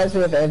emo reminds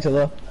me of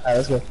Angelo. Alright,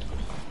 let's go.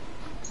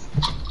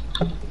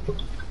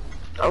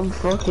 I'm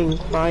fucking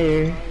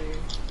fire.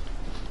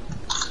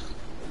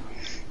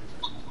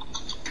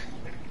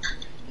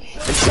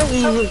 It's so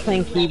easy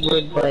playing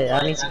keyboard, but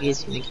I need to get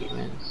some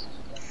equipment.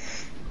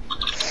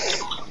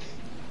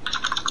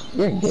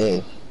 You're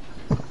gay.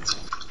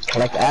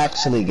 Like,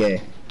 actually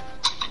gay.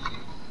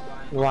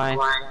 Why?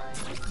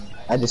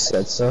 I just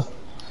said so.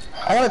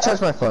 I gotta charge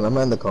my phone, I'm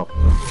on the call.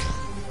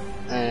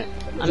 I'm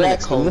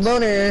Jackson, the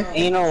boner.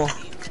 You know,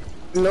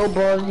 no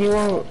balls, you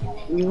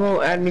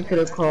won't add me to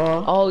the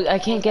call. Oh, I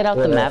can't get out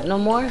the map no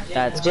more?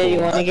 That's Jay, cool.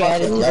 you wanna get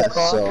added to the Yes,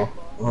 call? so.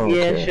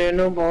 Okay. Yeah, sure,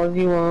 no balls,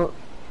 you won't.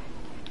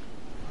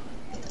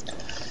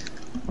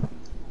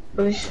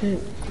 Holy shit,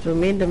 so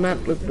made the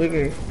map look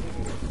bigger.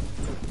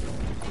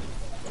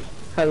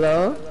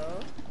 Hello?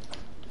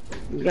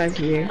 You guys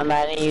here? I'm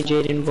adding you,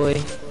 Jaden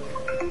boy.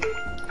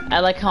 I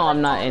like how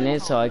I'm not in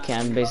it, so I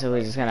can't.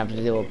 Basically, just gonna have to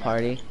do a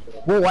party.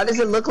 Well, why does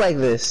it look like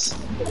this?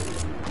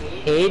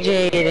 Hey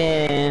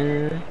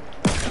Jaden.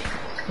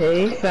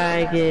 Hey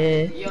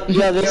faggot.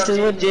 Yo, this is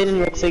what Jaden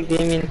looks like,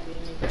 Damien.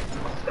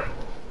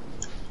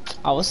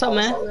 Oh, what's up,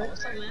 man?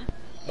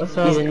 What's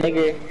up? He's a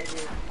nigger.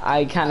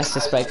 I kind of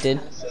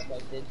suspected.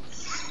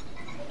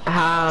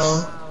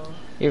 How?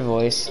 Your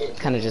voice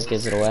kind of just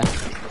gives it away.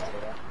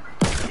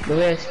 The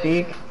way I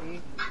speak.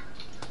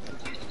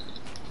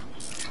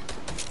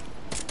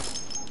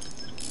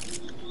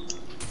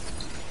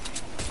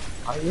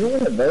 Are you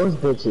one of those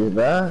bitches,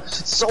 bruh?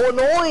 It's so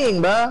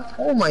annoying, bruh.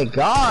 Oh my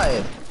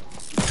god.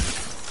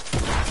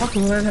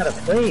 Fucking learn how to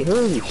play.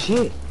 Holy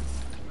shit.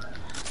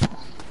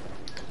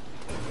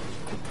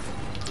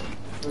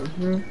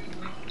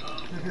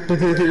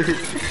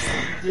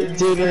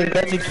 Dude, I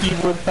got the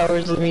keyboard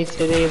powers with me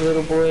today,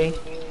 little boy.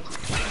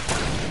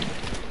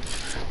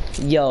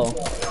 Yo.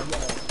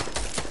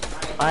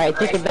 Alright,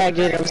 take it back,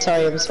 dude. I'm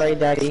sorry,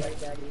 daddy.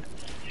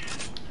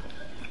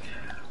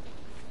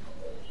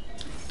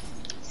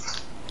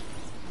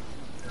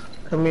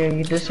 Come here,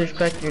 you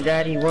disrespect your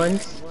daddy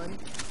once.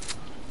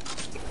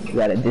 You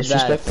gotta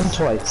disrespect them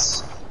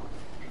twice.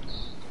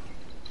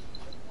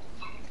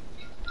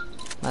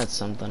 That's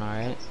something,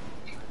 alright.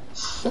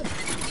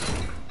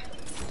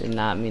 Did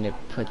not mean to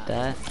put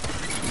that.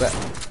 But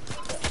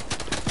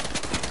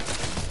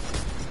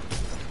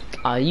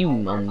are you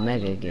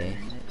omega gay?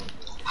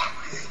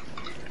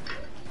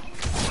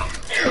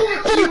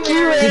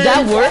 Did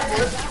that work?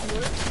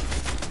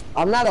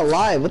 I'm not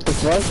alive, what the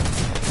fuck?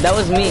 That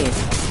was me.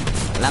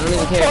 And I don't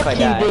even care if I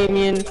die.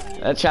 Damien.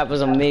 That trap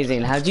was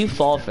amazing. How'd you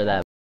fall for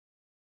that?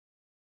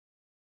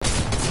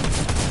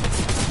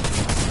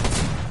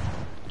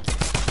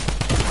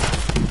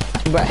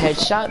 But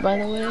headshot, by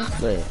the way?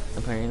 But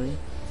apparently.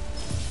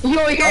 Yo,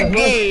 you're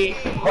gay!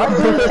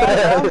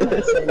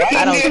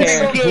 I don't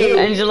care.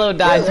 Angelo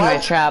died to my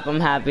trap, I'm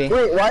happy.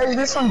 Wait, why is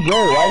this one gay?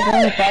 Why is it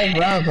only 5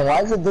 rounds? And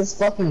why is it this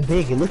fucking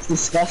big? It looks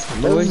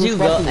disgusting. Where'd you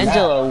go?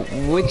 Angelo,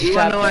 which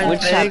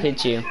trap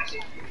hit you?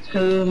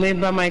 Who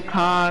made by my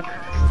cock?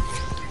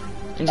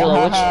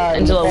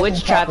 Angelo,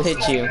 which trap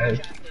hit you?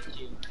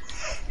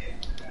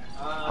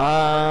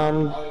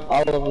 All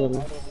of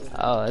them.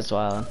 Oh, that's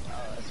wild.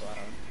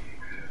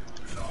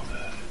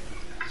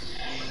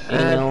 You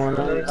know, when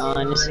I'm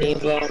gone to see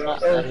blown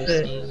up,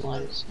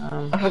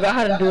 I forgot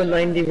how to do a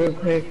 90 real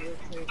quick.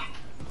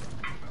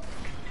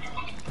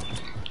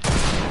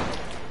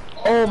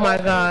 Oh my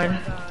god.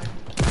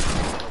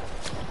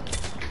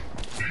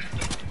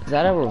 Is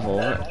that a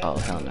revolver? Oh,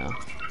 hell no.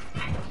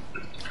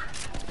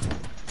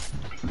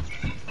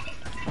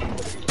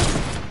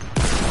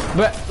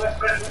 But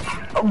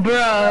Oh,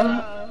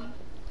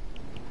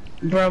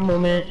 bruh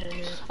moment.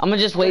 I'm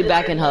gonna just wait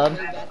back in hub.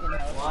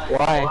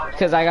 Why?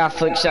 Because I got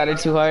flick shotted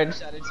too hard.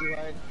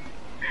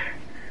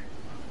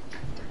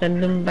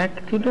 Send them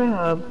back to the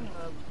hub.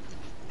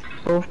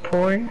 Both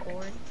porn.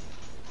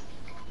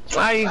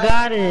 Wow, you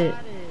got it.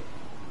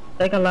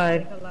 Like a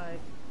lie.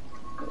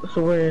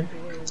 So weird.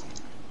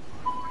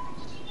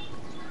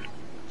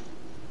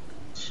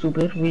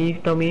 Stupid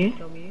weave dummy.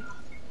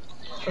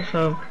 What's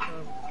up?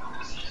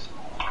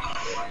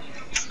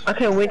 I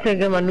can't wait to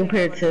get my new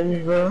pair of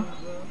Timbs, bro.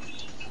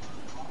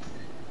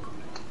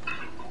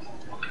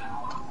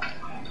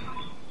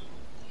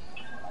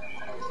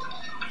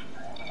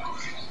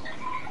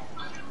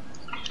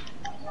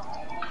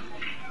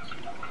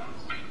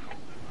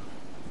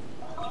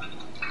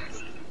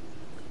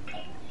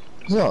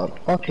 Yo,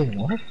 fucking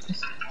what?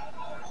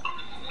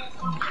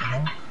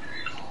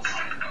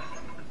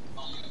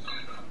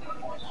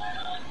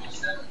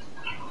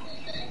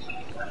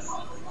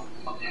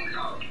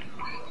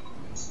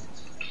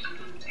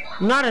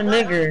 I'm not a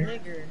nigger.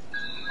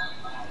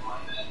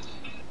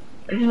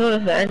 I just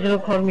noticed that Angelo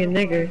called me a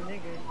nigger.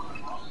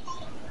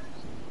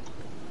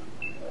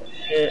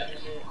 Shit.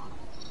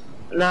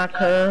 Nah,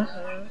 cuz.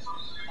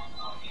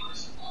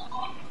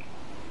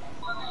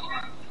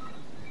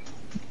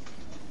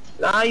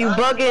 Nah, you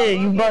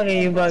bugging, you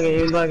bugging, you bugging,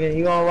 you bugging.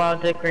 You on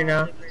wild dick right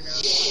now.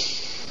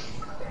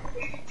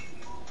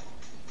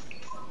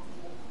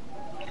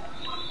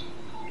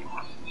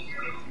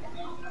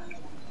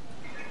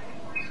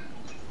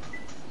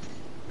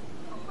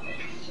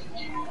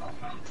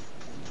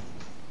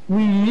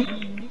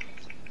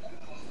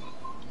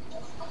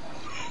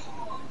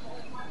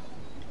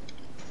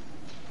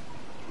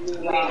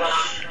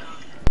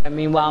 And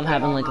meanwhile, I'm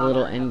having like a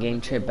little end game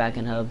trip back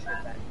in hub.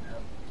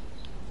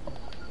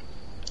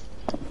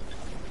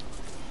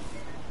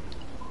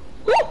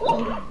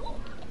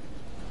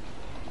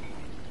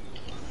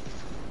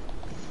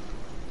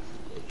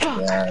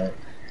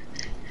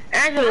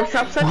 Angelo,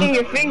 stop sucking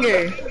your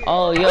finger.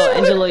 Oh, yo,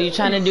 Angelo, you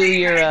trying to do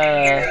your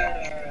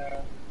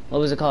what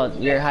was it called?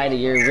 Your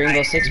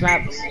Rainbow Six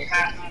map?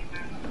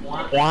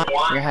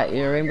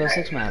 Your Rainbow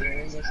Six map.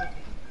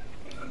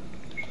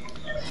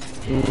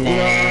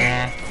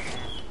 Nah.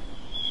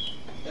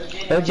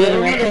 Yo,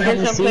 Jaden, I can't have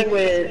you see.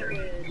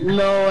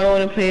 No, I don't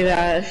want to play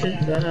that. It's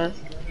just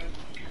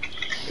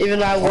even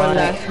though I won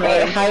last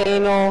night. Hi,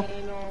 Anal.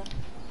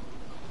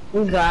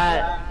 Who's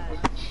that?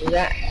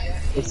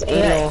 It's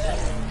Anal.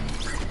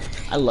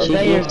 I love she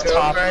that. Gives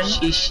top.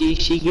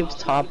 She gives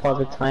top all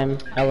the time.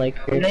 I like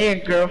her. Is that your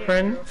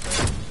girlfriend?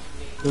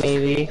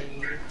 Maybe.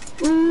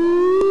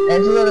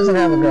 Angelo doesn't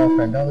have a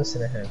girlfriend. Don't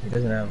listen to him. He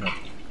doesn't have one.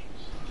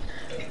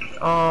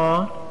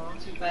 Aww.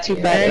 Too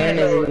bad Aaron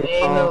isn't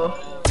Anal.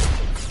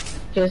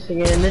 Kissing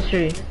in the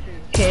tree.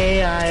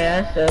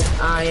 K-I-S-S-I-N-G.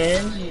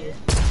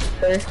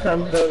 First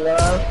comes the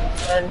love,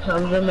 then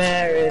comes the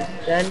marriage,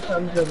 then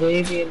comes the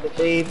baby and the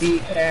baby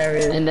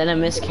carriage. And then a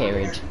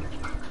miscarriage.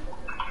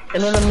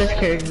 And then a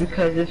miscarriage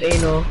because it's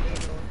anal.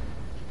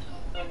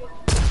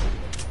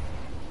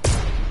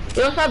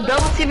 Yo, stop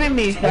double teaming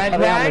me, fag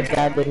bag. My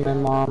dad and my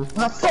mom.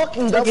 My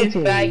fucking double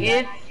team.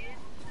 Faggot.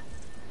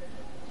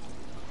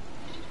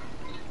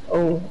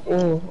 Oh,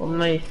 I'm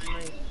nice.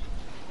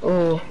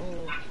 Oh.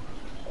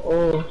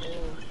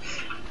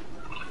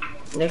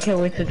 I can't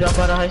wait to drop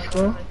out of high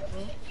school.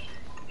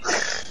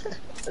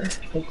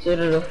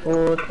 Consider a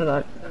fool to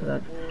that.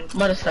 I'm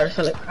about to start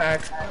selling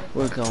crack.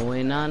 We're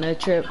going on a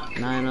trip,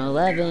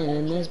 9/11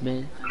 in this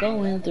bin,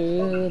 going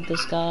through the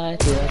sky,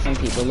 2,000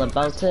 people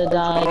about to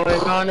die.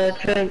 Going on a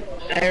trip,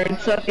 Aaron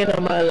sucking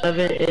on my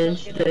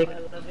 11-inch dick.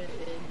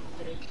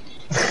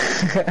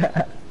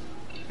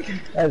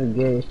 That's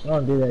gay. I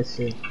don't do that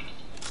shit.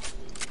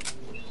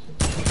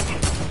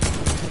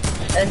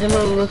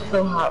 Angelo looks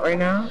so hot right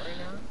now.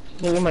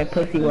 Look at my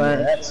pussy wet.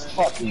 That's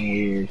fucking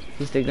weird.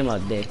 He's thinking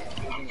about dick.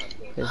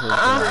 You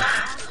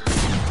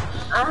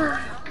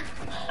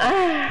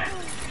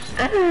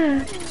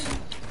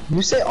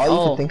say all you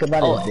can think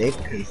about is dick?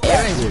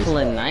 Aaron's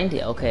pulling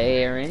 90.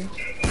 Okay, Aaron.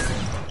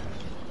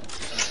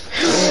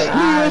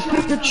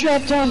 Put the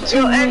trap down to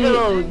Yo,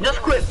 Angelo,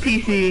 just quit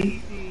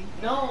PC.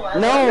 No,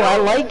 I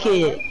like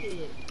it.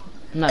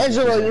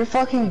 Angelo, you're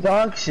fucking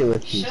dog shit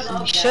with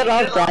PC. Shut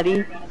up,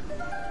 daddy.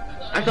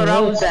 I thought I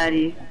was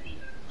daddy.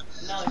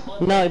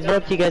 No,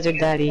 both you guys are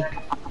daddy.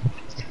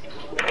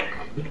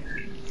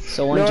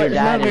 So one's your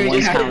dad and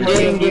one's Jaden,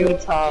 counting. give me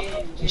top.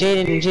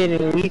 Jaden,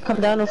 will you come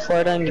down to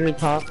Florida and give me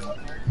top?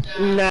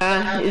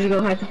 Nah, you're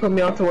gonna have to put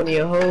me onto one of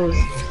your hoes.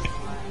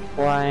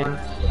 Why?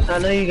 I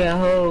know you got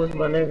hoes,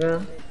 my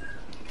nigga.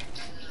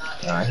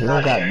 Nah, he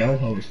don't got no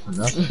hoes for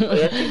nothing. Oh,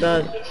 yes, he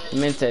does.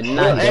 Meant to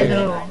not get it.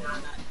 Angelo.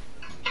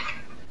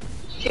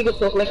 She could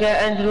talk like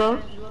that,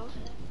 Angelo.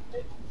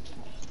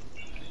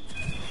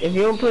 If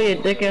you don't put your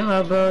dick in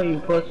her, bro, you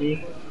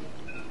pussy.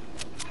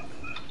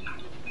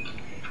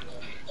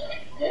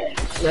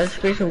 Let's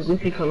spray some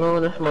goofy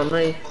cologne, that's my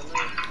nice.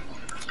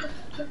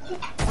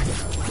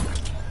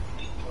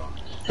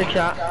 6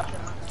 shot.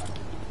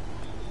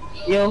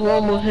 Yo, who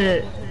almost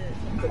hit?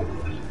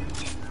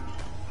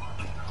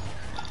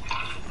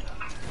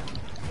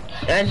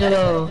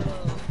 Angelo,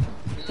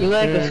 you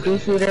like a school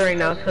shooter right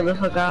now? Chill the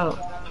fuck out.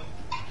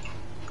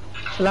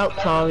 Chill out,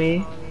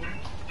 Tommy.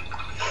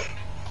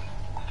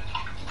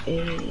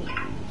 Hey.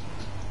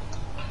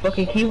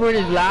 Fucking keyboard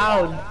is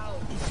loud.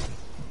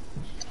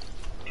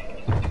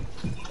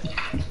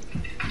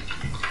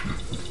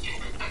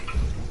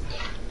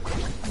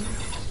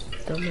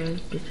 Dumbass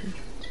bitches.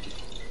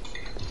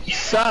 You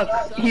suck.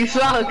 You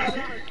suck.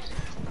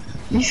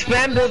 You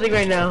spam building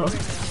right now.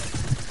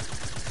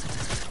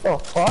 Oh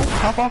fuck?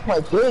 Hop off my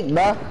dick,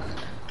 bro.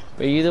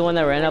 But you the one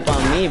that ran up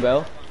on me,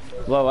 bro.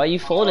 Well, why are you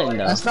folding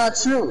though? That's not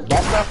true.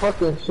 That's not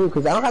fucking true,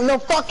 cause I don't have no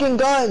fucking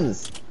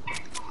guns.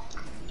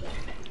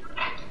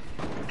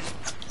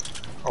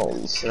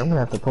 Holy shit, I'm gonna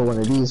have to pull one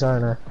of these,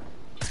 aren't I?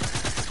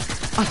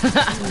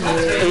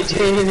 Hey,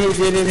 Jaden.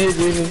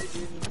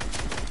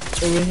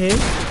 Are you here?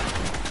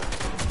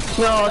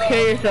 No,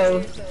 kill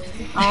yourself.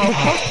 Oh,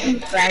 fuck you,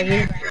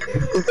 faggot.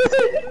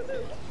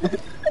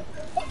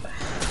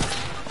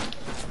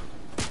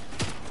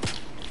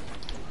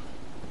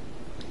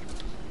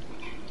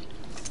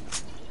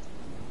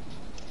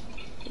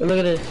 Look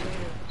at this.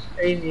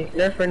 Crazy.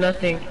 There for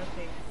nothing.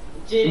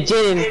 Jin.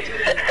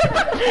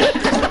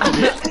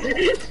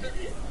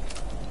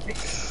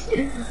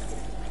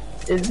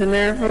 It's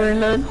there for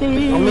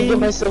nothing. I'm gonna give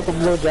myself a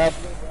blowjob.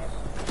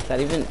 Is that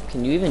even?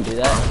 Can you even do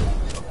that?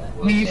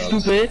 Are you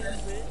stupid?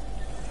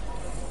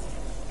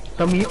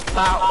 Come here.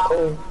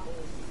 Ow.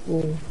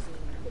 Oh.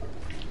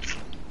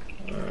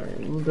 Alright,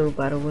 we'll go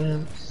battle with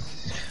him.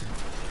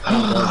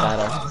 Go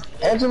battle.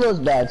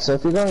 Angelo's bad, so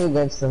if you're going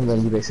against him,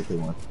 then you basically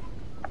won.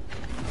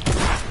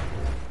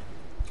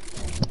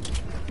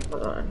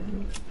 Hold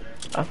on.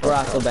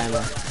 Barack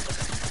Obama.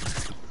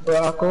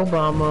 Barack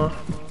Obama.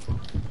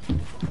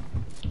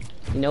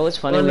 You know what's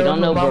funny? We don't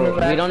know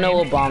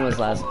Obama's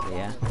last name.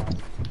 Yeah.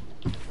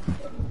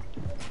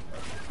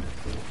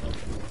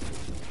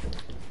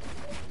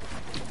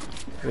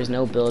 There is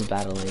no build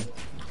battling.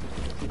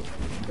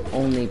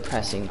 Only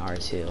pressing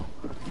R2.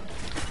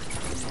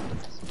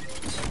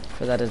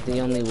 For that is the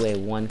only way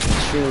one can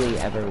truly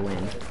ever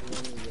win.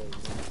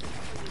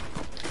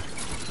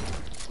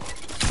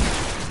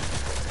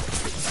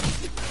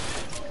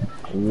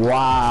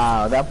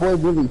 Wow, that boy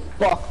really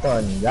fucked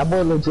on you. That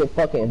boy legit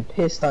fucking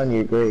pissed on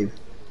your grave.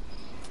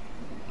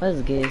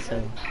 Let's get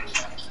some.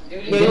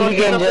 Yo,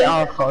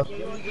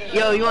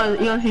 you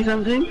wanna see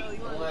something?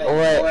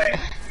 What?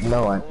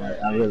 No, I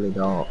really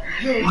don't.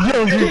 What do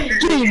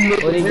you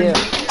do?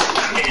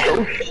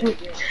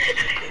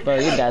 Bro,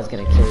 your dad's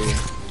gonna kill you.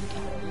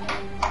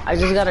 I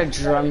just got a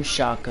drum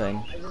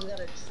shotgun.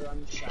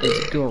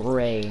 It's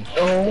gray.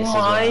 Oh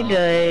my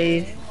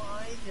days.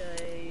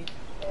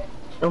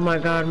 Oh my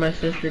god, my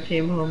sister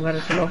came home. Gotta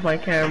turn off my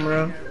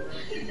camera.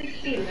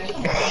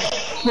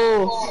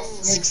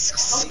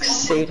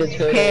 Save the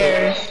turtle.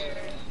 Cares.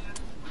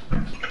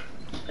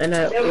 And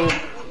I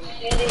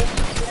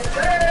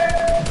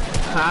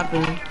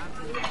popping.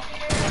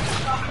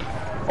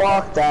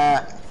 Fuck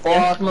that.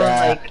 Fuck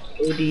that. Like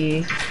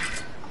OD.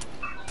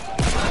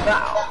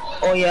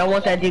 Oh yeah, I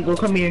want that Deagle.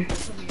 Come here.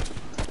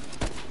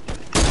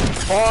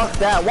 Fuck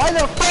that. Why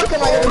the fuck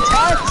am I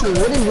attacking?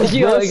 What is this?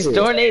 Yo,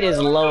 Extornate is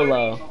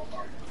low.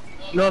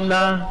 No, I'm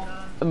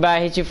not. But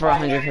I hit you for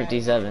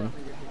 157.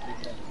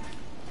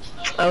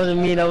 That wasn't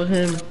me, that was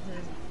him.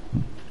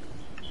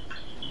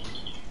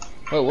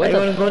 Wait, what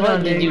the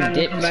fuck did you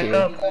dip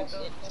to?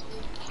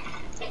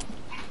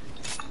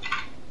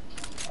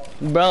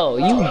 Bro,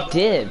 you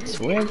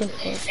dipped. Where the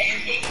fuck?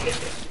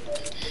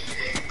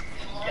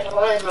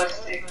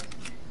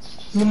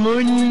 Good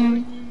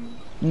morning.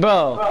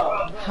 Bro,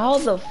 how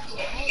the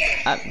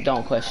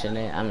don't question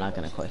it. I'm not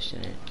gonna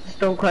question it.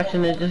 Don't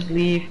question it, just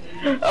leave.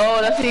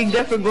 Oh, that's what you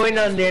get for going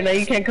down there. Now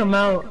you can't come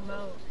out.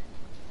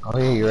 Oh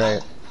yeah, you're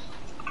right.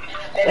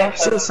 Yeah,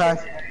 suicide.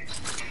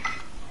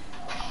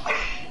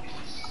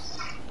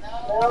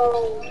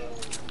 No.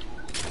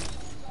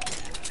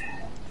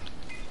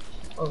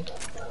 Oh.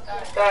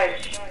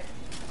 Guys.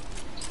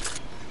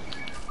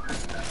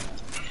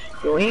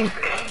 Yoink.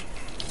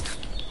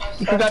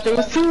 You forgot there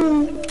was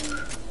two.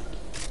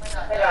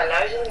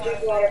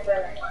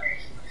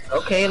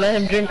 Okay, let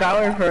him drink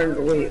water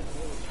for wait.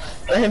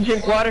 Let him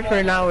drink water for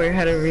an hour.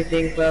 Had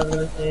everything, what I was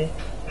gonna say.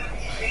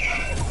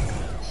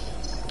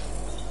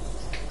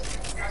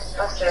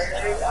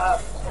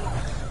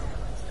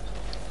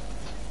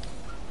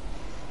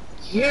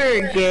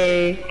 You're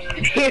gay.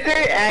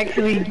 You're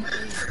actually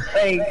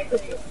like.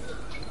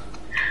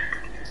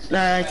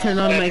 Nah, I turned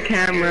on my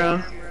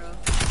camera.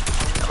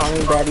 Call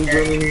me Daddy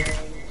Jimmy.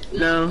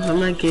 No, I'm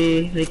not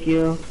gay like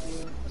you.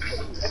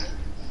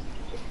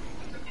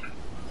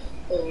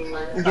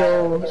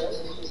 Yo.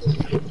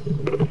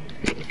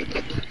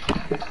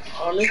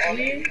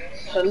 Honestly,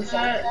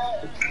 sunset.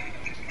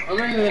 I'm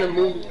not even gonna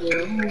move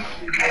here.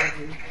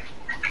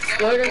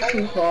 Florida's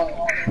too far.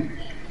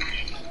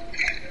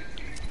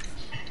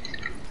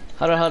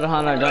 Hold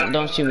on.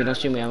 Don't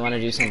shoot me. I wanna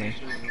do something.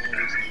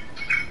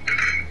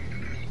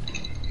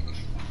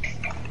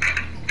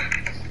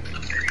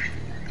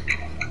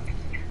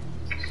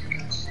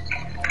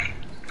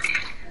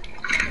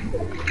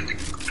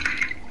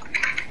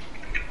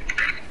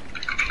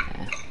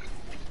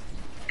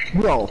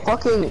 Bro,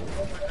 fucking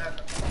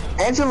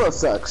Angelo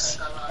sucks.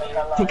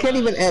 He can't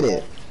even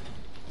edit.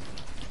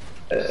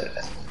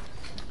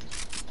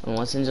 And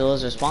what's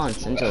Angelo's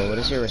response? Angelo, what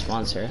is your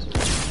response, sir?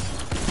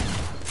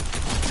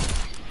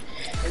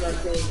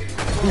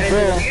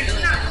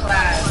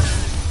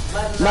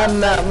 Bro, my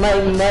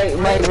right leg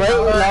man,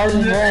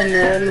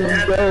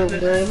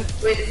 bro.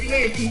 Wait, did you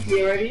get your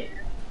PC already?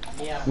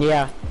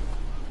 Yeah.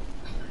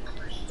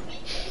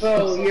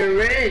 Bro, you're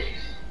rich.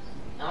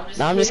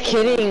 No, I'm just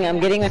kidding. I'm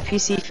getting a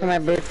PC for my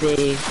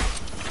birthday.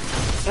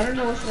 I don't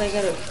know what should I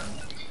get a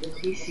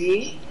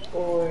PC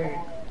or.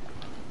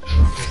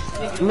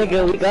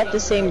 Nigga, we got the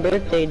same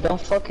birthday.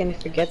 Don't fucking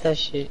forget that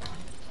shit.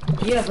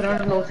 Yeah, but I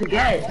don't know what to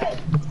get.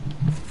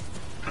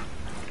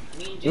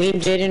 Me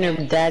and Jaden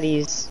are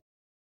daddies.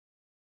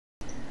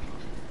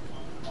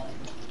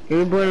 You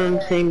were born on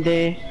the same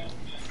day.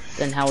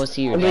 Then how was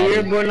he your But daddy?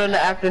 you're born on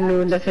the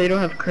afternoon, that's why you don't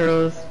have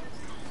curls.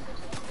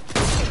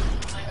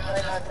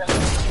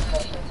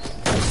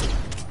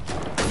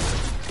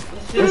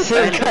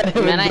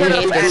 Man, I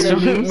hate this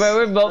one. Bro,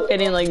 we're both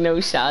getting like no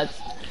shots.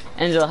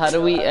 Angelo, how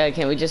do we,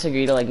 can we just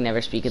agree to like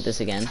never speak at this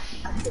again?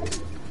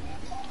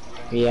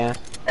 Yeah.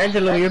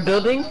 Angelo, your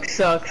building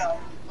sucks.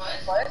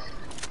 What?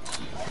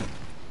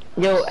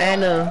 Yo,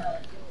 Anna.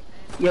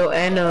 Yo,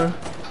 Anna.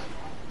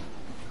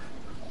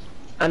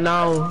 I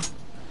know.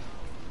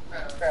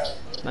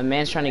 My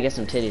man's trying to get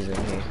some titties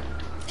right here.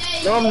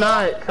 No, I'm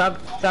not.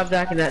 Stop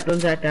jacking that. Don't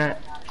jack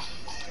that.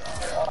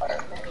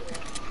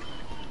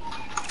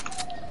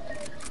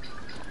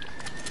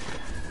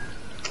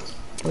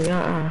 Oh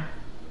yeah.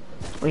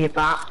 Oh yeah,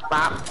 bop,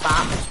 bop,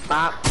 bop,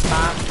 bop,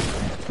 bop.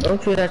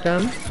 Don't shoot at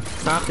them.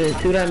 Stop it.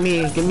 Shoot at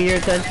me. Give me your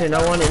attention.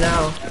 I want it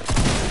now.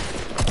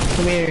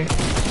 Come here.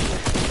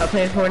 I'm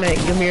playing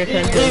Fortnite. Give me your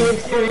attention.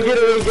 Get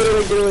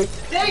away.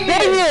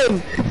 Damn!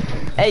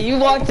 Hey, you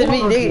walked to me,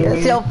 nigga.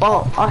 It's your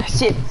fault. Oh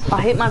shit.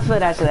 I hit my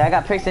foot actually. I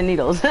got pricks and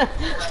needles. Trying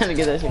to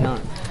get that shit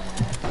on.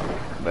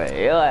 But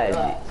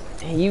yo,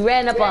 you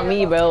ran up on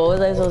me, bro. What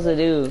was I supposed to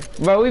do?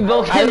 Bro, we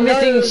both had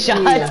missing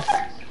shots.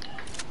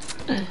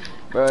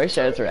 Bro, our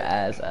shots were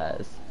ass.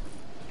 And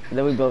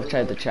then we both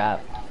tried to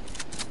trap.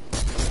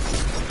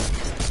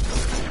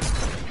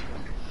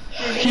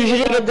 You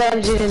should get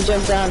down, Jaden, and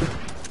jump down.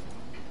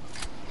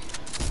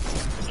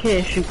 You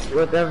can't shoot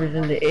whatever's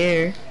in the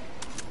air.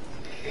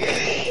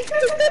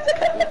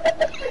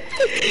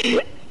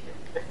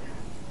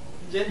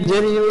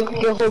 Jaden, you look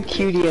like a whole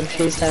cutie on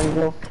FaceTime,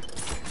 bro.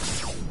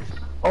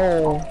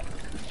 Oh.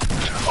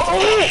 Oh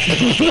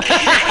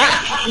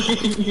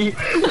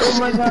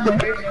my god.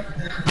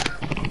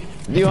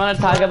 Do you want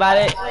to talk about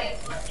it?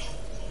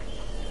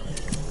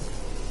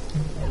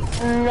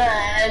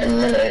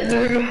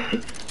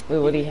 Wait,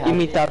 what do you have? Give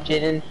me top,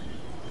 Jaden.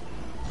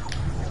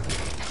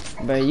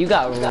 Bro, you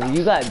got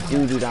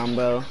doo-doo down,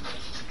 bro.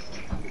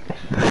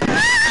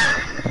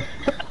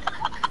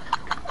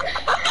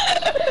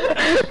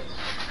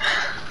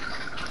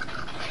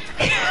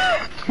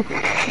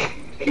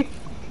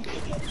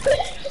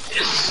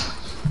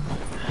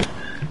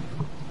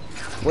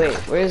 Wait,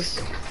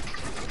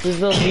 who's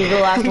the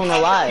last one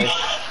alive?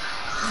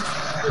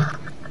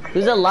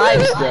 Who's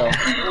alive still?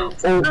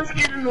 I'm not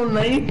scared of no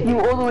knife. You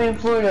all the way in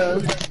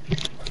Florida.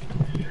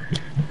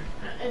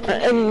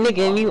 And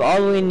nigga, you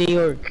all the way in New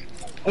York.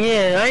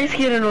 Yeah, I ain't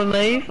scared of no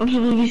knife. I'm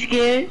supposed to be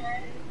scared.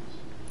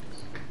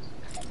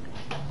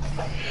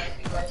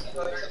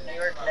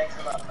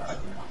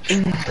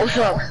 What's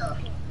up?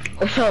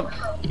 What's up?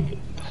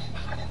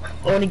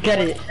 I wanna get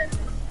it.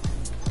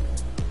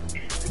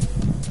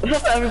 What's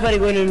up, everybody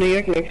going to New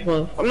York next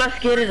month? I'm not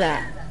scared of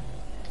that.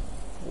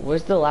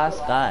 Where's the last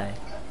guy?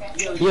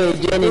 Yo,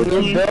 Jenny,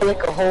 you're built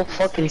like a whole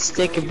fucking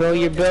stick, bro.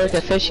 You're built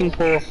like a fishing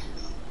pole.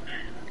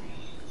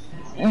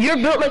 You're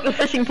built like a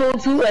fishing pole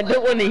too. I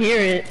don't want to hear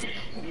it.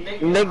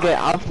 Nigga,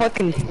 I'm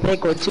fucking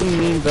thick. What you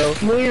mean, bro?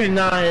 No, you're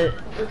not.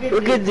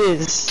 Look at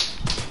this.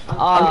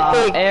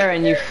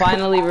 Aaron, you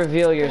finally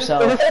reveal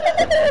yourself.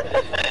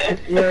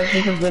 Yeah,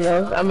 something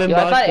else. I'm in Yo, I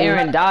thought Boston.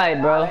 Aaron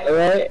died, bro.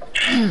 Right?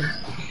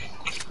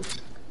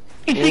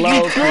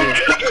 Low key.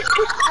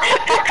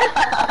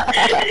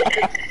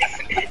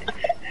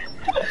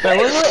 Bro,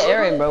 where's with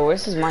Aaron, bro?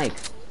 Where's his mic?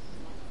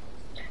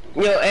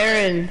 Yo,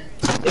 Aaron,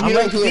 if you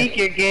don't speak,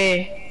 you're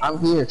gay. I'm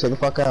here. Take the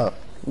fuck out.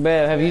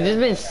 Bro, have you just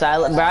been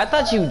silent? Bro, I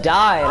thought you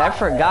died. I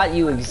forgot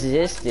you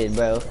existed,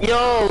 bro.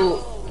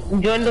 Yo,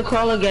 join the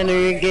call again or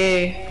you're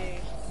gay.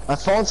 My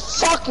phone's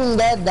fucking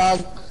dead, dog.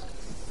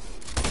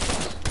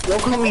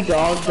 Don't call me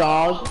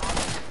dog.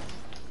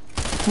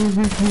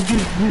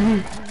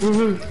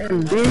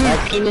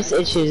 My penis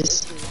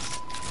itches.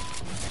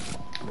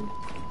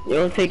 You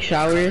don't take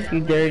showers, you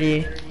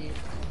dirty.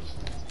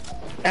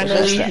 What's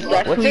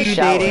a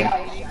shower? Dating.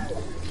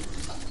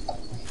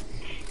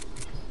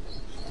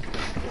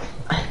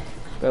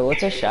 Bro,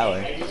 what's a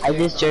shower? I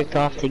just jerked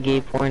off to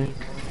gay porn.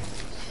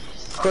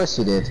 Of course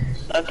you did.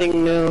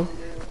 Nothing new.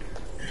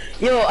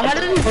 Yo, how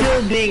does it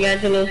feel being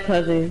Angelo's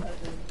cousin?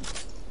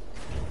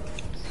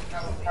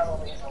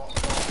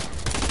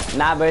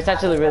 Nah, but it's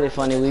actually really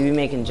funny. We be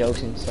making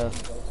jokes and stuff.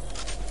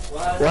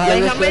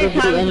 Well, how many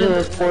times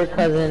Angela's poor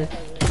cousin.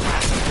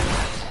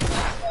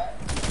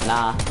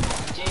 Nah.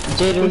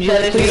 Jaden, would you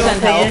like to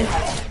send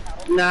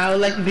help? Nah, I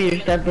would like to be your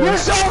stepbrother. You're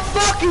so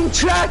fucking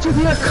trash with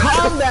your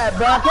combat,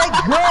 bro. Get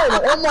good.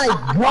 Oh my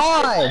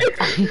god.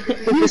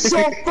 You're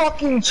so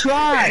fucking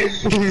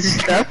trash.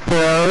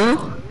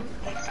 Stepbro.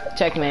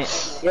 Checkmate.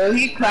 Yo,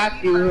 he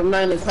clapped you. I'm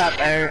not in the top,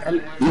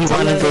 Aaron. You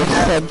wanna go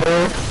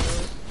stepbro?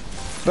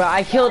 Bro,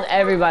 I killed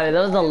everybody.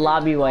 That was a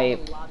lobby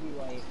wipe.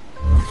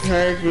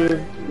 Heard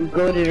you.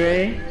 Goated,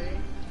 Ray.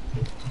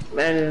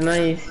 Man, it's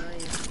nice.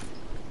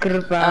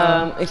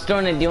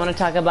 Extorted, do you want to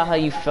talk about how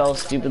you fell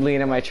stupidly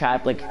into my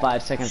trap like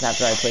 5 seconds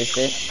after I placed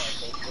it?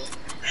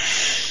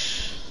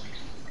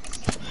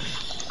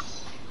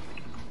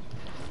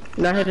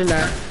 Not hitting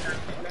that.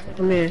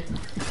 Come here.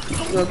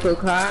 You want to go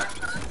caught?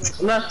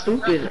 I'm not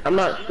stupid. I'm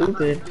not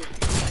stupid.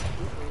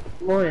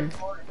 Come on.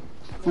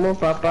 Come on,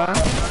 Papa.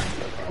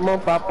 Come on,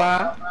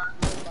 Papa.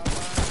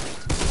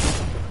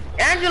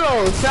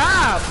 Angelo,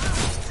 stop!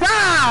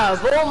 Stop!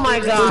 Oh my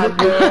god,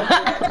 bro.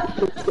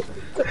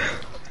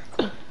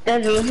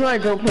 Angelo, this is why I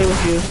don't play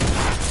with you.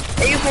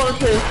 And you fall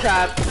into this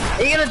trap.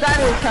 And you're gonna die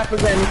to this trap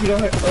again if you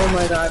don't hurt. Oh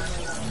my god.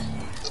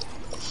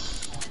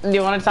 Do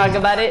you want to talk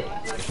about it?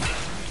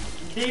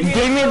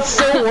 Damien's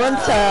so one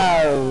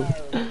time.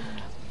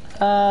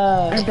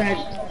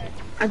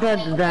 I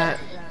died to that.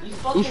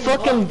 You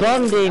fucking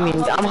bum,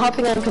 Damien. I'm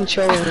hopping on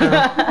controller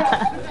now.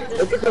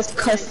 Look at this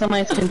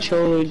customized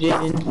controller,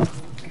 Jaden.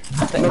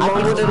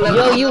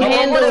 Yo, you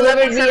hand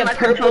delivered me a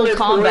purple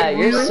combat.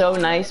 You're so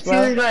nice, bro. She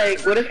was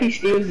like, what if he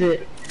steals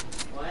it?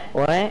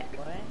 What?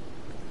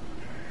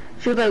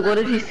 She was like, what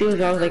if he steals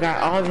it? I was like, I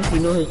obviously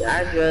know his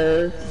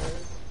address.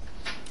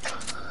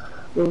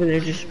 Over there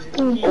just...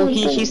 Oh,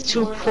 he's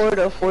too poor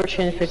to afford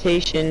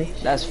transportation.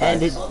 That's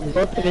fine. And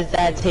both of his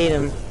dads hate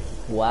him.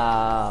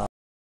 Wow.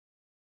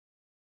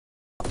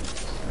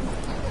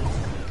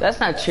 That's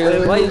not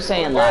true. Why are you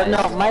saying that?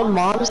 No, my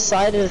mom's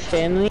side of the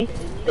family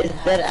is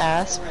dead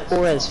ass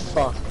poor as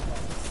fuck.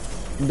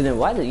 But then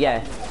why did,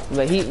 yeah.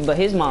 But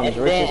his mom's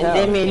rich as hell.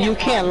 I mean, you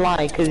can't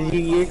lie, cause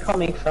you're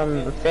coming from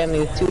a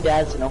family with 2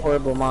 dads and a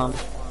horrible mom.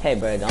 Hey,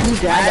 bro,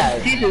 don't.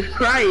 Dad, Jesus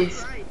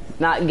Christ.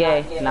 Not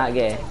gay, not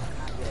gay.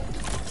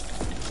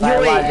 No,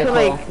 wait, so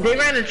like, they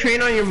ran a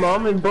train on your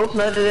mom and both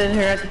nutted in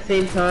her at the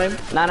same time?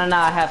 No,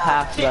 I have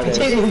half brothers.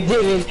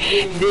 Damien,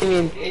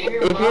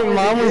 if your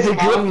mom was a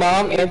good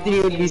mom, Anthony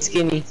would be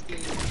skinny.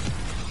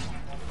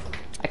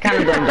 I kind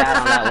of done bad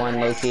on that one,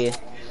 low-key.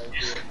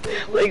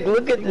 Like,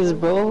 look at this,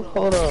 bro.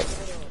 Hold up.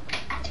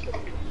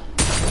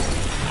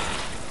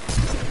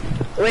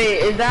 Wait,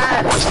 is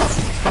that's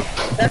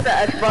the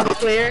Xbox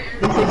player?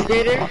 The 6th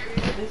grader?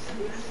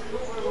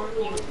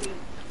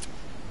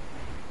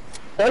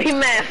 Oh, you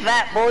mad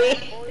fat, boy.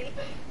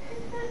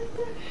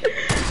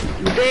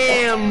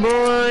 Damn,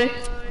 boy.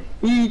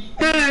 You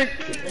thick.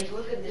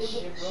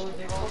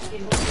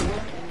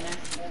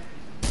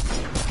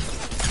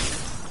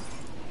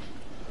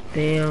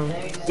 Damn.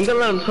 You gonna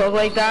let him talk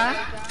like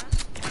that?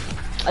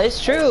 It's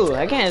true.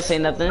 I can't say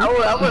nothing. I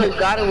would've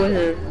got it with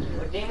him.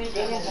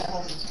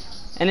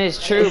 And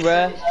it's true,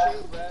 bruh.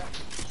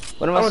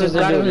 What am I supposed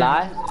to do?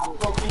 Lie?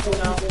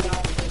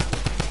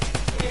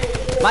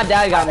 My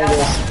dad got me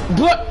this.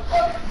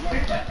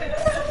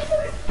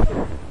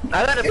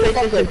 I got a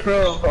PlayStation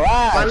Pro. Bro,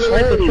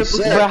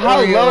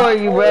 how low are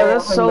you, bro?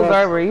 That's so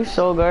garbage. You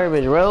so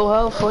garbage, bro.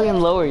 How fucking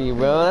low are you,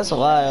 bro? That's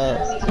wild.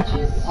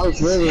 Is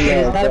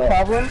that a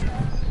problem?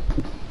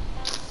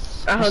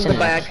 I hugged it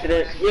by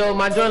accident. Yo,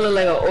 my joint look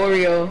like an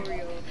Oreo.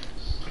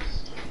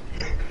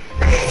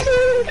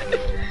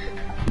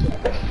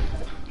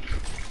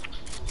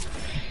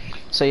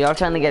 So y'all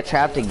trying to get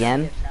trapped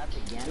again?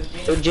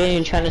 So Jay,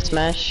 you trying to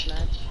smash?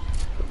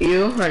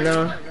 You? I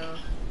know.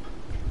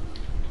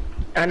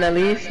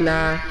 Annalise?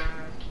 Nah.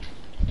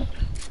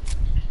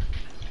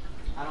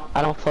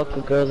 I don't fuck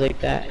with girls like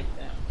that.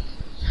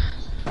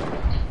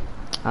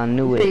 I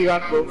knew You say you it.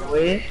 rock both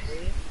ways?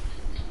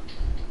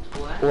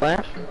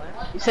 What?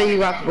 You say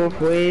you rock both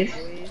ways?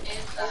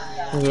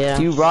 Yeah.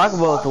 You rock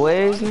both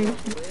ways, nigga?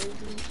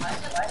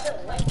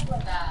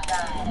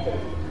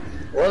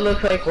 What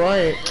looks like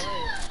what?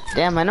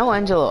 Damn, I know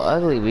Angelo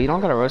ugly, but you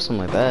don't gotta roast him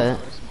like that.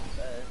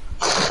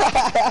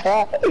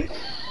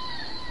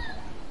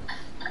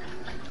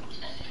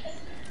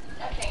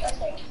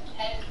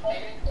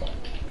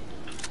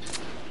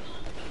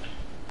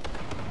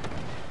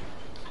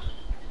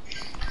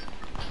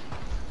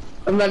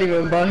 I'm not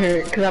even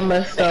butthurt because I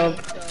messed up.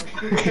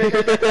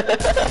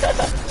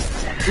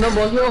 No,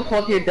 but if you don't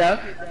fall to your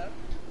death,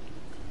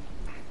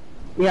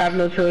 you have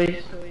no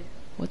choice.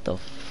 What the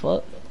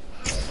fuck?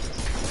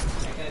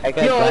 Yo,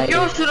 if you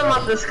don't shoot him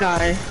out the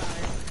sky.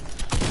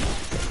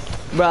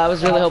 Bro, I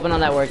was really hoping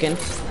on that working.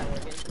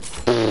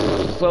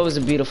 What was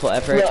a beautiful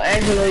effort. Yo,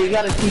 Angelo, you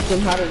gotta teach him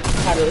how to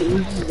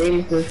use his aim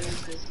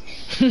assist.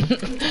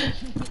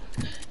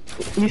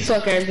 You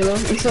suck, Angelo.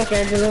 You suck,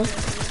 Angelo.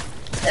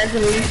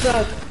 Angelo, you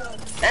suck.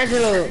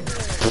 Angelo.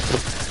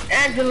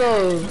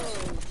 Angelo.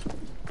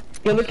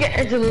 Yo, look at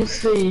Angelo's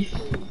face.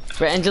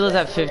 Bro, Angelo's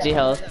at 50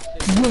 health.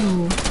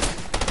 Yo.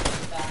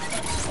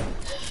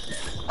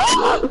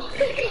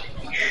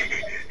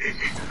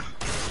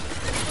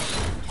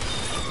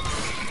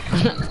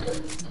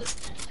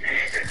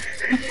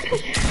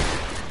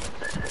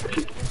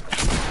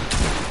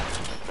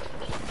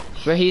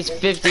 Bro, he's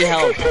 50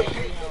 health.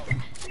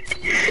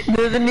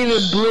 Doesn't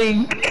even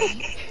blink.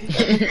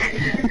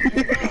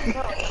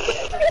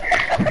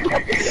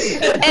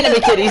 Enemy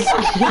titties.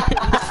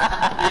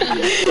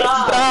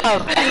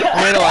 Stop.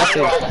 I'm gonna watch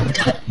it.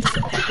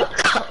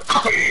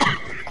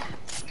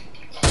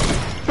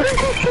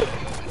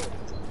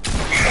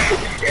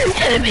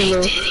 Enemy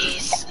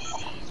titties.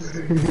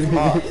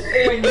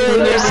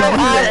 They're so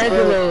hot,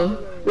 Angelo.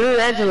 This is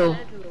Angelo.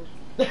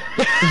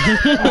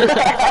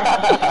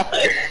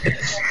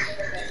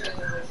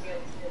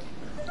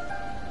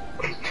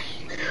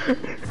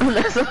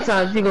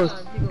 Sometimes he goes.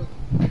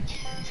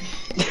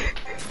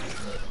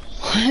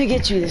 Let me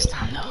get you this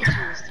time, though.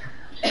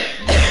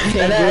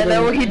 And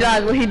then when he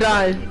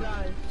dies,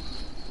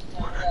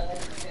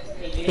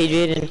 Hey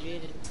Jaden.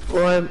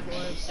 What?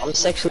 I'm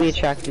sexually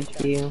attracted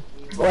to you.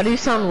 Why do you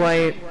sound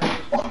white?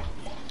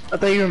 I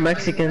thought you were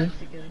Mexican.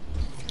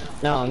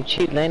 No, I'm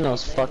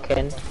Chilenos,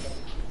 fucking.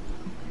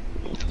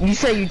 You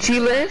say you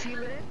Chile?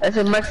 That's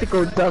in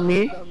Mexico,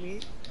 dummy.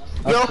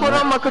 Yo, hold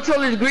on, my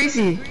controller's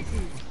greasy.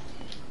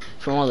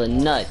 From all the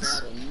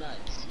nuts.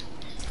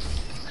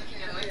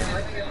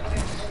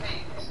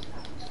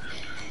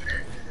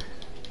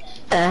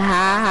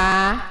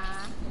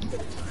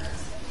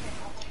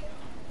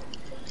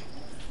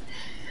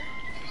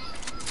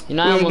 You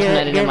know, I almost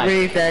met it in my.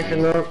 Get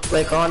Angelo.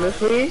 Like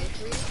honestly,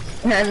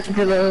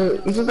 Angelo,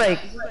 you just like.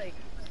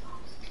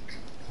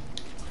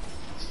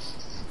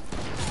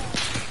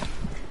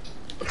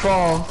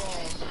 Fall.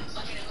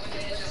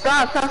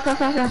 Stop!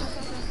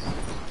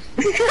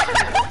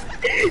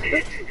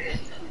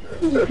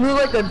 You look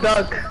like a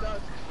duck.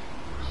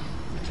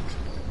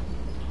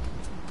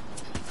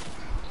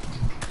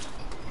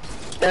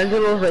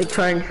 Angelo's like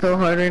trying so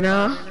hard right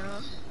now.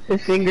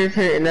 His fingers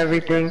hurt and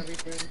everything.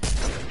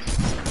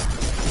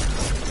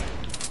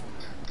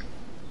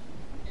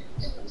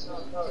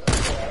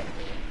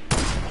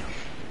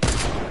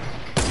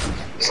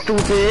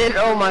 Stupid!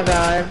 Oh my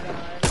god.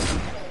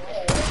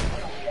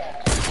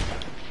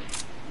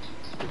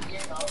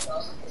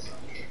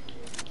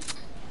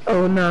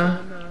 Oh no.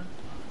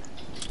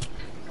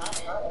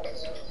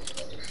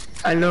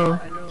 I know.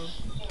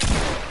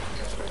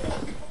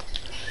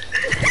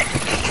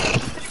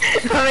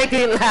 Don't make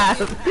me laugh.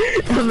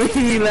 Don't make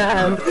me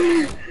laugh.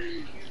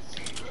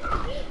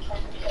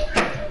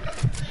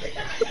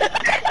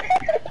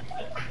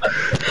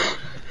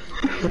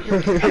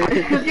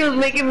 She was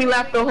making me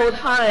laugh the whole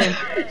time.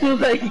 She was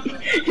like,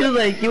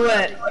 you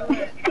what?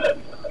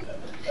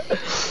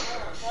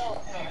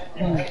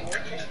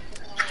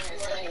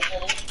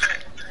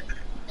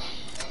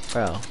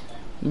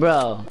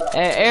 Bro,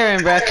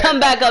 Aaron, bro, come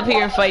back up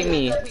here and fight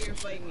me.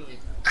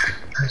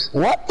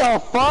 What the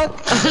fuck?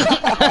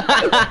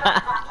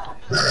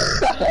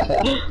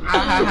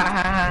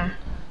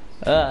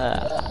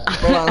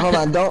 Hold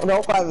on,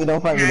 don't fight me,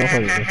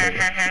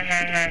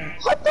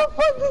 What the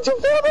fuck did you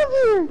build up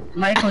here?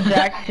 Michael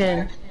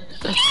Jackson.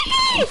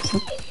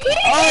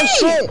 Oh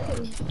shit!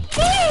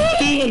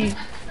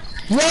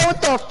 Yo, what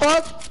the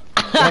fuck?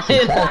 I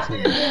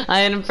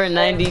hit him for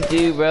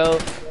 92, bro.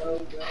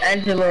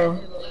 Angelo,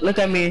 look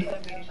at me.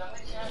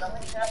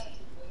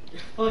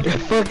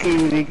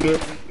 Fucking nigga.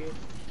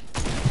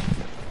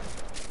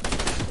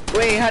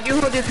 Wait, how do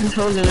you hold your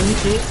controller? Let me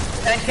see.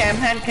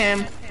 Hand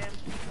cam.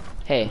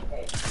 Hey.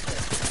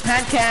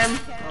 Hand cam.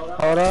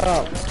 Hold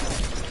up.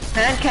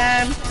 Hand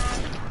cam.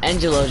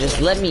 Angelo, just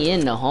let me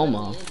in, no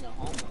homo.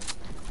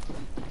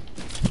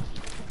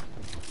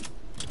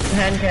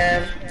 Hand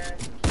cam.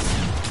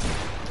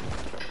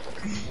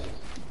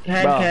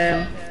 Hand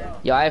cam.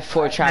 Yo, I have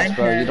 4 traps,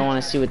 bro. You don't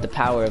want to see what the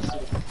power of.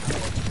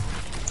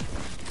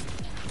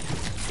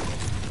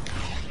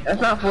 That's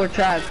not 4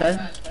 traps.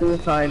 That's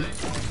suicide.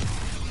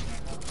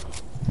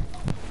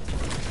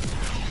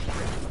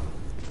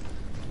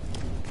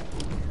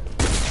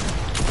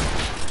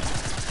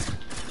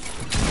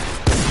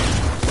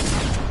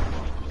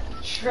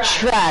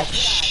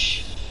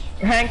 Trash.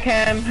 Hand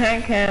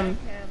cam.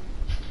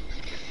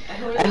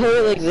 I hold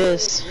it like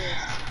this.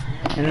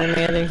 And then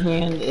the other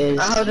hand is.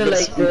 I hold it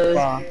like this.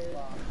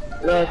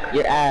 Look.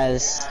 Your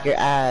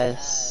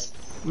ass.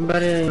 I'm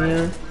better than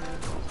you.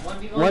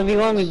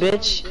 1v1 me,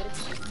 bitch.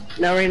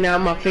 Now right now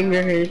my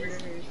finger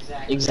hurts.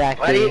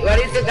 Exactly. Why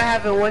do you think I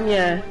haven't won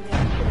yet?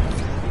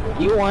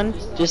 You won,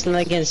 just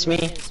not against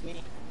me.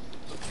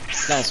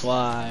 That's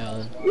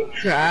wild.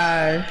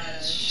 Trash.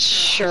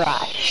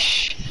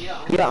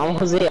 Yeah, I'm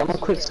Jose. I'm gonna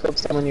quick scope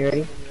someone. You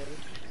ready?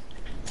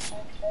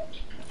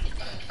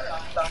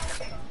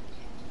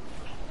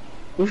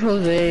 Who's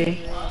Jose?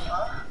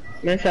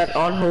 That's that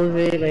on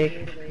Jose,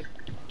 like.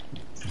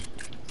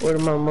 Where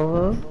my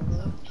mother?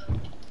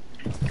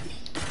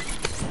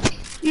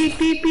 Beep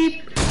beep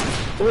beep.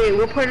 Wait,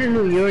 what part of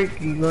New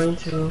York are you going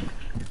to?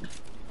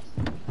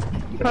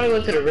 You probably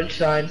went to the rich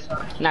side.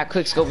 Not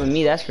quick scoping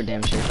me, that's for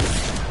damn sure.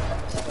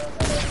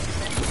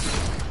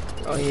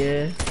 Oh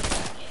yeah.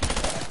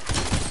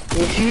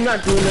 If you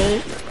not doing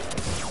it,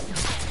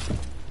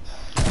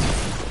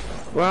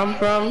 where I'm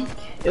from,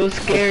 it was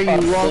scary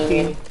you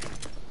walking.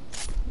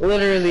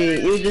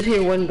 Literally, you just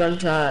hear one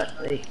gunshot.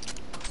 Like.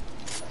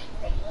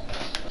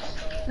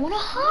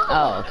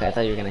 Oh, okay. I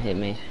thought you were gonna hit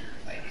me.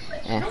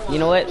 Eh, you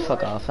know what?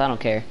 Fuck off. I don't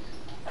care.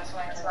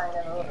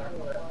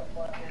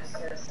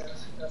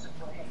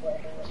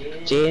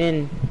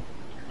 Jaden.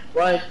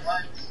 What?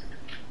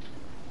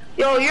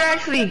 Yo, you're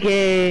actually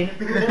gay.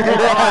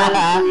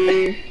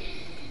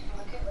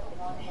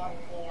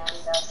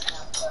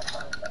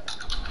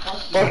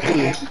 Fuck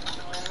you.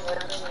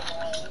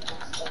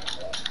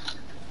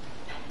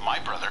 My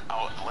brother.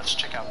 Oh, let's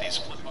check out these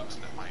flip books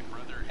that my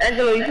brother.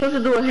 Angelo, you're supposed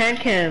to do a hand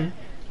cam.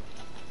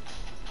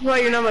 That's why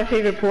you're not my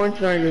favorite porn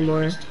star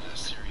anymore.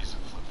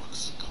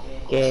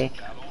 Gay.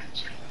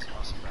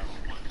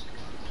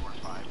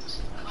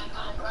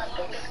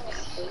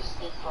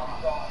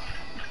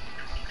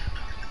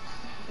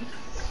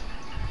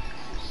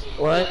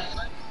 What?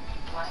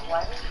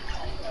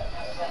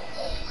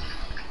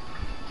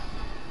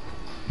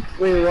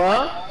 Wait,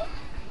 what?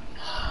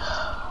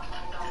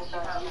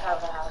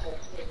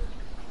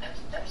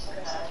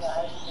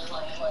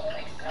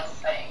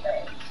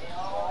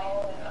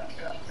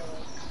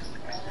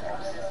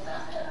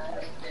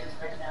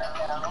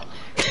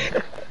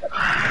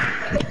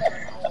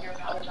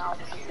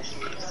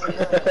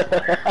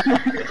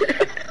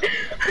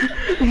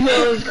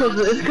 No, it's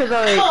cause I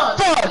like,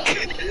 fuck!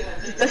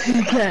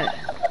 You can't.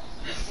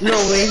 No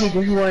way, he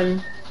just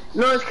won.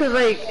 No, it's cause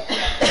like...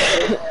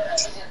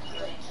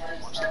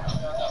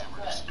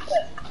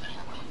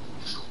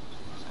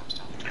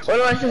 What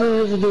am I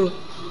supposed to do?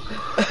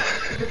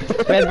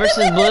 Red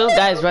versus blue?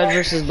 Guys, red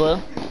versus blue?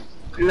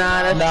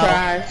 Nah,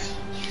 that's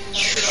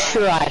trash.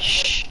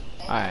 Trash.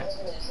 Alright.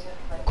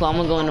 Cool, I'm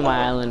gonna go into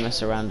my island and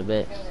mess around a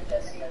bit.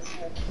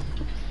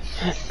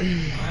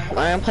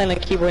 I'm playing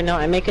like keyboard now.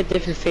 I make a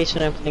different face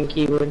when I'm playing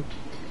keyboard.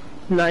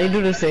 Nah, you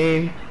do the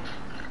same.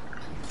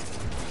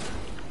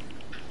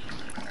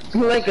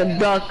 You're like a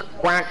duck.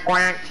 Quack,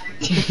 quack.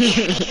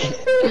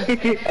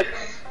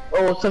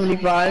 Oh,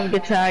 75.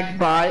 Get tagged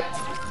by.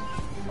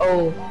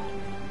 Oh.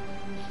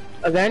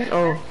 Again?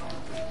 Oh.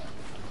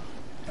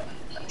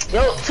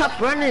 Yo, stop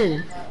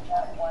running.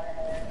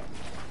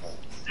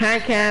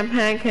 Hand cam,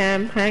 hand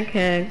cam, hand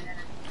cam.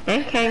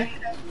 Hand cam.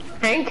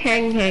 Hand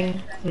cam,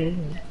 hand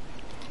cam.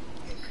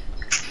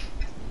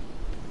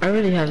 I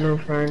really have no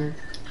friends.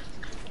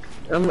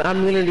 I'm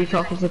literally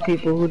talking to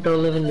people who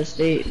don't live in the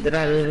state that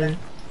I live in.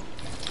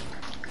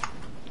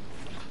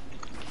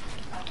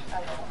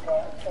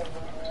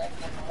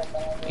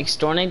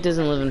 Extornate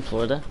doesn't live in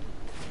Florida.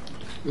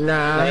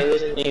 Nah. He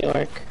lives in New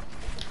York.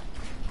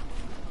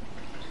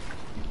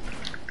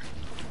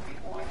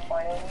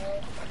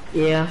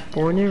 Yeah,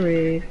 born and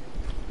raised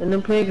in the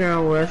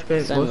playground where I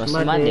spent most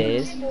of my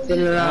days.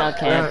 Sitting out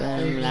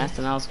camping,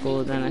 lasting out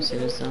school, then I should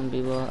have some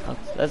people.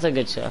 That's a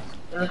good show.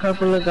 A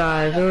couple of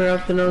guys who were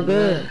up to no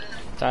good.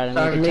 Started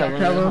making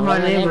trouble in my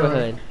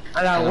neighborhood.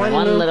 I got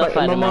one little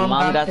fight and my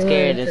mom got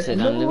scared and said,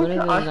 I'm living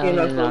in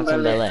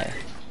Bel Air.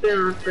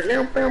 Down,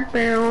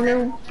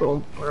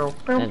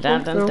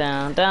 down,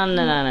 down, down, down, down,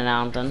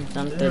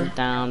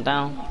 down, down,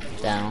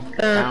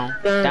 down,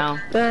 down,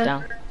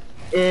 down.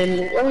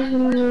 In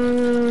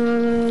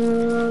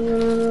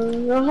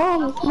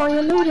home, my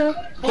Luda.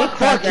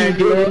 Fuck you,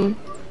 dude.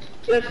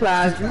 Your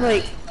class is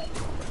like.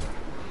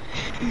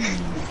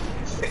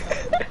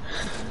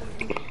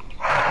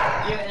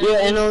 Yo,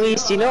 and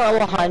Elise, do you know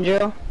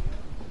Alejandro?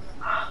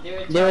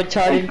 The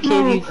retarded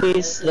kid who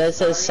plays that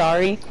says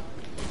sorry?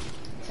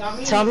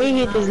 Tell me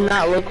he does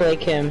not look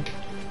like him.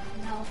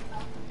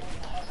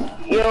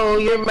 Yo,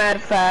 you're mad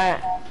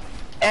fat.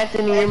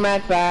 Anthony, you're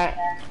mad fat.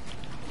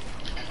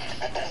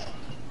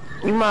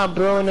 You my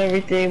bro and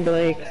everything, but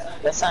like...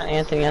 That's not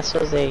Anthony, that's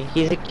Jose.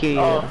 He's a cutie.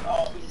 Oh.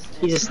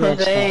 He's a snitch.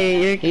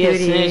 Jose, you're He a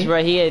cutie. snitch,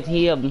 bro.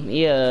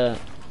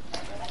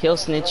 He'll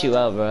snitch you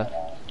out, bro.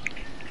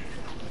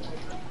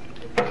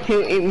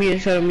 He'll eat me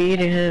instead of me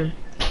eating him.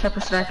 What type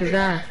of snack is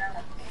that?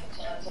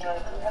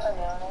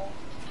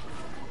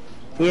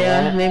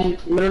 Yeah,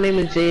 middle name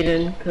is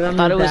Jaden. I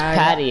thought it was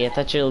Patty. I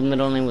thought your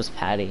middle name was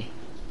Patty.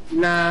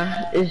 Nah,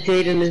 it's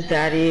Jaden, his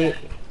daddy.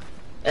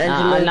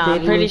 Nah,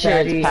 I'm pretty sure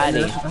it's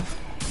Patty.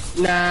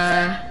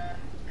 Nah.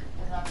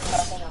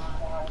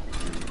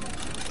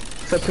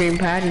 Supreme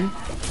Patty.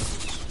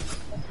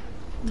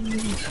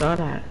 Saw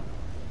that.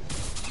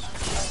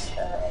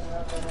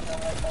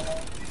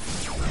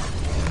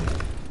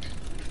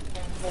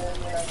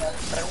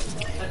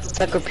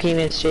 Sucker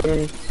penis,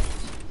 Jaden.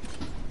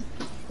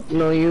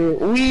 No,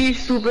 we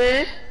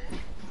stupid.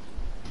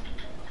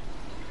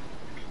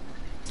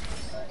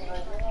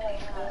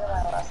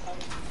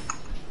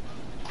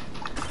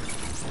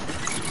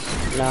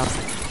 No.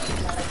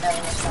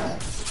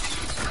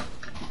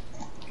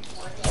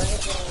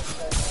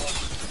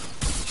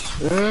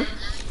 Hmm?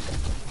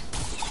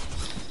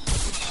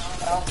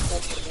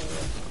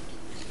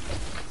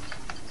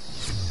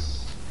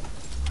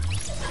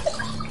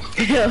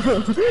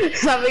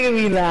 Stop making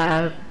me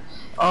laugh.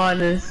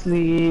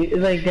 Honestly, it's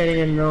like getting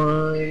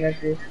annoying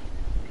at this.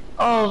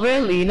 Oh,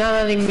 really? Not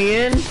letting me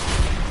in?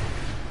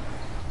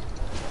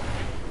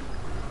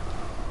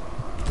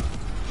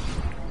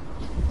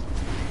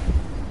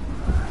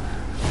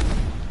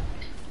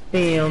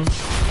 Damn.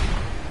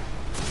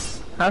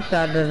 How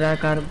sad does that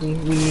gotta be?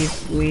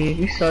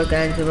 You suck,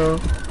 Angelo.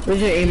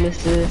 Where's your aim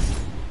assist?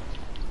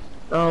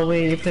 Oh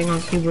wait, you're playing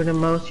on keyboard and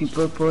mouse, you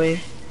broke boy.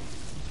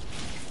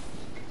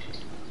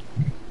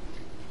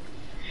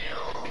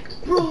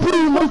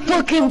 Bro, my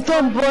fucking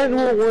thumb button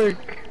won't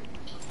work.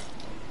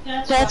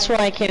 That's why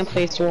I can't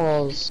place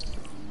walls.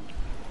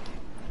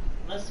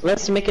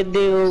 Let's make a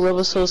deal,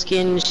 Rubber Soul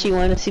Skin. She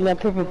wanna see my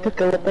purple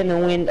pickle up in the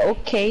wind.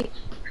 Okay.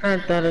 I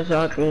thought it's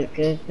awkward,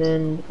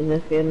 then and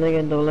if your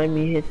nigga don't let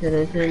me hit to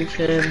the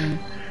attention,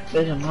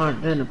 there's a mark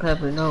than a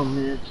pepper, no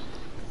man.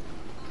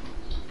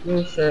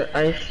 Blue shirt,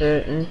 ice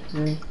shirt,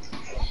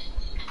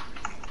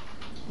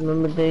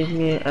 Remember days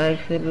me and I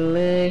to the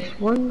legs.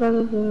 One guy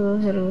was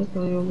ahead of us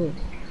on your list.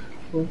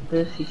 Who's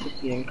this? He should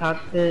be in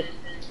cockpit.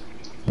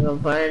 I'm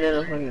firing it,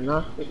 I'm fucking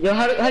nostril. Yo,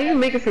 how do you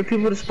make it for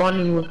people to spawn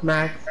in with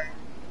Max?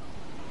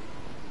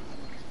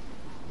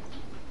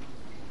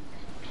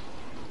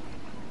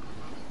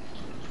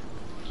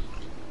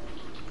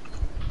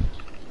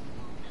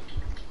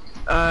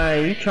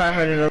 You try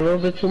harding a little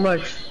bit too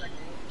much.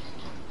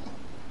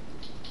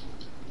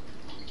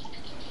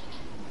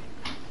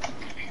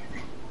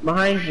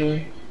 Behind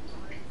you.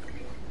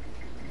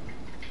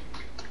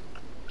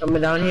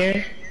 Coming down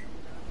here?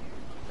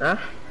 Huh?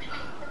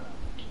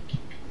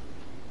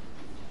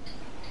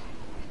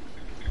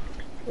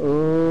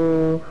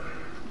 Ooh,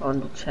 on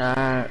the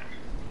chat.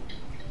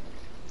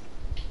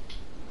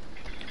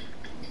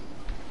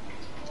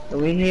 So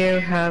we here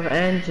have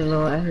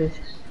Angelo at his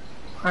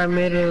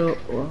primary.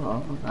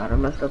 Oh my god, I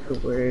messed up the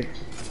word.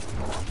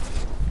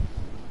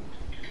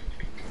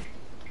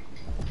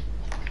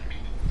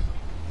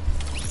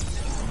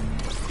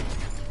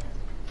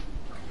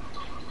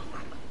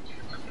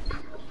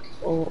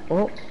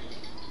 Oh.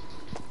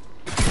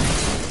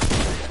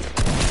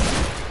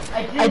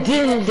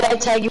 Did I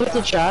tag you with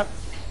the trap?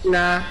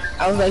 Nah,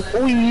 I was like,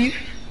 weave.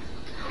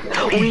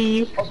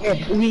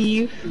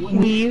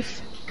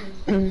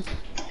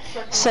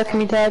 Suck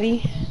me,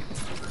 daddy.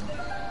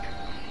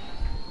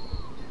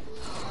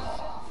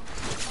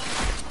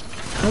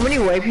 How many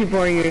white people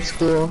are in your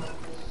school?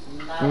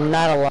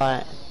 Not a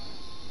lot.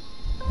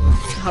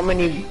 How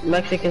many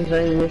Mexicans are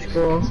in your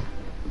school?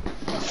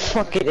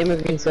 Fucking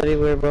immigrants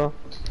everywhere, bro.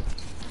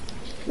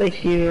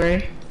 Like you,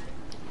 right?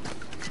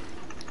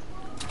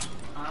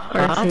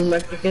 Aren't you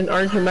Mexican?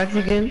 Aren't you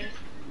Mexican?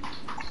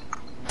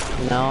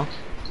 No.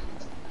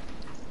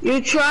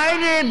 You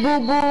tried it, boo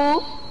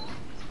boo.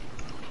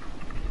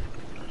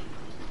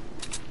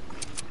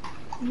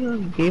 Yo,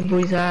 gay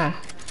boy's ass.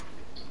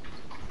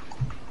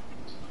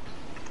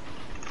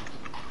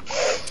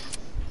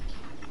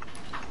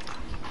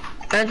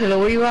 Angela,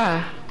 where you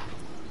at?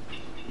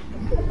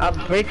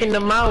 I'm breaking the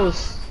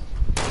mouse.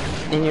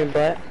 In your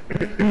butt.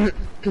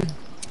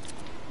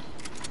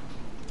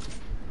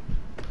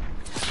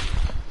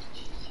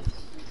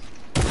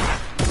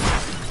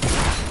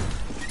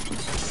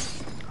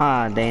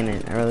 Ah, dang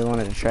it. I really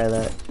wanted to try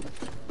that.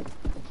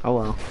 Oh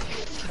well.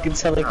 You can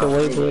sound like a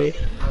white boy.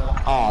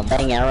 Oh,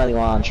 dang it. I really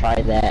want to try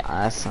that.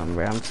 Ah, that's something,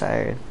 bro. I'm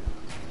tired.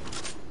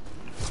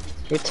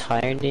 You're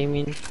tired,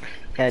 Damien?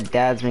 Yeah,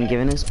 Dad's been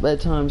giving us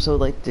bedtime, so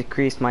like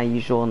decrease my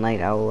usual night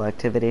owl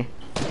activity.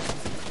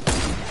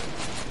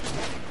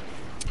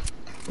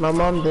 My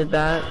mom did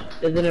that.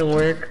 It didn't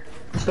work.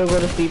 I still go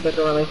to sleep at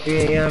around like 3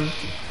 AM.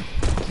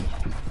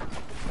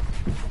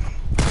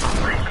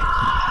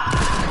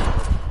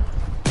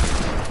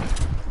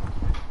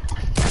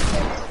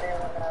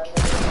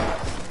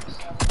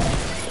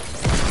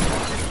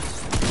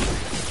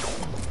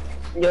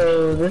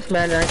 Yo, this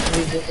man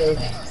actually just like...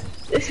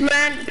 This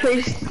man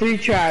placed 3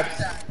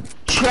 traps.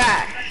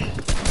 Trash!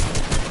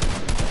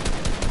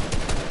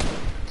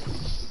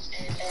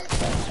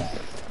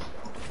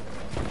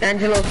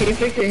 Angelo, can you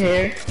fix your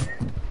hair?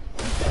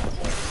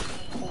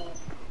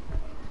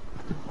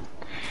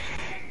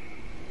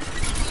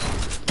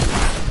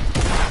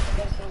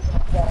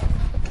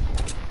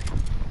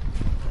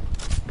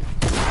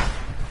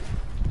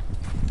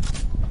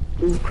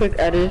 Ooh, quick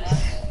edits.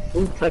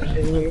 Ooh,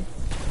 flexing here.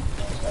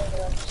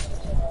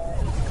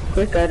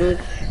 Quick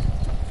edits.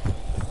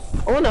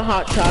 I want a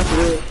hot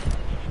chocolate.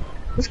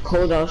 It's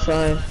cold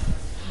outside.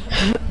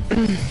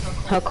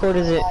 How cold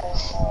is it?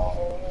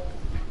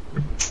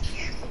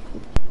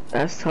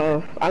 That's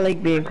tough. I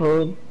like being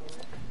cold.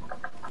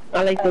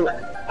 I like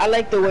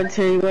the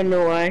winter. You wanna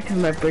know why? Cause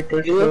my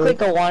birthday's You look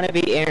like a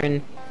wannabe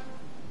Aaron.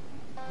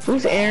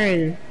 Who's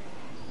Aaron?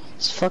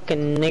 This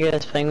fucking nigga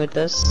that's playing with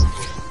us.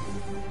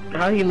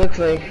 How he looks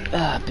like?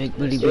 Ah, big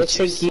booty bitch. Looks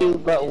like you,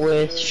 but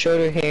with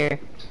shorter hair.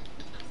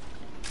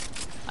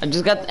 I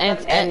just got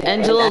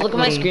Angelo. Look at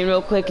my screen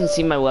real quick and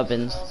see my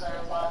weapons.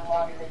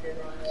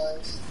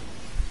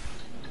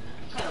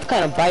 What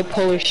kind of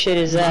bipolar shit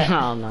is that? I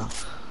don't know.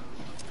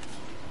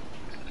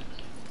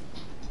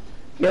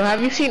 Yo,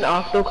 have you seen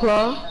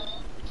Octoclaw?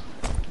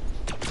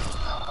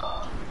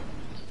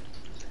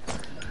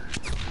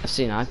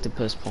 seen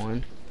octopus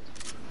porn.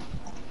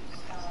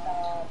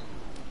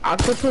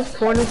 Octopus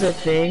porn is a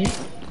thing?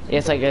 Yeah,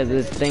 it's like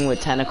this thing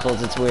with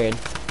tentacles, it's weird.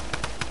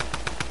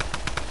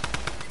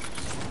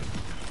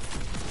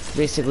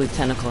 Basically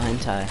tentacle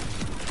hentai.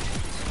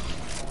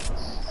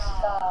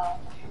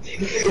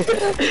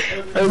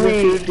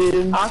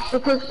 Wait,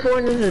 octopus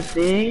porn is a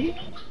thing?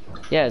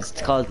 Yeah, it's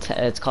called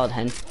tentacle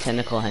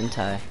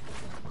hentai.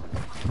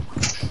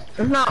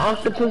 That's not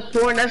octopus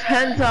porn, that's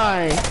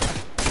hentai.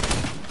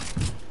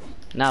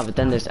 Nah, but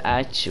then there's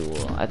actual.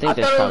 I think I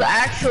there's thought it was probably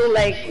actual,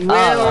 like,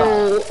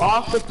 real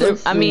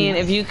octopus. I mean,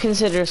 if you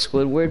consider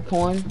Squidward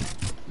porn,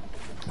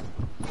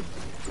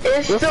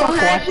 it's still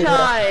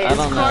hentai. It's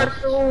don't know.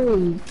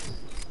 cartoon.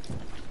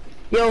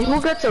 Yo,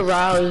 who gets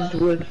aroused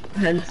with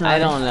hentai? I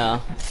don't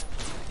know.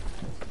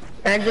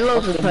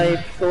 Angelo's the type.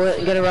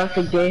 So get aroused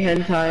with gay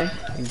hentai.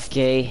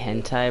 Gay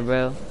hentai,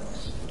 bro.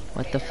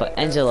 What the fuck,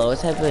 Angelo? What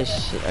type of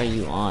shit are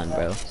you on,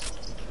 bro?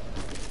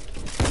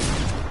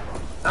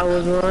 I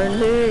was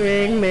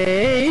wondering,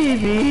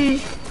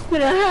 maybe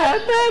could I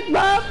have back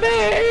my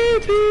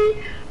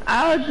baby?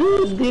 I'll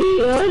do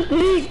the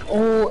thing.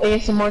 Oh,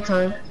 ASMR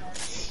time.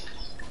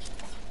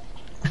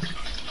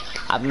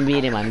 I've been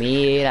beating my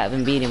meat, I've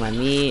been beating my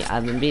meat,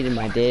 I've been beating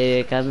my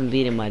dick, I've been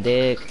beating my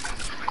dick.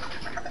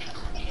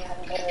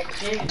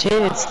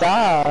 Jaden,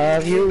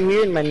 stop. You're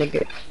weird, my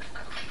nigga.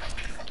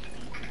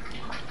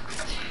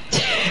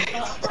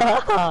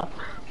 Stop.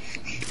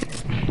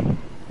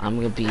 I'm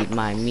gonna beat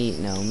my meat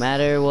no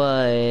matter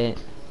what.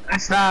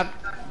 Stop.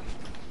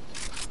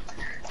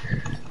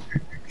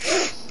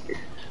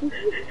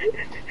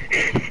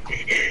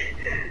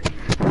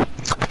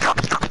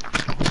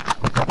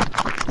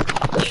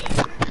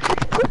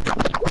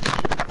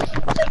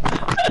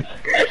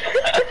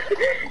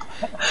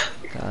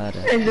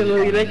 Angelo,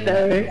 you like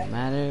that, right? No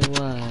matter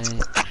what.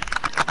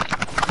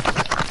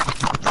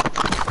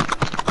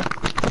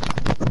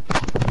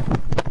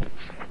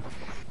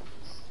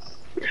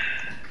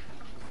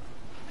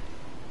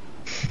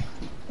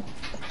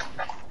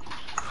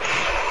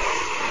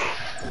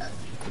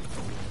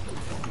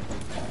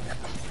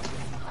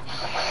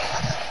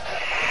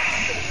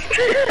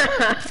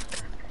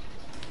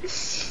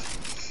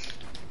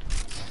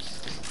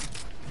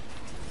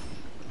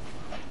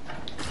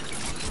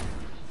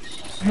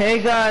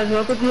 Hey guys,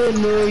 welcome to a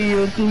new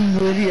YouTube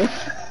video.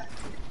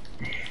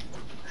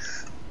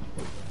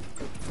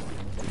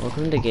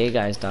 Welcome to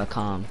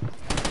gayguys.com.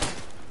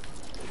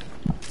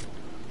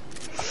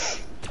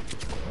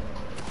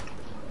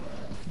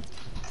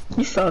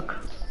 You suck.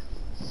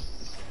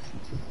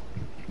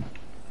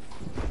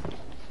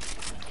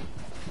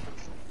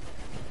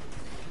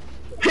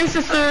 Hey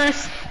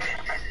sisters!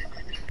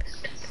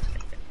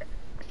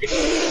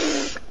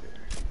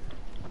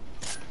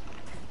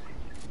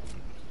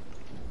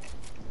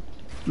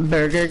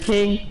 Burger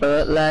King,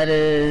 but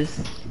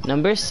lettuce.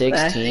 Number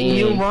 16.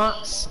 You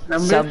want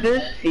number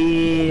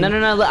 15.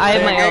 No, I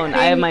have my own.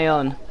 I have my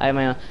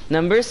own.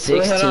 Number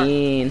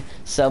 16.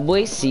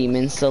 Subway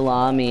semen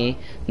salami.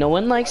 No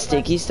one likes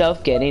sticky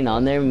stuff getting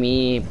on their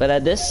meat, but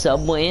at this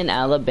Subway in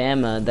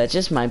Alabama, that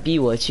just might be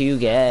what you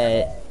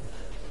get.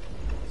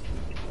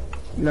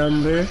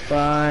 Number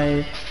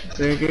 5.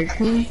 Burger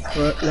King,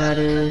 but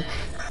lettuce.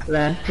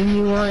 Last thing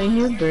you want in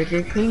your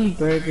Burger King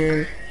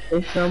burger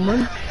is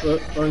someone's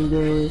foot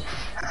fungus.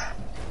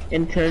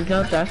 And turns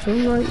out that's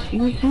what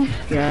you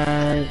just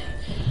got.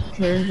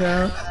 Turns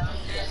out.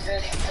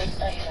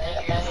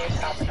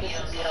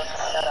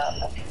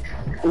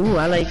 Ooh,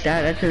 I like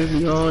that. That turns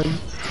me on.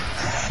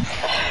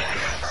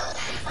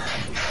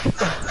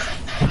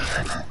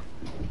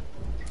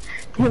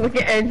 Look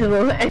at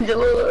Angelo.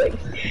 Angelo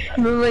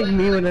look like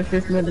me when I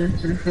first met her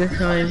for the first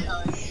time.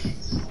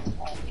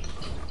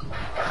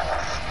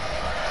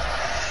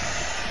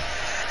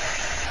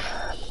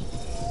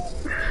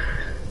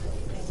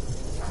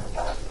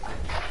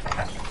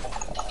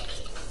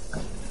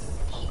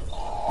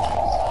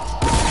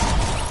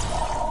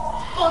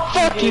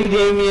 Fuck you,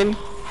 Damien.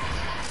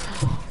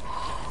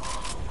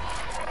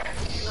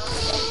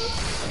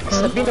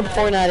 Stop being a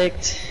porn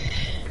addict.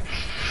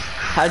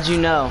 How'd you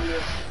know?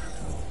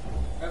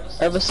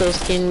 Ever so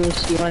skinny,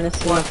 she wanna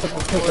see my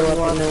fucking pick her up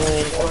in the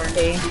way.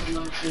 Okay.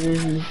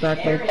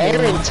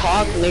 Aaron,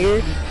 talk,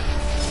 nigga.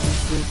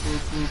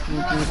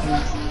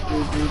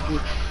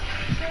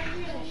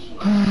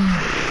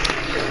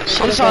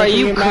 I'm sorry, are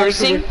you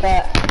cursing?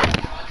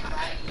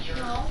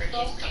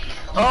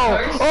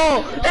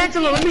 Oh,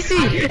 Angelo, let me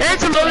see.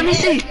 Angelo, let me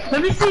see.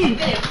 Let me see.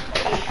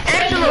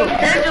 Angelo,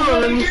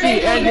 let me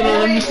see. Angelo,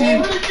 let me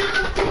see.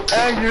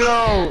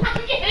 Angelo,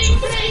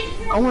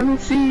 I wanna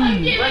see.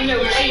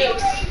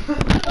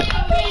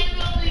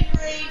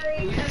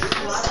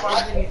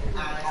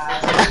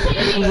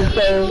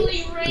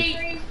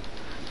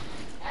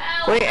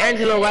 Wait,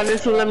 Angelo, why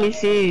didn't you let me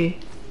see?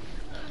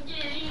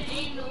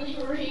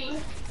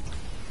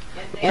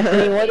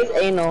 Anthony, what is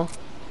anal?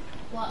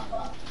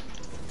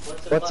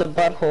 What's a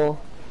butthole?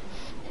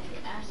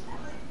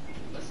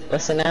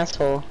 What's an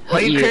asshole? Why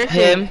you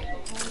cursing?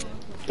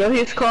 Yo,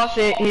 he's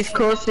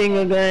cursing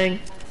again.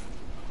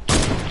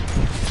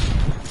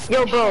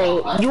 Yo,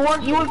 bro, you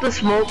want the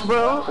smoke,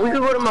 bro? We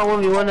could go to my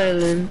 1v1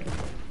 island.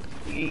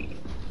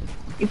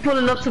 You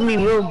pulling up to me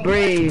real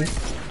brave.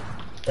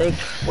 Like,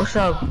 what's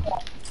up?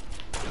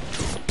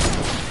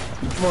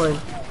 Come on.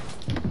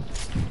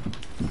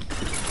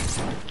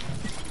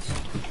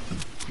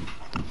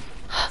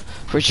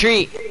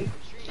 Retreat.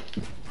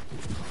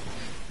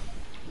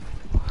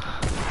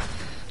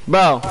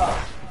 Bro.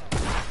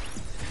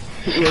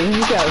 Yeah,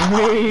 you got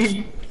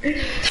raped.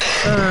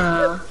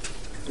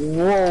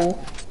 Whoa.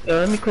 Yo,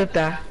 let me clip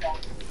that.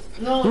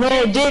 No,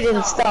 it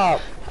didn't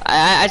stop.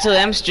 Actually,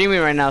 I'm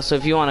streaming right now, so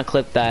if you want to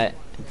clip that.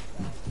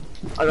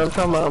 I'm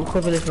talking about, I'm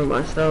clipping it for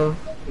myself,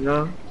 you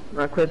know? I'm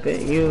not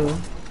clipping you.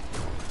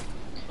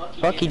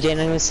 Fuck you, Jane,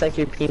 I'm gonna suck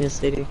your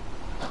penis later.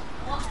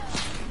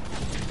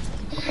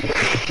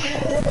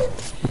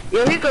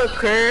 Yo, he go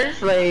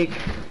curse, like...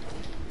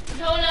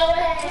 No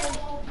way.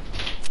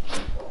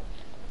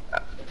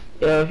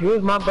 Yo, if you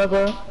was my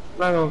brother, I'm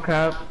not gonna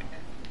cap.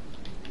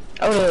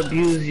 I would've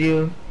abused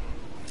you.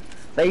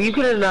 Like, you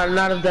could've not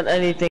have done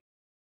anything.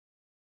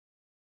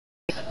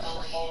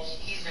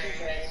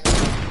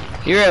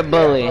 You're a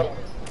bully.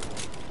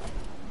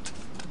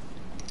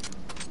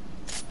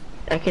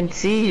 I can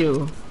see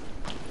you.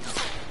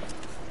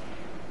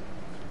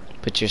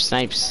 But your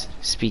snipes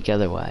speak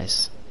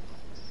otherwise.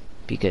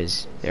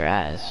 Because they're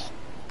ass.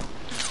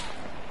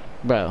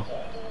 Bro.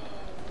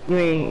 You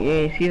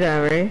ain't see that,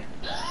 right?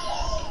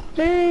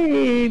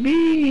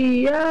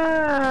 Baby,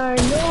 I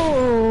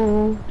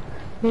know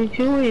that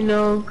you ain't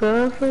no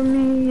good for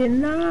me,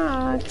 and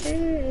I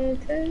can't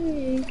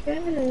take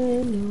it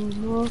no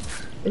more.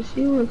 But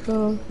she was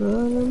so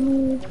good to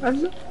me, I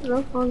just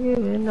don't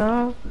forgiving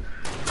now.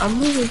 I'm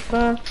moving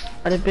fast,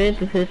 I debate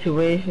the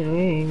situation, we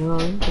ain't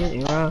gonna get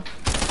you out.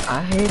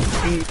 I hate to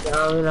see you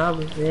down, and I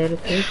was there to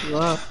pick you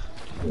up.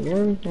 And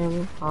everything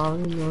was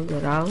hard, you know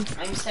that I was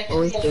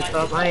always pick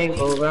up, I ain't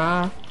gonna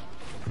lie.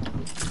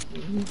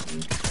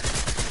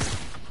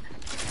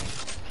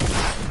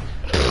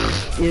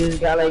 You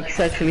just got like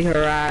sexually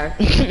harassed.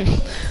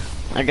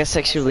 I got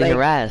sexually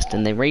harassed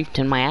and they raped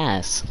in my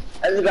ass.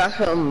 I just got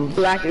some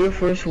black Air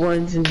Force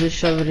Ones and just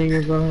shove it in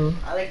your butthole.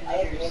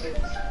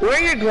 Where are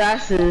your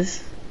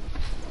glasses?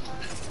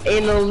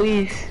 Ain't no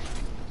lease.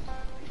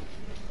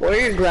 Where are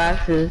your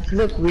glasses? You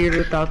look weird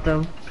without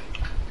them.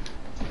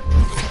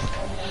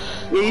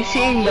 Yeah, you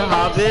seen The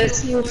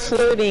Hobbit? You're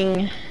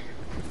flirting.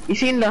 You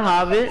seen The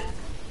Hobbit?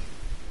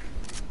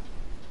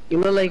 You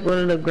look like one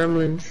of the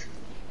gremlins.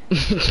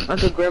 Not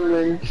the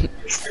gremlin.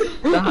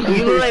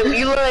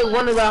 You look like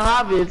one of the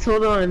hobbits.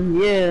 Hold on,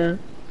 yeah.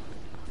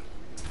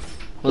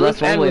 Well,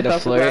 that's one way to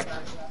flirt.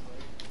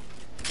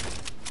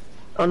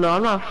 Oh no,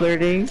 I'm not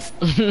flirting.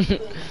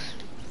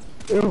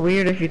 You're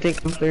weird if you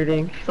think I'm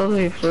flirting. It's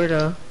totally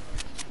Florida.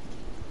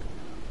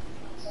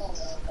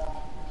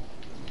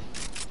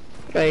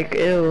 Like,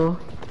 ew.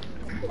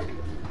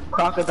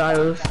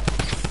 Crocodiles.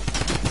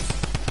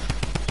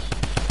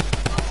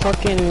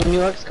 Fucking New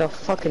York's got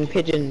fucking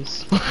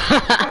pigeons.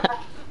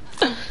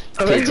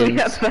 Pigeons.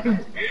 That's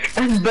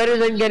better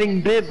than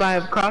getting bit by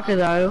a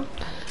crocodile.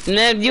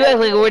 Nah, you act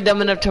like we're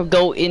dumb enough to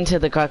go into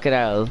the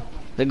crocodile.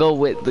 To go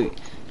with the...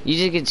 You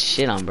just get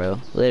shit on, bro.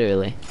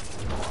 Literally.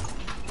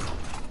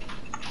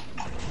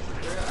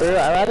 Bro,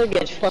 I'd rather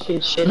get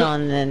fucking shit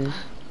on than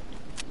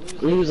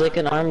lose like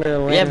an arm or a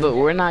limb. Yeah, but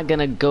we're not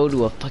gonna go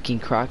to a fucking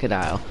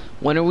crocodile.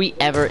 When are we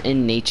ever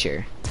in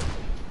nature?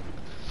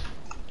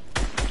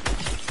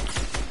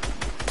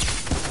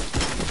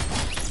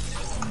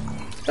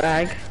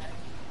 Bag.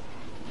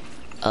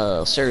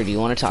 Sir, do you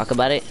want to talk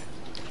about it?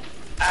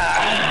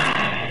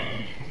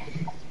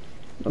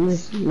 I'm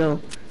just,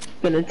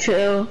 gonna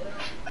chill.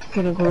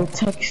 Gonna go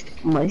text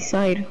my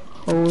side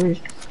hoes.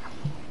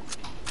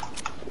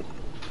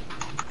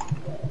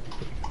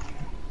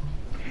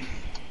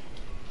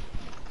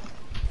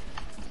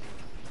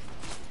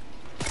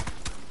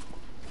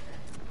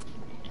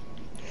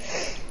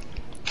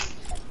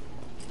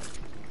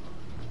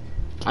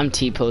 I'm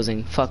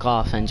T-posing. Fuck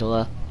off,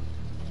 Angela.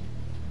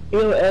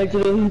 Yo,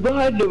 Angela, he's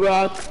behind the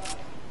rock.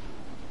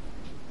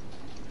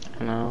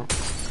 No.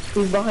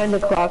 He's behind the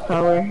clock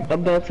tower, the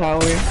bell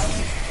tower.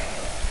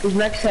 He's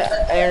next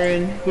to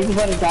Aaron. He's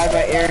about to die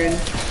by Aaron.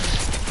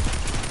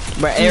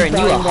 Bro, Aaron,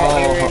 you a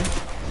hoe.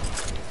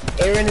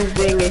 Aaron is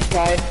being a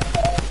side.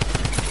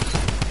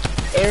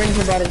 Aaron's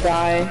about to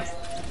die.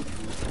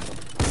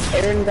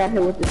 Aaron got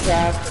hit with the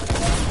trap.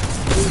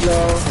 You go.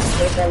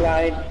 Like I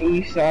lied.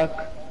 You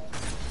suck.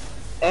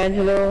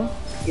 Angelo,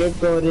 you're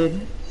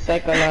goated.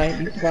 Like I lied.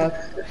 You suck.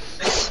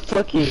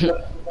 Fuck you.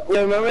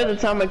 Yo, remember the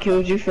time I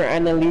killed you for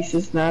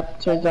Annalisa's snap?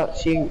 Turns out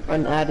she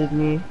unadded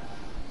me.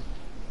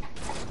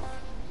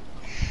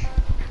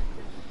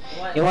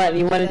 You want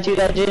to do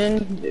that,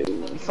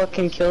 Jaden?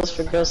 Fucking kills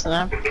for Girl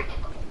Snap?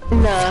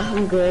 Nah,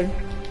 I'm good.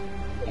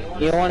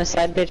 You want a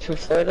side bitch from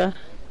Florida?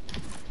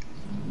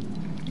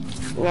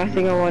 The last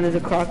thing I want is a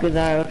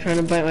crocodile trying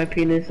to bite my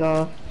penis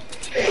off.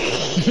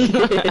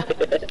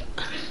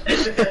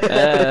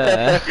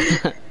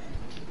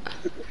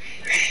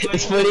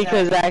 It's funny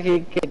because that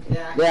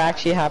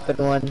actually happened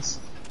once.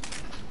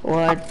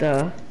 What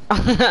the?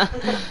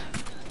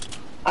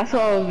 I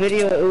saw a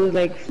video, it was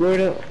like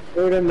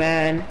Florida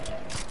man.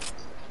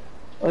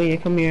 Oh yeah,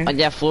 come here.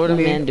 Yeah, Florida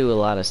Come man here. do a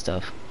lot of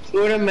stuff.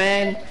 Florida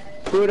man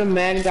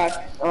got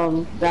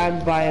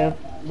stabbed by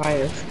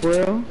a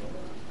squirrel.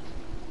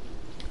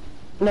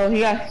 No,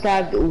 he got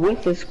stabbed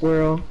with a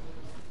squirrel.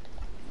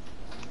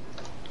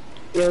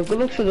 Yo, good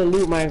luck for the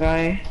loot, my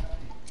guy.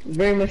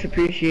 Very much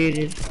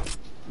appreciated.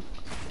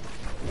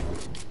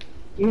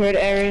 You heard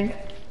Aaron?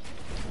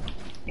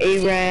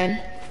 Aaron.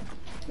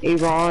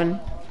 Akon.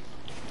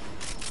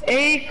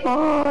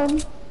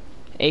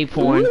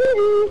 A-porn.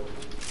 Woo!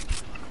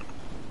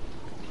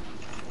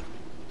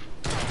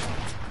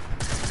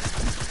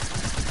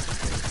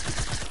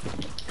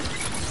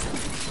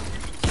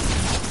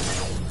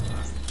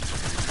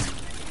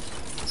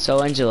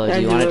 So Angelo,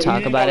 do you want to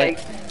talk about it?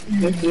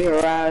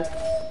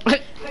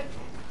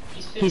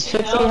 He's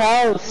 50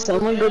 health.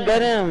 Someone go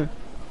get him.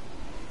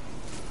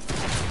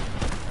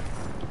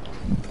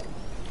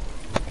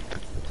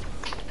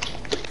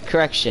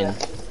 Correction.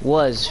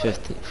 Was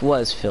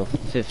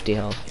 50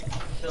 health.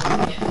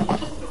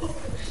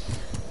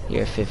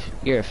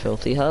 You're a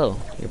filthy hoe.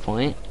 Your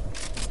point.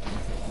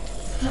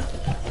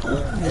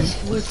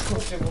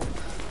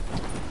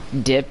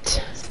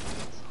 Dipped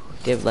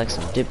like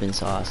some dipping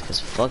sauce, cause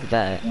fuck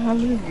that.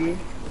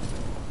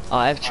 Oh,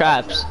 I have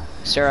traps.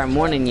 Sir, I'm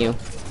warning you.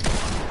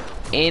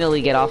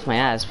 Anally get off my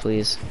ass,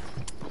 please.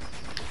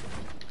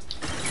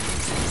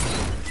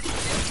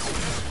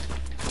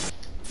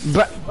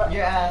 Bro,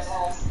 Your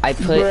ass. I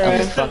put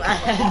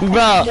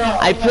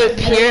I put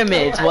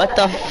pyramids. What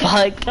the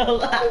fuck?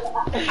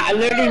 I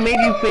literally made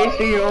you face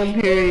through your own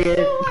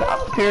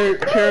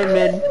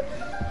pyramid.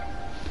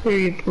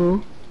 Period,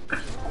 poo.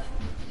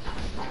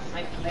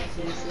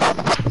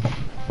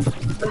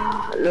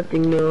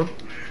 Nothing new.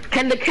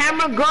 Can the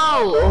camera go?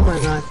 Oh my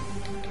god.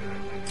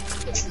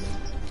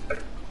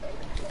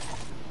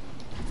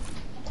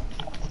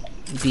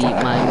 Beat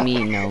my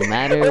meat no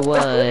matter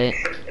what.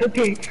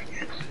 Okay.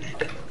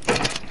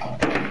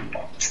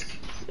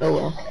 Oh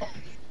well.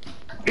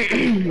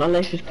 My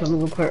life is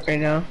coming apart right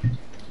now.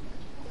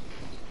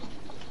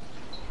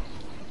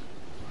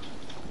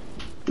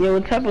 Yo,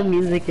 what type of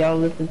music y'all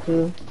listen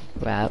to?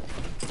 Rap.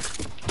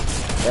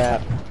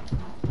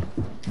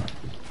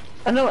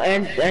 I know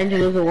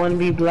Angela's a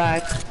 1B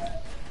black.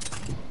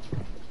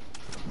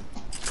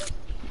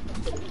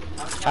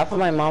 Half of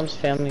my mom's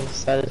family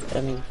said is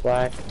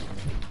black.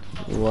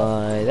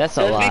 What? That's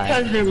a Just lie.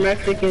 because they're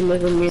Mexican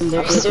doesn't mean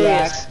they're I'm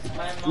serious.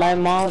 black. My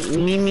mom,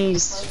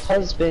 Mimi's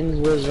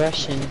husband was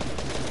Russian.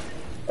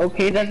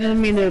 Okay, that doesn't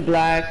mean they're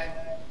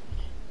black.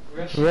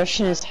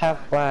 Russian is half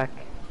black.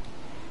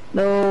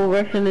 No,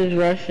 Russian is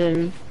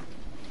Russian.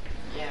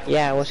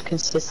 Yeah, which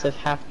consists of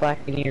half black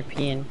and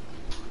European.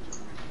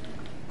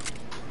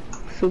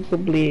 Super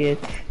bleed.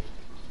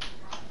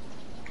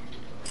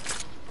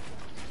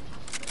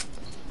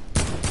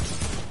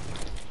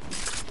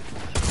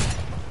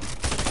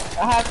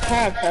 I have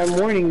traps, I'm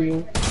warning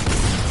you.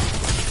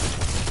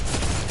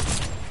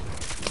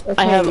 That's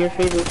I have your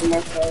favorite for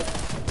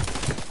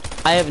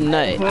myself. I have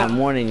nut. I'm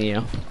warning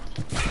you.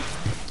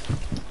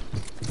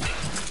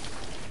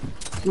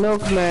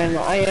 Milkman,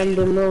 I am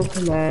the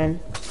milkman.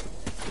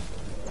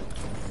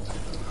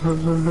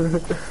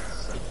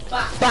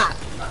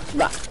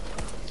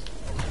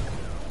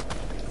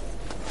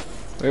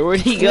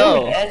 Where'd he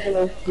go? Where is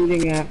Angelo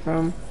shooting at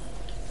from?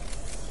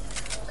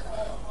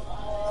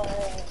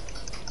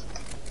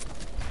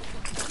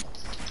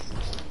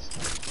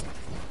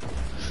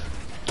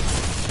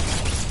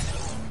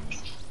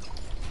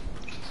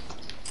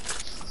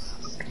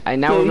 I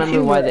now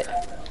remember why they.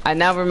 I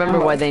now remember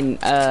why they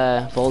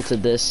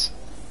vaulted this.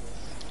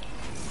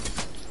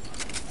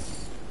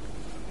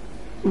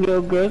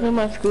 Yo, girls in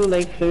my school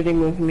like flirting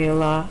with me a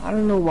lot. I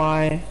don't know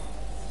why.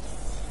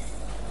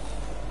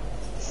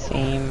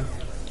 Same.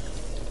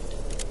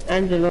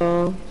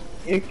 Angelo,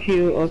 you're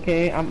cute,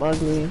 okay? I'm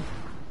ugly.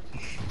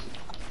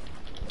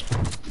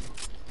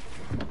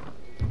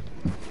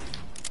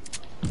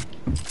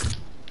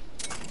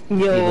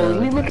 Yo,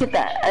 let me look at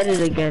that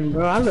edit again,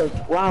 bro. I look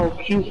wow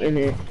cute in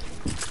it.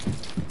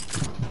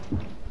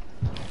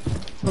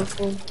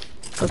 Okay.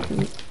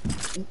 Okay.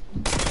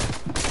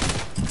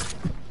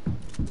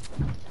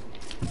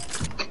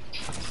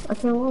 I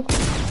can't walk.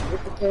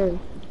 It's okay.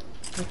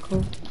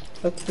 Okay.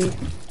 Okay.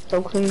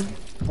 So clean.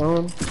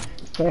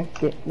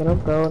 Check it where I'm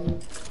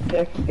going.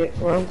 Check it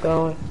where I'm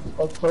going.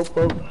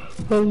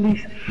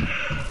 Police.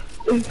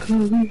 It's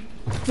police.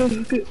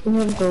 Check it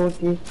where I'm going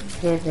to.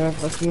 Check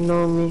it if you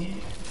know me.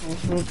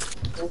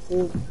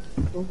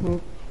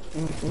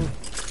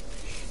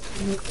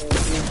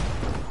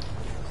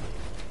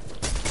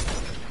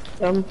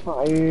 I'm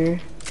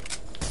fired.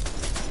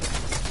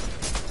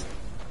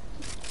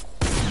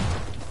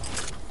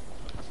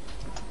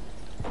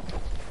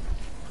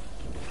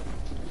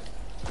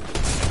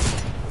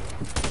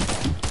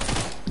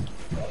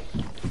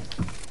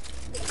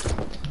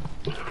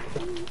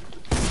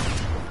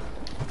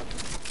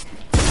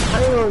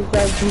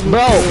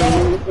 Bro!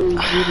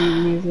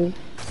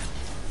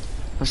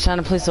 was trying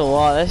to place a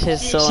wall. That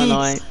shit's so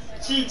annoying.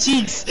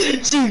 Cheeks,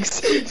 get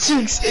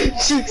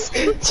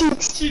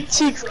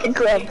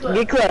clapped.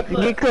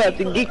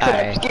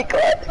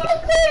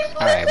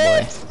 Alright,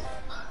 boy.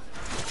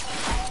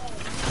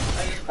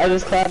 I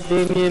just clapped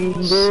Damien,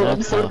 bro.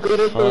 I'm so good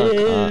at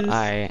this.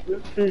 Alright.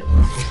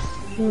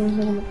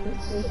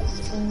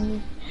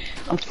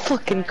 I'm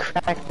fucking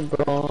cracked,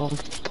 bro. I'm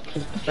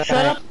fucking cracked.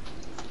 Shut up.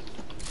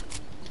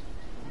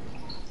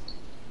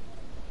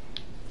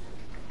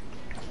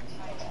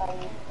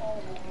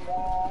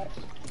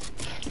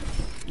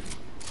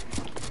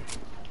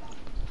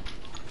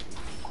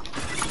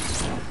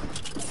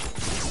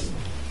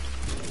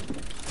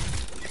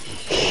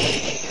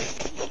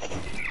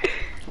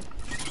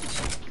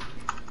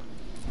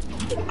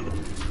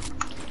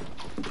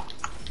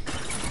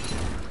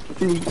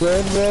 You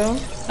good, bro?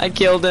 I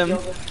killed him.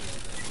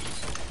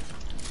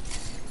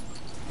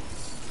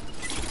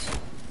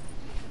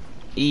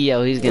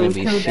 Yo, he's gonna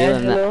be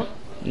feeling that.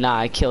 Nah,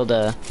 I killed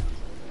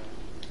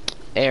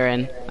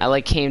Aaron. I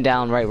like came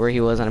down right where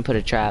he was and I put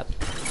a trap.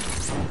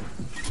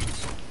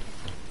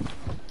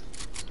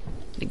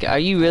 Like, are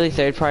you really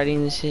third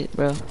partying this shit,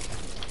 bro?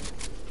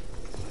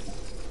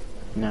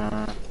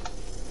 Nah.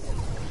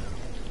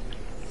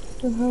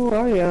 How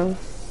are ya?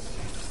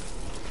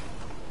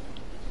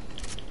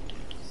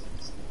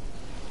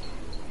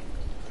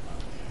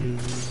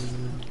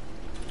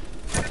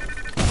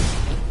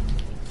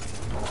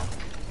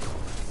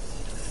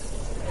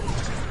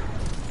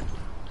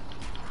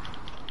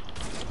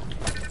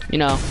 You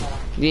know,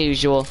 the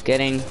usual,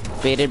 getting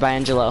baited by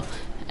Angelo.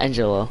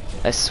 Angelo,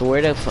 I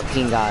swear to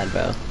fucking God,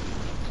 bro.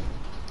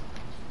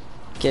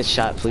 Get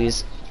shot,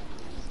 please.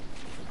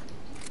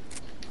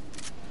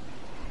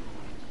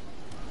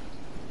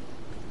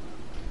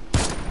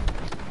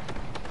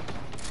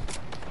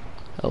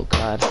 Oh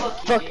God.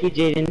 Fuck you,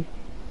 Jaden.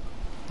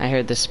 I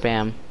heard the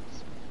spam.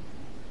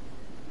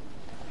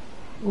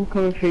 I'm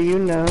coming for you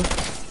now.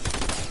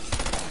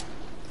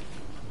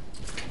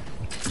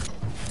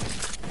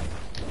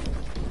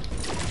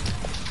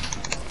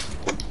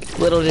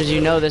 Little did you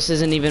know this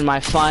isn't even my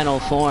final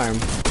form.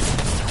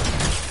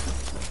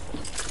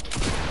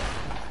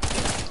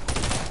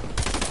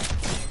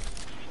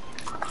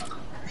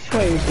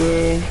 Sure you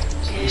did.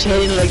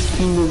 Jaden likes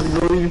being the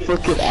really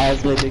fucking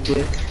asshole,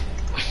 nigga.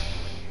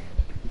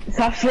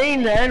 Stop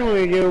saying the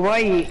N-word, you're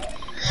white.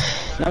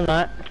 No, I'm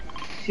not.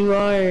 You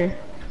are.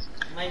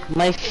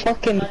 My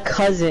fucking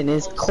cousin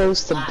is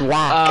close to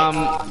black.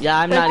 Yeah,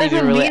 I'm not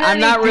even related.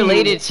 I'm not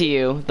related to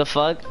you. The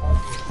fuck?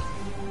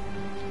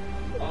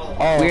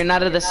 Oh. We're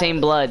not of the same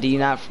blood. Do you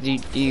not? Do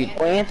you?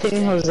 Well, Anthony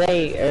and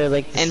Jose are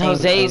like the and same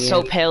Jose is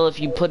so color. pale.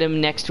 If you put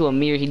him next to a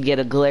mirror, he'd get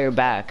a glare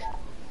back.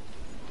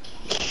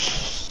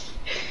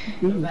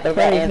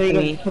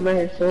 Anthony.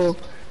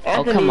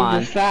 Oh come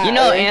on! You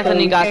know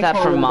Anthony got that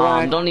from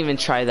mom. Don't even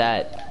try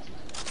that.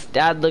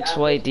 Dad looks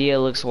white, Dia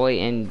looks white,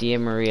 and Dia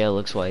Maria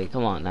looks white.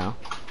 Come on now.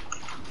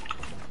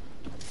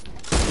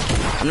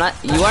 I'm not.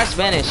 You are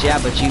Spanish, yeah,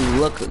 but you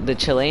look the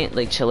Chilean.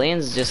 Like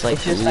Chileans just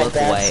like just look my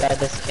dad's white. side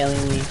that's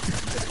killing me.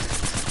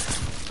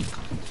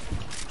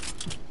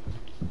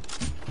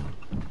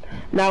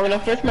 Now, when I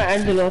first met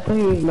Angelo, I thought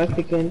he was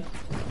Mexican.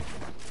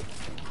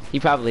 He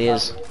probably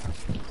is.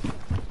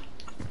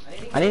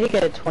 I need to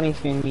get a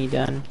 23andMe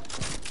done.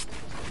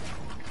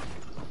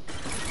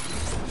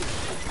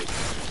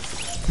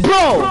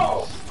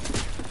 Bro!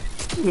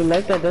 You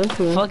like that, don't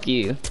you? Fuck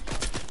you.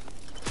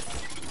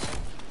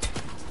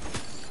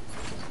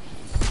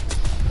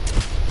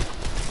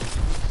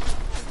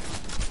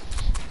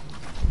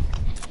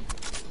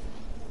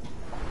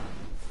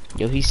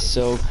 Yo, he's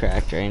so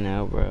cracked right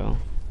now, bro.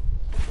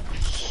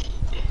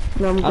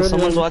 No, oh,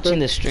 someone's watching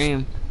the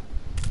stream.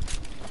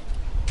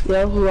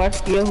 Yo,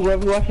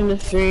 whoever watching the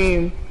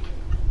stream,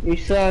 you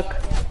suck.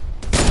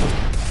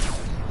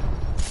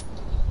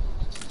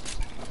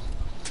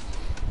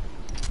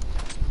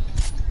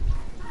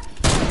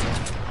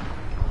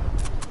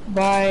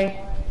 Bye.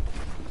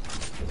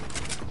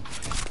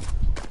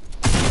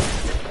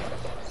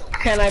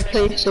 Can I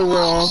place the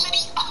wall?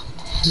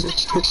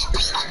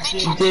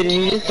 Dude,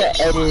 you just got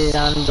edited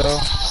on, bro.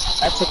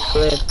 That's a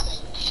clip.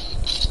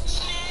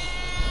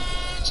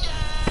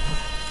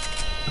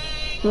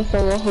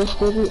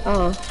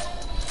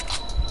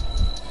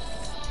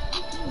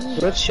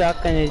 What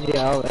shotgun did you?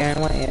 Oh,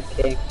 Aaron went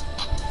AFK.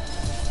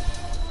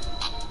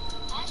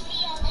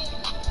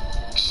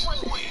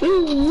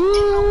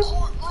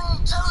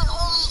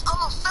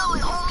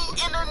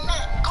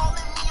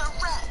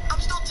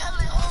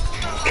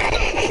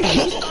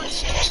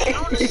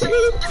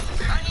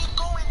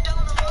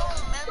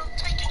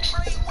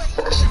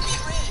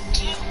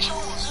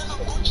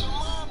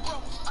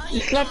 You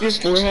slap your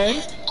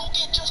forehead.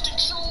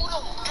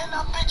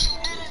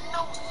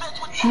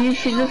 She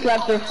just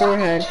slapped her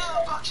forehead.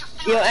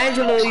 Yo,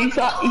 Angelo, you see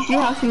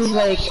how she was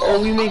like,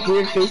 oh, we make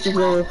weird faces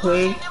when we're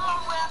playing?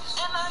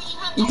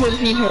 You should have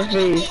seen her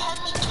face.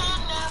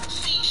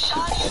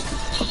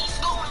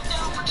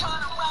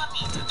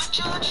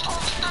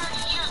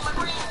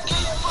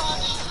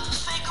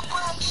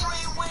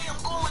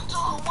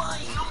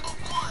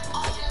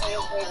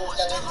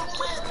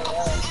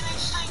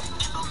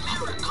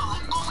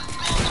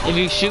 If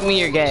you shoot me,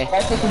 you're gay.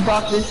 I took a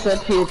box this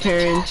up to your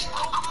parents.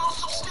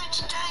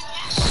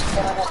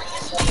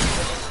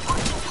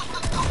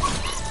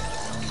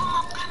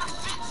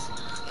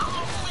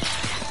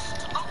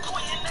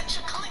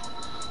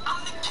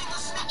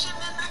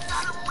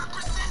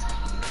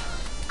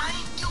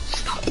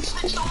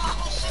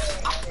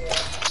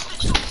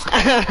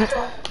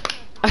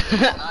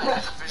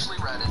 Officially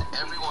ratted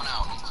everyone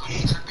out,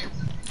 including Trippy.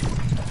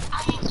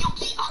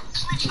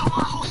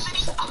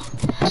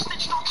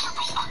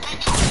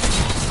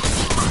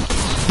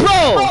 Bro!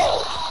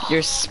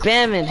 You're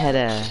spamming head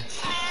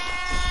ass.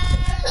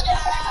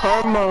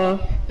 Karma.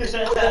 You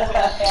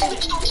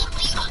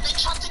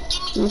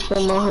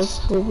said my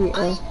husband will be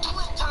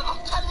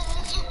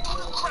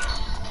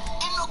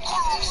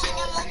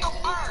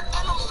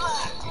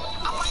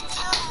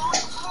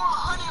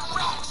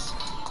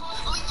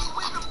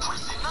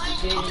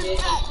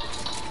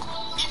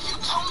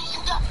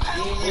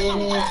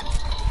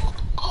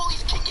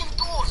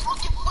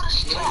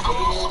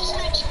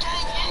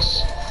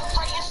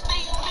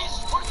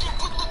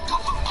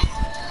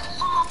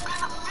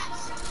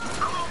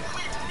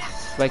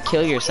But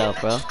kill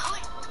yourself, bro.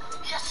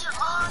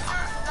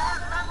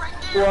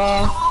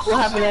 Wow.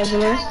 What happened,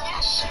 Angela?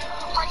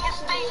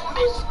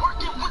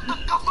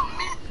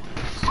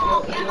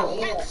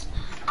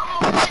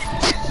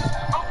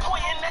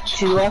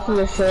 She left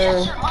me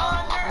for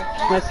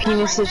my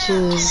penis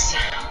itches.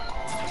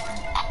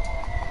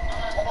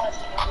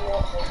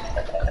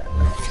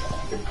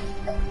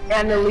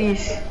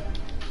 Annalise.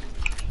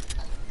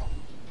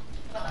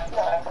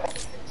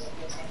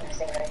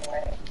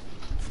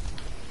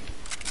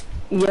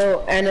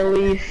 Yo,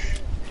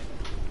 Annalise.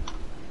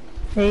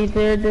 Hey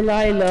there,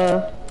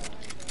 Delilah.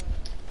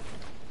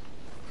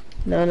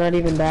 No, not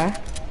even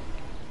that.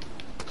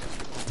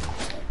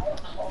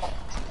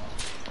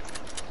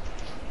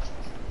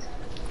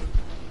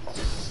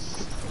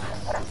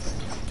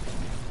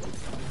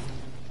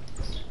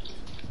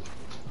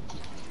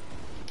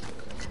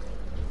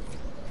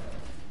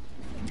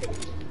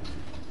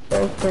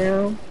 Both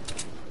down.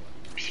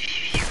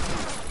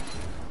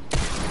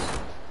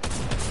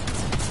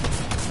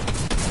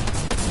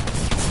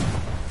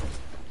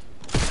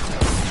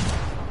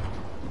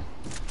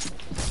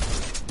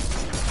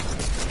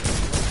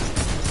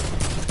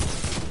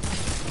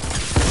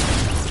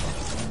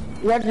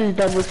 Y'all just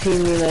double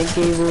team me like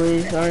gay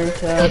boys,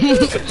 aren't ya?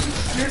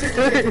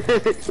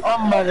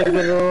 I'm about to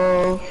get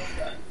off.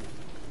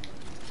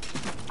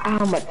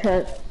 Ow, my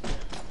touch.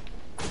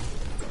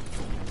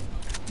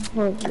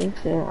 Look,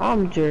 listen,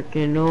 I'm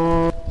jerking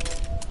off.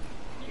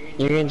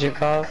 You're gonna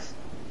jerk off?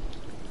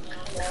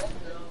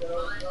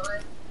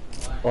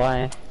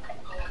 Why?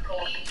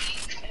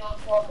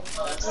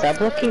 Stop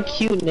looking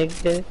cute,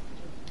 nigga.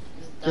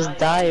 Just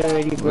die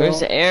already, bro.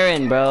 Where's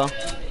Aaron, bro?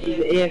 He's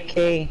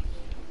AFK.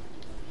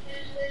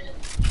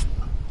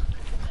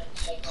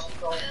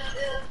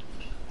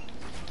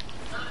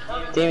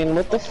 Damien,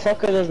 what the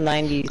fuck are those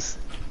 90s?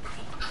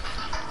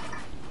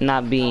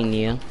 Not being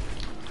you.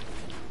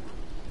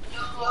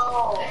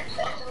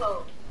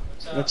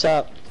 What's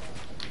up?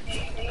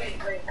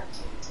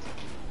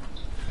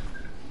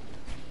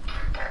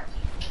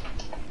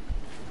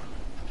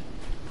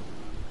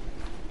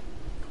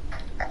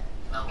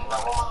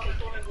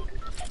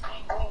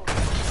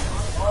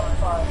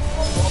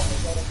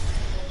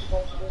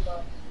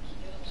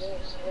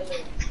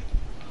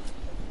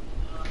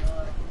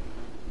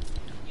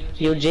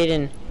 Yo,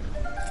 Jaden.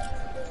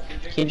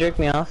 Can you jerk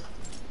me off?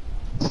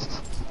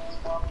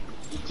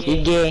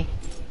 You gay.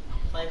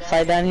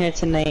 Fly down here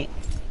tonight.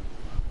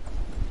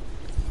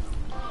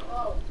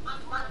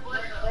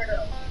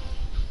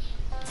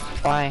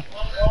 Why?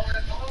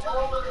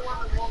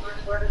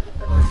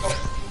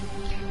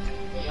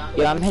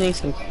 Yo, I'm hitting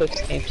some quick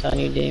snipes on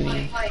you,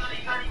 Damien.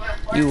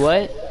 You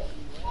what?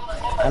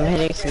 I'm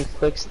hitting some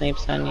quick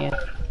snipes on you.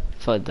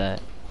 Fuck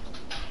that.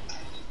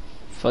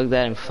 Fuck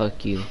that and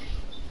fuck you.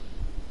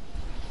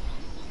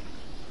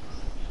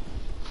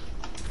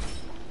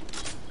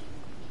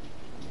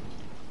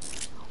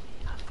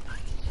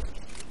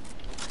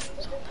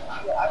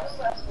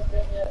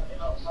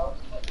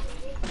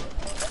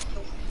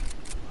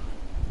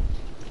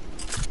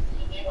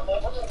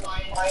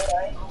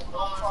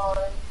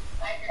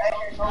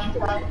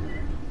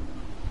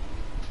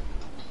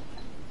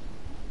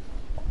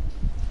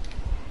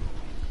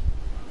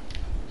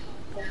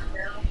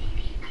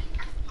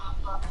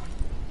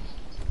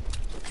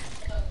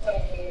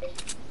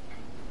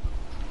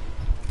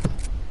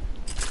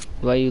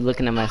 Why are you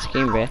looking at my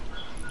screen, bruh?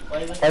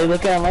 Why are you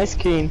looking at my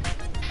screen?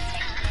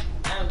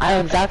 I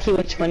know exactly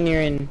which one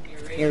you're in.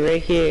 You're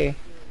right here.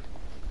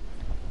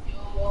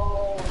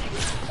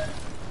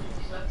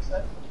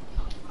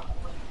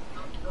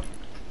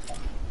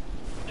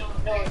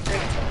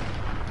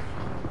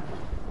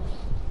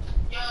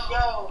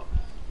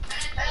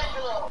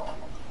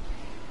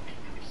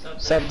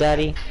 What's up,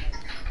 daddy?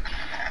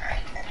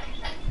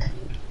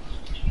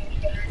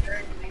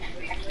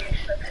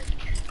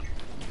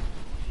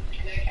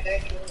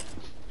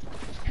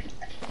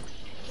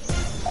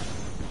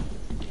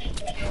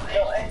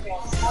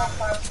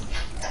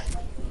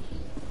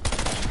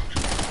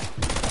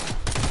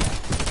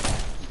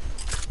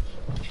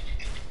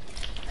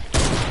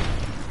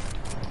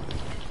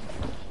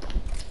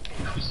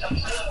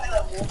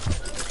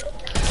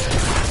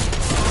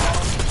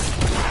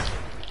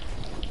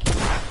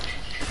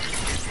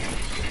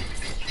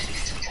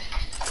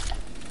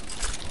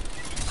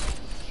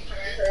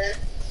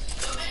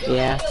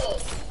 Yeah.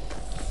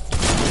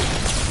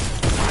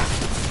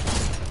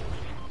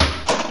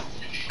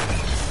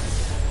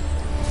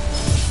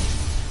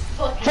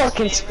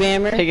 Fucking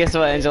spammer. Hey, guess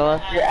what,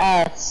 Angela? Your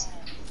ass.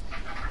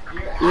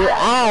 Your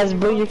ass,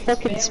 bro. You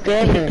fucking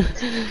spammer.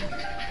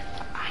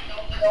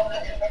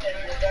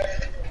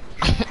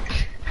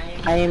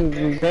 I am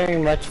very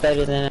much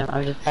better than him.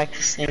 I'm just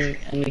practicing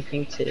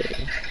anything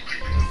today.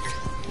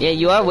 Yeah,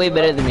 you are way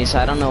better than me, so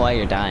I don't know why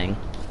you're dying.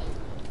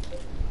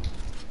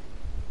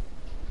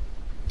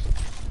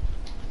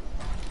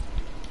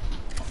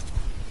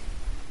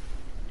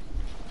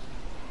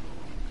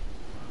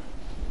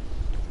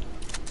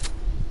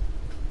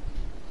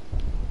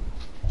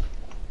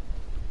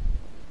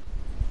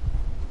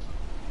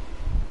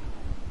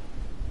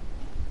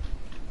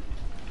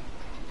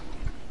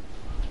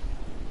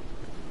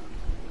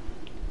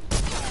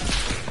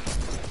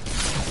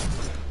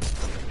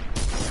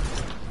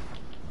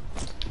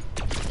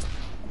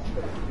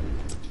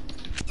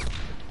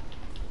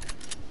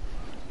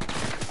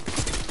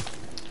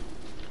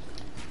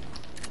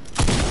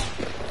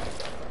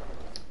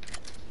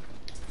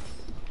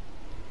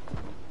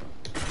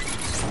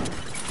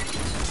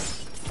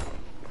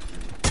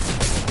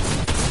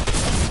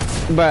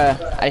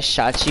 Bruh, I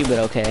shot you, but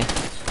okay.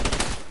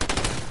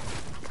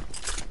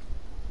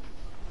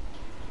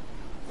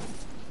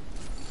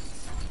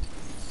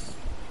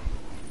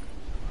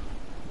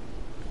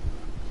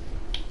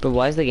 But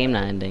why is the game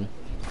not ending?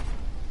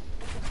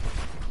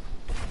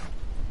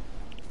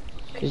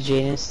 Cause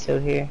Jaden's still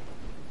here.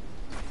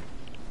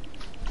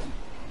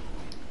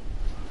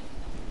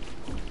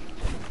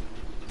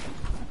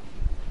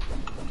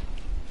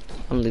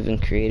 I'm leaving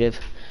creative.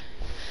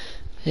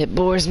 It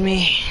bores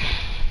me.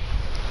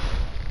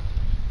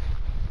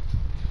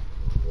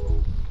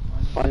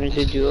 Why did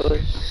you do it?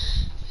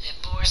 It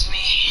bores me.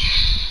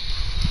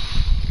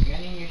 You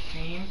ending your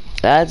stream?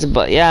 That's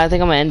yeah, I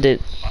think I'm gonna end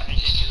it.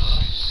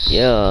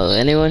 Yo,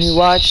 anyone who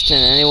watched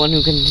and anyone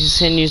who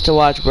continues to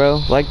watch,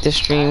 bro, like the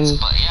stream,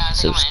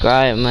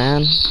 subscribe,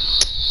 man.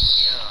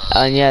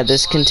 And yeah,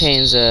 this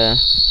contains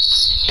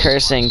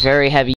cursing, very heavy.